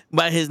man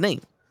by his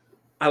name.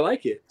 I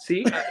like it.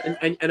 See,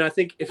 and I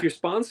think if your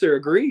sponsor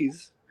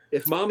agrees,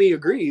 if mommy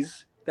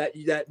agrees that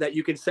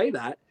you can say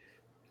that.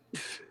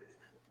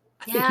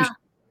 Yeah.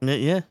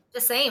 Yeah.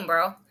 Just saying,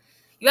 bro.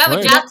 You have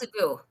a job to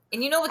do,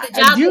 and you know what the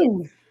job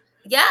is.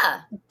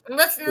 Yeah.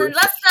 Let's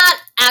not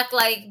act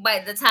like by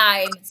the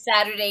time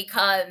Saturday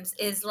comes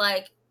is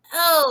like,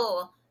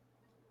 oh,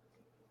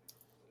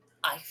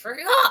 I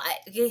forgot.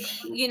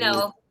 You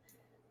know.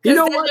 You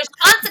know what? There's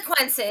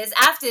consequences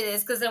after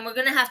this, because then we're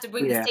gonna have to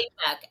bring this tape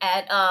back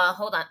at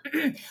hold on,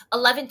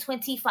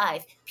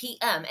 11:25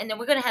 p.m. and then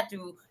we're gonna have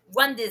to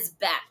run this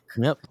back.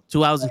 Yep,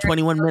 2 hours and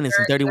 21 minutes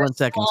and 31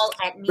 seconds. All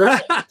at me.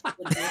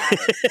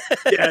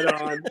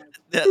 Get on.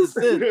 That's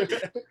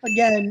it.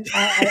 Again,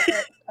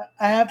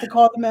 I have to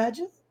call the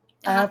matches.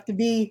 I have to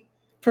be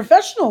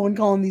professional when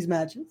calling these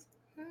matches,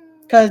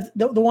 because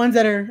the ones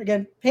that are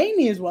again paying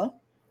me as well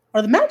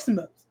are the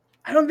maximums.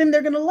 I don't think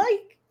they're gonna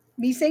like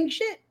me saying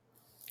shit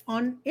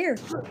on air.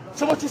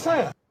 So what you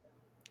saying?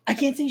 I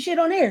can't say shit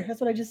on air. That's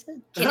what I just said.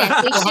 Can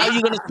I say shit? How are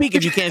you gonna speak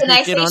if you can't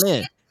say shit on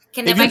air?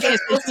 Can I get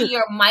close to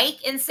your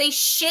mic and say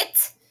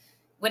shit?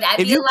 Would I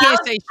be allowed? If you can't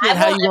say shit,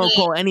 how you gonna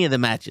call any of the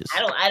matches?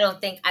 I don't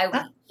think I would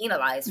be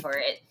penalized for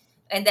it.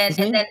 And then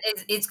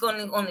it's going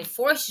to only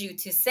force you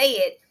to say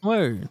it.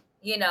 Word.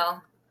 You know.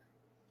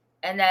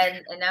 And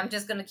I'm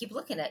just gonna keep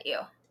looking at you.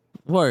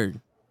 Word.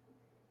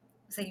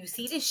 So you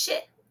see this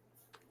shit?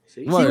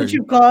 See what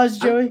you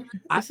caused, Joey?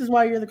 This is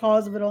why you're the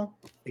cause of it all.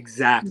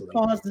 Exactly. You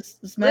caused this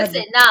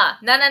Listen, nah.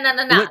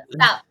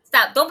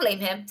 Stop. Don't blame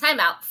him. Time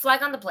out.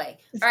 Flag on the play.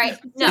 All right.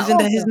 No. Isn't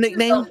that his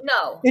nickname?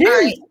 No. It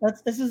all is. Right.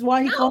 This is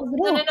why he caused it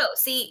all. No.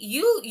 See,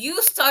 you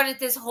started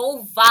this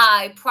whole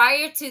vibe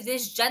prior to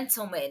this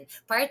gentleman,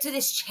 prior to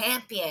this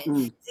champion,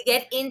 to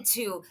get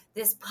into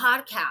this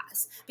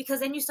podcast, because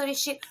then you started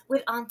shit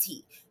with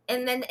Auntie,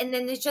 and then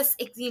it's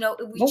just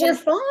we're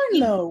fine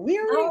though.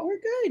 We're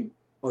good.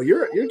 Oh,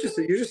 you're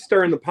just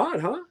stirring the pot,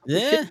 huh?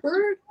 Yeah.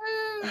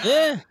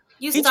 Yeah.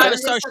 You started to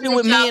start shit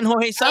with me and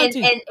Jorge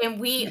Santi. And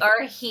we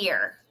are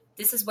here.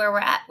 This is where we're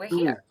at. We're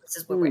here. This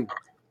is where we're at.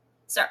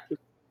 Sir.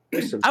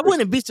 I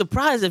wouldn't be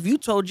surprised if you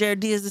told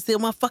Jared Diaz to steal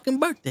my fucking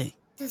birthday.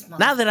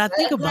 Now that I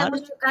think about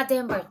it. Your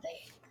goddamn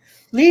birthday.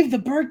 Leave the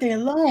birthday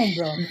alone,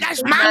 bro.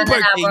 That's my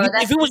birthday.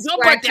 If it was your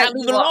birthday, I'd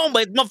leave it alone,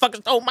 but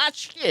motherfuckers stole my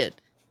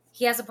shit.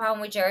 He has a problem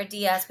with Jared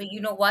Diaz, but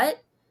you know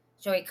what?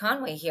 Joey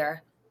Conway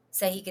here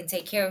said he can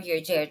take care of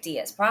your Jared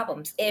Diaz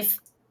problems if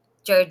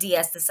Jared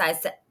Diaz decides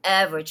to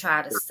ever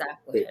try to stop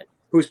with him.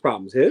 Whose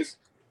problems? His?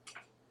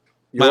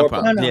 My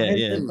problem. No,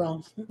 yeah.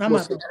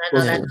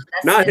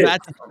 Not his.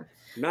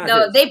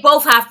 No, they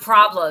both have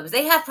problems.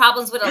 They have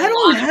problems with a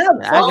lot.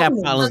 I got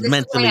problems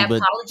mentally, I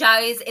but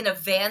apologize in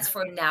advance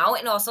for now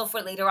and also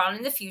for later on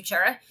in the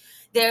future.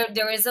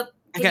 There is a.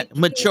 I got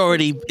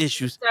maturity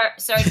issues.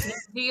 Sir,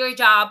 do your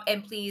job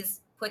and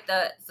please put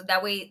so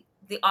that way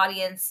the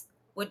audience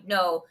would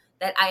know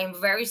that I am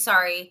very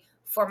sorry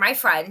for my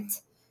friend.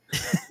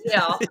 You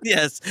know,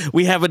 Yes,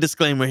 we have a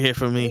disclaimer here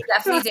for me. we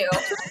definitely do,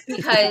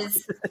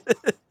 because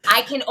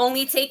I can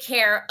only take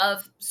care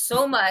of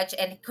so much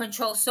and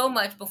control so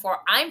much before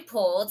I'm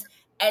pulled,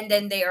 and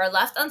then they are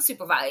left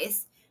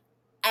unsupervised.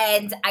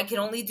 And I can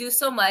only do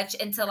so much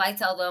until I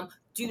tell them,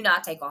 do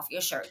not take off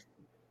your shirt.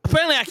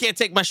 Apparently, I can't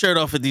take my shirt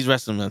off at these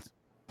wrestling events.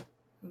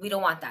 We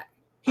don't want that.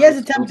 He has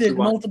attempted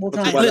multiple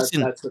times.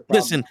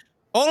 Listen.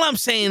 All I'm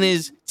saying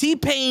is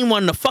T-Pain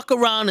wanted to fuck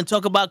around and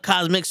talk about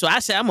Cosmic, so I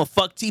said I'm gonna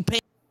fuck T-Pain.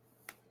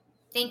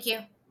 Thank you.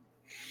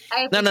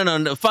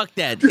 No, fuck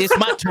that. It's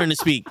my turn to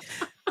speak.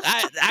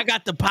 I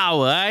got the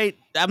power, all right?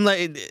 I'm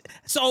like,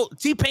 so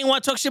T-Pain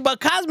want to talk shit about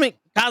Cosmic.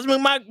 Cosmic,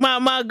 my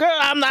girl.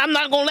 I'm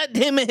not gonna let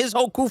him and his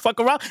whole crew fuck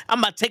around. I'm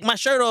about to take my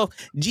shirt off.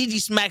 Gigi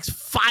smacks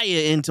fire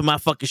into my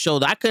fucking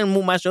shoulder. I couldn't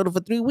move my shoulder for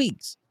 3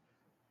 weeks.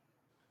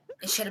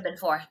 It should have been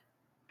 4.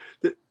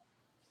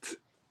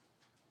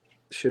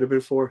 Should have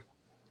been 4.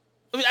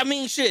 I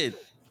mean,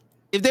 shit.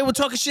 If they were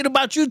talking shit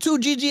about you too,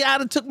 Gigi,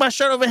 I'd have took my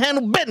shirt off and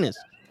handled business.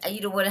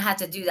 You wouldn't have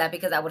to do that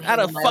because I would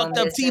have fucked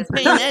up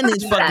T-Pain and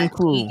his fucking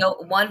crew. We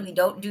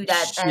don't do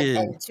that.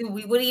 And 2,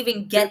 we wouldn't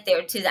even get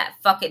there to that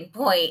fucking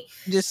point.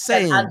 Just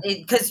saying.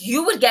 Because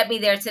you would get me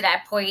there to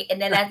that point,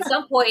 and then at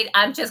some point,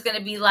 I'm just going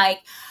to be like,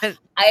 I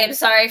am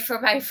sorry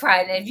for my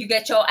friend. And if you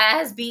get your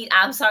ass beat,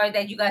 I'm sorry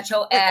that you got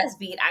your ass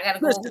beat. I got to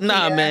go over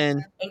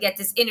man. and get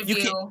this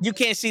interview. You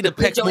can't see the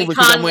pecs moving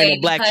because I'm wearing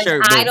a black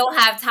shirt. I don't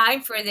have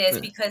time for this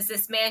because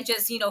this man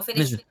just,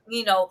 finished,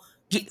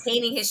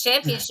 retaining his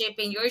championship,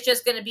 and you're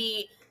just gonna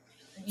be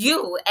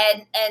you,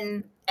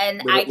 and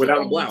I can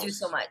only do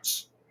so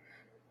much.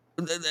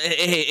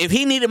 If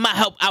he needed my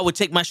help, I would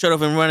take my shirt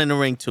off and run in the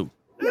ring too.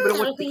 Yeah, but I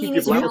don't think he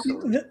needs your blouse.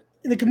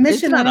 The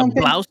commission, it's not I don't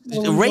a blouse.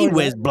 think Ray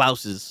wears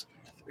blouses.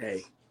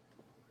 Hey,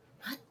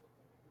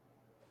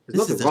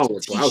 This there's is nothing wrong a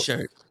with blouse.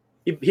 t-shirt.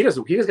 He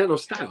doesn't. He doesn't got no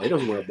style. He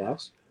doesn't wear a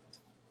blouse.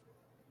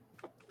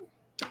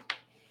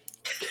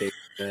 Okay,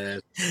 look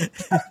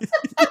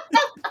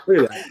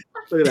at that.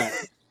 Look at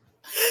that.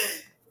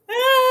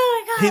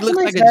 Oh my God. He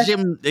looks like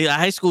a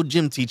high school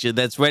gym teacher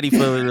that's ready for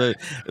the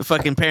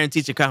fucking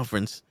parent-teacher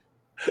conference.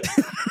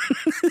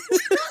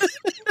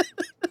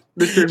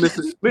 Mr. and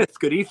Mrs. Smith,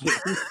 good evening.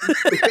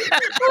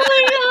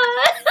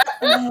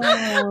 Oh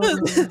my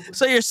God.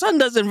 So your son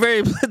doesn't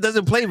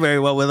play very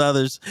well with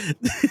others.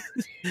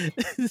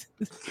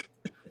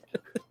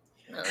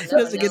 He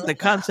doesn't get the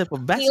concept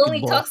of basketball.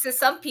 He only talks to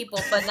some people,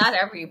 but not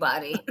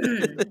everybody.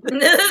 He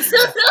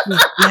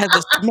has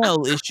a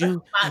smell issue.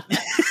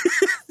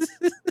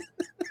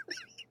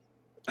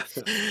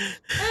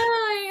 Oh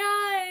my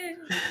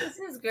God. This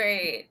is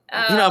great.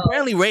 Oh.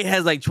 Apparently Ray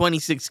has like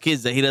 26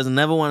 kids that he doesn't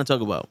never want to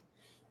talk about.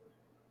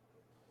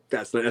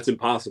 That's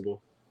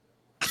impossible.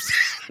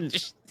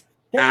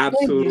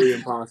 Absolutely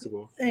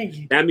impossible. Thank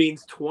you. That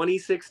means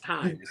 26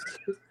 times.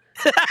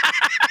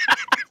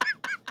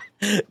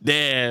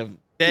 Damn.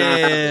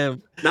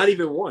 Not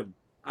even one.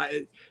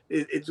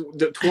 It's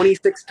the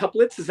 26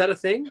 tuplets. Is that a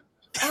thing?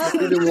 Oh,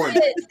 not even one.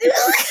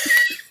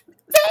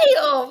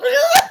 Damn.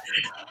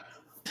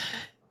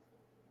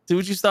 See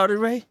what you started,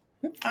 Ray?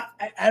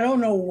 I don't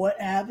know what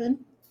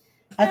happened.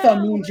 I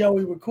thought me and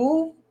Joey were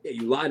cool. Yeah,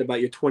 you lied about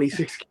your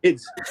 26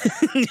 kids.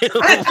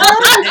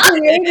 I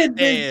created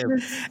this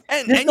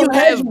and you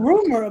have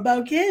rumor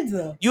about kids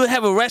though. You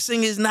have a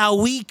wrestling is now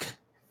weak.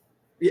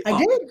 Yeah, I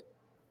did.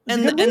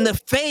 And the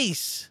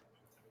face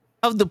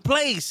of the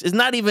place is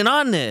not even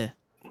on there.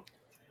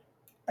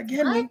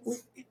 Again,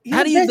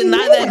 how do you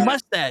deny that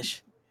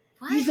mustache?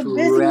 What? He's a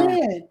busy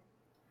man.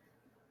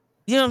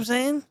 You know what I'm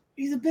saying?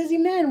 He's a busy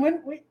man.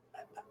 Wait,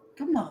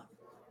 come on.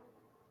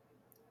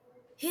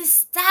 His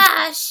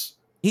stash.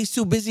 He's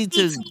too busy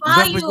to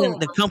represent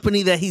the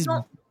company that he's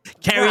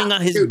carrying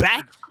on his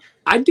back.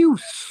 I do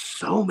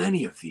so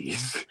many of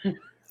these.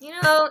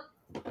 Not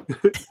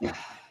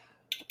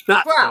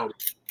bro, so,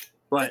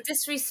 but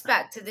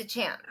disrespect to the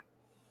champ.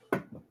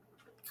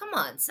 Come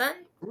on,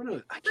 son.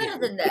 Better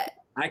than that.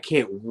 I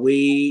can't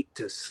wait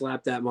to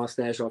slap that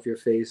mustache off your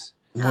face.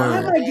 Why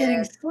am I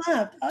getting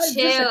slapped? I'm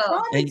Chill. just a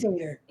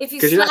commentator. If you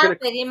slap it,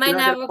 it might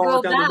never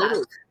go back.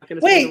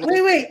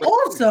 Wait.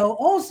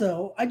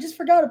 Also, I just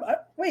forgot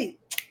about. Wait.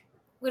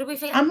 What do we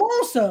think? I'm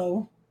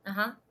also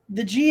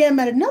the GM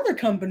at another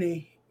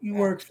company you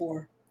work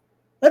for.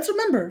 Let's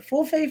remember,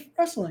 Full Faith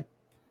Wrestling.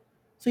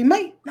 So you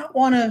might not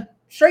want to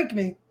strike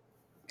me.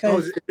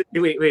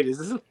 Wait, is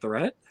this a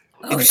threat?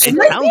 It sounds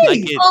like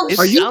it. It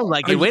sounds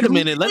like it. Wait a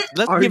minute. Let's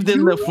give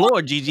them the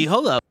floor, Gigi.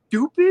 Hold up.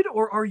 Stupid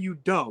or are you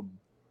dumb?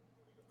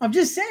 I'm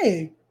just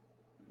saying.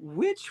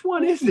 Which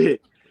one is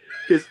it?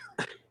 Because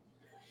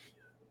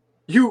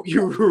you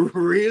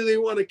really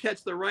want to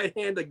catch the right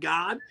hand of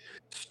God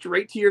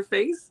straight to your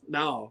face?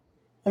 No.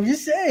 I'm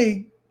just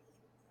saying.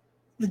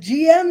 The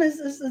GM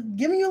is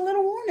giving you a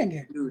little warning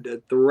here. Dude,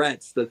 the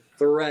threats, the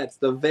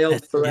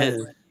veiled threats.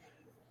 Yeah.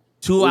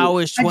 2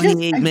 hours,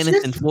 28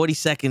 minutes, and 40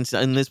 seconds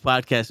in this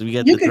podcast. We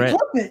got you the threat. You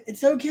can clip it.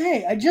 It's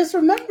okay. I just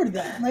remembered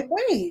that. I'm like,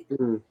 wait.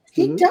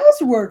 He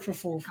does work for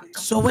Full Faith.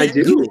 So wait,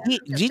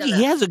 Gigi,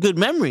 he has a good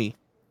memory.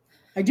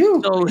 I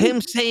do. So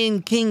him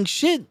saying king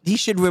shit, he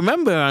should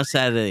remember on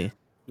Saturday.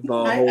 The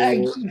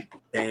whole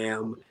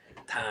damn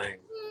time.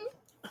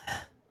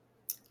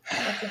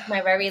 I'll drink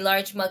my very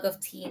large mug of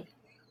tea.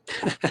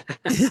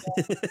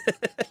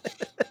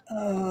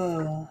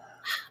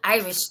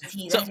 Irish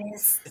tea, that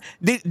is.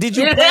 Did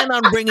you plan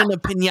on bringing a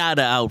piñata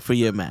out for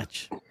your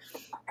match?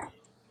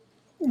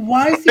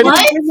 Why is he going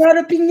to bring out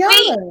a piñata?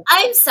 Wait,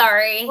 I'm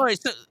sorry. All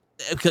right, so,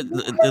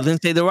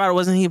 Lindsay Dorado,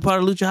 wasn't he a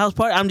part of Lucha House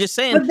Party? I'm just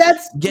saying, But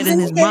that's getting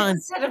his mind.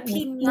 Instead of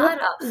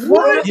piñata.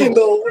 What?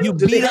 You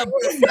beat up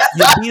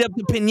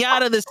the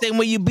piñata the same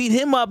way you beat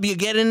him up. You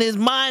get in his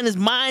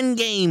mind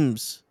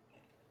games,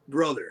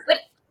 brother.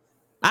 But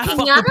I fuck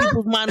with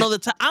people's mind all the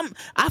time.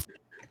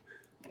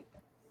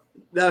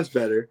 That's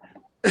better.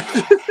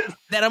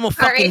 That I'm a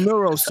fucking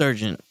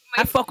neurosurgeon.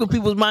 I fuck with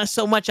people's minds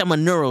so much. I'm a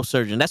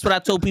neurosurgeon. That's what I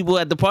told people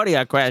at the party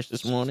I crashed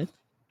this morning.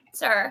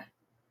 Sir.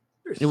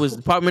 It was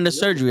Department of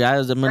Surgery. I'm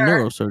a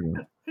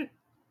neurosurgeon.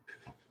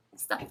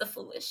 Stop the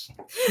foolish.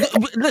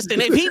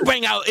 Listen, if he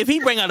bring out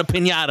a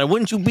piñata,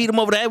 wouldn't you beat him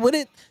over the head with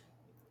it?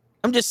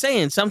 I'm just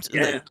saying.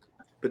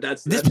 But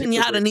that's this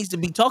piñata needs to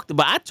be talked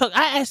about.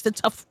 I asked the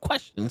tough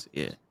questions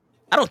here.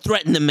 I don't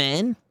threaten the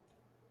man.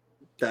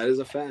 That is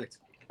a fact.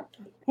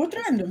 Who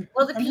threatened him?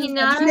 Well, the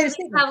piñata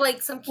have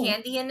like some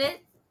candy in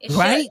it. It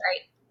right? Should,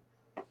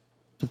 right?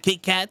 Some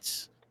Kit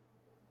Kats,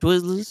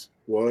 Twizzlers.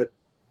 What?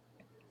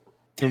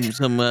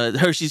 Some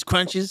Hershey's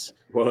Crunches.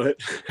 What?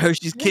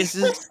 Hershey's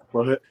Kisses.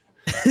 What?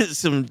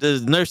 Some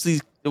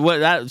Nurse's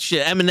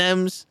shit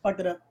M&Ms. Fucked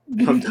it up.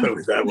 I'm done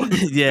with that one.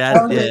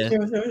 Yeah.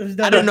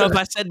 I don't know if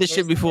I said this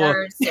shit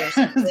before. There's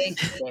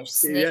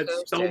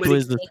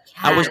Twizzlers.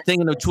 I was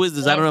thinking of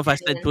Twizzlers. I don't know if I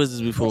said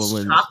Twizzlers before.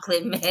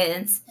 Chocolate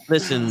mints.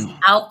 Listen.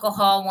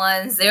 Alcohol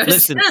ones.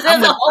 There's a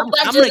whole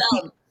bunch of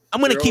them. I'm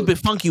gonna keep it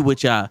funky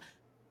with y'all.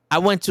 I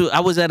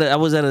was at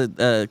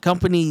a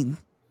company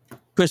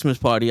Christmas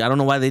party. I don't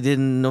know why they did it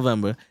in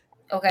November.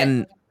 Okay.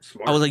 And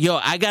I was like,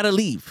 yo, I gotta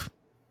leave.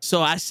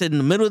 So I said in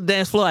the middle of the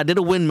dance floor, I did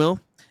a windmill,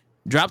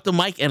 dropped the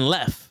mic, and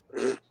left.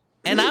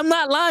 And I'm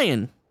not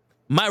lying.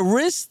 My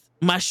wrist,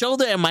 my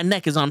shoulder, and my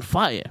neck is on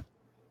fire.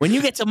 When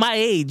you get to my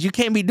age, you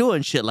can't be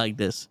doing shit like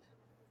this.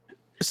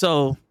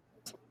 So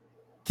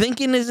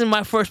thinking isn't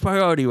my first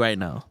priority right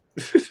now.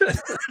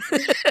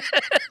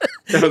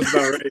 That was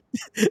about right.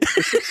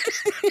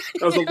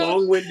 That was a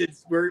long-winded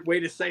way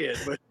to say it,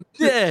 but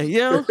yeah, you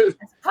know, it's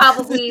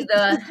probably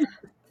the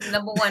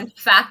number one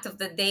fact of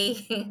the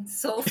day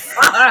so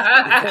far.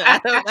 I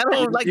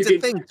don't like to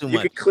think too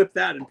much. You can clip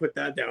that and put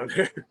that down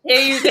there.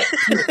 Here you go.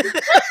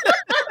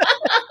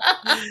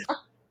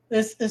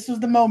 This was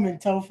the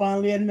moment Toe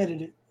finally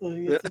admitted it.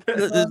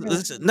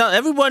 No,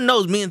 everyone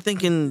knows me and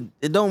thinking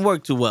it don't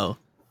work too well.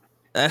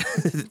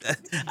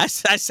 I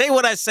say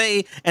what I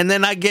say, and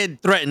then I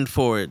get threatened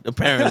for it.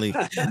 Apparently,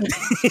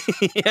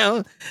 you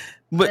know.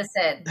 But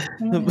listen,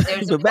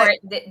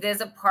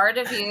 there's a part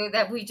of you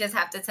that we just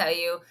have to tell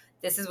you.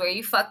 This is where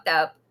you fucked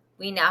up.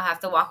 We now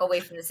have to walk away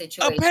from the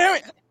situation.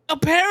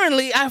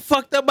 Apparently, I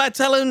fucked up by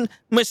telling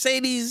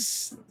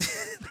Mercedes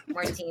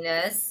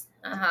Martinez.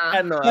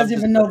 I know. Doesn't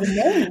even know the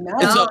name.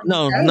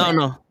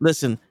 No.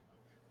 Listen,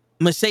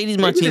 Mercedes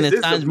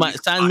Martinez signs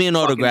me an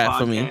autograph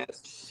for me.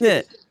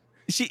 Yeah.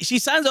 She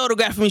signs an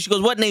autograph for me. She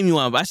goes, "What name you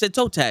want?" I said,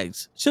 "Toe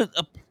Tags." She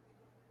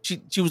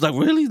was like,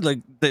 "Really?"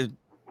 Like I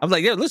was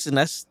like, "Yeah, listen,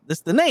 that's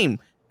the name."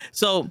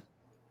 So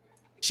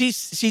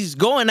she's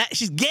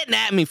getting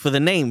at me for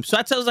the name. So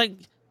I tell her, like,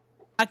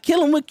 I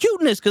kill him with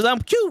cuteness because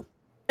I'm cute.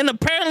 And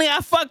apparently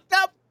I fucked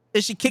up,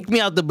 and she kicked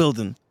me out the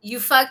building. You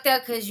fucked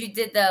up because you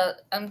did the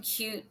I'm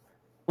cute.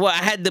 Well,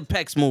 I had the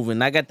pecs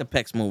moving. I got the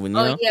pecs moving.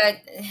 You know? Yeah.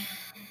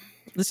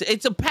 Listen,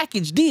 it's a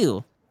package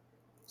deal.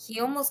 He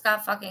almost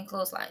got fucking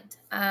clotheslined.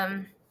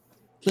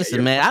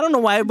 Listen, man, I don't know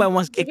why everybody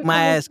wants to kick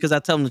my ass because I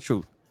tell them the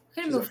truth.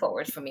 We're gonna move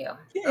forward from you.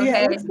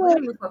 Okay, Let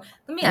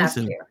me ask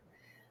you.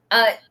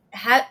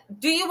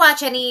 Do you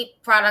watch any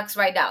products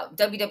right now?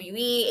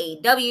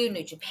 WWE, AEW,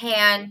 New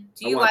Japan?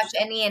 Do you watch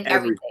any and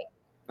everything?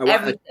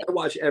 I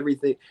watch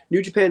everything.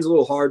 New Japan's a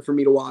little hard for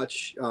me to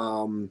watch.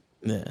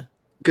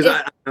 Because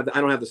I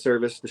don't have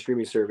the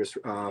streaming service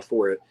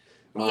for it.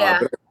 Yeah.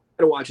 But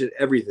I watch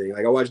everything.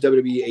 Like I watch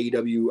WWE,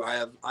 AEW. I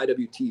have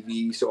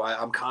IWTV, so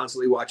I'm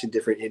constantly watching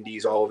different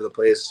indies all over the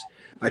place.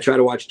 I try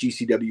to watch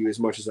GCW as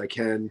much as I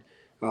can.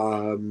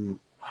 New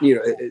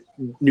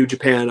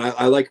Japan.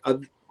 I like.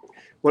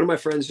 One of my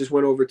friends just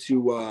went over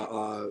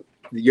to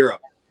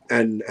Europe,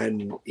 and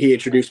he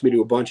introduced me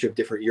to a bunch of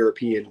different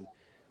European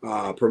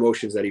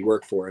promotions that he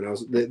worked for, and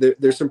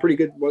there's some pretty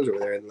good ones over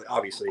there, and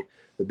obviously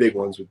the big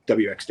ones with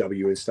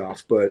WXW and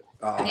stuff. But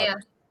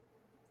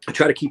I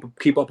try to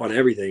keep up on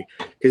everything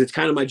because it's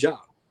kind of my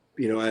job,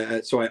 you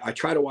know. So I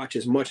try to watch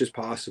as much as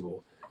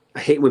possible. I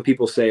hate when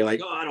people say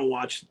like, "Oh, I don't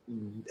watch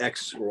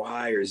X, or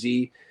Y, or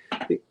Z."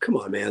 Come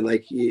on, man!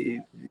 Like,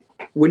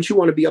 wouldn't you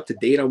want to be up to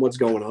date on what's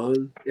going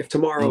on? If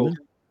tomorrow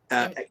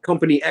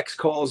company X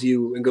calls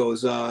you and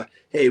goes,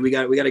 "Hey, we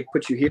got to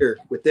put you here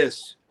with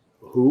this,"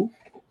 who?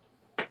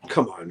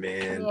 Come on,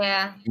 man.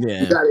 Yeah.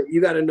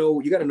 You gotta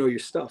know your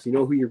stuff. You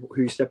know who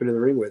you're stepping in the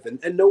ring with,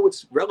 and know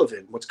what's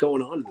relevant, what's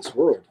going on in this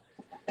world.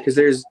 Because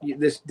there's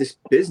this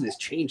business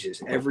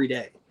changes every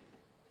day,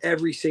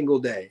 every single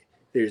day.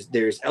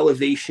 There's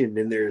elevation,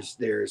 and there's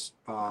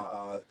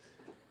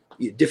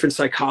different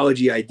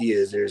psychology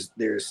ideas.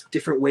 There's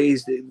different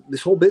ways that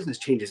this whole business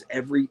changes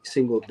every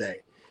single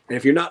day. And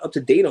if you're not up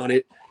to date on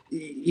it,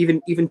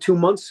 even 2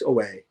 months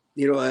away,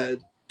 5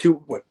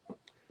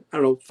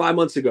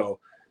 months ago,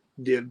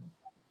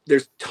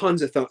 there's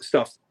tons of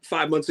stuff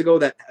 5 months ago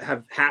that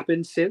have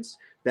happened since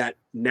that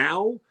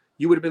now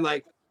you would have been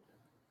like,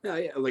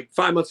 like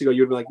 5 months ago,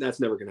 you would be like, that's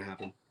never going to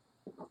happen.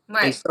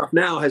 Right. And stuff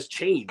now has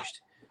changed.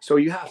 So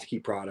you have to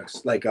keep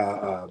products like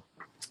up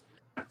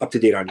to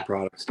date on your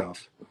product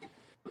stuff.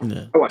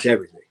 Yeah. I watch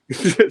everything.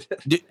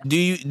 do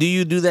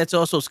you do that to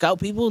also scout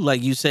people?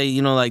 Like you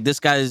say, like this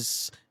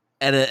guy's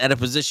at a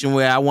position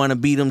where I want to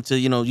beat him to,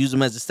 use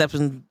him as a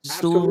stepping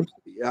stool.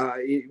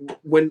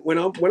 When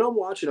I'm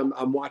watching,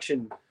 I'm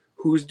watching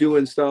who's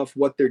doing stuff,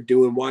 what they're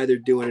doing, why they're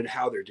doing it,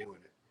 how they're doing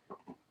it,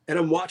 and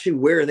I'm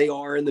watching where they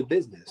are in the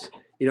business.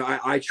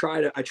 I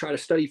try to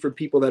study for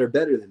people that are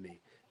better than me.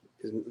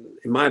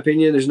 In my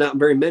opinion, there's not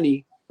very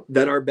many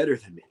that are better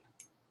than me,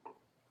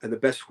 and the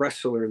best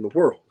wrestler in the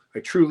world. I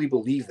truly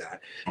believe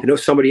that. I know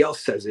somebody else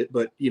says it,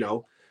 but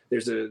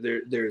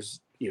there's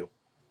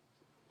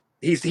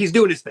he's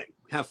doing his thing.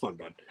 Have fun,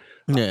 bud.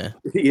 Yeah.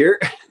 Here.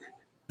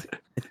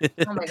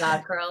 Oh my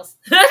God, Curls.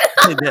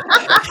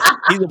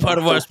 He's a part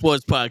of our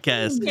sports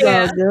podcast.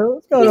 Yeah. He's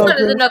one of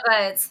the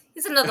knuckleheads.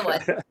 He's another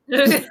one.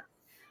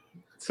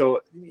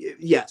 So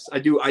yes, I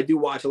do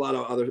watch a lot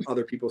of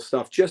other people's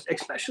stuff. Just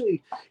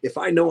especially if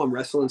I know I'm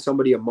wrestling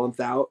somebody a month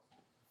out,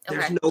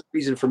 there's no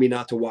reason for me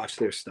not to watch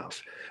their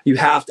stuff.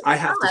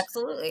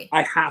 Absolutely.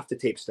 I have to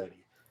tape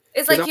study.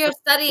 It's like you're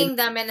studying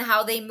them and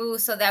how they move,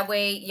 so that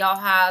way y'all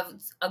have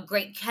a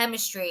great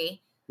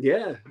chemistry.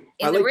 Yeah,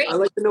 I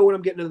like to know what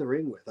I'm getting in the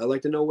ring with. I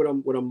like to know what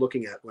I'm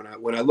looking at when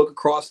I look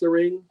across the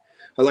ring.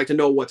 I like to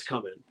know what's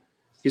coming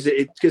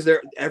because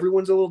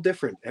everyone's a little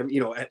different.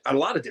 A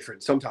lot of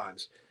different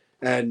sometimes,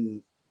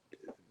 and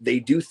they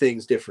do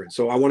things different.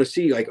 So I want to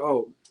see like,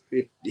 oh,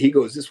 if he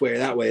goes this way or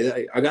that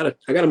way. I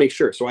gotta make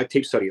sure. So I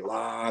tape study a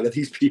lot of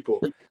these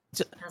people.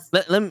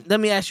 Let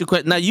me ask you a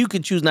question. Now you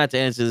can choose not to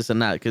answer this or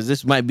not because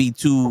this might be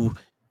too,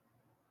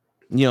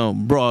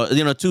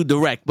 broad, too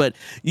direct. But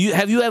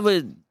have you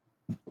ever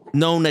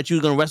known that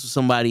you're gonna wrestle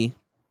somebody,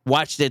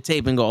 watch their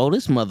tape, and go, "Oh,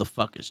 this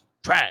motherfucker's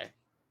trash"?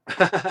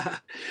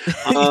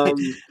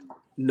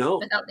 No.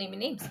 Without naming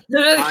names.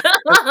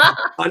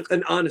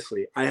 And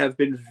honestly, I have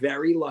been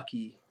very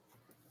lucky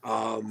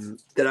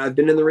that I've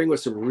been in the ring with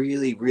some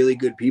really, really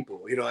good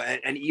people.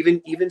 And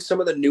even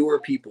some of the newer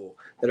people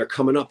that are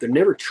coming up, they're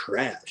never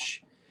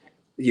trash.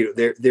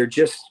 They're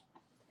just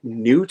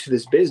new to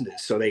this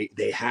business, so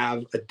they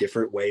have a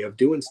different way of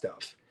doing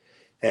stuff.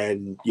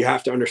 And you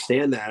have to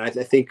understand that. I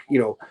think,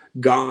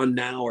 gone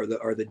now are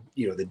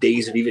the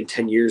days of even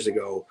 10 years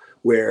ago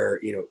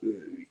where,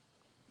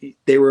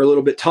 they were a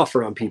little bit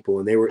tougher on people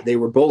and they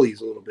were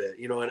bullies a little bit,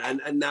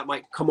 and that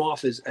might come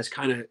off as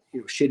kind of,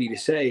 shitty to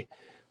say,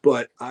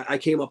 but I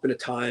came up in a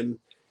time,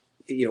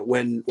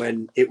 when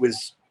it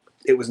was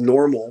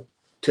normal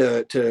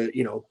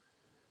to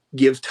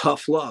give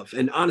tough love.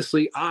 And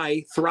honestly,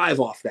 I thrive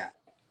off that.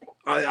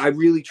 I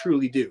really,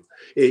 truly do.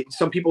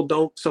 Some people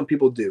don't, some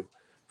people do.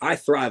 I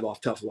thrive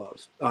off tough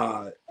love.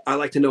 I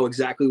like to know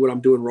exactly what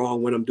I'm doing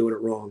wrong, when I'm doing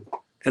it wrong.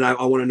 And I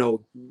want to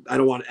know, I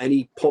don't want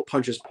any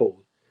punches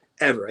pulled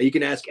ever. You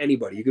can ask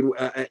anybody.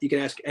 You can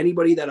ask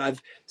anybody that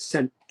I've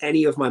sent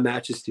any of my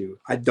matches to.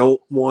 I don't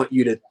want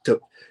you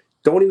to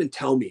don't even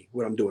tell me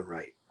what I'm doing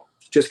right.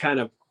 Just kind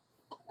of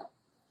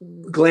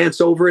glance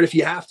over it if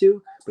you have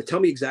to, but tell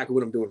me exactly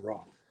what I'm doing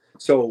wrong.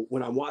 So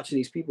when I'm watching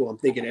these people, I'm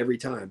thinking every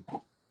time,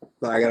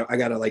 I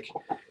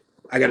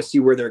gotta see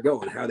where they're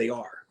going, how they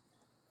are.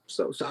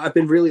 So I've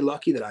been really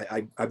lucky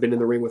that I've been in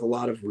the ring with a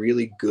lot of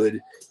really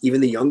good, even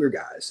the younger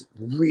guys,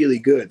 really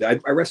good. I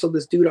wrestled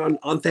this dude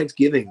on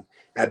Thanksgiving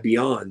at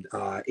Beyond,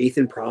 8th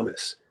and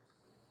Promise.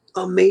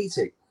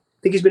 Amazing. I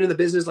think he's been in the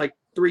business like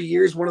 3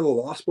 years, one of the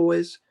Lost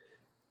Boys.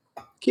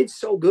 Kid's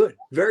so good.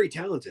 Very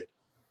talented.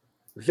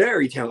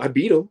 Very talented. I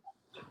beat him,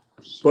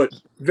 but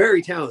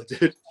very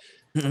talented.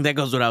 That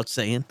goes without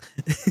saying.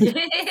 Look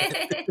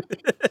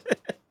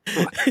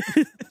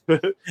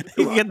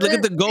at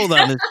the gold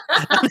on it.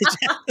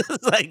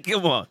 It's like,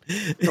 come on.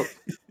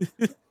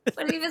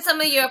 But even some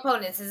of your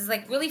opponents is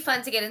like really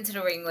fun to get into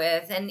the ring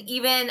with, and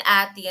even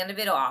at the end of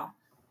it all,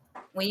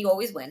 when you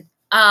always win,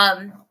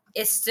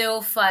 it's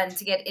still fun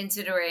to get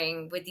into the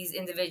ring with these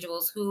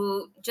individuals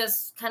who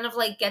just kind of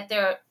like get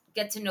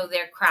to know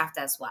their craft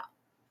as well.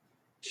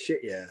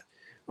 Shit, yeah.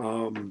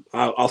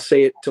 I'll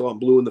say it till I'm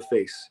blue in the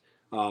face.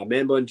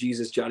 Man Bun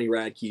Jesus, Johnny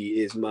Radke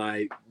is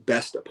my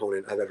best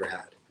opponent I've ever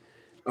had.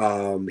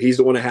 He's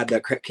the one I had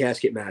that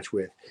casket match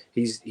with.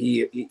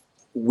 Him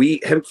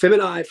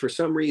and I, for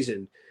some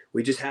reason,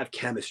 we just have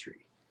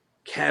chemistry.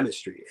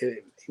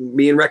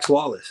 Me and Rex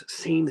Lawless,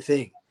 same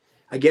thing.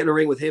 I get in the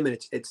ring with him, and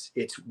it's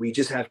we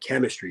just have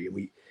chemistry, and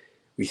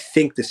we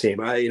think the same.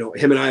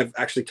 Him and I have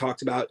actually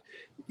talked about,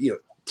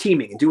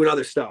 teaming and doing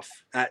other stuff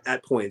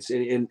at points,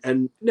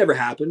 and never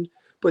happened.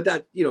 But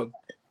that,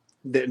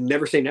 that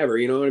never say never.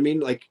 You know what I mean?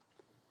 Like,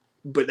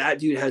 but that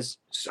dude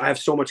I have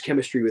so much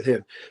chemistry with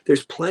him.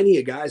 There's plenty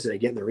of guys that I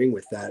get in the ring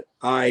with that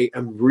I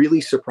am really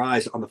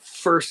surprised on the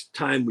first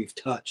time we've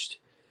touched.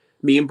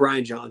 Me and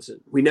Brian Johnson,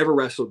 we never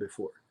wrestled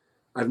before.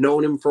 I've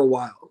known him for a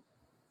while.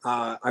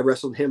 I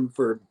wrestled him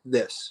for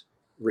this,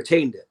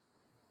 retained it,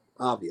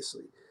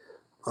 obviously.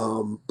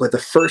 But the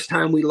first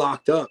time we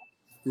locked up,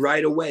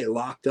 right away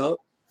locked up,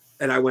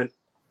 and I went,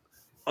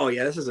 "Oh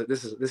yeah, this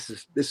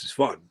is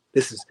fun.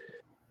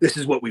 This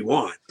is what we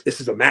want.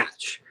 This is a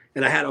match."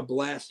 And I had a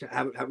blast to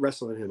have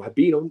wrestling him. I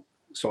beat him,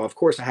 so of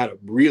course I had a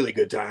really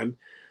good time.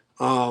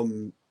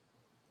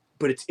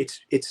 But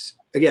it's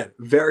again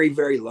very,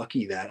 very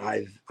lucky that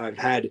I've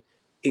had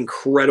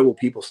incredible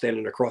people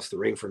standing across the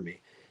ring from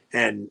me,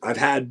 and I've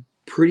had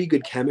pretty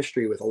good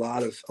chemistry with a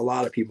lot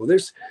of people.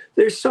 There's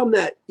some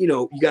that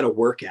you got to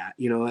work at.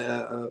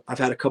 I've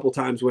had a couple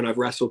times when I've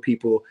wrestled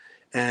people,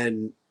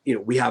 and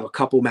we have a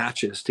couple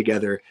matches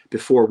together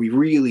before we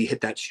really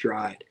hit that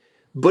stride.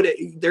 But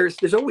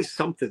there's always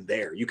something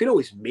there. You can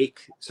always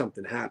make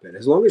something happen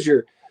as long as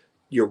you're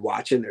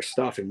watching their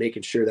stuff and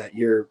making sure that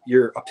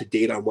you're up to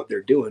date on what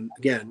they're doing.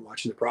 Again,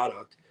 watching the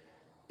product.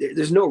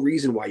 There's no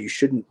reason why you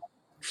shouldn't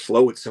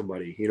flow with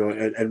somebody,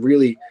 and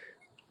really,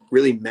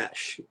 really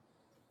mesh.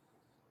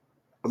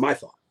 My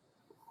thought.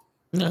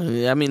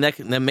 No, I mean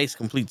that makes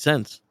complete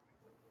sense.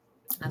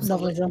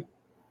 Absolutely.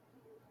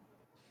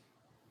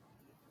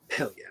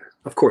 Hell yeah!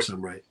 Of course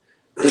I'm right.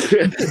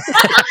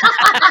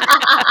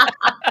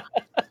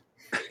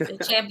 The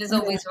champ is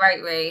always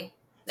right, Ray.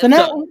 So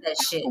now, that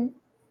shit.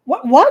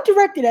 Why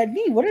directed at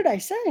me? What did I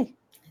say? It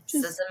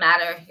doesn't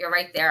matter. You're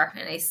right there,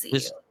 and I see you.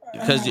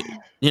 Because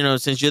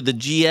since you're the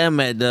GM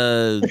at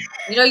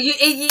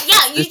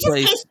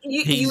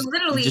you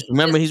literally just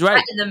remember he's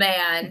right. The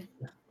man.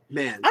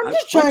 I'm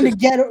just trying to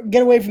get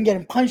away from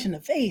getting punched in the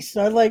face.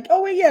 So I'm like,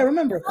 oh wait, yeah,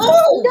 remember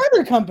the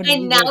other company.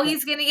 And now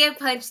he's gonna get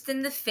punched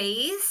in the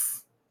face.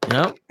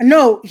 Yep.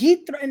 No, he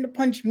threatened to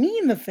punch me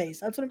in the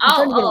face. That's what I'm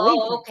trying to get away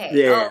from. Okay.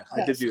 Yeah,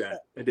 I did do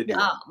that.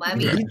 I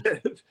mean,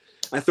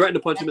 I threatened to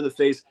punch him in the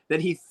face.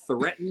 Then he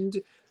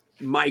threatened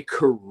my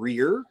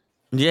career.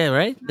 Yeah,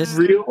 right. This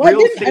real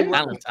same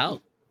level.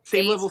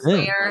 Same level.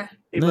 The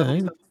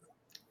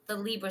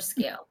Libra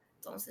scale.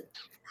 Don't say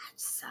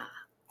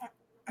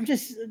I'm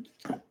just.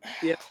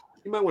 Yeah,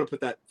 you might want to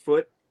put that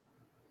foot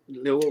a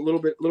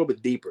little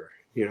bit deeper.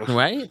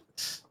 Right.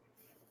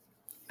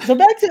 So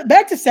back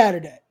to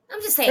Saturday.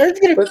 I'm just saying.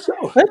 Let's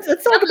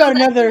talk about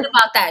another.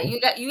 About that,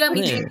 you got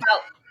me thinking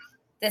about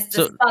the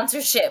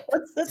sponsorship.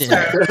 Let's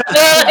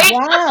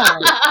wow.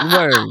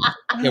 Word.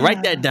 Yeah,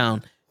 write that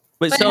down.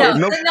 But so the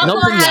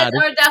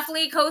NuKKle are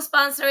definitely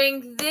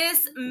co-sponsoring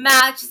this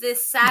match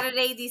this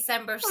Saturday,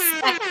 December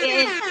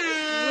 2nd,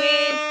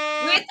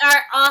 with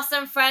our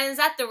awesome friends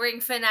at the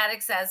Ring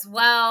Fanatics as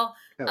well.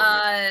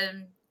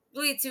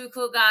 Really two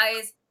cool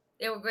guys.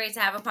 They were great to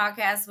have a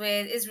podcast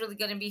with. It's really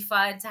going to be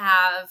fun to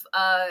have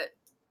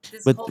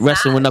but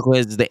Wrestling with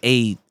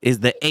NuKKleheads is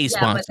the A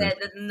sponsor. But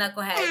the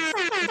NuKKleheads.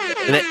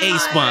 The A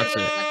sponsor.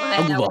 I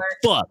don't give a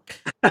fuck.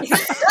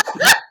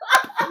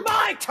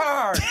 My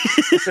turn.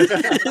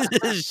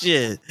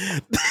 Shit.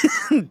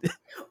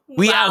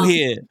 We out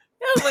here.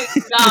 Oh my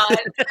god.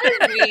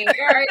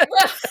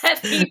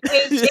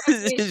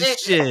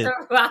 Shit.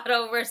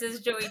 Dorado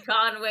versus Joey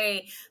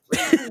Conway.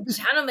 Ladies and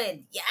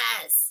gentlemen,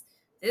 yes.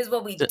 This is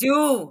what we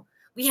do.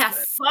 We have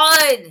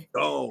fun.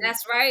 Oh.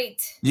 That's right.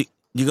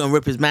 You gonna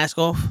rip his mask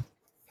off?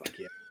 Fuck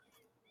yeah.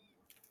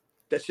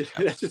 That's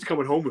just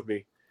coming home with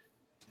me.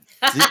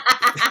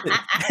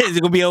 Is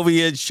it gonna be over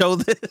your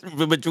shoulder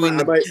between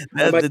I might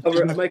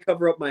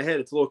cover up my head.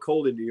 It's a little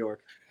cold in New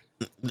York.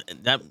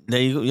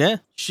 There you go. Yeah,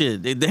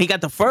 shit. He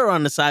got the fur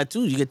on the side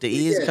too. You get the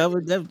ears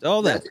covered.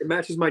 All that. It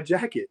matches my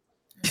jacket.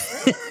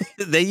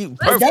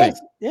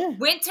 Perfect. Yeah.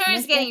 Winter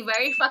is getting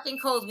very fucking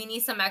cold. We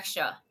need some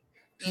extra.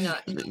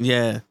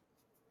 Yeah.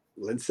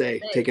 Lindsay,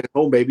 taking it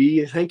home,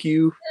 baby. Thank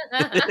you.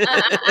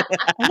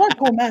 He's not a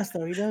cool mask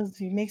though.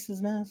 He makes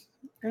his mask.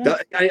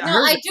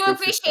 I do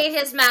appreciate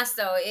his mask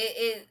though.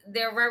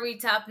 They're very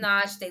top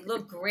notch. They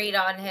look great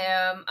on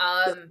him.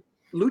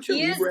 Lucha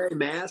Libre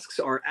masks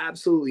are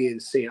absolutely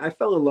insane. I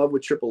fell in love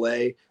with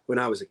AAA when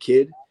I was a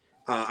kid.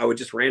 I would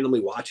just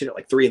randomly watch it at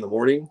like 3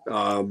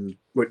 a.m.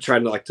 We're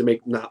trying to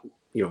make not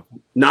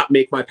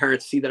make my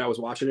parents see that I was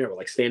watching it, or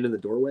like stand in the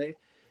doorway.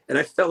 And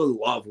I fell in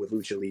love with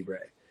Lucha Libre.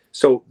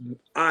 So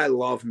I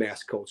love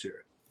mask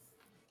culture.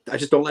 I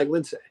just don't like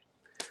Lindsay.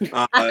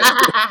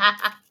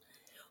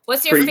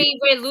 What's your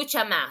favorite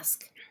lucha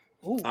mask?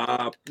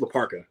 La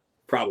Parka,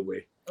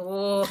 probably.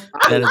 Oh,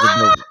 that is a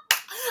dope.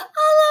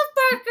 I love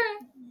Parker.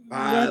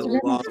 I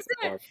love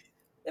Parker.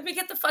 Let me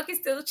get the fucking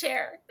steel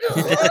chair.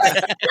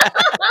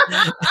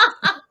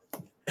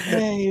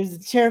 Yeah, he was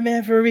the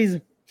chairman for a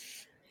reason.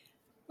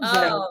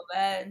 Oh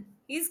man,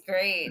 he's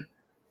great.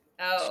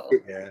 Oh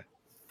yeah.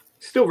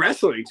 Still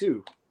wrestling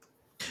too.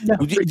 No.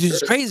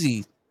 It's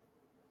crazy.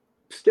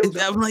 Still,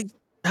 I'm like,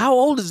 how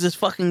old is this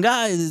fucking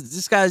guy?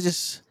 This guy's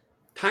just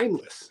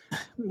timeless.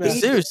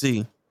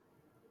 Seriously.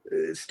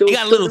 Still, he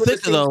got a little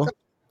thicker though.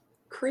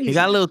 Crazy. He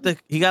got a little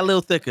thick. He got a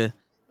little thicker.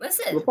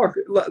 Listen,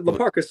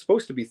 LaParca's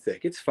supposed to be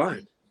thick. It's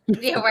fine.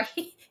 Yeah, right.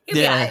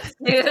 Yeah.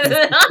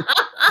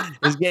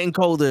 It's getting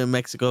colder in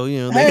Mexico,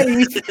 you know. Hey,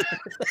 he's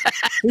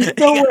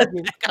still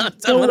working.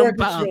 Still working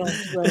strong,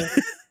 so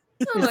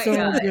it's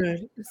all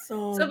good. It's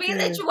all So being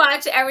that good. you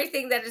watch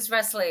everything that is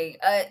wrestling,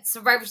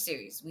 Survivor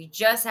Series, we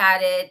just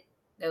had it.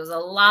 There was a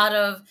lot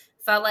of,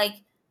 felt like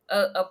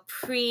a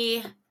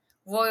pre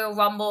Royal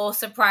Rumble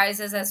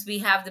surprises, as we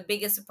have the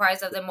biggest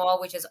surprise of them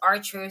all, which is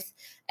R-Truth.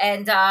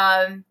 And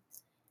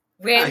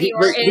Randy He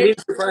Orton.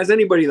 didn't surprise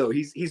anybody though.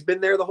 He's been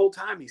there the whole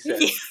time. He said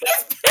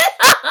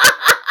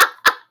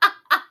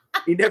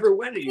he never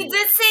went anywhere. He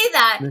did say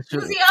that. He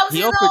was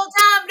here the whole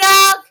time,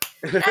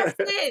 dog. That's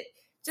it.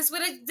 Just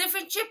with a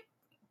different chip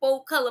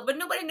bowl color, but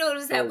nobody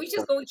noticed that. We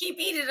just gonna keep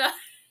eating it.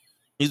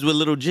 He's with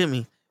little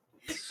Jimmy.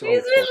 He's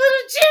with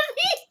little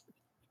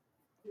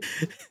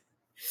Jimmy.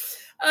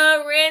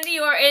 Randy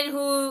Orton,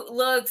 who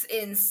looks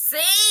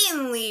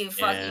insanely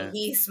fucking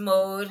beast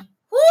mode.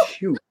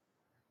 Woo!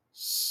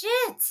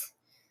 Shit.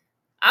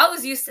 I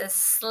was used to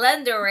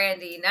slender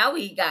Randy. Now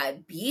we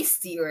got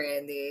beastie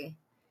Randy.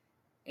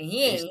 And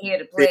he ain't here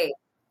to play.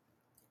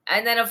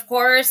 And then, of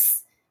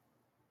course,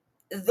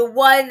 the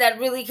one that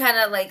really kind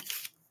of like,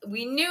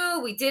 we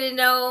knew, we didn't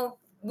know.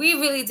 We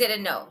really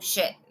didn't know.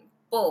 Shit.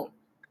 Boom.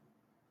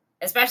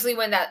 Especially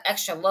when that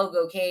extra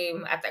logo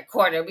came at the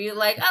corner. We were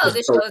like, oh,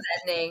 this show's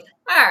ending.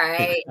 All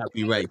right.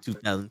 Copyright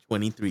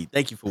 2023.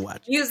 Thank you for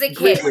watching. Music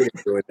hit.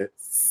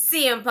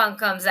 CM Punk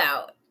comes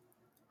out.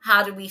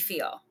 How do we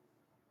feel?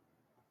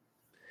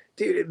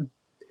 Dude,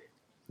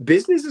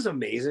 business is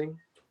amazing.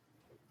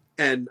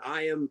 And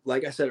I am,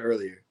 like I said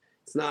earlier,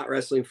 it's not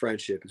wrestling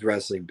friendship, it's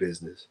wrestling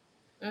business.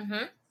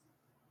 Mm-hmm.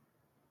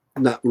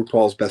 Not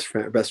RuPaul's best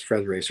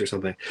friend race or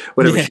something.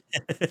 Whatever.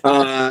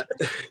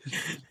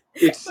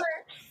 It's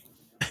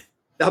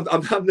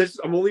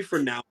I'm only for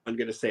now, I'm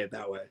gonna say it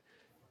that way.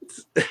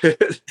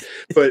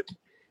 But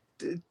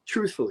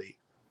truthfully,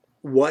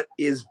 what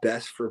is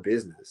best for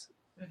business?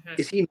 Mm-hmm.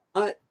 Is he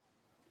not?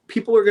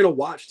 People are gonna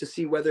watch to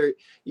see whether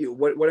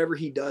whatever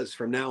he does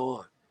from now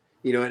on.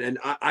 You know, and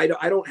I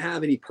don't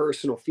have any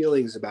personal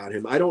feelings about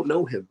him. I don't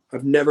know him.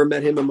 I've never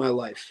met him in my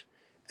life.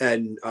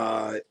 And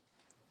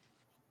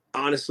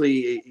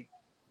honestly,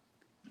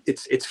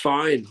 it's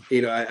fine.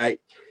 You know,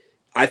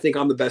 I think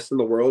I'm the best in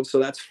the world, so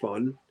that's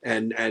fun.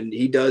 And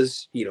he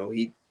does, you know,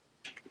 he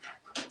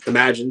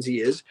imagines he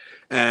is,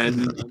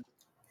 and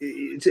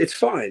it's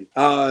fine.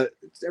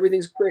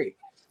 Everything's great,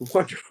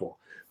 wonderful.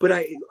 But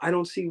I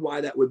don't see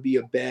why that would be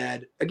a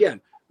bad. Again,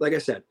 like I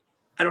said,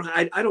 I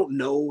don't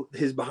know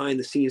his behind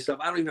the scenes stuff.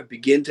 I don't even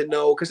begin to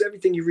know, because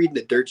everything you read in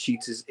the dirt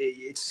sheets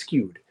it's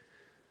skewed.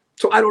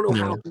 So I don't know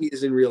how he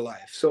is in real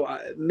life. So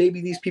maybe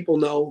these people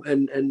know,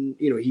 and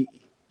you know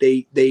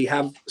they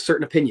have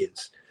certain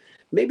opinions.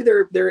 Maybe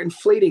they're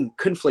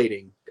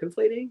conflating.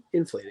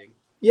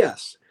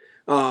 Yes,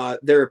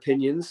 their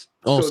opinions.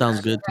 Oh,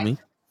 sounds good to me.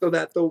 So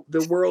that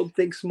the world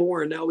thinks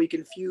more, and now we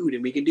can feud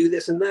and we can do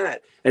this and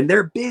that. And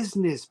they're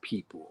business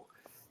people.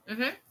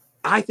 Mm-hmm.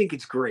 I think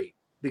it's great,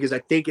 because I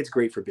think it's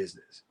great for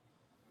business.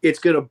 It's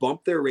going to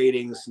bump their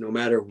ratings no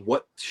matter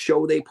what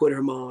show they put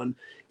them on.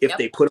 If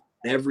they put them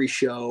on every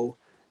show,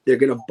 they're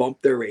going to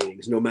bump their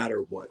ratings no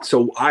matter what.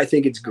 So I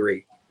think it's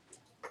great,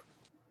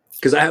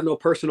 because I have no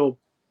personal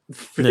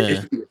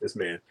issue with this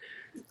man.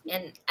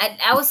 And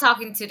I was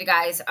talking to the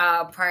guys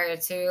prior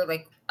to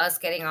like us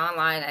getting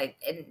online.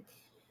 And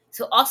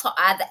to also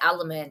add the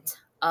element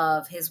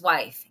of his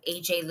wife,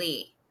 AJ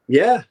Lee.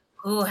 Yeah.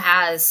 Who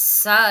has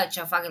such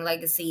a fucking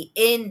legacy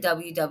in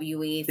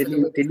WWE.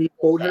 Did he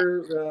quote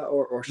her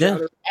or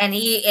shout her? And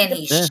he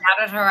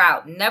shouted her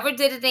out. Never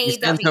did it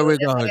in AEW.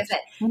 Like I said,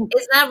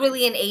 it's not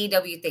really an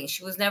AEW thing.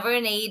 She was never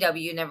in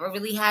AEW, never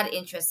really had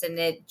interest in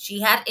it. She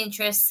had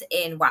interest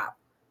in WoW.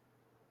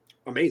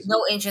 Amazing.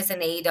 No interest in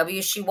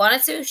AEW. She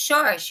wanted to,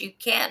 sure, she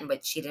can,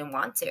 but she didn't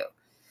want to.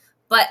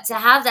 But to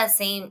have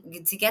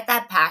to get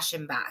that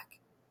passion back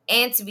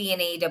and to be in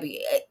AEW,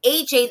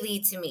 AJ Lee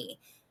to me,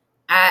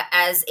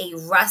 as a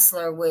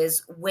wrestler,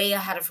 was way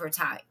ahead of her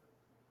time.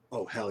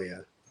 Oh, hell yeah.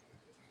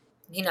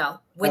 You know,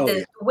 with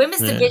the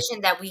women's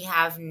division that we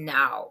have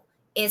now,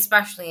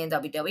 especially in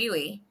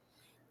WWE,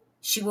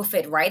 she will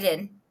fit right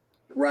in.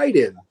 Right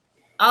in.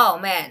 Oh,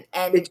 man.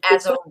 And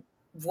as a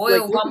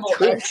Royal Rumble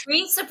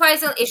entry,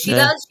 surprisingly, if she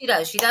does, she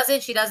does. She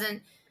doesn't, she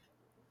doesn't.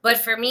 But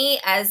for me,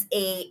 as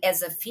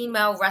a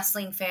female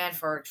wrestling fan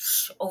for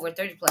over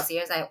 30 plus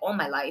years, all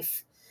my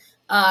life,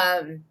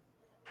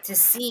 to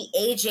see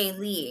AJ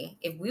Lee,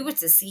 if we were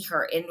to see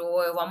her in the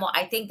Royal Rumble,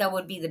 I think that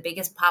would be the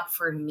biggest pop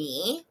for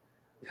me.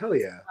 Hell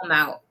yeah. Come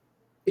out.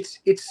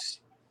 That's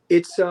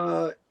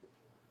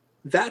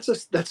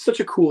such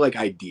a cool like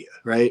idea,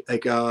 right?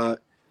 Like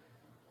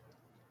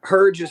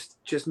her just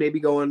maybe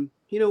going,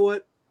 you know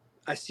what?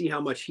 I see how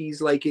much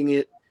he's liking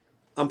it.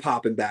 I'm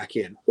popping back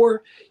in.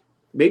 Or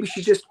maybe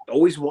she just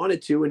always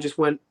wanted to and just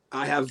went,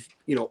 I have,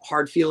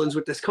 hard feelings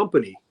with this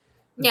company.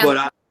 Yeah.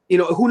 But,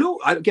 who knows?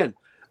 I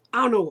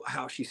don't know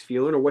how she's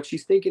feeling or what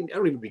she's thinking. I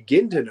don't even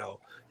begin to know.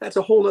 That's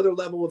a whole other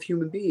level of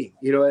human being,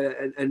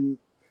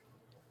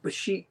 but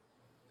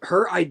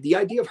the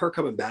idea of her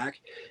coming back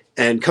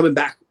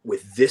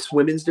with this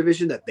women's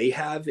division that they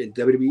have in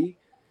WWE,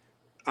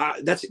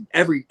 that's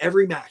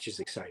every match is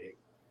exciting.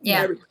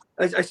 Yeah.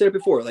 I said it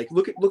before, like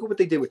look at what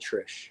they did with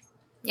Trish.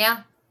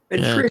 Yeah.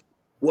 And Trish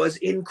was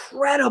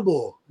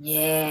incredible.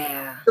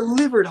 Yeah.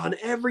 Delivered on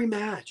every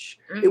match.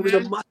 Mm-hmm. It was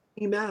a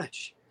must-see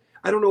match.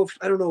 I don't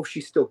know if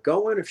she's still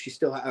going, if she's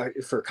still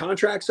if her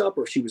contract's up,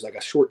 or if she was like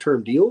a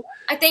short-term deal.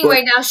 I think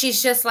right now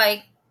she's just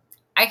like,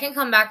 I can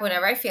come back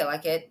whenever I feel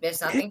like it.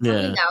 There's nothing for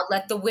me now.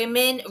 Let the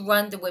women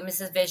run the women's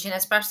division,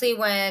 especially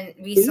when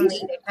recently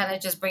they're kind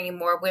of just bringing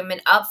more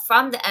women up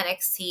from the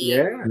NXT.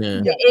 Yeah.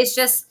 It's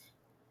just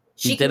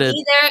she can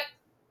be there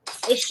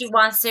if she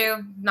wants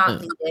to,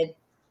 not needed.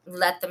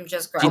 Let them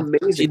just grow.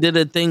 She did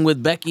a thing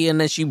with Becky, and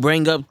then she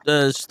bring up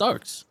the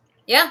Starks.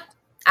 Yeah,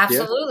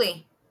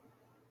 absolutely.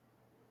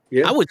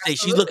 Yeah. I would say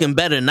she's looking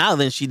better now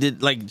than she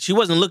did. Like, she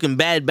wasn't looking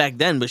bad back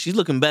then, but she's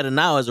looking better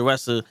now as a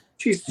wrestler.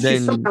 She's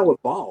somehow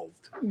evolved.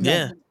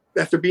 Yeah.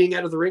 After being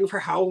out of the ring for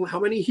how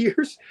many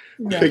years?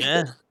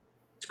 Yeah.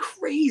 It's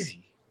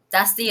crazy.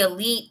 That's the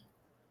elite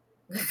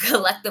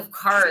collective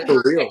card.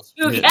 For real.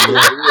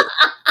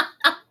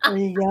 There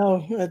you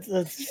go.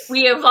 That's...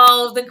 We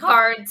evolved the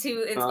card to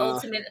its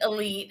ultimate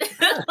elite.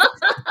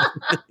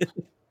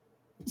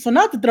 So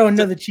not to throw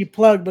another cheap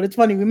plug, but it's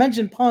funny. We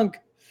mentioned Punk,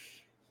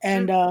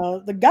 and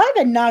the guy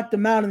that knocked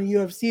him out in the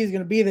UFC is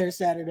going to be there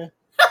Saturday.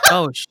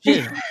 Oh,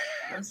 shit.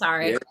 I'm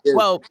sorry.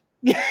 Well,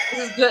 this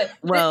is good.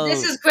 Well,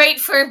 this is great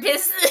for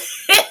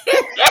business.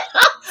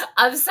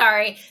 I'm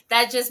sorry.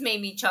 That just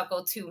made me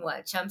chuckle too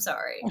much. I'm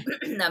sorry.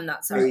 I'm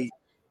not sorry.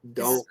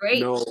 Don't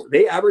know.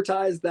 They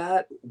advertised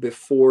that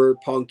before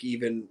Punk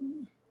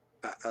even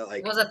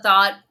was a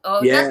thought.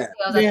 Oh, yeah,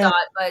 was a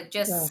thought, but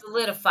just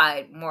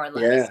solidified more or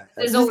less. Yeah,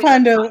 there's just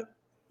kind of.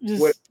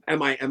 What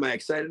am I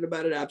excited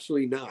about it?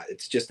 Absolutely not.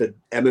 It's just an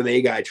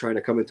MMA guy trying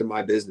to come into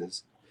my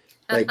business.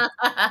 Like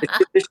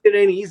this shit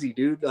ain't easy,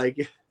 dude.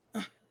 Like,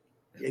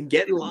 and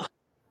get in line.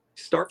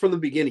 Start from the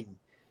beginning.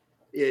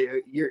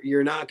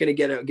 You're not gonna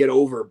get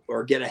over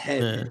or get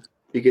ahead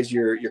because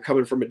you're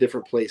coming from a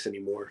different place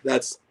anymore.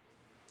 That's.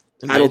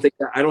 I don't think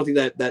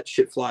that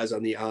shit flies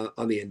on the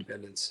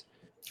independents.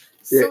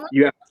 So,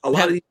 you have a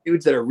lot of these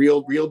dudes that are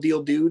real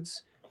deal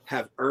dudes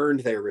have earned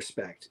their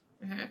respect,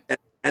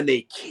 and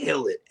they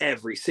kill it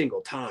every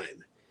single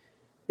time.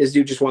 This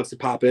dude just wants to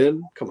pop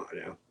in. Come on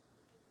now.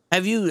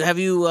 Have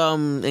you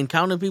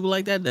encountered people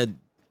like that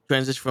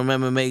transition from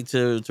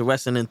MMA to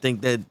wrestling and think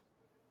that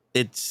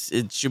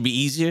it should be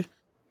easier?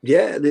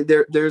 Yeah,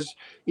 there's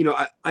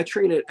I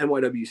train at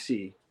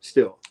NYWC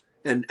still,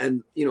 and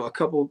a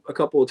couple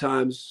of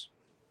times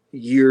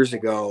years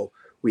ago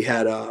we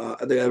had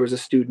there was a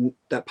student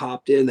that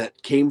popped in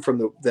that came from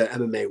the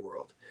MMA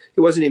world. He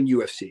wasn't in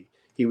UFC.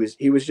 He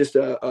was just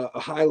a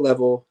high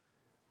level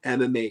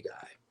MMA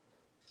guy,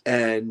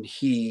 and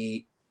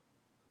he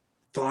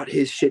thought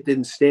his shit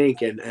didn't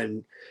stink, and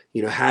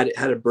had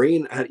a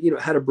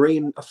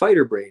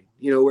fighter brain,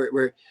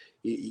 where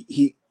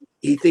he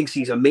thinks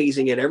he's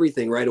amazing at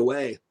everything right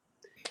away.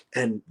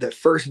 And the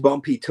first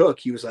bump he took,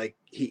 he was like,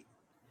 he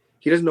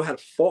doesn't know how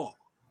to fall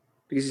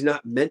because he's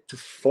not meant to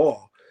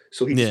fall.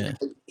 So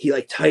he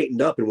like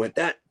tightened up and went,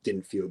 that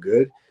didn't feel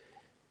good.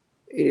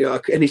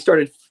 And he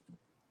started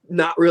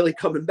not really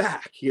coming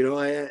back,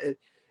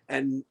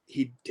 and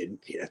he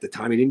didn't, at the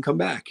time he didn't come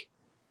back.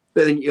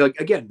 But then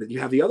but you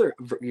have the other,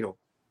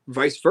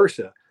 vice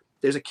versa.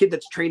 There's a kid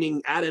that's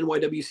training at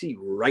NYWC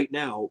right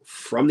now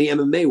from the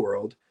MMA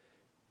world,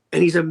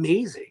 and he's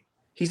amazing.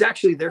 He's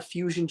actually their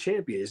fusion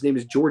champion. His name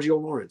is Giorgio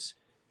Lawrence.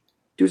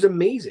 Dude's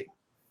amazing.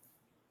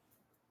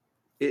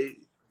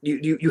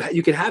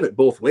 You can have it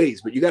both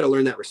ways, but you got to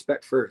learn that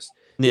respect first.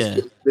 Yeah,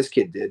 this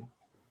kid did.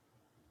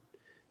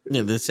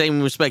 Yeah, the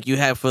same respect you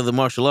have for the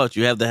martial arts,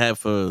 you have to have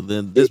for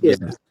this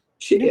business.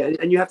 Yeah,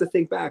 and you have to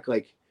think back,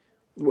 like,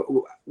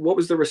 what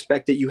was the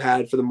respect that you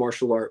had for the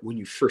martial art when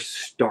you first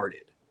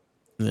started?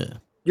 Yeah,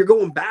 you're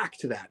going back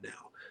to that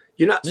now.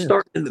 You're not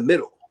starting in the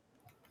middle.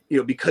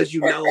 Because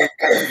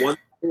one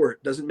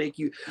sport doesn't make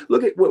you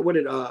look at what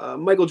did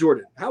Michael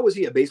Jordan? How was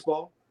he at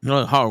baseball?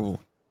 No, horrible.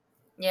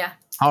 Yeah,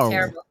 horrible.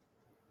 Terrible.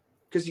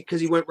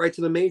 Because he went right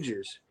to the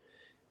majors.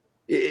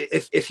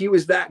 If he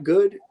was that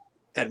good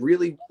and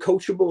really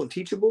coachable and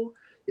teachable,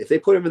 if they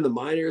put him in the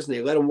minors and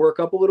they let him work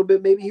up a little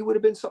bit, maybe he would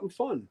have been something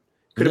fun.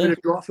 Could have been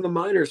a draw for the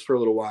minors for a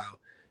little while.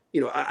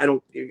 I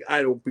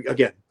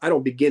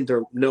don't begin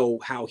to know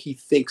how he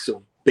thinks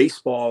of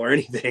baseball or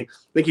anything.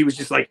 I think he was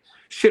just like,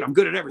 shit, I'm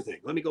good at everything.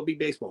 Let me go be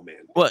baseball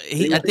man. Well,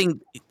 I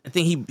think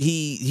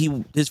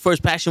he his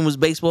first passion was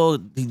baseball.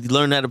 He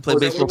learned how to play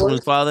baseball from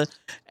his father,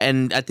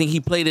 and I think he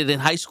played it in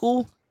high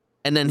school,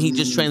 and then he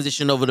just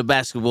transitioned over to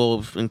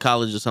basketball in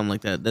college or something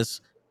like that.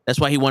 That's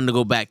why he wanted to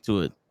go back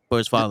to it for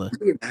his father.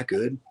 You're that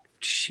good,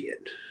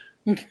 shit.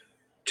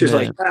 Just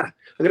like, I'm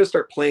gonna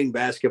start playing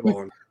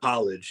basketball in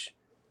college.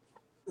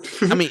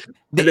 I mean,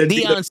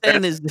 Deion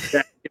Sanders,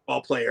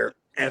 basketball player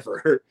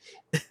ever.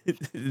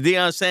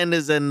 Deion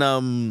Sanders and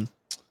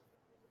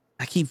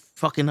I keep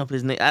fucking up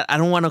his name. I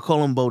don't want to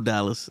call him Bo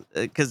Dallas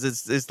because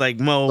it's like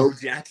Bo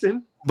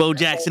Jackson. Bo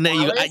Jackson. There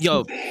you go.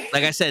 Yo,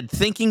 like I said,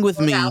 thinking with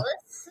me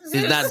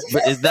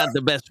is not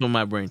the best for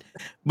my brain.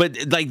 But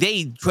like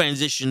they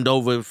transitioned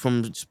over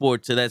from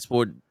sport to that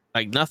sport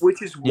like nothing,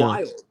 which is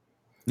wild.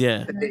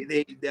 Yeah,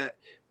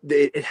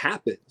 it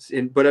happens.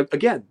 But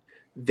again,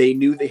 they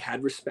knew they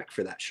had respect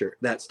for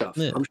that stuff.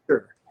 Yeah. I'm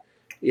sure.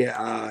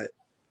 Yeah, I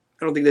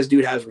don't think this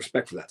dude has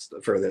respect for that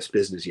stuff, for this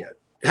business yet.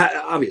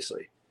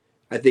 Obviously,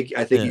 I think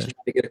he's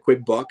trying to get a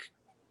quick buck.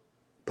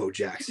 Bo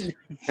Jackson,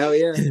 hell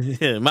yeah.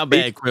 Yeah, my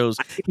bad, Krills.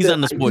 He's on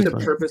the sports.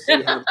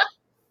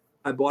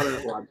 I bought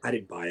I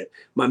didn't buy it.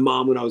 My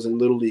mom, when I was in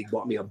Little League,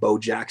 bought me a Bo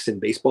Jackson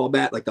baseball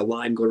bat, like the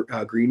lime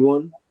green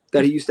one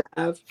that he used to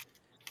have,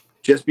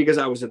 just because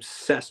I was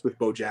obsessed with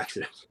Bo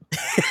Jackson.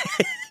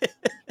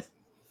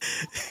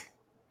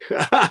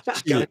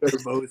 Gotta go to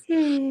both.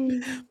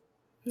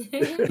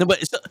 No,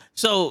 but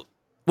so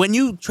when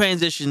you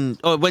transition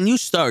or when you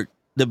start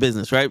the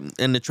business, right,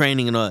 and the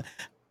training and all that,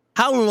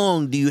 how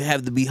long do you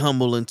have to be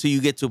humble until you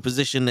get to a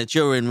position that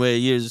you're in where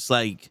you're just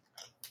like,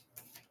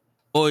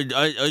 or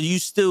are you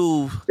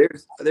still?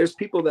 There's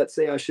people that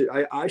say I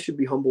should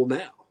be humble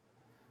now.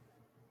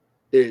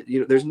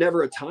 There's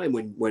never a time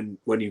when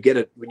you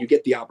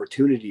get the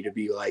opportunity to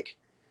be like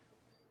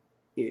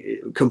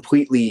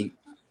completely,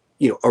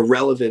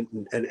 irrelevant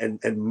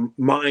and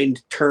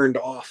mind turned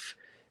off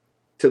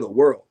to the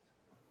world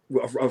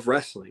of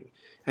wrestling.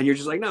 And you're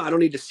just like, no, I don't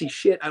need to see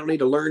shit. I don't need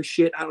to learn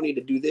shit. I don't need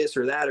to do this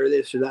or that or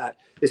this or that.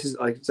 This is,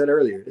 like I said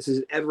earlier, this is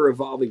an ever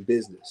evolving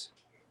business.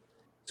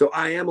 So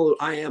I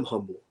am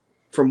humble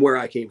from where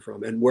I came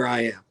from and where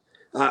I am.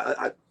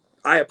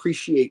 I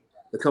appreciate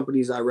the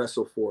companies I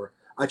wrestle for.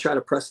 I try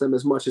to press them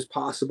as much as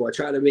possible. I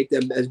try to make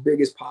them as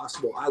big as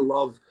possible. I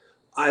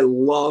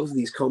love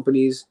these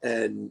companies,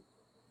 and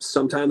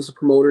sometimes the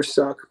promoters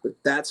suck, but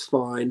that's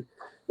fine.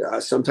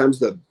 Sometimes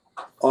the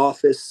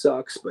office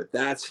sucks, but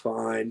that's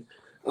fine.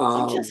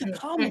 I'm just a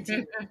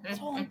commentator. That's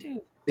all I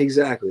do.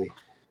 Exactly.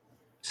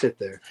 Sit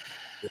there,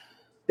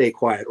 stay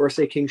quiet, or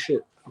say king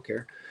shit. I don't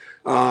care.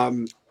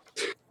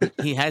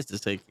 He has to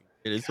say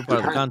it. It's a part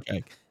of the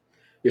contract.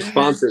 Your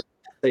sponsors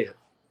say it.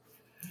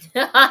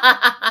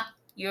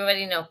 You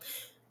already know.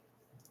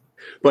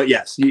 But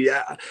yes,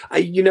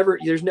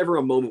 there's never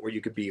a moment where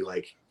you could be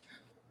like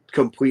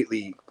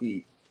completely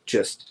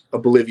just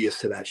oblivious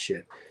to that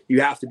shit. You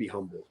have to be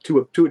humble to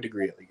a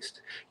degree, at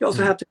least. You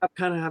also have to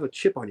kind of have a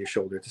chip on your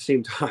shoulder at the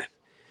same time.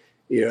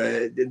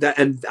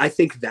 And I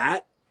think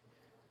that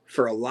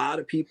for a lot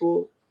of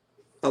people,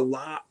 a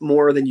lot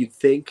more than you'd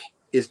think,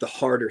 is the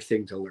harder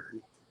thing to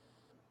learn.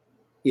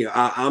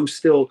 I'm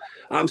still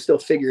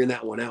figuring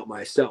that one out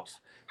myself.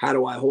 How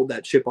do I hold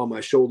that chip on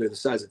my shoulder the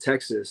size of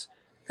Texas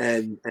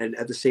and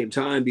at the same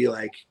time be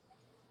like,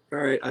 all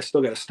right, I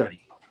still got to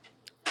study.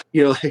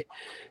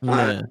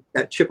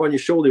 That chip on your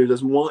shoulder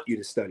doesn't want you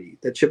to study.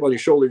 That chip on your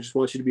shoulder just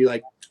wants you to be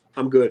like,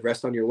 I'm good,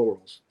 rest on your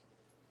laurels.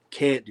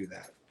 Can't do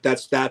that.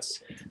 That's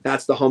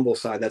the humble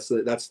side. That's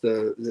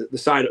the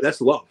side. That's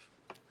love.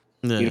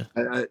 Yeah.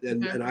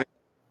 And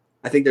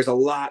I think there's a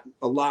lot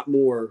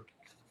more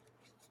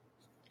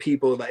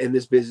people in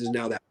this business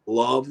now that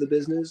love the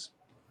business.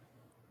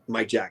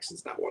 Mike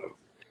Jackson's not one of them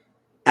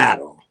at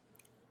all.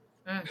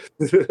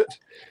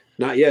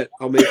 Not yet.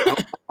 I'll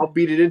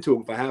beat it into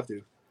him if I have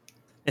to.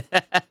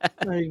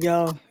 There you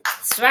go.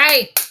 That's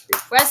right.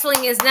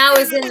 Wrestling is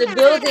in the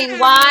building.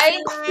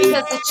 Why?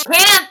 Because the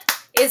champ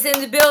is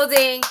in the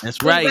building.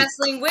 That's right.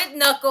 Wrestling with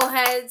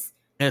knuckleheads.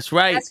 That's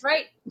right. That's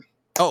right.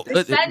 Oh,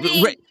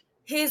 defending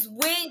his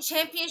wing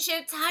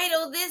championship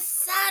title this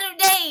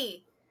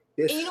Saturday.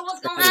 And you know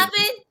what's gonna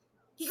happen?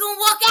 He gonna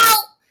walk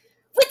out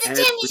with the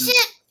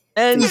championship.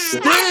 And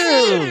still,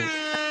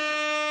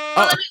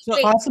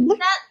 possibly.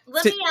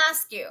 Let me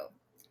ask you.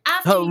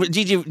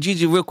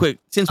 Gigi, real quick,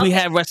 since we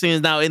have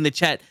wrestling now in the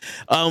chat,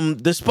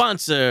 the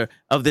sponsor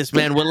of this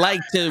man would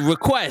like to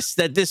request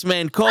that this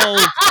man call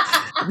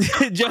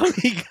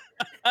Joey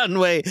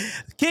Conway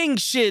king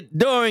shit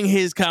during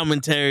his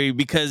commentary,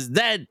 because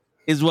that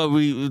is what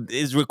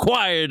is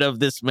required of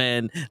this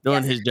man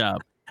during his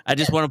job. I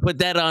just want to put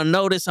that on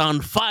notice, on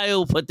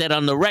file, put that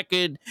on the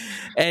record.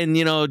 And,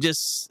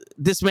 just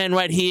this man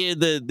right here,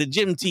 the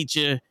gym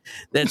teacher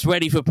that's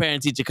ready for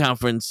parent-teacher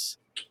conference,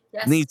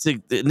 needs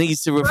to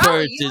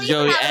refer to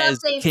Joey as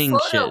king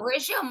shit.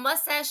 Where's your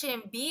mustache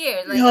and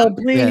beard? No,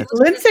 please. Yeah.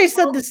 Lindsay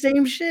said the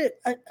same shit.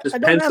 I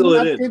don't pencil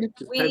have it in.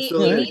 We need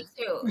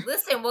to.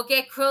 Listen, we'll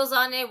get Krills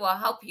on it. We'll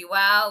help you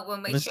out. We'll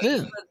make sure you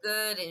look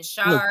good and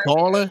sharp.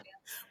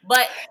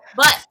 But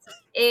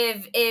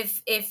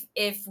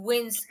if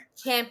wins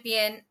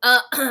champion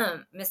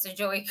Mr.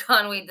 Joey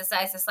Conway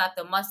decides to slap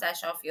the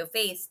mustache off your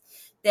face,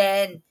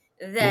 then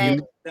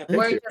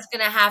we're just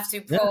gonna have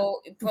to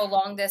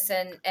prolong this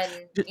and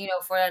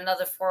for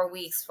another 4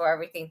 weeks for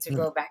everything to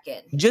go back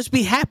in. Just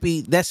be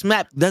happy that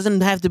SMAP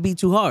doesn't have to be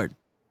too hard.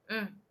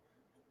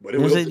 But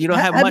it you don't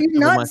have Have much you of a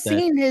not mustache.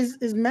 seen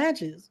his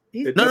matches?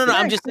 He's No.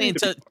 I'm just saying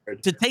to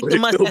take the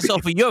mustache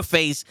off of your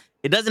face,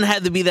 it doesn't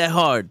have to be that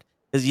hard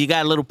because you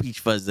got a little peach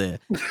fuzz there.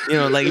 You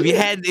know, like if you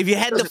had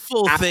the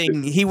full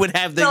thing, he would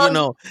have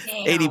the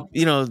 80.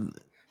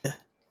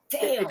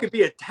 It could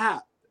be a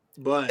tap,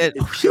 but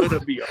it's gonna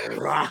be a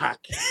rock.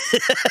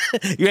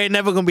 You ain't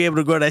never gonna be able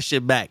to grow that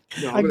shit back.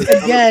 No, I'm just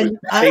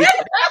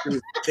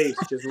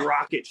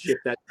rocket ship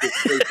that shit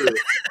straight through.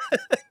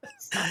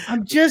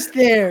 I'm just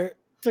there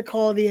to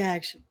call the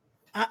action.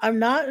 I'm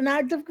not an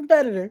active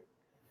competitor.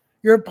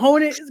 Your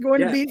opponent is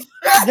going to be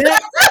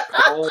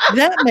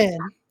that man,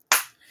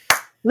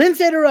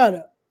 Lindsay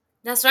Dorado.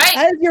 That's right.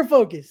 That is your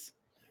focus,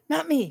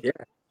 not me. Yeah,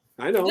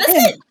 I know.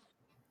 Listen.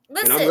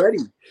 And I'm ready.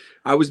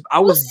 I was.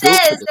 Who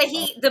says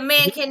that the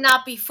man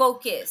cannot be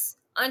focused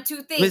on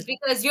two things?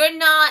 Because you're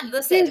not.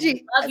 Listen,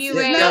 love you,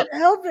 Ray. Not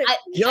helping.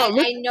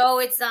 I know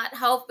it's not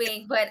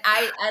helping, but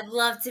I'd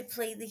love to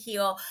play the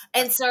heel,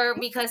 and sir,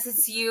 because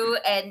it's you,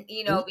 and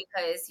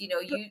because you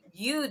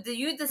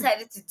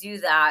decided to do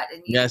that,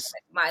 and you put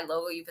my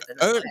logo, you put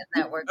the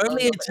network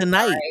earlier logo,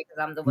 tonight.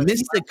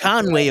 Mr.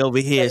 Conway over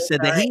here said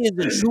that he is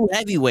a true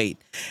heavyweight,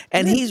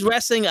 and he's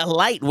wrestling a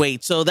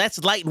lightweight, so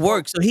that's light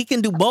work, so he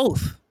can do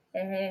both.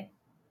 Mm-hmm.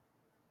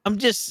 I'm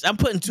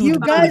putting two. You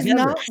guys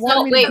not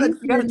want me to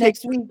you gotta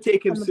next week.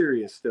 Take him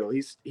serious. Still,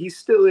 he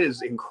still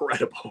is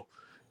incredible.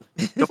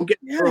 Don't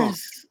get me wrong.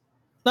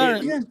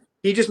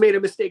 He just made a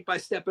mistake by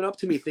stepping up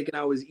to me, thinking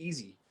I was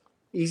easy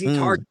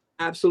target.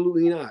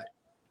 Absolutely not.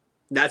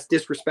 That's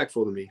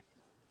disrespectful to me.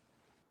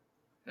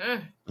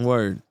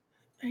 Word.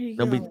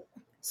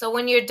 So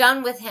when you're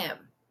done with him,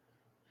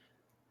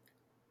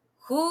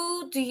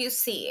 who do you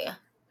see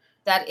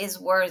that is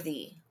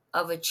worthy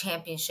of a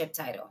championship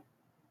title?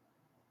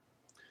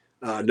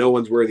 No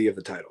one's worthy of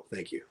the title.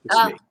 Thank you.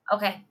 It's me.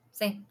 Okay.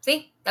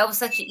 See, that was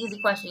such an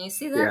easy question. You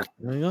see that? Yeah.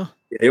 There you go.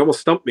 Yeah, he almost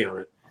stumped me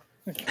on it.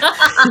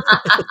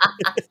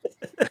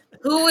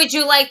 Who would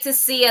you like to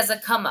see as a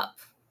come up?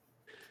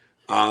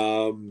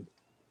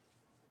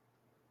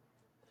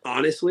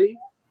 Honestly,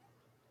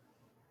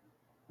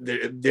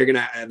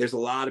 there's a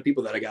lot of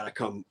people that I gotta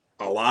come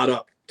a lot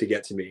up to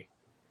get to me.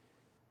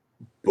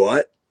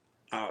 But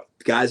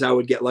guys I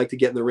would like to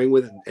get in the ring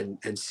with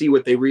and see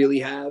what they really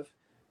have.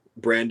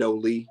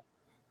 Brando Lee,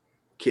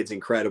 kid's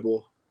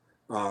incredible.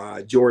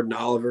 Jordan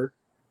Oliver,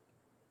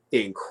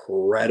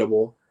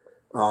 incredible.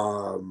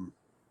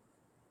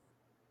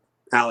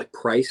 Alec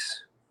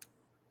Price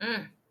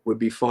would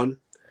be fun.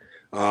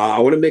 I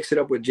want to mix it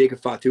up with Jacob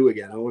Fatu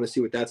again. I want to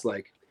see what that's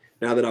like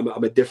now that I'm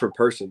a different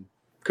person,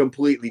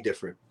 completely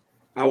different.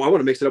 I want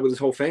to mix it up with his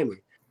whole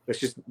family. Let's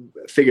just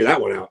figure that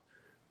one out.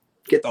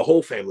 Get the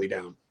whole family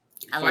down.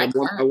 I like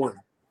one that. by one.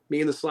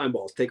 Me and the slime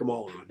balls, take them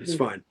all on. It's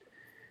fine.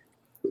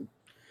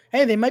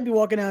 Hey, they might be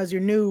walking out as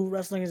your new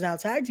Wrestling Is Now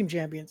tag team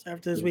champions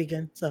after this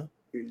weekend. So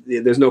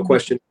there's no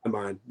question in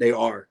my mind. They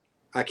are.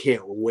 I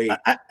can't wait.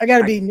 I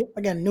gotta be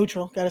again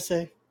neutral. Gotta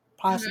say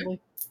possibly.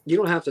 You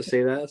don't have to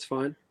say that. That's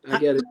fine. I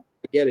get it.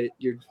 I get it.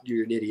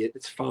 You're an idiot.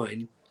 It's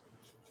fine.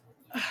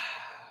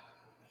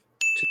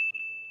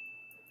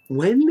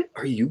 When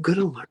are you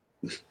gonna learn?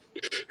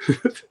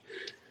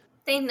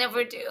 They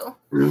never do.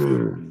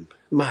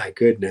 My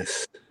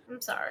goodness.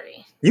 I'm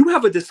sorry. You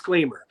have a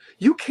disclaimer.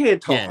 You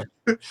can't talk.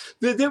 No.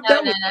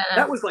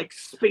 That was like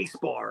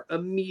spacebar.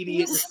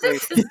 Immediate disclaimer.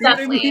 You know what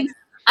I mean?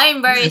 I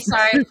am very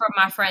sorry for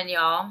my friend,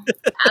 y'all.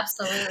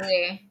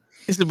 Absolutely.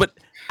 But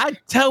I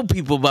tell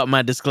people about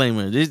my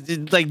disclaimer.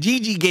 It's like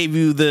Gigi gave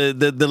you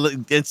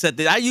the and said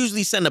that I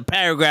usually send a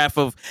paragraph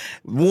of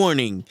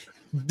warning.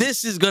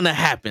 This is gonna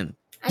happen.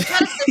 I try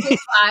to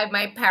simplify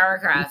my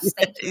paragraphs.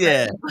 Thank you.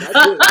 Yeah.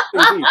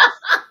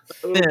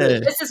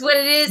 This is what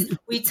it is.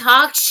 We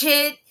talk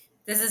shit.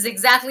 This is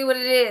exactly what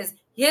it is.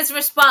 His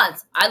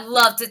response: I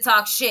love to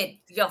talk shit.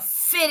 You're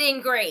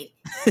fitting great.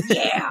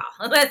 Yeah,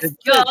 let's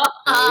go.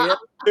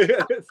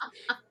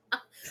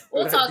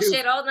 We'll talk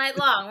shit all night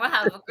long. We'll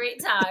have a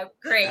great time.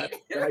 Great.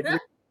 And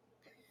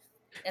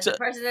the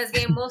person that's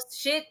getting most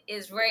shit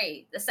is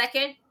Ray. The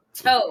second,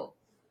 Toe.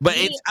 But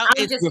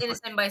I'm just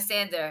innocent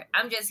bystander.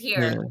 I'm just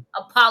here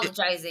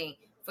apologizing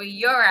for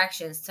your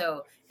actions,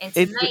 Toe. And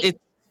tonight,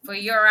 for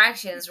your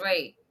actions,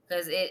 Ray,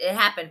 because it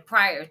happened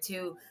prior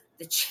to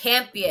the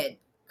champion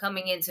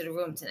coming into the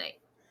room tonight.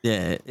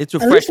 Yeah, it's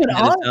refreshing.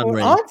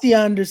 Auntie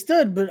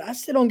understood, but I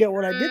still don't get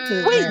what I did to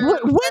her. Wait,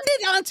 when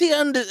did Auntie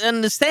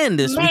understand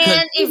this?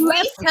 Man, if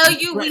we tell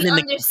you we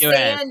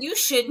understand, you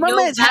should know. My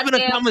man's having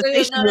a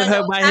conversation with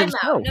her by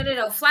himself.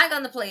 No, flag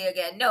on the play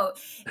again. No,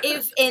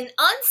 if an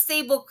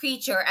unstable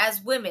creature,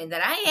 as women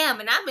that I am,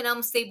 and I'm an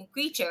unstable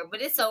creature,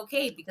 but it's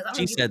okay because I'm.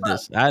 She said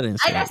this. I didn't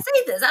say. I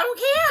say this. I don't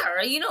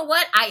care. You know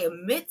what? I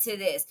admit to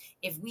this.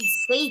 If we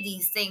say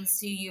these things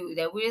to you,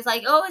 that we're just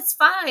like, oh, it's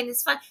fine.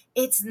 It's fine.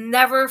 It's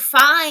never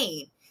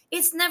fine.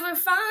 It's never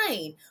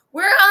fine.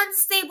 We're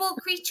unstable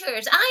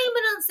creatures. I am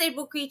an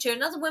unstable creature,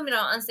 and other women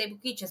are unstable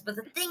creatures. But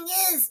the thing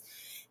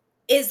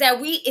is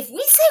that if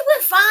we say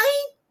we're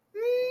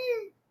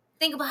fine,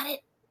 think about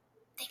it.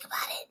 Think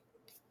about it.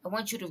 I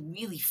want you to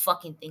really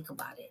fucking think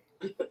about it.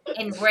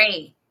 And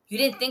Ray, you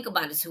didn't think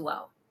about it too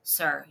well,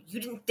 sir. You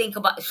didn't think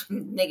about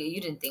nigga.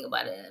 You didn't think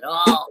about it at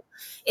all.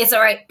 It's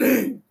all right.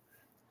 And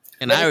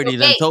But I it's already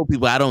done okay. told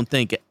people I don't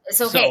think it.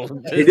 It's okay. So,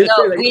 He did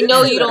say that. We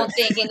know you don't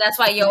think, and that's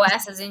why your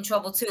ass is in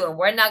trouble too. And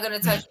we're not gonna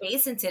touch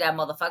base into that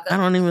motherfucker. I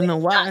don't even know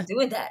We're why. not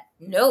doing that.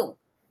 No.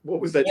 What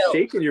was that No.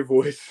 shake in your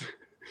voice?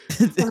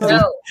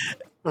 No.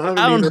 I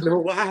don't even know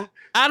why.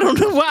 I don't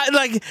know why.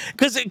 Like,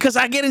 cause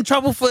I get in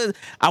trouble for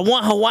I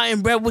want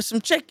Hawaiian bread with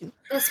some chicken.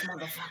 This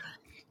motherfucker.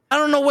 I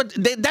don't know what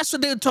that's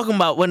what they were talking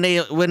about when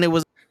they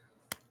was.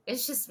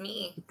 It's just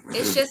me.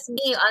 It's just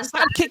me.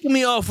 Stop kicking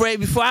me off, Ray.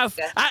 Before I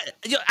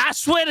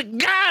swear to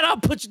God, I'll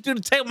put you through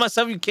the table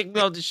myself. You kick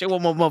me off this shit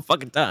one more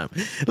motherfucking time.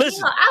 Listen,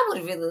 You know, I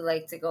would really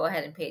like to go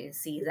ahead and pay to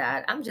see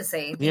that. I'm just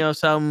saying. you know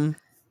something.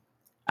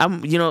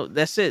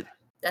 That's it.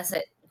 That's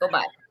it. Go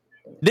by.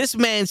 This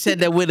man said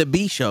that we're the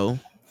B show.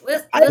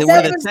 I That we're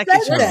never the said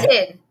Texas show.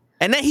 that.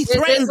 And then he There's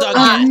threatens a our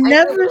lot. I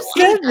never He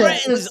said that.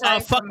 threatens our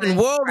fucking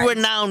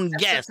world-renowned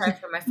guest.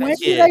 When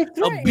did I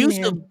threaten Abuse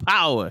him? of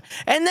power.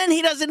 And then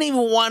he doesn't even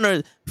want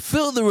to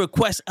fill the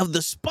request of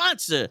the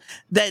sponsor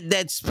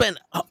that spent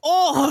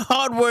all her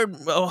hard-earned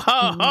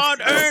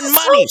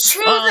money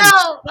true, on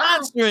though.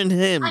 sponsoring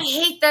him. I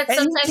hate that And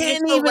he sometimes can't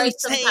you're so even right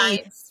say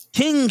sometimes.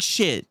 king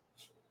shit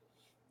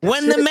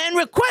when the man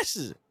requests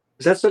it.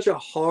 Is that such a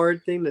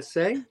hard thing to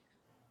say?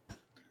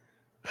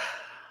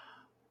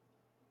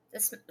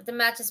 The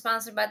match is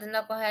sponsored by the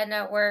Knucklehead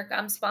Network.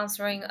 I'm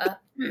sponsoring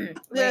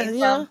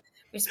Yeah.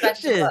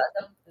 respect Shit.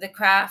 the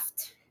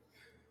craft.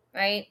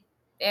 Right?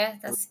 Yeah,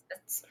 that's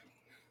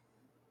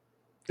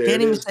There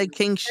Can't it even is. say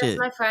king that's shit.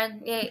 my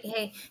friend.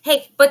 Hey,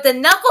 but the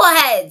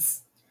Knuckleheads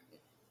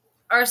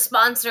are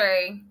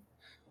sponsoring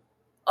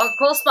or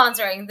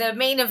co-sponsoring the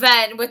main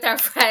event with our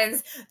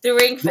friends, the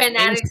Ring The main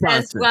Fanatics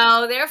as sponsor.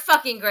 well. They're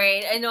fucking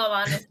great, in all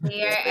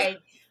honesty. And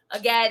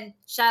again,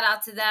 shout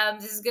out to them.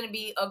 This is gonna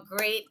be a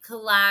great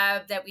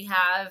collab that we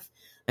have.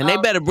 And they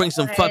better bring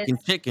some Knuckleheads, fucking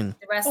chicken.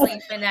 the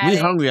Wrestling We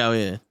Fanatics. hungry out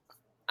here.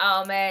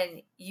 Oh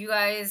man, you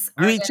guys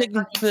are You gonna eat chicken,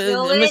 fucking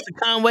kill it. Mr.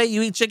 Conway?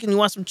 You eat chicken? You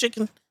want some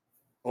chicken?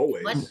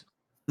 Always.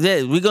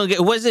 Yeah, we gonna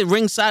get. What is it?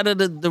 Ringside of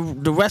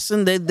the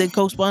wrestling? They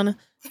co-sponsor.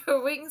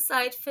 The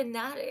Ringside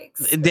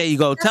Fanatics. There you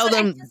go. That's Tell what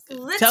I them. just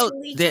Tell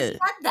literally just said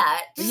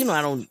that. You know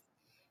I don't.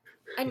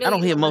 I know I don't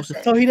you hear don't most.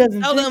 listen. So he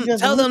doesn't. Tell he them. doesn't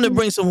Tell them to listen?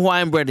 bring some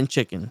Hawaiian bread and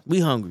chicken.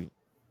 We hungry.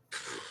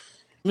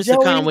 Mr.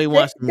 Joey, Conway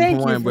wants some thank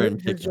Hawaiian you bread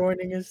and for chicken.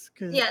 joining us.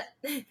 Yeah,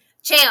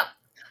 champ.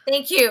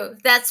 Thank you.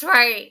 That's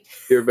right.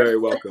 You're very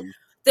welcome.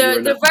 You are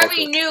The not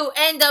very welcome. new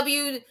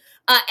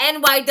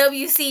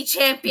NYWC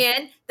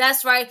champion.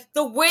 That's right.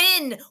 The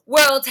Win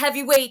World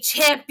Heavyweight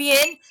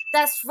Champion.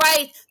 That's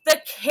right.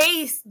 The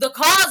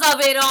cause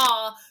of it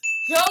all.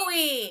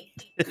 Joey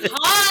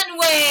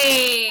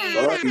Conway.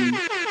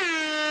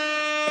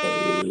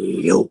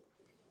 Yo.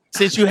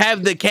 Since you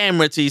have the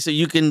camera, T, so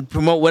you can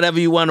promote whatever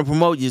you want to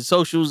promote, your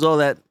socials, all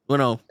that. You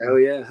know. Hell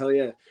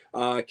yeah.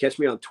 Catch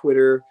me on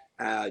Twitter,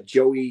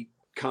 Joey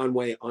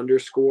Conway _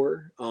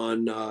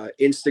 on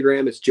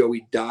Instagram. It's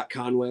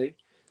Joey.Conway.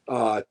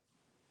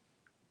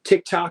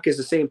 TikTok is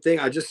the same thing.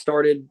 I just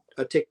started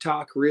a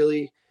TikTok.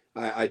 Really,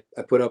 I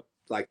put up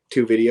like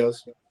 2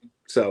 videos,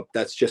 so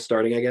that's just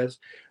starting, I guess.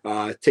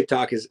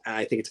 TikTok is,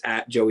 I think it's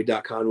at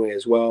Joey.Conway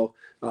as well.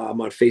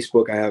 I'm on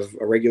Facebook. I have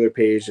a regular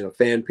page and a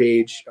fan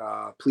page.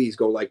 Please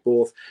go like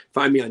both.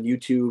 Find me on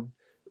YouTube.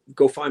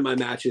 Go find my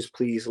matches.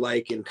 Please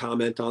like and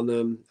comment on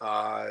them.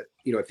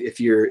 If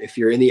you're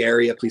in the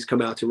area, please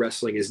come out to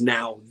Wrestling Is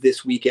Now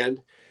this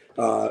weekend.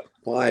 While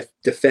I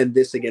defend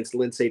this against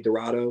Lindsay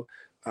Dorado.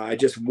 I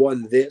just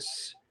won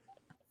this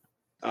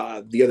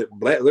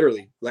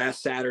literally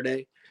last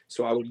Saturday.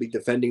 So I will be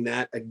defending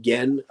that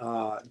again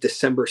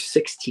December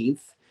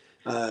 16th.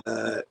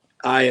 I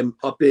am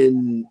up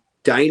in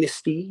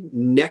Dynasty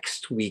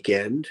next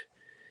weekend,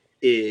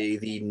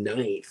 the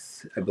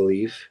 9th, I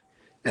believe.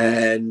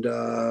 And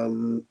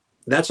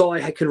that's all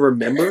I can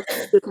remember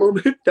at this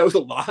moment. That was a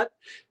lot.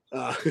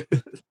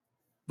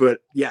 But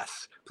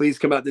yes, please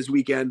come out this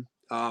weekend.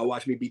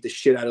 Watch me beat the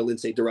shit out of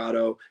Lindsay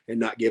Dorado and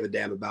not give a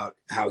damn about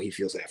how he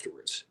feels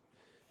afterwards.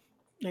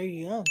 There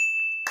you go.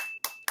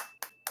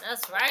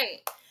 That's right.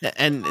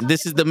 And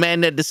this is the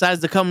man that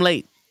decides to come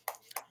late,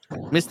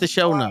 Mr.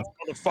 Show Now.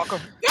 Get the fuck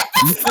out of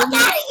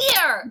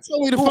here! Tell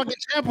me the fucking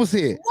champ was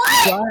here.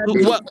 What?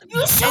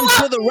 You show And up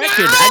for the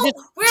record, now!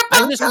 We're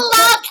about to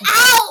log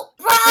out,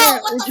 bro! Yeah,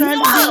 What we're the trying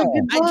fuck? to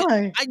do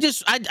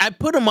goodbye. I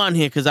put him on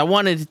here because I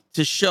wanted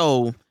to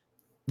show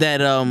that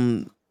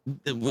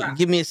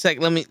give me a sec.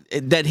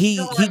 That he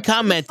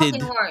commented.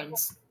 Fucking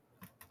horns.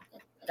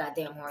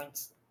 Goddamn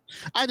horns.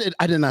 I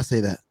did not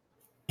say that.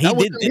 He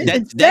did.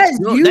 That's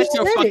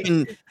your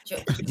fucking.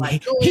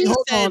 He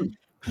said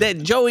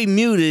that Joey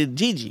muted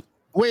Gigi.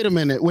 Wait a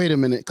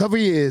minute. Cover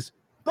your ears.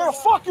 Man,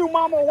 fuck you,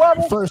 Mama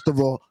Webber. First of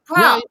all,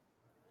 Bro. Ray,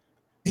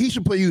 he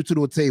should put you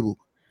to a table.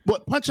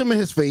 But punch him in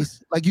his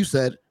face, like you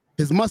said.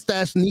 His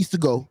mustache needs to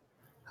go.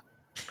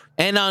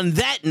 And on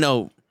that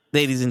note,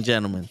 ladies and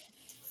gentlemen,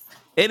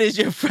 it is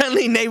your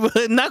friendly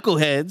neighborhood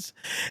knuckleheads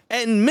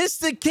and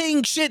Mr.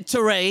 King Shit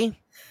Teray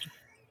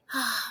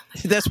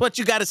That's what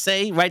you got to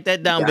say. Write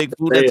that down, Yeah, Big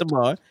Food. That's a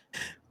bar.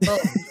 You know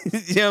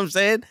what I'm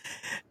saying?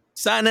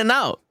 Signing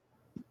out.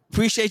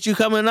 Appreciate you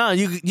coming on.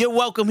 You're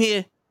welcome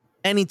here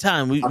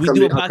anytime. We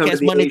do a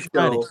podcast Monday to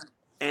Friday.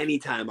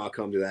 Anytime I'll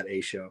come to that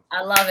A show.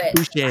 I love it.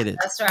 Appreciate it.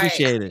 That's right.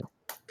 Appreciate it.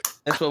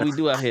 That's what we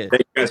do out here.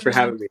 Thank you guys for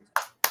having me.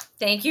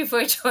 Thank you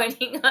for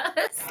joining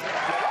us.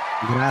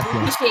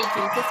 Gracias. Appreciate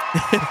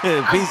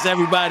you. Peace,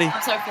 everybody.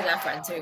 I'm sorry for that friend too.